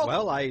 Carl?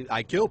 Well,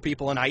 I kill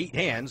people and I eat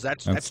hands.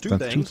 That's two That's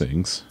things. two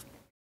things.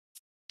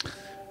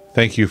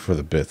 Thank you for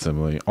the bits,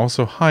 Emily.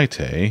 Also, hi,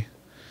 Tay.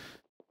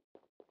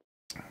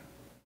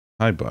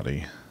 Hi,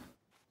 buddy.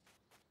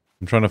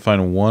 I'm trying to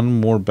find one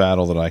more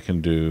battle that I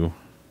can do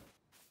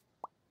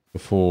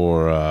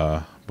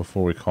before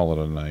we call it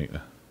a night.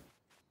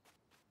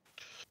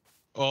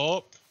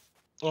 Oh,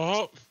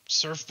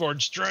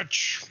 surfboard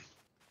stretch.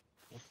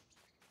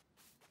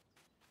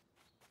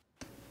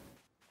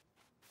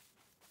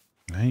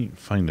 I ain't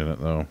finding it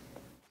though.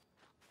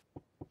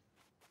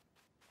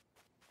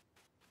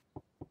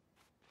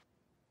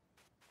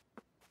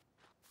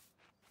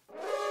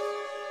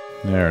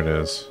 There it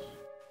is.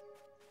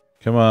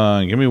 Come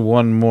on, give me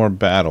one more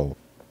battle.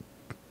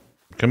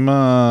 Come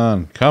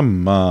on,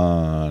 come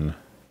on.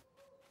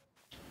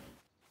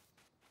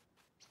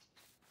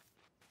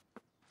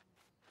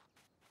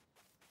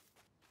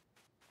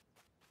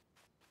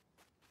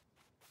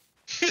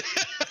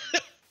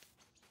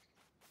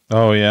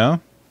 Oh, yeah?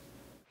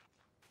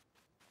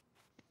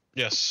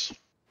 Yes.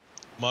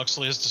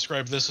 Moxley has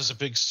described this as a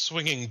big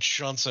swinging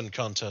Johnson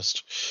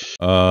contest.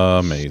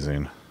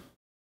 Amazing.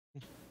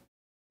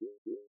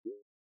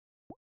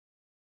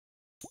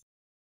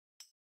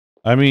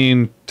 I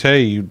mean,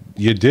 Tay,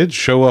 you did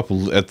show up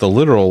at the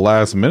literal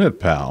last minute,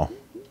 pal.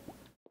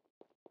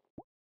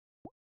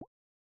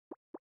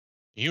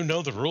 You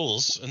know the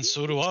rules, and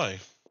so do I.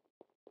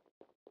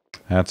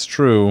 That's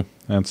true.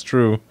 That's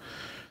true.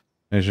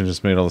 Nation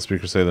just made all the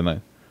speakers say the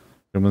night.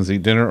 Humans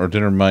eat dinner, or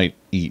dinner might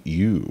eat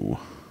you.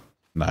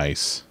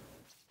 Nice.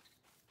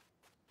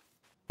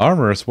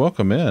 Armorous,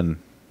 welcome in.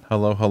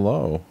 Hello,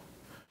 hello.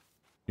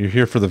 You're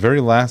here for the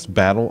very last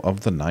battle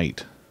of the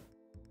night.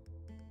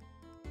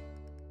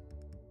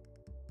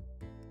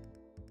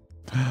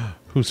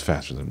 Who's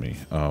faster than me?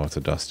 Oh, it's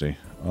a Dusty.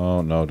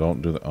 Oh, no,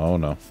 don't do that. Oh,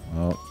 no.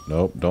 Oh,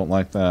 nope, don't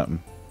like that.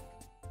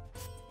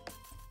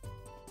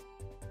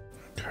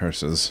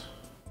 Curses.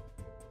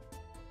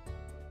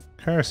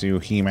 Curse you,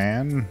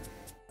 He-Man.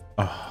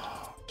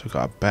 Oh, took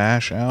a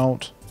bash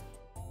out.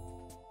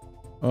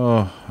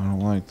 Oh, I don't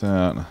like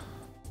that.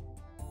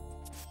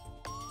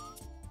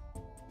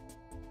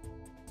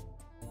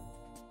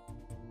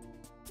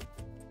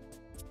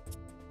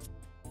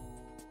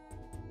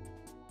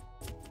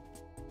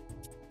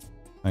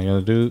 I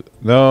gotta do...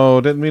 No,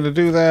 didn't mean to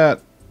do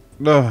that.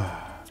 No.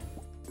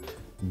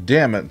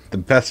 Damn it. The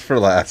best for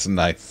last.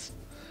 Nice.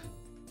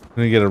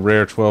 Gonna get a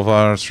rare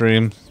 12-hour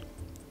stream.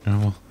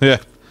 Oh, yeah.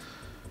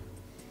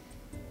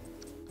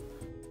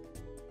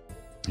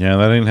 Yeah,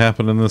 that ain't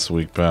happening this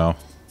week, pal.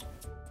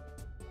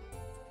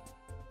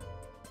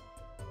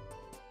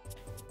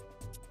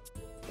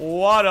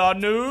 What a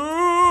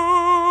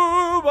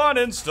noob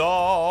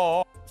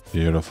uninstall.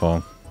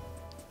 Beautiful.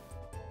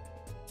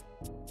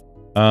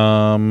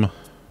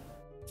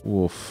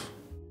 Woof.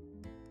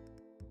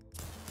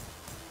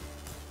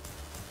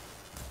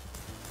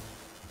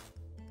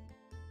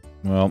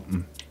 Well,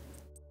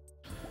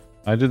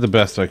 I did the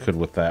best I could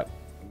with that.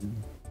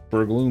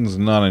 Burgloon's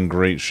not in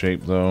great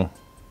shape, though.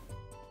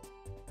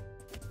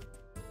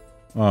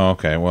 Oh,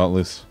 okay. Well, at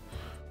least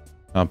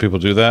people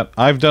do that.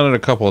 I've done it a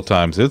couple of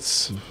times.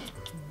 It's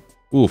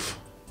Oof.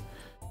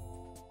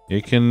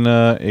 It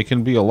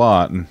can be a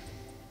lot.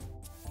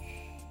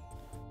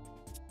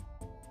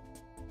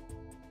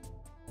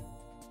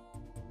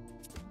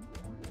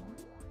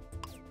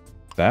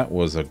 That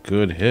was a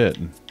good hit.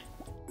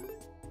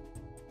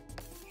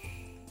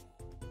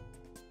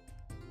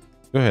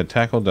 Go ahead,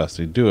 tackle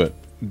Dusty. Do it.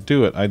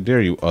 Do it. I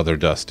dare you, other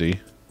Dusty.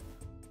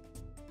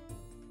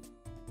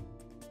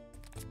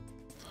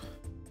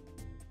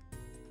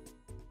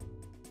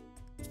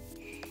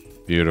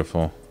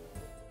 Beautiful.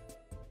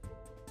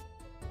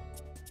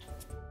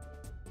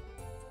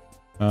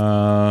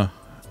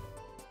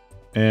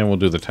 And we'll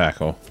do the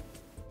tackle.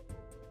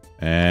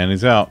 And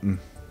he's out.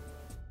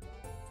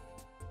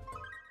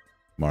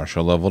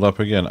 Marshall leveled up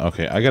again.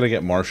 Okay, I gotta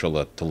get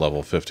Marshall to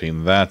level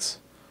 15. That's...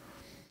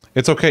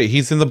 It's okay.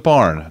 He's in the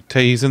barn.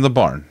 Tay, he's in the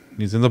barn.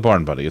 He's in the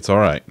barn, buddy. It's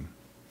alright.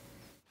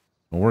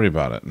 Don't worry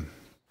about it.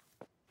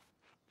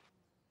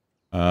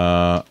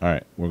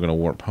 Alright. We're gonna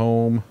warp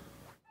home.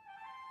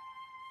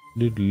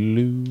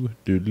 Doodaloo.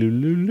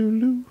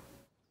 Doodaloo.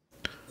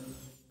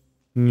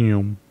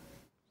 Nyum.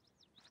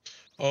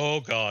 Oh,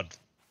 God.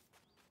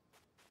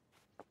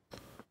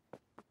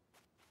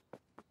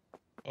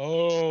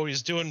 Oh,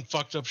 he's doing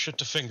fucked up shit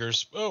to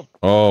fingers. Oh.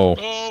 Oh.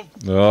 Oh.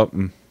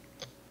 Oh.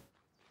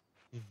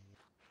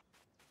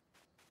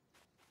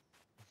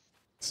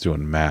 It's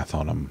doing math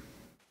on him.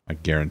 I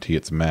guarantee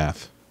it's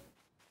math.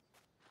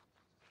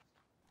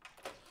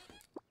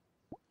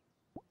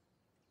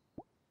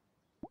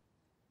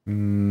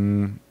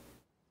 Alright.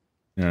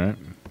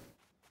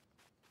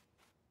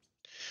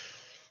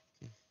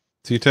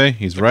 Tite,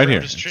 he's right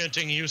here. Just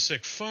chanting, you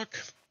sick fuck.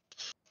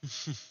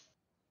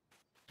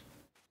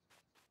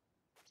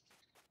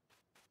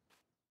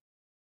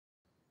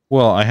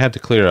 Well, I had to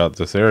clear out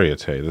this area,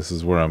 Tay. This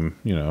is where I'm,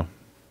 you know,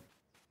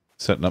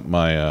 setting up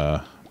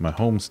my my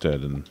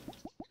homestead and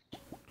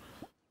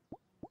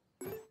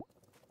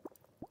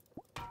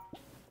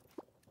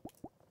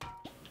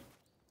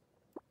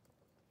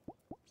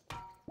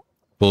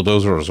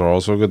bulldozers are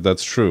also good.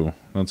 That's true.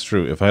 That's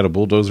true. If I had a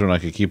bulldozer and I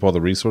could keep all the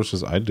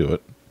resources, I'd do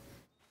it.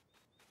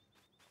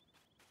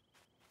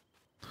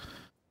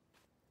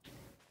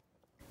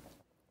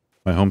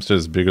 My homestead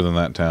is bigger than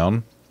that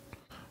town.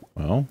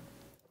 Well,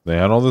 they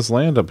had all this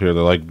land up here.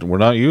 They're like, we're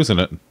not using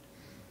it.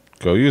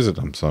 Go use it.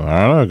 I'm sorry.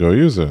 I don't know. Go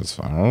use it. It's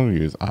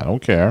fine. I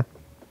don't care.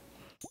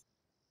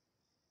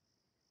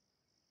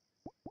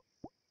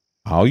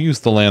 I'll use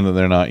the land that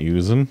they're not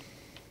using.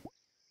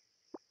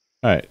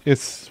 Alright,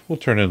 we'll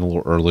turn in a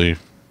little early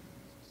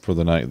for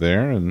the night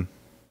there, and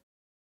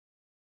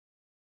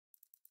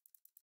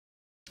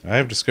I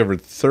have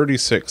discovered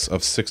 36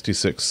 of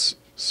 66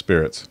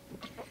 spirits.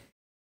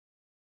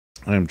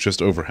 I am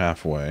just over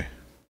halfway.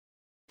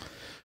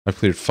 I've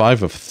cleared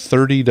 5 of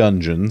 30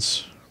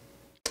 dungeons.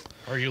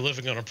 Are you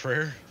living on a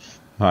prayer?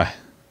 I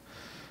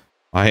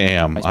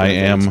am. I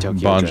am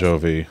Bon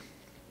Jovi.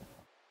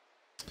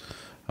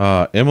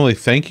 Emily,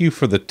 thank you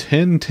for the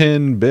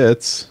 10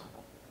 bits.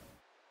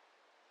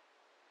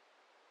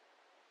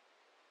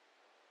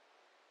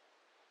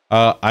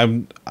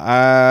 You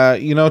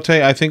know,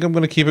 Tay, I think I'm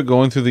going to keep it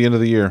going through the end of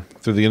the year,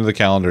 through the end of the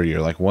calendar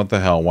year. Like, what the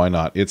hell? Why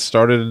not? It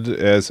started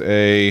as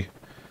an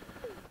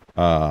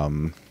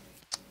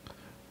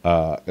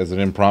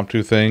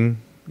impromptu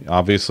thing,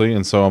 obviously.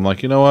 And so I'm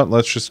like, you know what?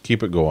 Let's just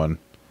keep it going.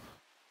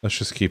 Let's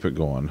just keep it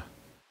going.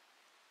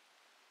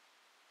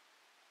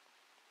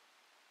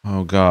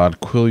 Oh, God.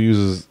 Quill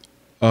uses...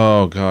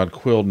 Oh, God.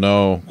 Quill,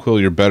 no. Quill,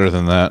 you're better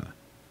than that.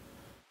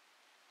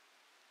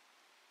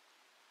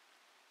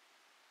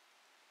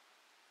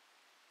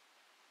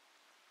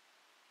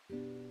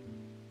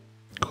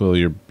 Quill,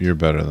 you're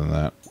better than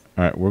that.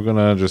 All right, we're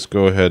gonna just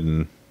go ahead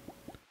and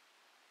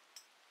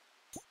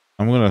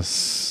I'm gonna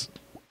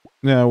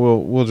yeah,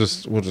 we'll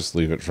just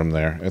leave it from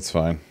there. It's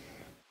fine.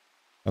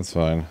 That's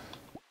fine.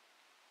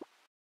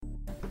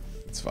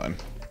 It's fine.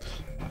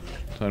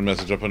 Time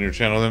message up on your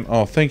channel then.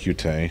 Oh, thank you,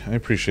 Tay. I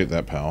appreciate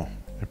that, pal.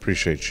 I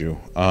appreciate you.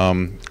 All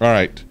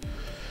right.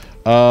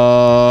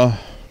 I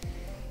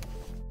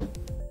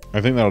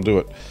think that'll do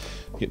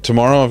it.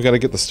 Tomorrow I've got to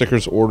get the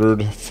stickers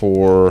ordered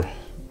for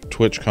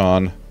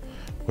TwitchCon,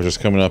 which is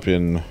coming up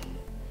in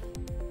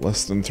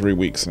less than 3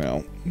 weeks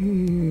now.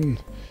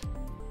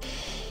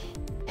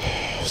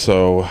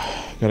 So,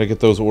 gotta get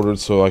those ordered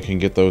so I can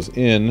get those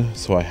in,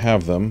 so I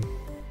have them.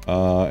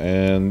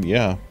 And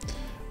yeah,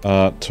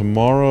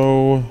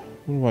 tomorrow,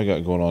 what do I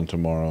got going on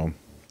tomorrow,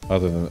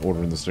 other than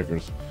ordering the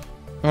stickers?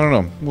 I don't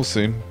know. We'll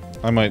see.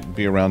 I might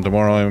be around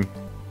tomorrow.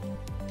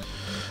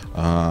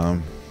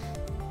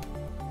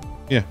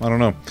 Yeah, I don't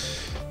know.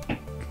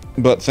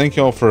 But thank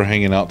y'all for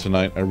hanging out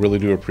tonight. I really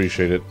do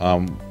appreciate it.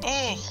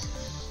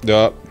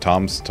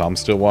 Tom's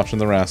still watching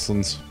the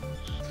wrestlings.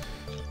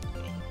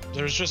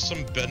 There's just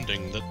some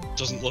bending that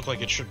doesn't look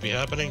like it should be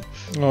happening.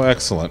 Oh,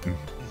 excellent.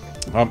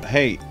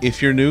 Hey,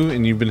 if you're new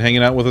and you've been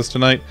hanging out with us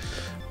tonight,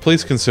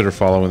 please consider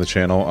following the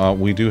channel.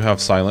 We do have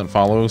silent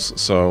follows,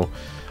 so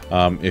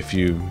if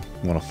you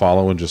want to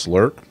follow and just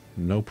lurk,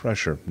 no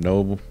pressure.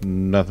 None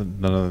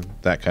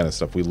of that kind of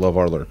stuff. We love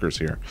our lurkers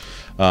here.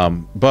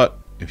 But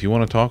if you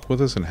want to talk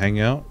with us and hang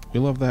out, we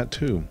love that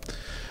too.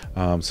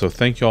 So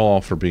thank you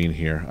all for being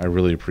here. I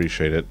really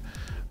appreciate it.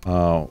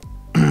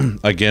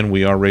 Again,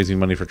 we are raising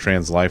money for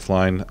Trans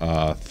Lifeline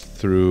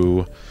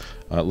through,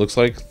 it looks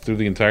like through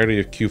the entirety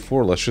of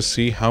Q4. Let's just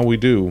see how we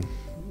do.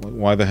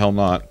 Why the hell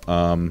not?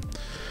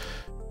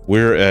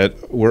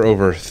 We're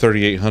over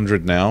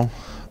 3,800 now.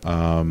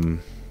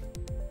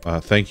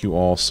 Thank you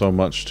all so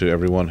much to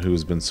everyone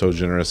who's been so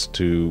generous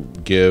to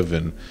give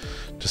and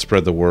to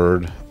spread the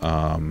word.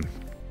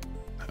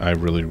 I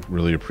really,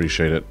 really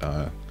appreciate it.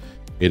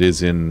 It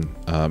is in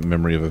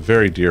memory of a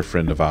very dear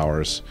friend of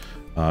ours,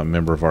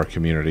 member of our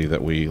community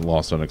that we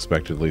lost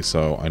unexpectedly.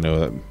 So I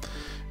know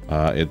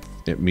that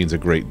it means a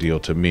great deal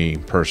to me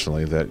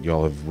personally that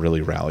y'all have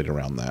really rallied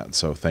around that.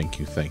 So thank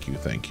you, thank you,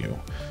 thank you.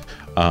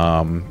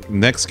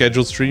 Next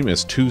scheduled stream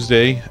is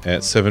Tuesday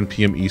at 7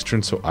 p.m.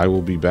 Eastern, so I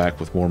will be back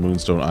with more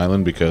Moonstone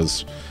Island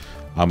because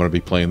I'm going to be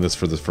playing this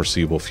for the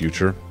foreseeable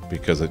future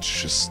because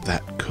it's just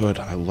that good.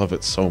 I love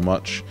it so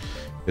much.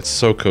 It's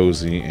so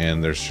cozy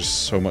and there's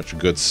just so much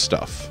good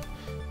stuff.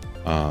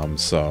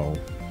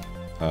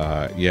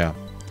 Yeah.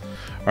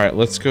 Alright,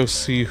 let's go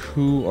see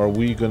who are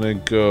we going to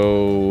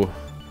go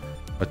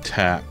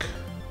attack.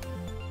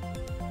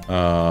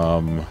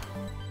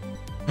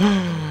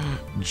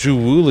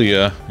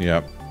 Julia.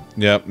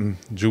 Yep.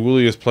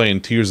 Julia's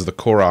playing Tears of the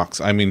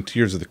Koroks. I mean,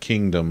 Tears of the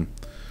Kingdom.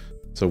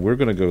 So we're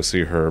going to go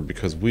see her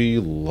because we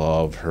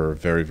love her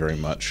very, very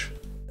much.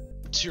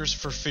 Tears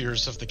for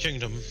Fears of the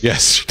Kingdom.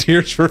 Yes,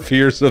 Tears for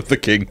Fears of the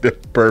Kingdom.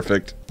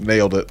 Perfect.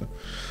 Nailed it.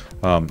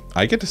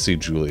 I get to see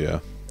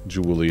Julia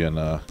in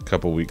a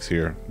couple weeks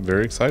here.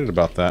 Very excited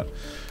about that.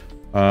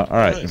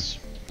 Alright. Nice.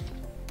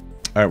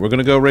 Alright, we're going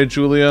to go raid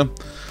Julia.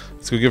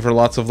 Let's go give her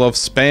lots of love.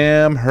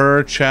 Spam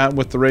her chat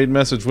with the raid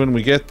message when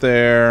we get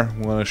there.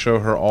 We want to show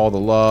her all the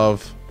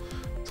love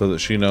so that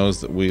she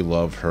knows that we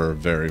love her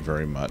very,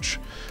 very much.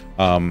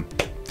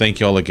 Thank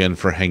you all again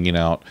for hanging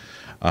out.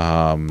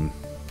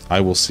 I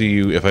will see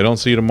you, if I don't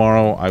see you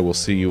tomorrow, I will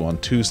see you on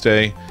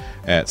Tuesday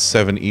at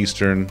 7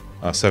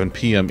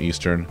 p.m.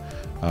 Eastern.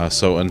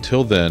 So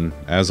until then,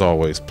 as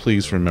always,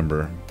 please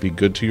remember, be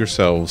good to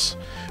yourselves,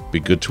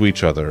 be good to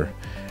each other,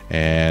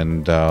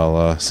 and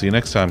I'll see you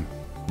next time.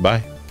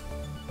 Bye.